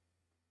 so...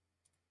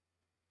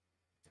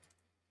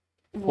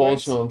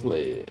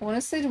 Fortunately.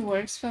 Honestly, it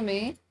works for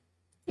me.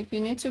 If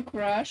you need to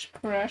crash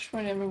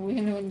whenever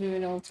we not do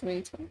an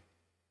ultimatum.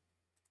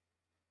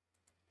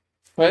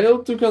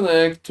 Failed to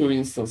connect to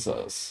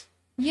instances.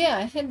 Yeah,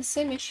 I had the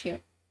same issue.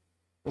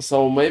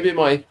 So maybe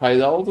my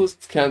hideout is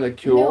kinda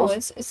No,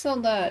 cursed. it's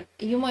not that.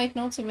 You might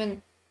not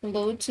even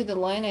load to the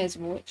line as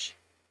watch.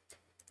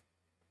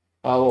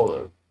 I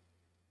love it.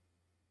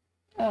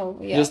 Oh,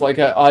 yeah. Just like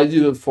I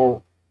did it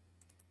for...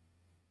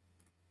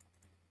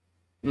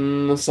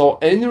 so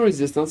any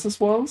resistances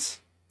ones?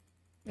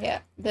 Yeah,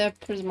 they're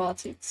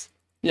prismatics.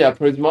 Yeah,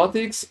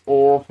 prismatics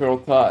or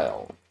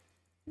fertile.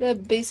 They're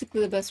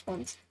basically the best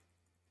ones.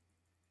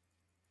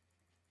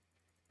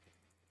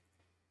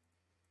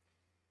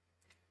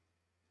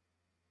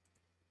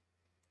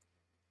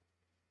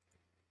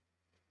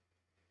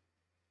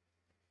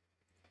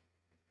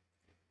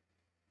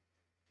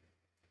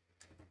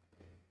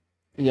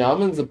 Yeah,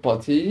 I'm in the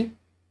party.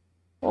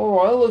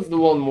 Alright, let's do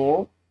one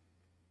more.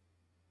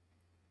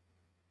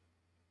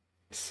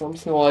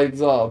 Something like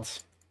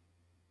that.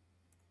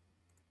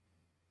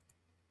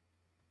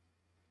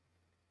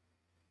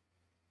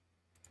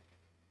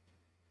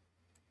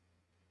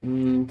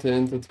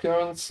 Tainted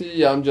currency.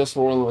 Yeah, I'm just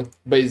rolling like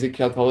basic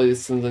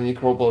catalysts and the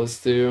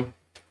necropolis too.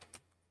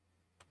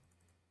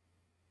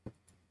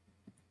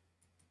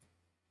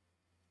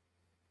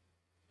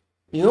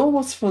 You know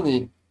what's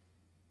funny?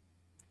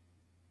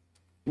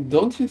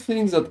 Don't you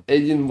think that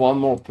adding one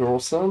more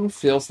person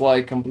feels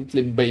like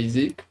completely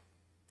basic?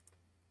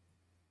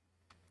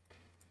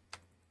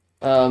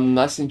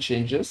 Nothing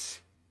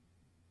changes.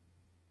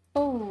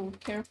 Oh,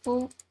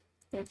 careful.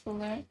 Careful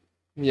there.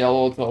 Yeah, a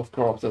lot of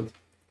corrupted.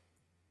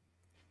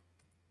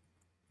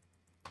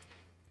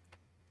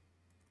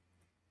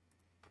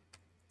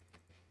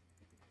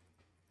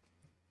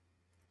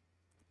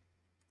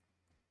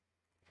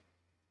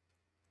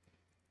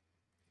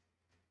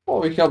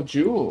 Oh, we have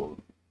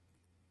June.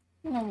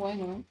 No, why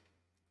not?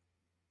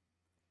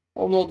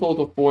 Well, not out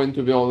of point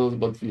to be honest,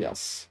 but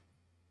yes.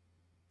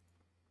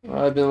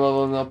 I've been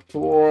leveling up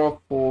Tora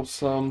for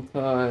some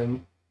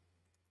time.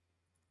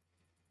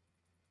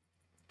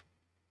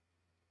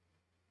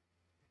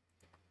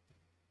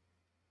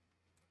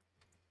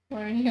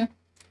 Where are you?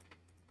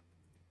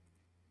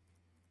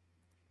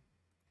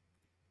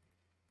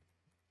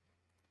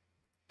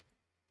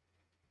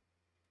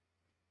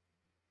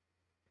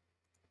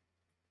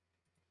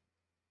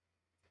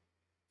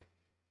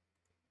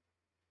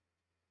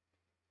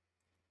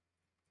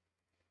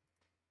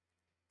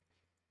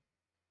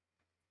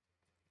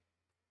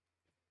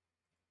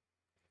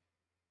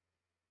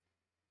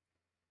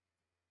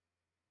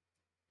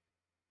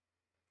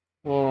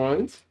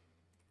 Alright.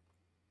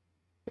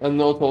 And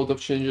not a lot of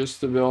changes,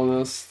 to be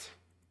honest.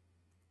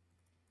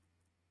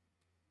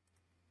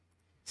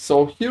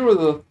 So here is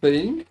the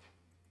thing.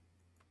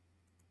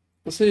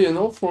 So, you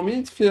know, for me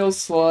it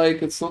feels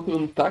like it's not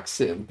even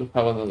taxing to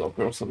have another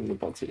person in the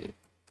party.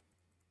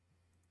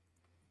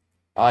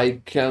 I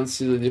can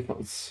see the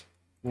difference.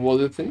 What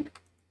do you think?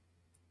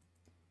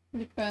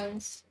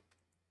 Depends.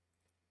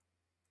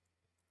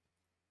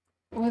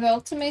 With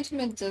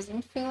Ultimatum, it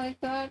doesn't feel like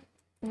that.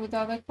 With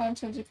other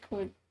content, it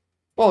could.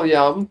 Well,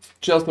 yeah, I'm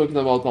just talking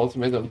about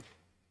Ultimatum.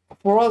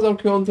 For other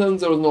content,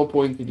 there's no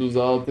point to do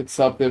that,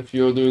 except if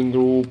you're doing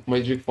group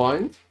Magic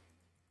Find.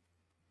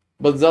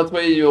 But that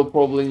way you'll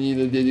probably need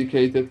a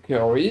dedicated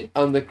carry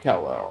and a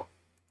killer.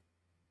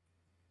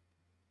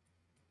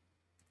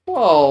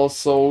 Well,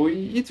 so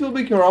it will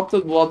be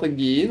Corrupted Blood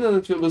again, and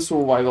it will be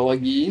Survival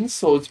again,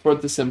 so it's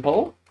pretty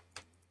simple.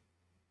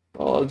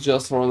 Well, let's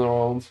just run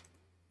around.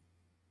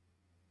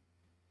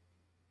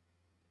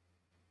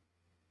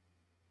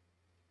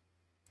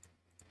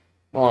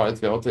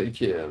 Alright, we'll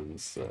take in.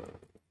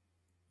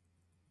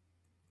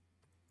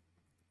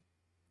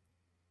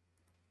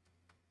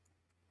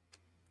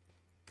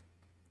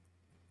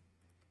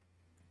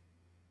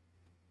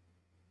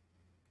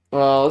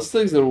 Let's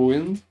take the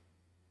Ruin.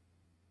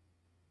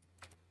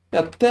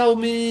 Yeah, tell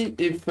me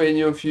if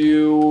any of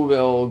you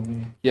will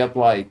get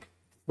like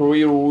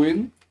 3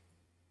 Ruin.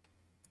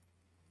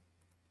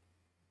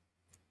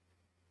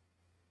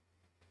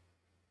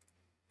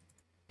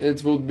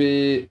 It would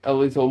be a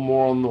little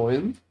more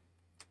annoying.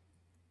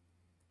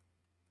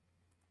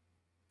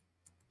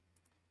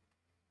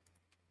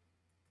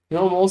 You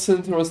know, I'm also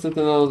interested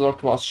in another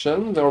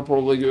question. They're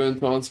probably going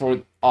to answer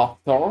it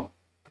after.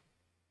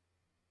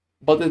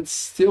 But it's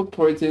still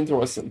pretty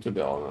interesting, to be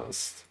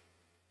honest.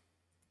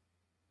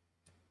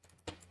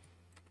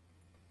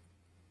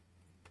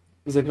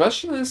 The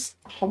question is,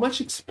 how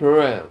much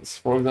experience,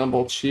 for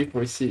example, Chief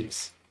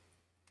receives?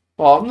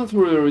 Well, I'm not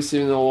really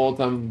receiving a lot,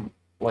 I'm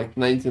like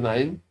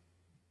 99.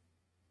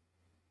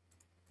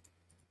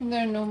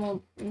 There are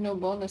no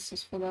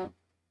bonuses for that.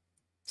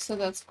 So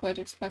that's quite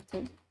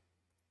expected.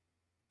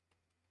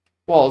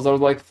 Well, there's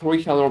like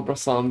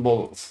 300%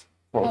 bonus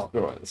for Oh.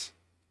 experience.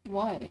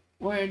 Why?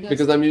 Where does...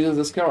 Because I'm using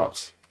the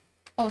scarabs.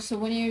 Oh, so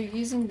when you're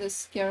using the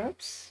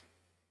scarabs,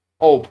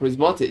 Oh,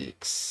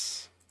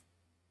 prismatics.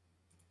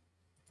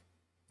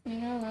 you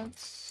know,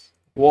 that's...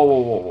 Whoa,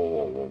 whoa, whoa, whoa,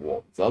 whoa, whoa,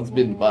 whoa. That's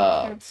been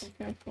bad.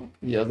 Careful.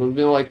 Yeah, that's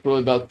been like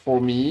really bad for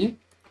me.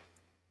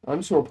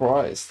 I'm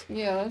surprised.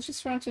 Yeah, let's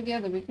just run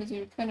together because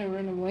you kind of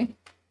run away.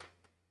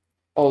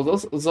 Oh,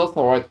 that's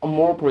alright.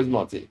 More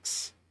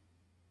prismatics.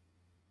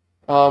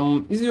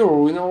 Is your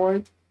ruin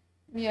alright?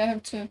 Yeah, I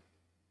have two.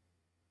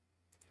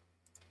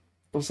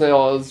 I'll say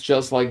it's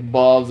just like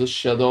buff the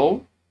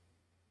shadow.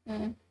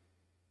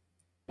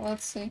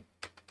 Let's see.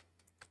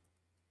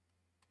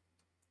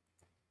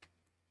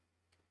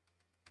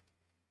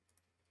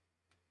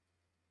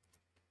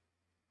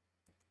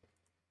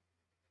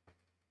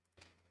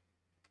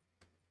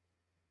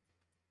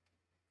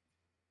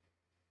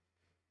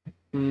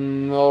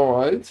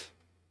 Alright.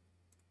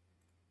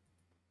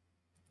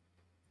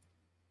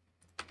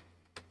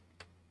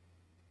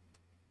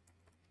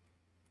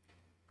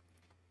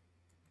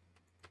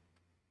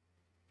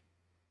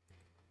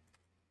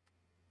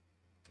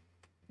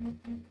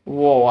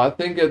 Whoa, I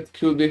think it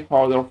could be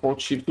harder for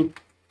Chief to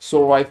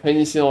survive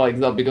anything like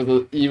that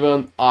because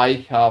even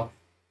I have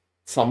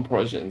some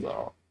projects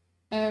there.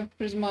 I have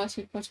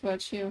prismatic. What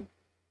about you?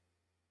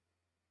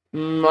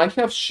 I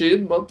have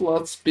shit, but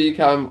let's speak.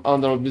 I'm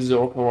under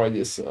Berserker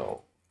already,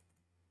 so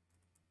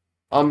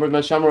I'm pretty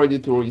much ready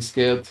to risk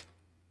it.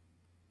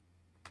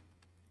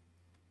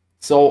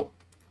 So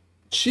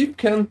Chief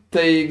can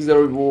take the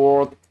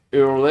reward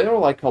earlier,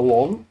 like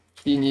alone.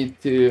 He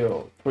need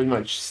to pretty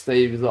much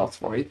stay with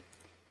us, right?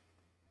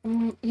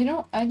 You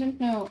know, I don't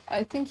know.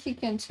 I think he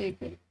can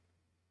take it.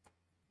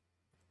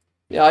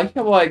 Yeah, I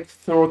have like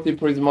 30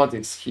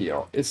 prismatics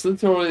here. It's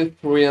literally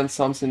 3 and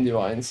something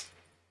divines.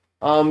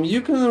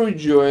 You can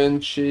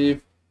rejoin,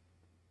 Chief.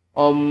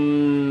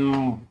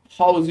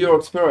 How's your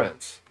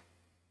experience?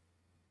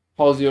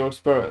 How's your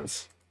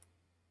experience?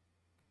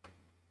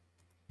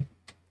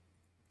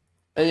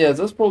 And yeah,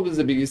 that's probably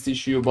the biggest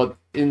issue, but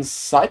in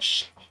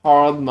such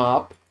hard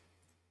map,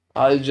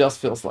 it just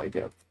feels like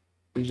it.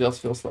 It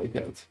just feels like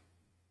it.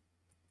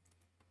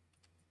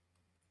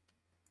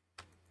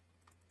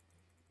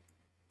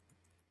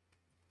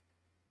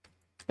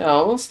 Yeah,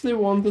 I honestly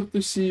wanted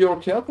to see your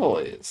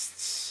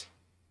catalysts.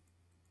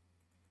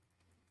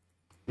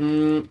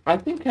 I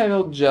think I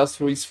will just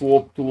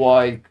reswap to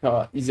like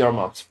easier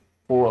maps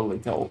for a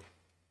little.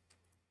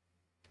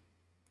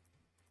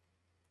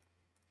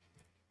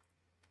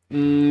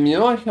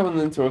 I have an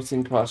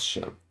interesting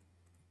question.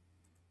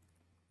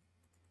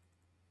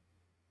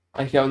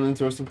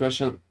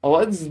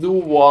 Let's do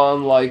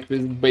one like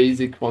with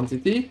basic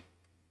quantity.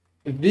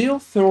 Will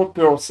third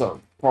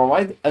person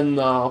provide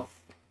enough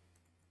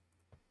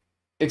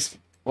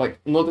like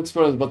not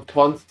experience but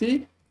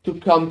quantity to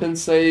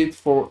compensate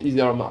for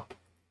easier map?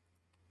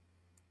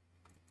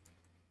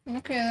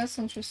 Okay, that's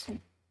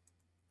interesting.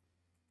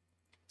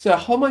 So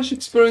how much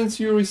experience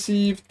you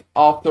received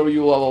after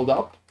you leveled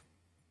up?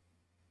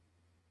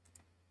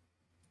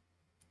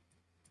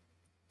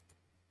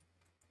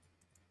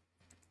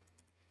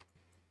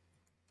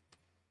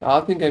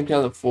 I think I'm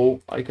kind of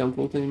full. I can't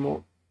loot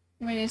anymore.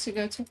 We need to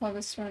go to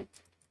harvest run.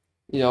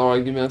 Yeah,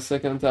 alright, give me a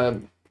second.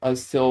 I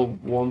still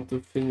want to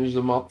finish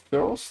the map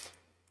first.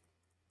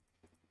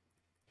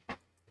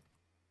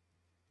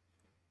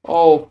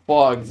 Oh,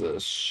 fuck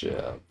this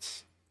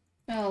shit.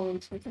 Oh,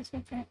 that's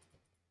okay.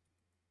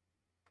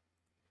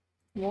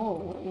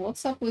 Whoa,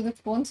 what's up with the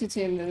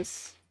quantity in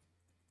this?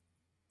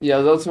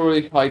 Yeah, that's a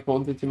really high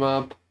quantity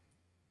map.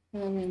 I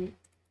mean,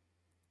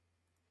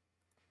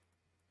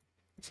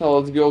 So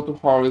let's go to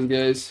harvest,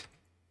 guys.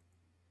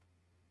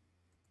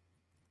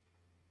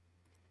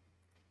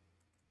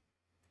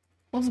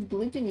 what's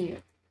bleeding you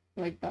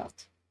like that?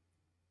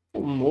 Oh,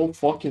 no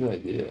fucking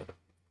idea.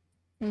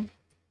 Hmm.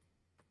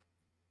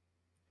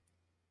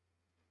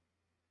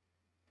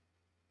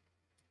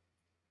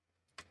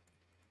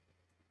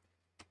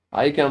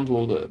 I can't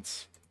load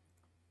it.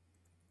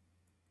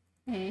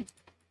 Hey.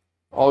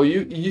 Oh,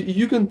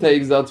 you can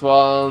take that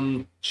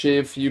one,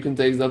 Chief. You can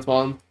take that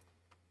one.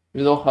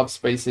 We don't have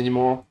space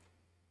anymore.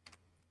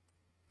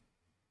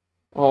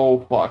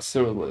 Oh fuck,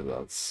 seriously,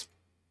 that's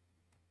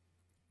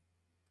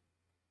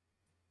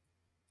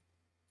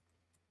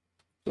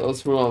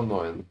real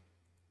annoying.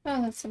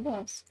 Oh, that's a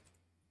boss.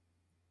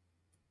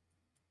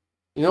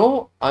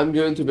 I'm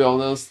going to be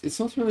honest, it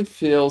not really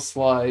feels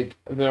like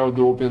they're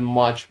dropping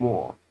much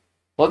more.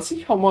 Let's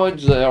see how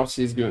much the RC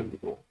is going to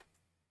drop.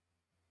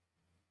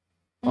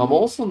 I'm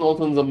also not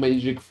on the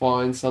Magic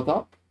Find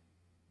setup.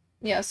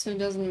 Yeah, so it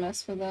doesn't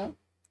mess with that.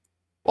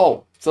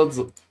 Oh, that's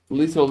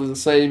literally the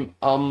same.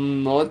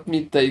 Let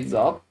me take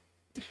that.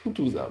 Who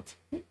took that?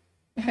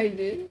 I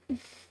did.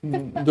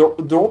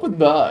 Drop it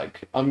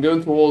back. I'm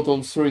going to roll it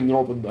on 3 and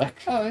drop it back.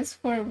 Oh, it's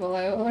horrible.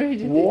 I already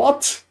did.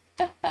 What?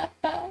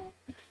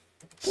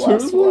 Plus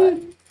Seriously?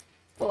 one.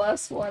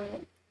 Plus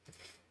one.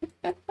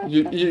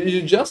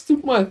 You just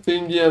took my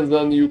thingy and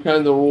then you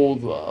kind of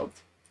rolled that.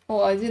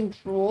 Oh, I didn't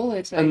roll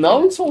it. And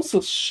now it's also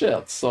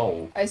shit,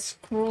 so... I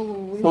scroll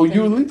with So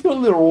you them.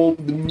 literally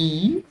robbed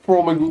me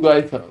from a good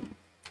item.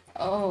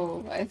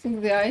 Oh, I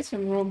think the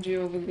item robbed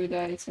you of a good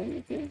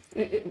item.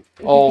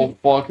 Oh,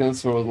 fucking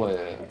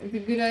seriously. The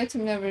good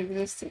item never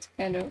existed,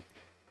 kind of.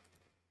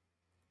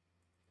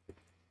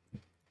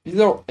 Is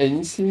there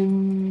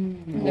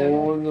anything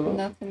more No, than that?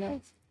 nothing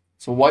else.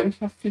 So why we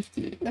have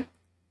 50?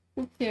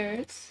 Who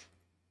cares?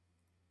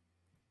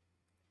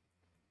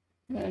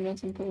 They're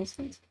not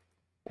important.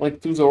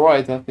 Like to the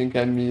right, I think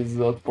I missed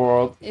that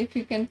part. If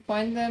you can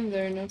find them,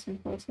 they're not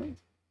important.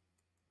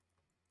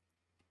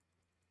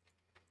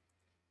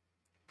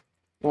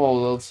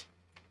 Oh, that's...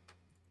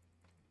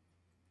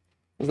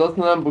 Is that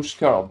an ambush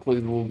scarab?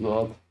 Please move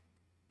that.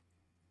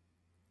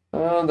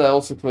 And I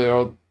also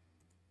cleared.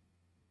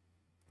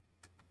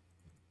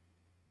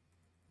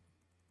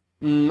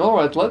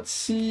 Alright, let's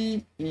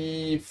see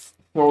if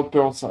third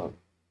person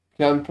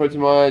can pretty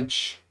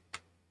much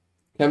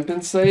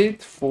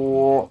compensate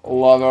for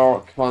lower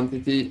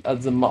quantity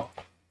at the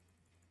map.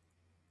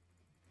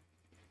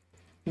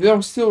 We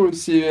are still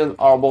receiving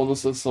our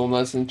bonuses, so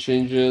nothing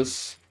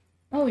changes.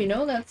 Oh,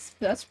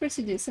 that's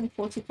pretty decent,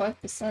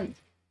 45%.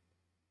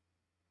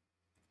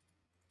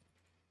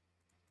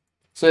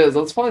 So yes,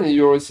 that's fine,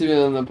 you're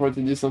receiving a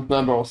pretty decent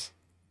numbers.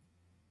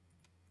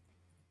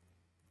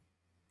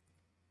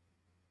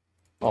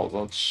 Oh,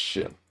 that's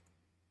shit.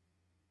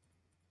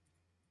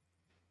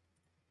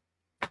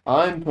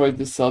 I'm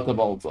pretty sad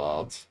about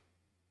that.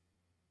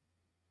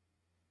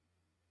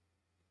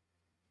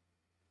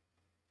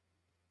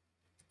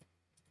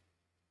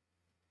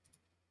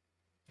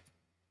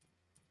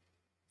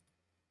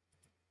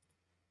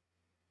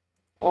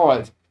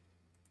 Alright.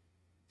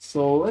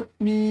 So let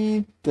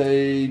me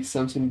take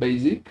something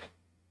basic.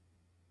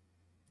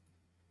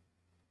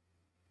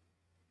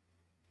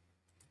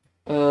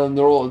 And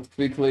roll it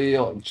quickly,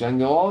 like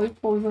Jungle Olive,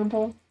 for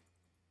example.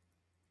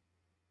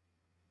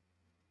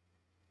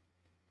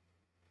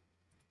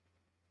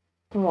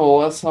 Oh,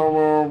 less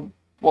armor.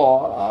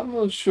 Well, I'm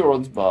not sure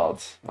it's bad.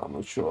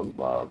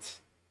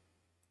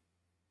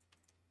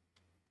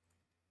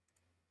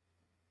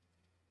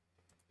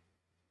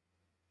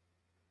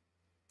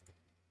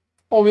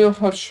 Oh, we'll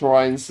have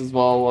shrines as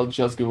well. I'll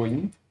just go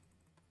in.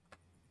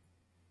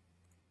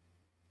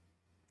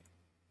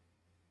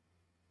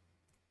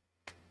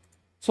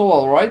 So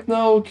well, right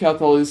now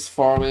Catalyst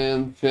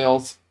farming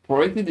feels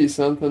pretty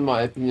decent in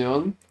my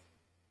opinion.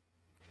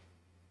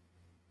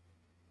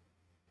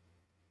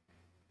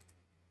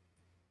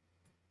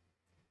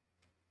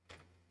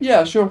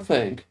 Yeah, sure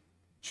thing.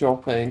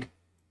 Sure thing.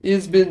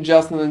 It's been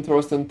just an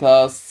interesting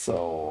test,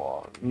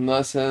 so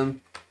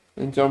nothing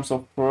in terms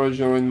of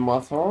pressure in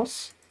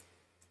matters.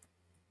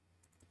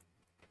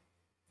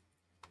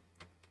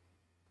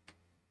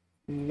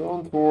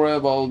 Don't worry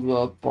about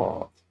that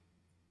part.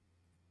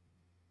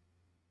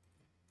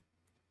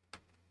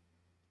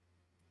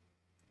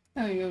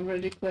 Oh, you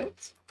already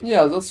clicked?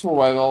 Yeah, that's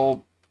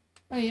survival.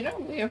 Oh, you know,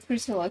 we are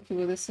pretty lucky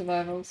with the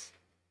survivals.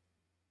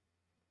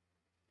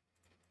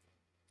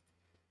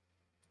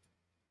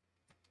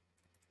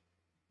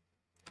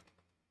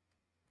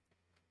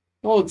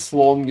 Well, it's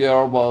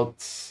longer, but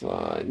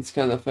it's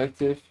kind of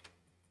effective.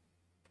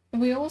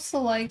 We also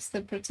liked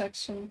the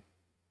protection.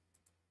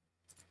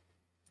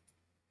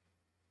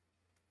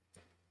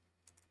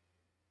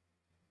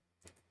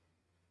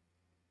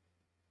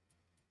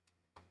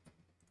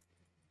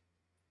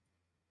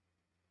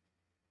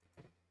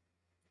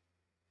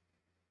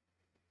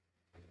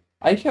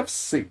 I have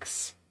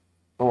 6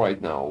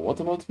 right now. What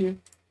about you?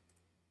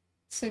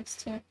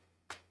 60.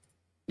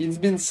 It's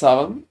been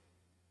 7,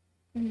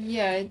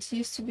 Yeah, it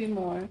used to be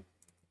more.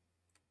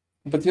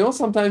 but you know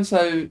sometimes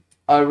I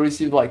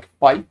receive like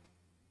 5.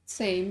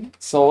 Same.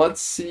 So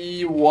let's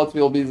see what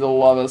will be the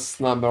lowest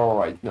number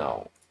right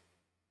now.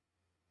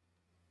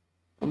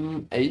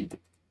 8.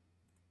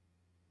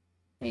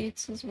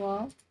 8 as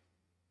well.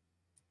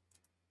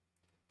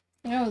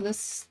 You know,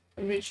 this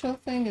ritual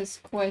thing is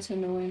quite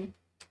annoying.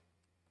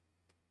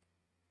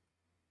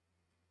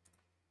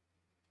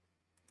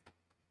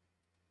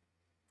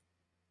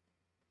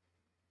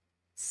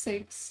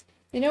 Six.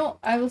 You know,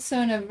 I would say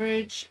on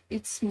average,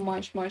 it's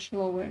much, much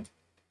lower.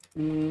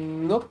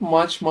 Not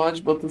much,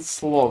 but it's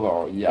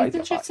slower. Yeah, It's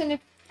interesting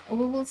if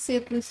we will see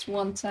at least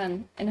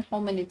 110 and how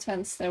many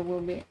tens there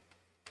will be.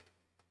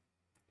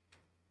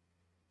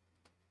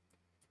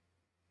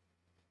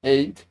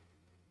 8.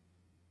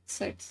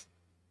 6.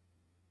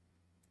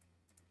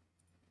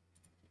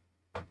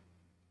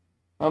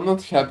 I'm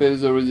not happy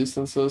with the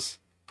resistances.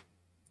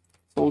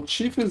 So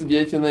Chief is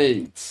getting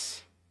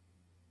 8.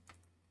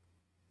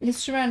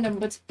 It's random,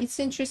 but it's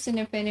interesting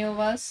if any of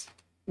us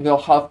We'll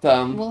have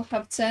 10. will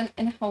have 10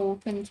 and how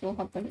often it will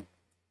happen.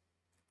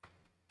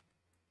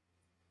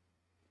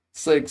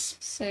 6.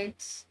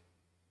 6.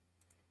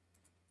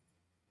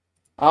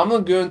 I'm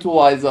not going to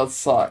lie, that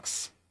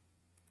sucks.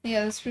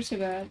 Yeah, that's pretty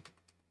bad.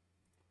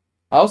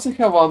 I also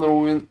have 1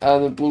 ruin,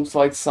 and it looks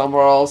like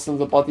somewhere else in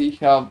the party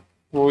have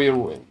 3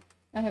 ruin.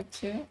 I have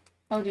 2.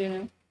 How do you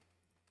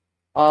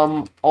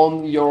know?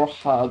 On your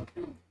head.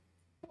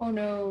 Oh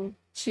no,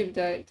 Chief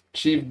died.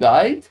 Chief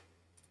died?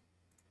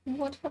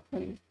 What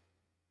happened?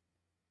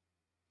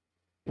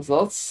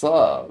 That's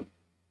sad.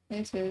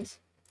 It is.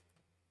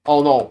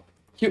 Oh no,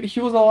 he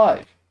was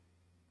alive.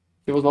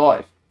 He was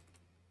alive.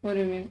 What do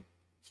you mean?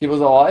 He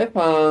was alive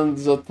and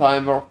the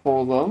timer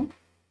frozen.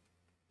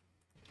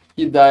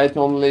 He died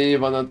only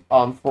when it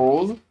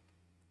unfroze.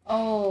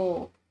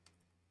 Oh.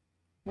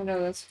 I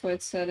know, that's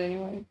quite sad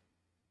anyway.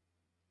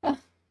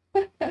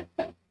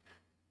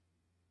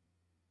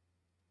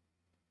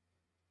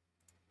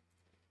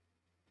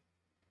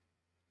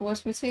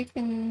 Was we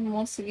taking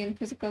once again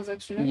physical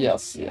action?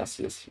 Yes,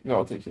 we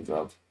are taking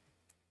that.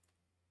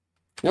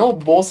 You know,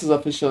 boss is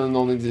officially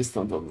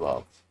non-existent on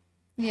that.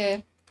 Yeah.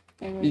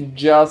 It's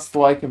just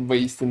like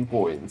wasting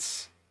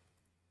points.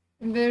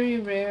 Very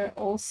rare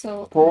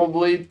also.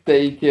 Probably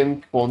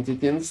taking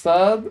quantity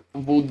instead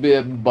would be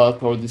a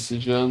better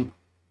decision.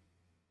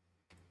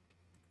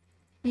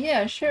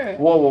 Yeah, sure.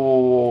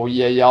 Whoa,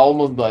 yeah, I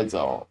almost died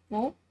there.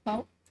 Oh,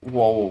 how?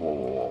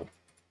 Whoa.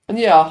 And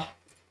yeah,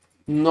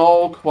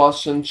 no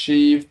question,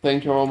 Chief.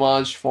 Thank you very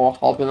much for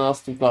helping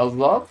us to test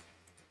that.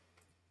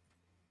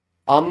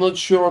 I'm not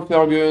sure if we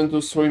are going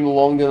to stream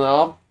long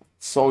enough,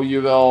 so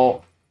you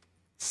will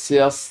see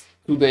us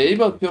today,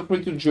 but feel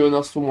free to join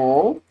us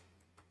tomorrow.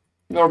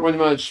 We are pretty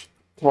much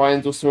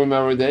trying to stream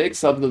every day,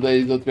 except the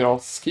days that we are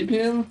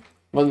skipping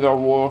when we are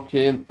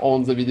working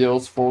on the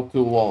videos for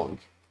too long.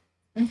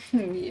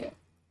 Yeah.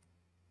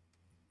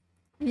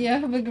 Yeah,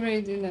 have a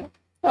great dinner.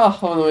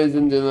 Have an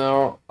amazing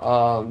dinner,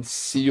 and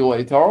see you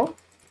later.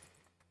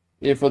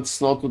 If it's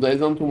not today,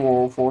 then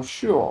tomorrow for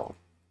sure.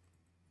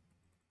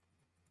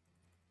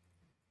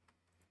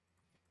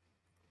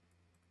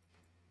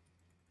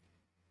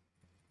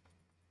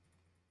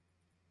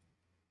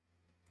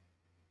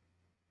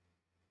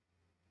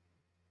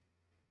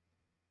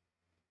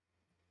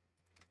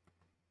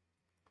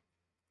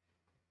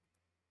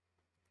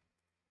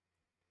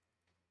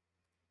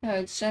 Oh,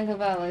 it's Jungle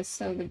Valley,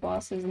 so the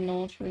boss is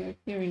not really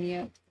appearing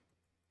yet.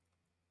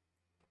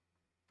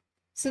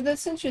 So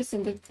that's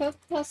interesting. The third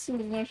puzzle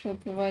is not really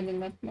providing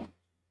that much.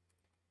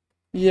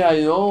 Yeah,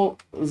 you know,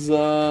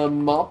 the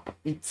map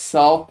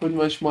itself pretty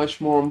much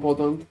more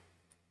important.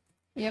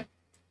 Yep.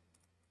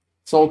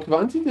 So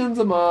quantity in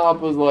the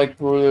map is like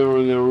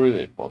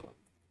really important.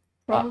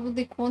 Probably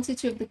the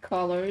quantity of the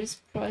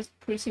colors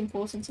pretty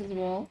important as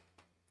well.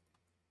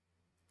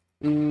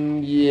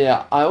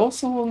 Yeah, I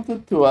also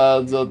wanted to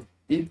add that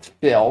it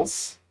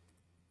feels,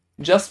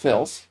 just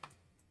feels,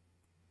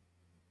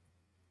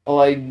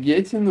 like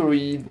getting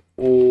rid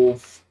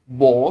of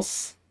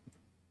boss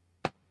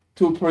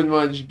to pretty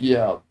much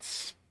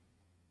get.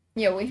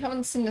 Yeah, we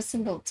haven't seen a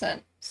single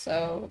 10,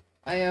 so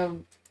I have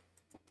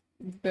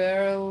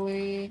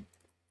barely.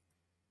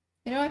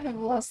 You know, I have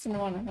less than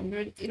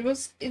 100.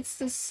 It's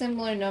the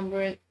similar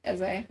number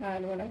as I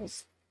had when I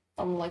was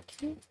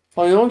unlucky.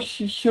 Oh, you know,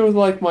 here's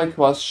like my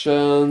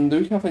question. Do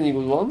you have any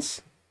good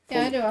ones?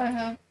 Yeah, I do.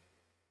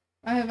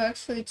 I have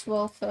actually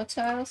 12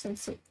 fertiles and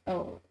so.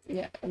 Oh,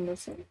 yeah, and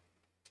that's it.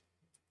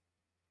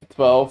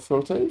 12,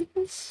 13?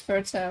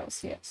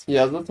 Fertiles, yes.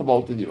 Yeah, that's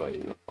about the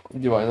divine.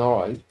 Divine,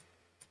 alright.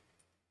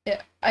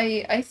 Yeah,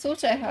 I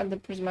thought I had the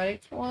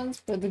prismatic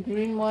ones, but the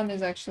green one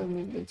is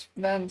actually the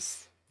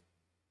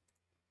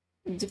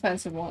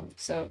defensive one,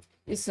 so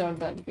it's not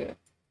that good.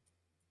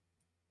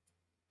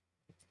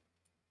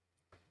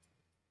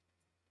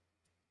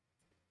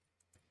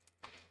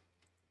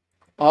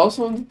 I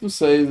also wanted to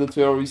say that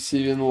we are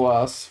receiving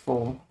less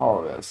from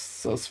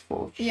harvests, that's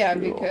for Yeah,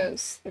 sure.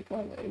 because the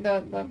quality,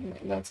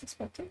 that's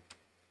expected.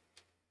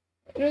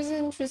 It was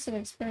an interesting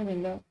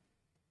experiment, though.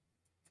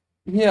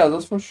 Yeah,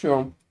 that's for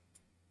sure.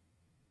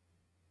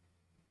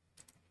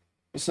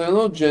 So, you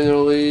know,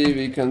 generally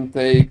we can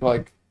take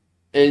like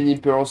any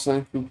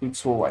person who could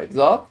survive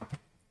that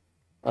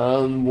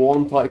and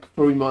want like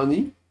free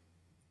money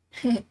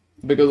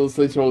because it's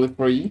literally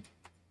free.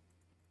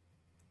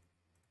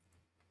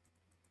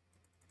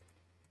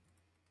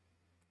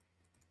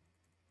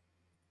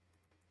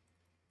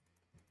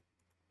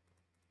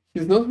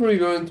 He's not really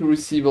going to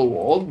receive a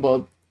lot,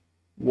 but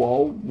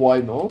well,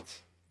 why not?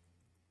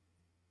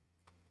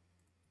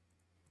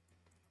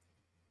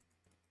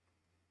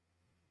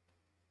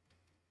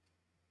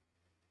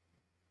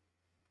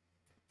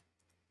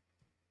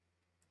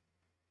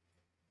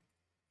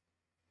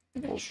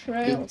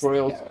 Betrayal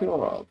Betrayal Scarab.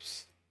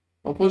 skill-ups.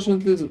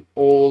 Unfortunately,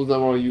 all of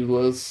them are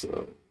useless.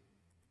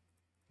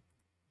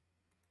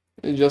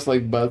 It's just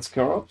like bad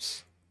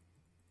skill-ups.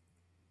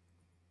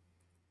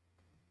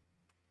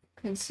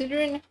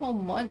 Considering how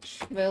much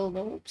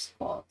Veldorps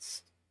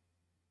cost.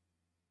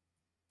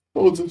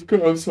 All the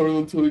skill-ups are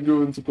not really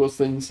going to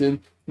cost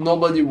anything.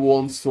 Nobody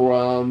wants to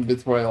run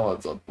Betrayal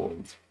at that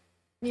point.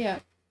 Yeah.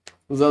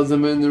 That's the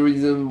main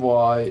reason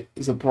why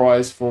the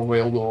price for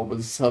Whale Orb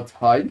is set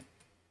high.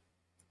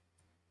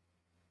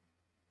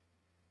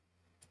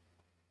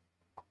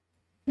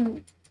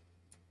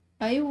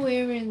 Are you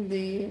wearing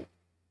the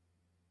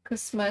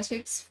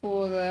cosmetics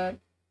for that?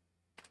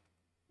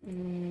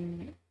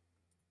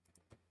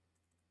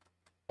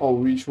 Oh,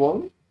 which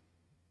one?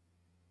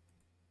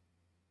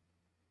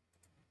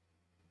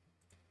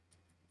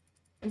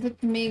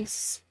 That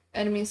makes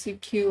enemies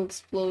CQ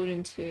explode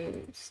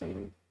into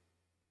some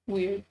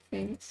weird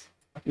things.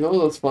 You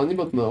know, that's funny,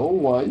 but no,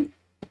 why?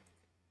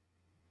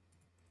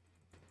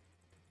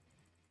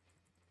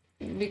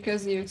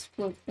 Because you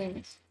explode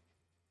things.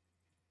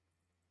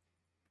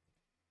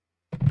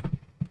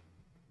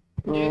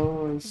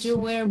 Do you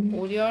wear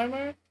body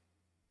armor?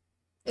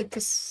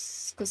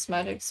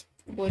 Cosmetics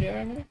body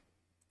armor?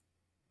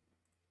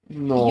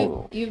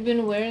 No. You've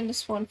been wearing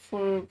this one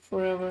for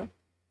forever.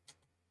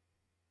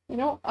 You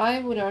know, I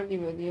would argue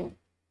with you.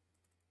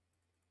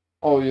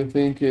 Oh, you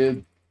think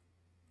it...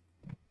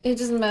 It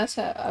doesn't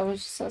matter, I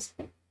was just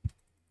asking.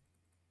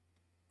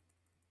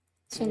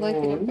 So like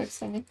it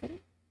affects anything.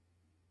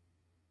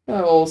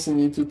 I also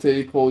need to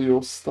take all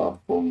your stuff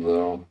from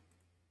there.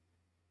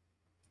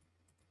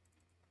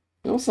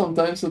 You know,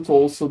 sometimes it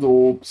also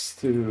drops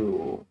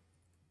to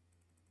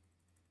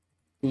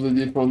the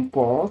different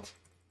part.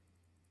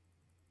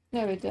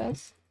 No, it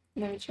does.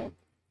 Let me check.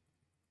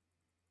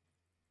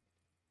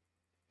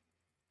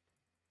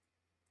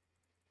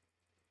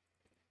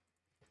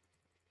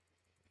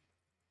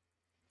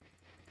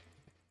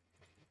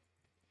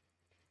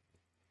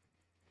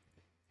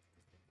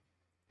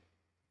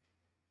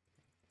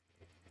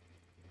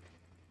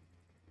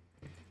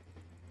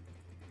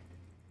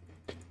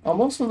 I'm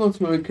also not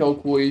really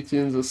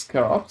calculating the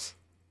scraps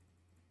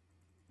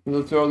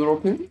that we are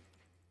dropping.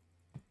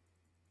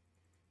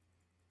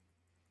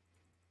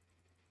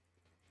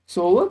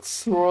 So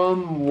let's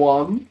run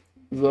one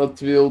that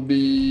will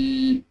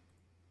be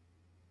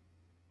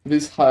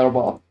this higher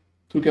buff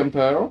to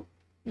compare.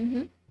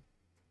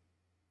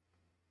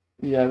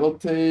 Yeah, I will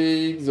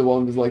take the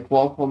one with like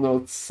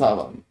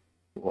 107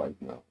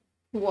 right now.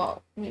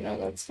 Wow, you know,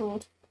 that's a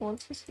lot of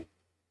quantity.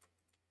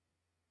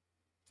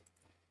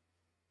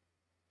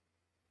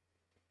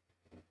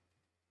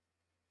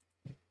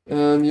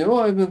 And you know,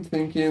 I've been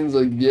thinking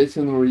that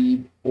getting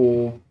rid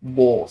of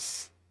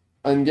boss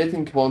and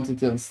getting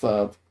quantity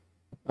instead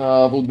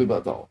would be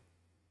better.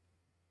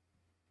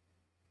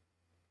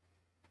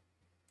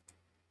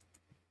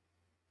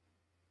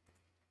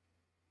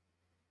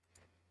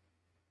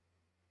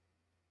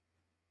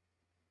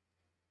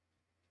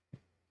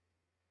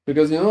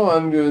 Because,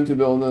 I'm going to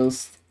be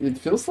honest, it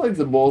feels like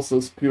the boss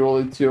is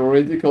purely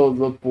theoretical at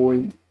that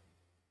point.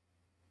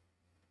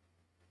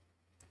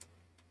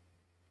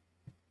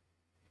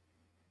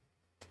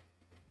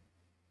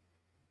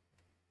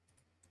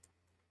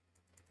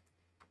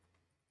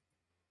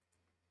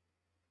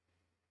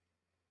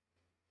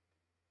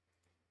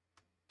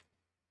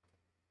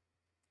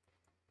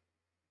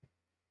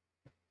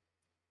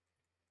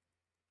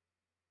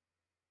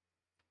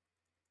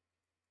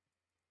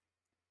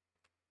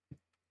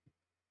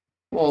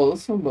 Well,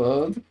 that's not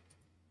bad.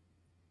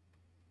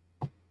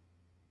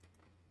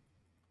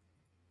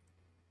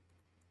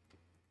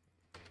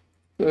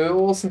 They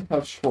also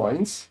have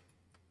shrines,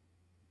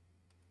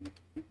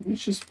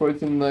 which is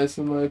pretty nice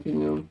in my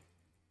opinion.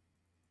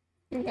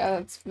 Yeah,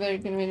 that's very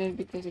convenient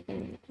because you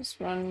can just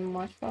run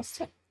much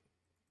faster.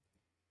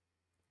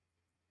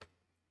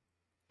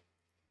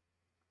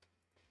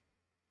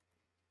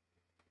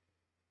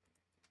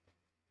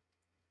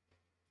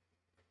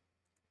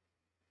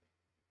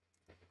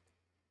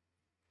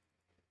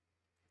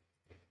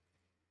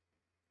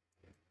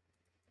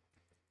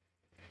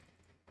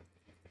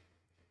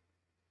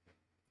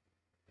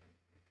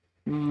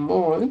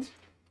 Alright.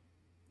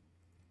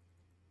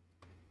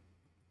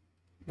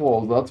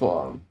 Well, that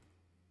one.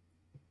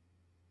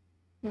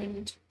 We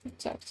need to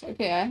protect.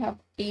 Okay, I have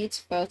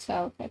 8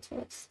 fertile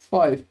catalysts.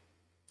 5.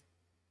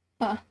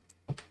 Huh.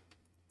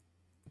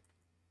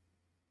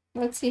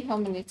 Let's see how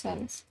many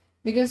 10s.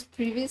 Because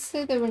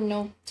previously there were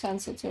no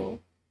 10s at all.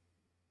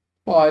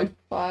 5.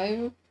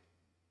 5?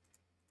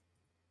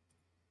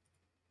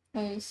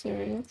 Are you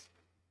serious?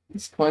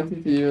 Is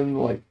quantity even,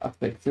 like,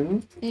 affecting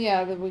it?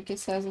 Yeah, the wiki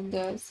says it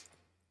does.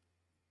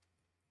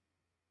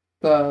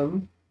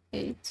 10.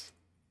 8.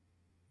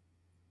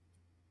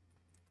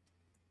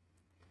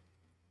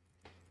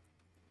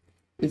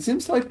 It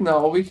seems like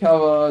now we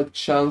have a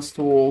chance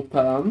to roll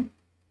 10.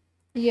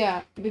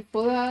 Yeah,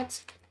 before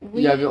that,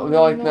 we Yeah, we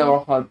like rolled never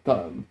had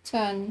 10.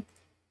 10.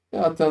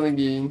 Yeah, 10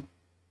 again.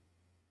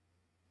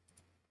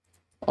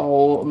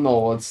 Oh,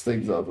 no, let's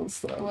take that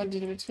instead. What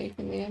did we take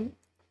in the end?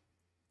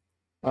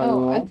 I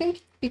don't I know.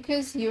 think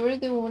because you're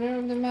the owner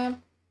of the map,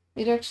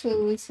 it actually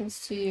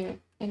listens to you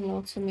and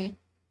not to me.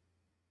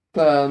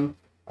 10.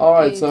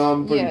 Alright, so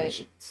I'm pretty Yeah, much...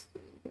 it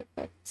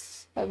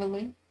affects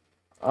heavily.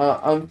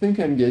 I think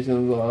I'm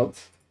getting that.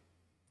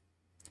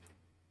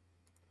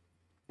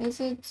 Is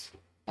it?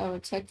 Oh,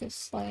 attack is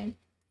slain.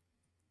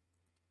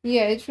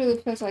 Yeah, it really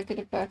feels like it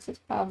affects it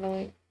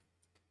heavily.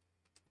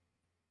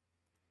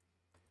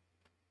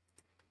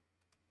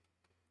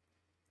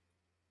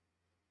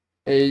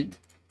 Eight.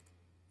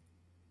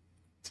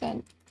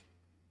 10.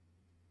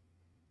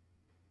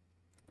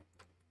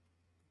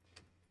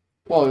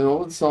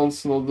 Well, it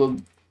sounds not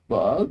that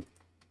bad.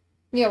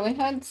 Yeah, we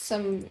had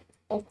some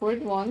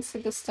awkward ones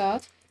at the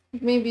start.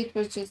 Maybe it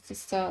was just the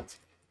start.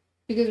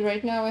 Because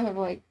right now I have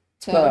like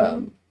 10.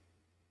 10.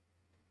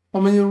 How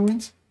many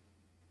ruins?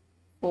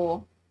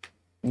 4.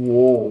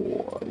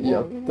 Whoa.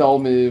 Yeah, Whoa. tell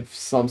me if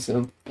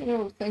something.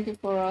 Thank you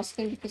for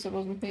asking because I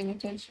wasn't paying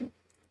attention.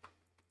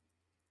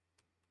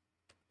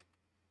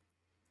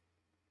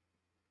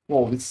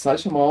 Well, with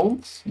such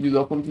amount, you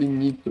definitely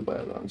need to pay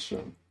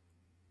attention.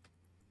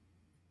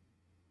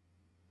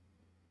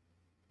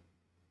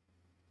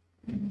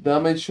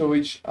 Damage of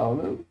each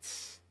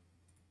element.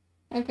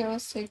 Okay,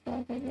 let's take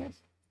that, I guess.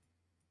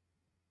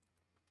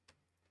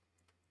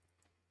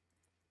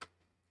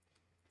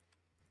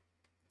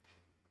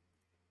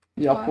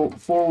 Yeah,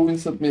 four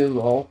wins at me as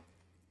well.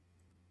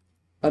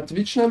 At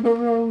which number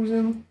we are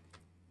using?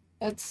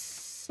 At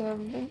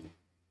 7.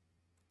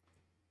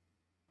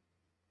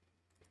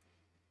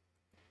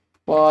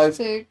 5.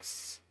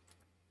 6.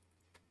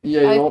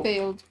 Yeah, I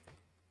failed.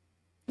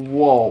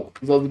 Whoa,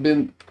 that's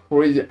been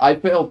crazy. I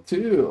failed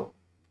too.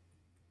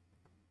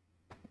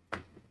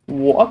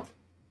 What?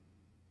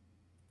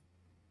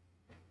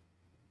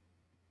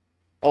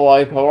 Oh,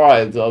 like,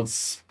 alright,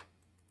 that's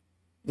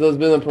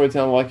been a pretty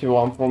unlucky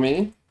one for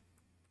me.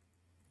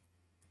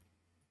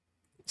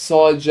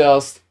 So I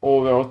just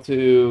over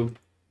to...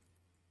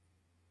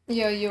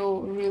 Yeah, you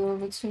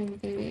reload to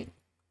the...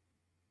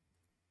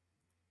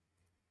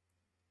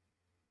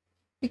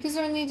 Because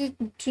I needed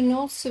to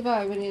not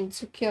survive, we need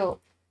to kill.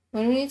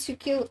 When we need to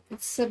kill,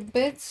 it's a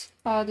bit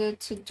harder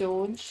to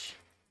dodge.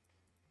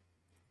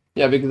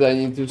 Yeah, because I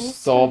need to Also,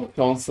 stop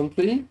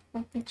constantly.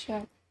 let me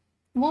check.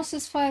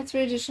 Moses fired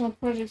 3 additional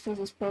projects, this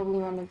is probably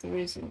one of the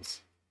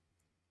reasons.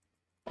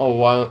 Oh,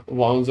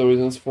 one of the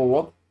reasons for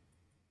what?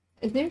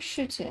 They're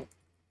shooting.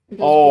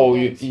 Oh,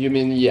 you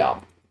mean, yeah.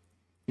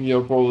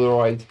 You're probably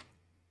right.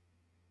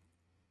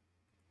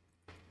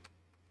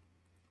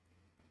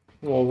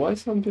 Well, why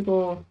some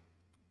people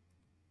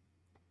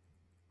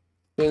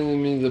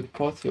sending me the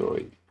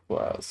pottery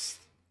quest?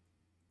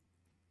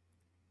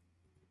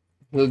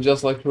 They're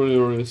just like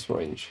really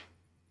strange.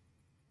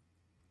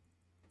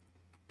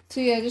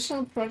 So yeah,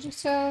 additional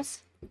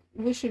projectiles,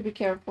 we should be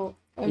careful.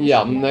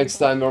 Yeah, next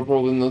time we're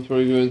probably not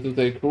really going to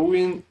take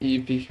ruin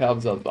if we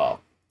have that buff.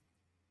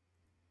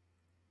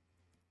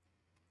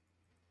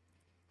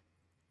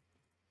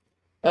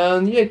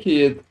 And yeah,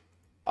 kid,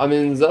 I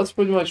mean, that's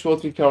pretty much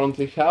what we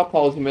currently have.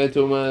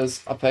 Ultimatum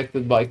is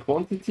affected by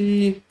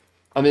quantity.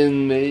 I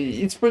mean,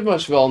 it's pretty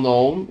much well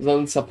known that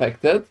it's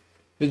affected.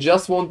 We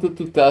just wanted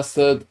to test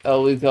it a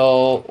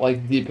little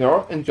like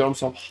deeper in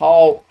terms of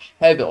how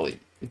heavily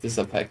it is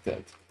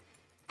affected.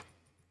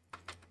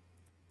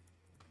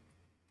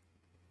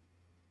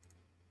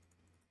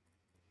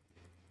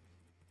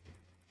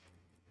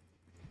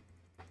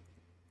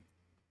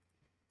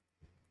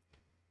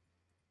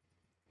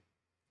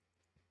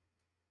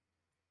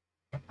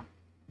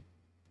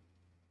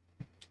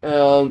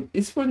 And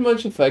it's pretty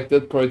much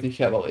affected pretty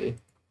heavily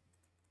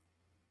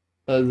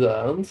at the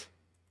end.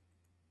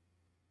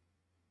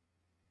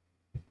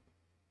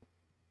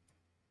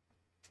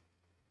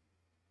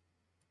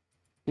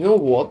 You know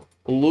what?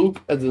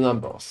 Look at the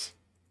numbers.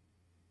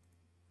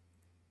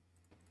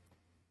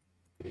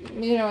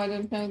 You know, I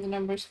don't know the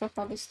numbers for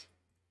Harvest.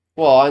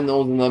 Well, I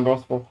know the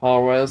numbers for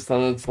Harvest,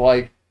 and it's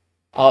like,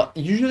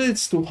 usually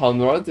it's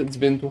 200. It's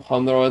been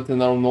 200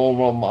 in our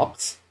normal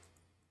maps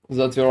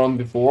that we run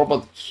before,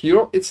 but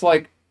here it's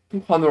like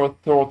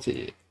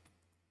 230.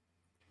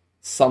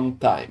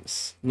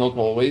 Sometimes, not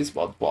always,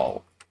 but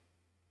well.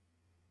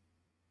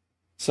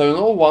 So you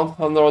know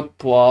 100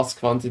 plus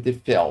quantity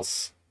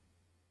fails.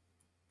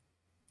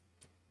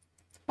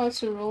 How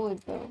to roll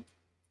it though?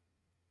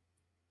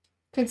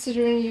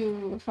 Considering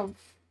you have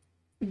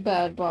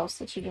bad buffs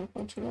that you don't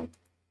want to run.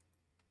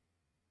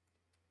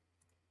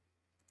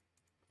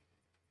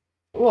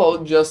 Well,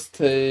 it just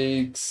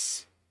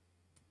takes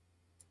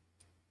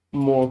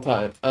more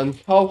time.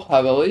 And how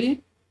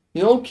heavily?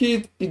 You know,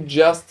 kid, it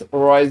just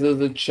raises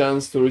the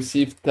chance to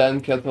receive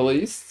 10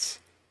 catalysts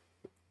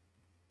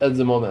at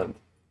the moment.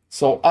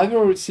 So I've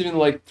been receiving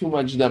like too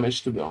much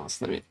damage, to be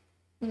honest. I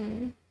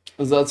mean,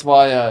 that's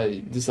why I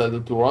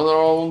decided to run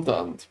around,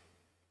 and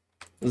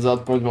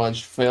that pretty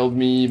much failed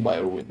me by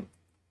ruin.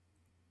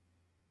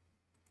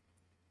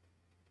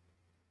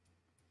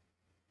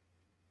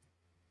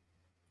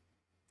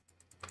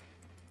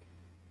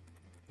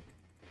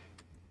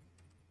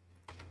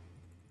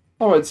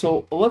 Alright,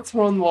 so let's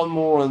run one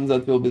more and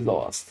that will be the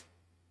last.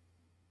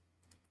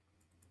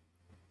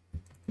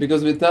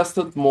 Because we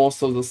tested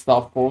most of the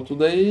stuff for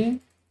today.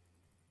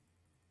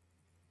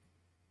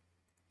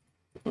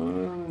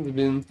 It's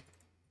been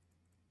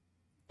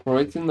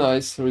pretty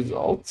nice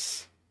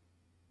results.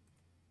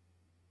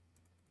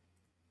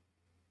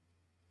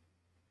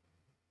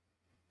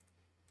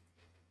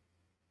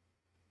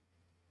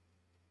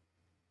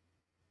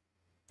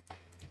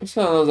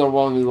 So another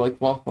one with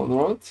like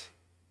 100.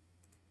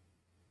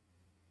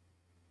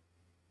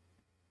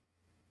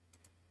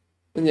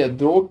 And yeah,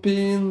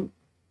 dropping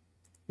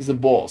the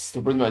boss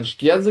to pretty much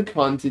get the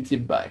quantity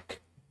back.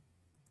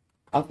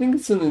 I think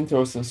it's an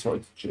interesting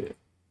strategy.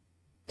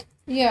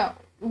 Yeah,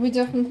 we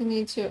definitely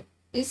need to.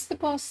 Is the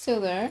boss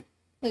still there?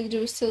 Like, do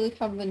we still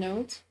have the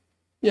note?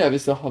 Yeah, we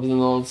still have the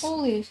notes.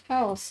 Holy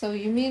hell, so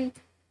you mean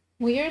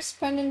we are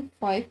spending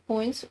 5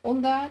 points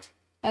on that,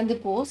 and the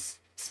boss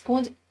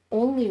spawned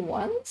only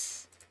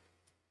once?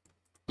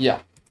 Yeah.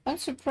 I'm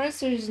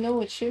surprised there is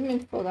no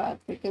achievement for that,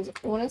 because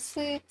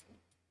honestly,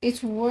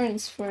 it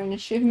warrants for an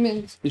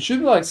achievement. It should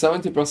be like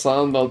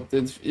 70%, but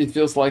it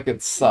feels like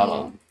it's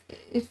 7. Yeah,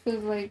 it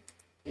feels like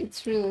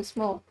it's really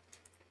small.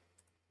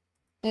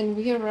 And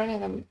we are running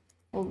them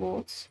a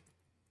lot.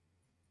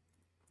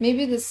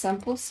 Maybe the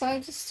sample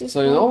size is too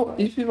So, you small, know, but...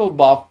 if we will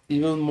buff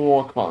even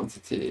more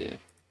quantity,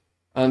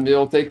 and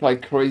we'll take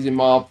like crazy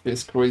map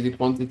with crazy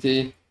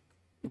quantity,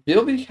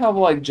 will we have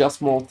like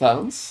just more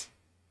tens?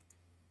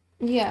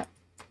 Yeah,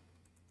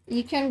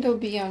 you can go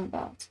beyond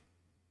that.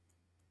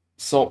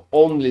 So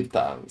only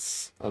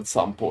tens at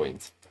some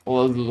point.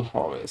 Let's do the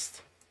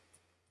harvest.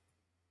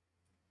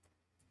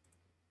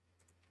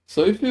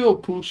 So if we will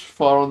push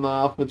far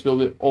enough, it will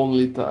be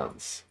only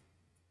tens.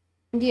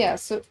 Yeah,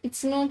 so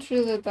it's not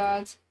really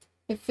that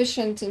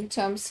efficient in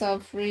terms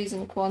of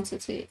reason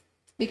quantity,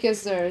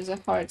 because there is a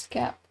hard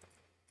cap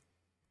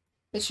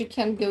that you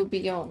can't go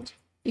beyond.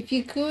 If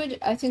you could,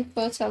 I think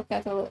fertile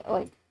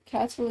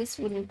catalyst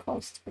wouldn't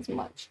cost as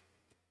much,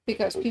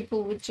 because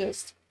people would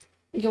just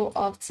go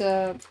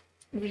after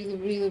really,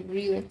 really,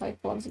 really high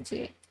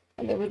quantity,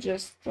 and they would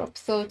just drop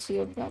 30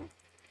 of them.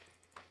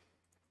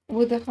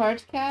 With a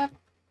hard cap,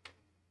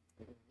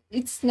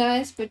 it's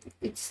nice, but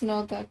it's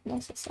not that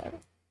necessary.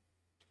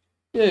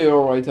 Yeah,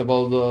 you're right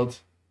about that.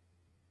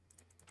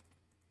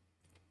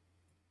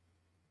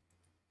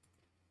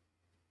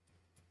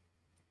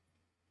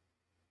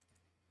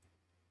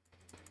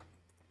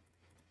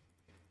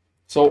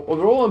 So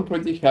overall, I'm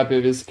pretty happy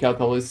with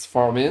catalyst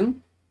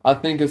farming. I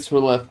think it's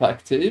really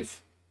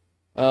effective.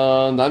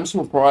 And I'm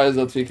surprised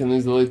that we can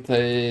easily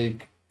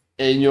take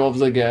any of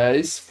the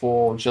guys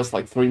for just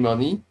like 3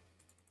 money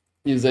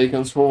if they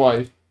can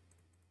survive.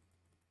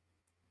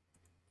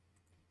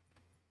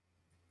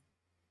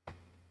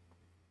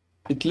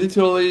 It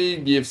literally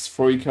gives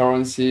free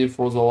currency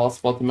for the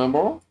last party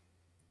member.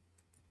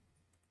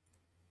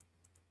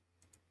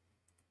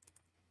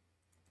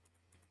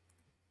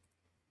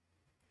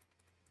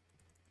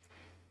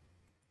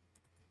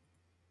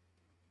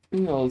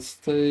 Yeah, let's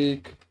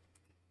take...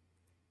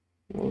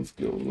 Let's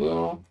go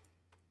there.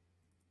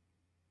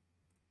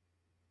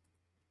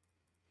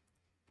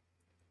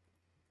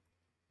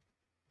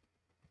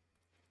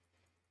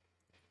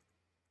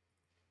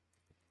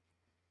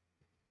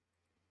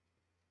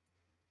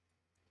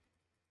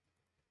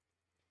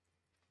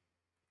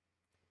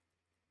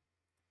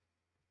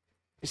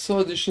 So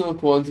additional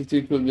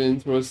quantity could be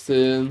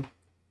interesting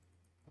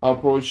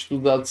approach to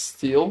that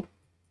steel.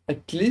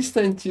 At least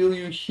until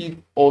you hit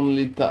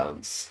only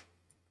tens.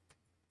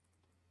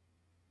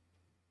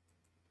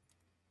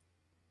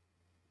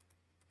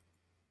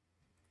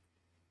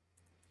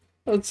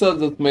 That said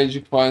that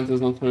Magic Find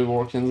is not really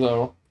working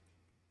there.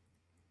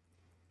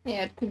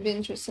 Yeah, it could be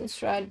interesting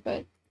strat,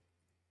 but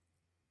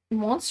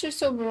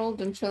monsters overall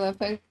don't really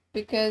affect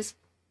because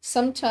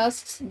some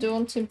tasks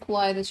don't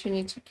imply that you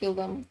need to kill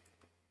them.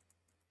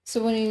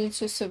 So when you need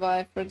to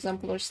survive, for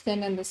example, or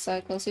stand in the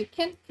cycles, you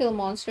can kill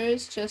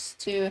monsters just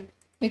to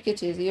make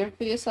it easier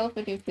for yourself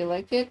if you feel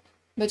like it,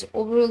 but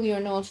overall you're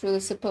not really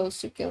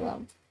supposed to kill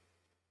them.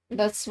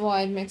 That's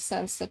why it makes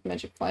sense that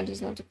Magic Find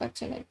is not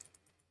affecting it.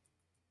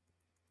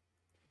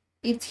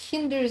 It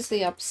hinders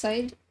the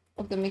upside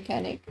of the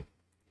mechanic,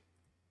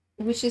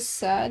 which is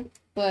sad,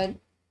 but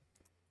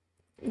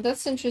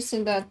that's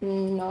interesting that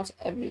not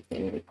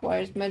everything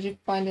requires Magic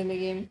Find in the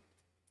game,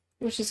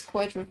 which is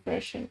quite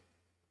refreshing.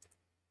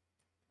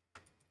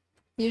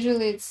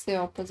 Usually it's the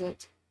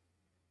opposite.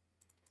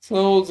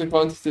 So the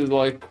quantity is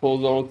like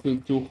closer to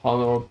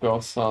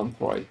 200%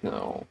 right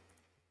now.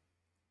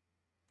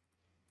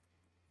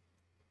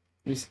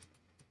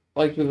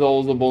 Like with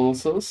all the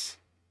bonuses.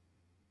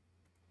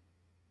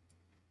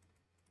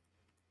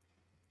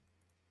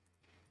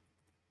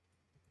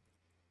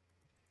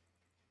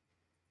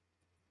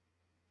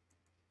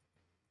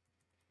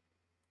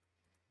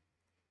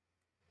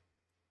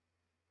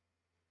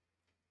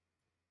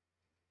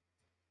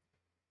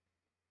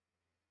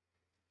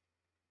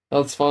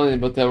 That's funny,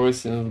 but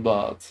everything is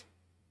bad.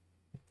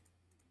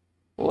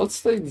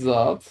 Let's take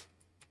that.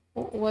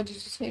 What did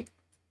you take?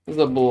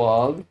 The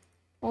blood.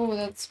 Oh,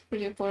 that's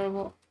pretty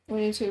horrible. We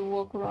need to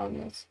walk around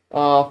this.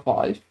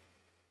 5.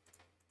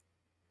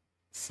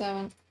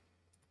 7.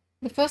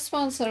 The first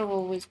ones are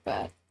always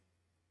bad.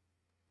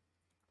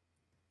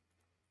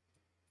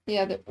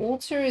 Yeah, the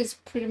altar is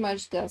pretty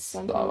much death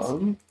sentence.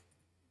 7.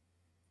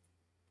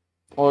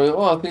 Oh, you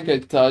know, I think I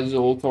touched the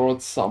altar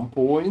at some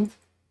point,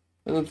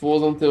 and it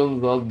wasn't even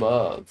that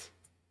bad.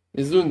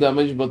 It's doing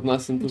damage, but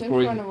nothing too Don't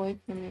run crazy. away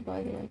from me,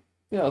 by the way.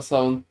 Yeah,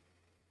 7.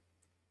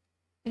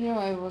 You know,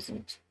 I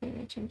wasn't paying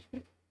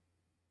attention.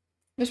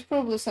 There's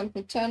probably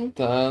something 10.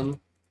 10.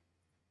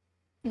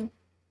 Hmm.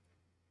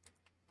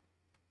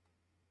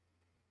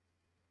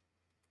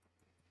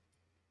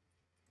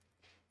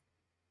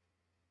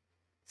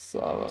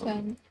 7.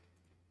 10.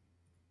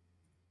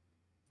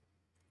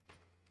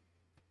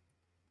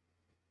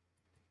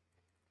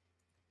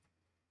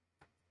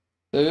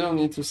 They don't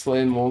need to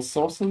slay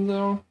monsters in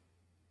there.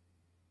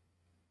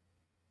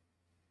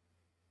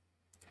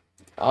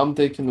 I'm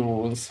taking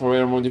runes.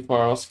 Rare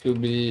modifiers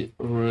could be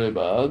really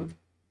bad.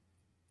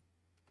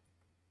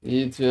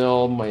 It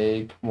will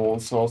make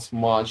monsters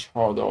much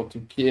harder to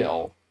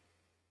kill.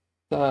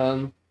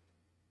 10.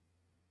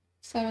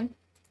 7.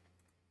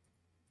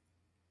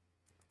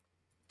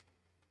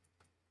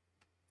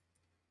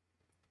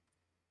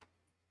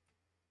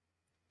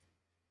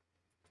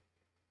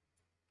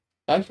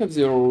 I have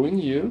 0 ruin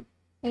you.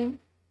 Same.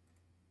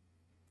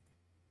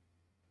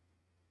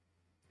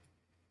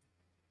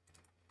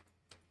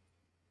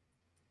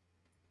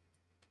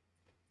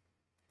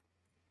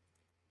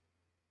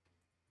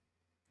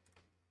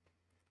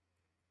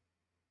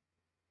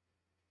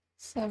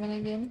 7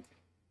 again.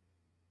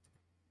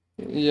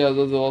 Yeah,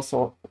 that's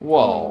also.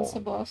 Oh, that's a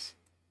Wow. boss.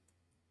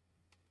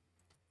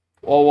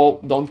 Oh,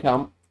 don't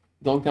come.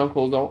 Don't come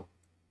closer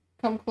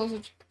Come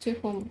closer to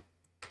whom?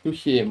 to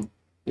him.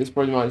 It's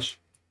pretty much.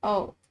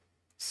 Oh,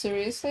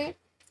 seriously?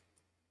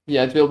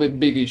 Yeah, it will be a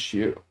big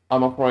issue,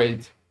 I'm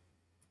afraid.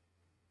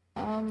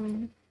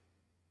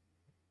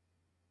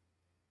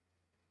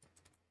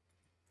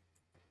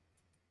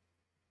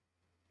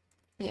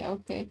 Yeah,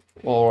 okay.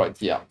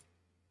 Alright, yeah.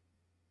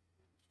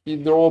 He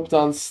dropped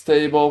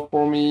unstable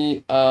for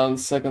me and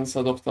second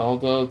set of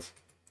taunted.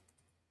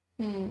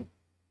 You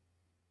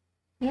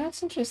know,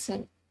 it's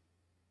interesting.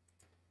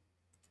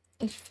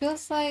 It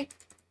feels like...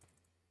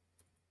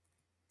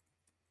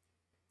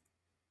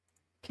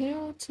 Can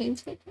you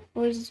taint it?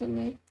 Or is it on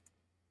me?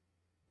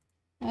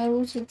 I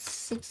looted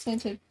 6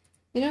 tainted.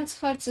 You know, it's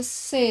hard to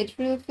say. It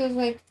really feels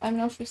like I'm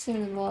not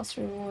receiving the last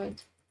reward.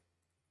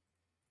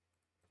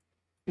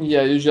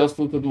 Yeah, you just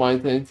looted my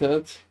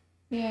tainted.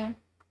 Yeah.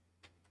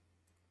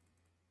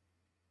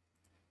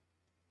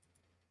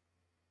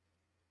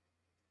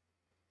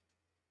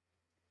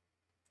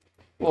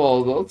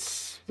 Well,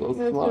 that's That's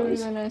nice. a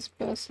really nice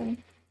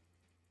person.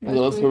 But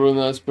That's a really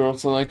nice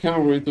person. I can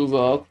agree to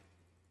that.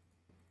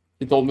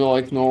 He told me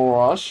like no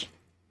rush.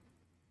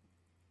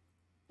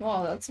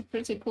 Wow, that's a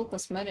pretty cool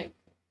cosmetic.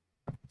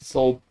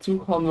 So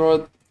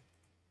 200.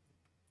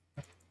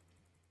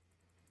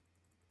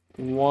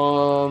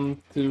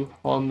 1,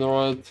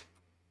 200.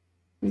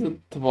 Is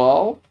it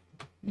 12?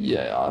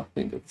 Yeah, I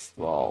think it's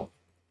 12.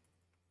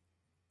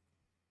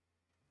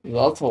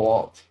 That's a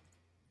lot.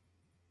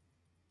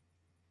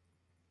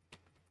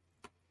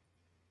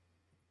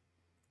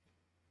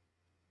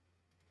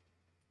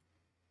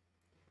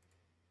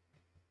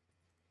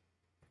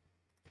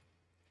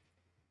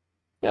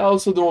 Yeah, I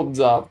also dropped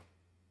that.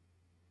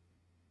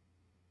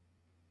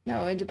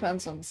 No, it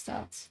depends on the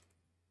stats.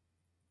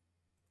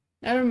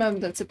 I remember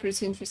that's a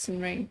pretty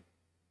interesting ring.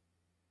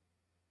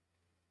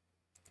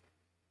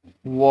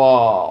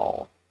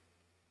 Wow.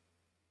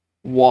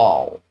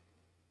 Wow.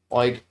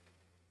 Like,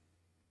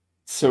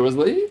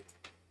 seriously?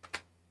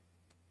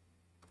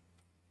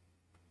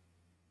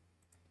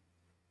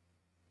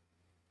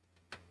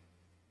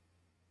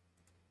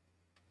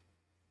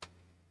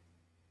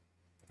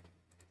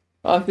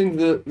 I think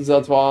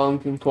that one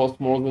can cost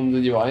more than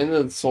the Divine.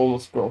 It's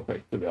almost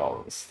perfect, to be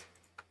honest.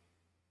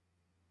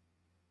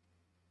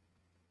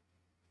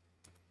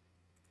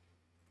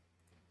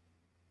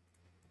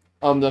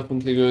 I'm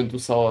definitely going to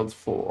sell it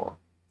for.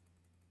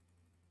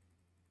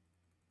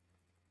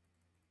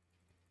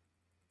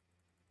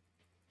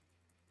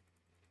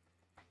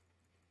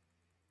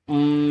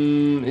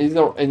 Is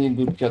there any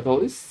good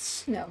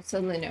catalysts? No,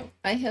 sadly no.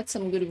 I had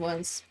some good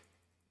ones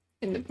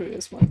in the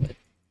previous one, but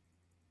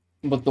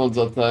But not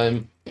that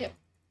time. yep,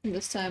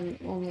 this time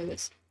only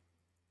this.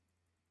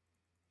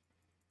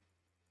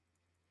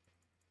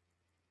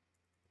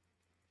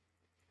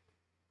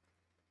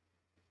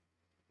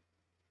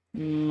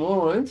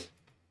 Alright.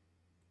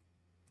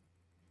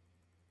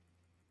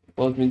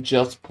 Let me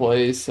just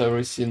place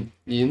everything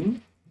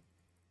in.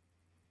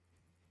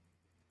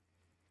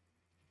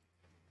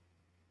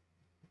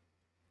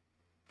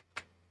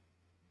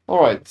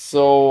 Alright,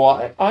 so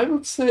I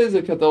would say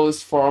the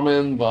catalyst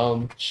farming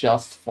went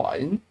just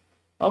fine.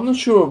 I'm not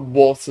sure if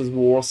boss is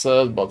worth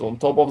it, but on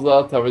top of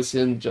that,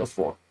 everything just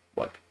worked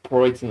like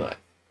pretty nice.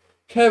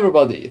 Okay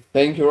everybody,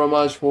 thank you very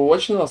much for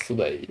watching us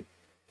today.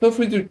 Feel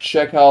free to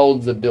check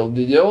out the build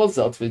videos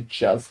that we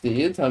just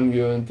did. I'm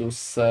going to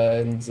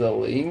send the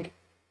link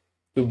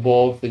to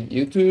both the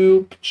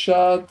YouTube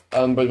chat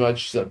and pretty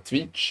much the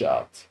Twitch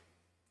chat.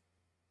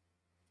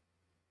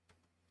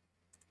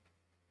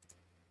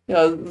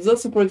 Yeah,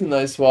 that's a pretty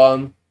nice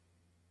one.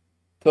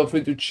 Feel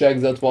free to check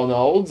that one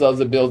out. That's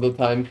the build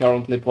that I'm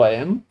currently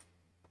playing.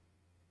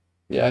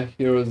 Yeah,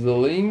 here is the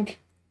link.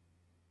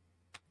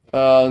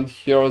 And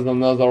here is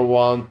another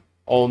one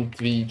on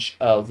Twitch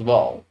as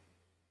well.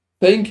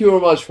 Thank you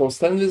very much for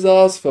staying with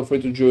us. Feel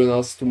free to join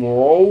us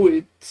tomorrow.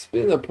 It's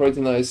been a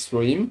pretty nice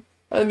stream.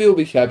 And we'll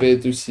be happy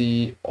to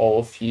see all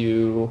of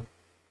you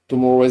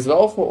tomorrow as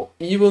well for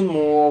even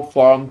more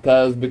farm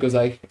tests, because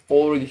I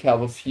already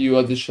have a few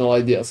additional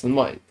ideas in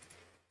mind.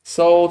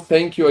 So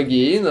thank you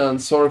again,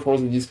 and sorry for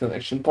the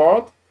disconnection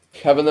part.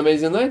 Have an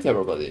amazing night,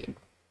 everybody.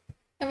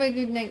 Have a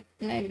good night,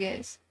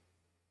 guys.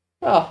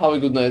 Have a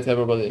good night,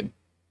 everybody.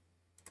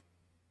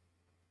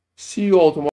 See you all tomorrow.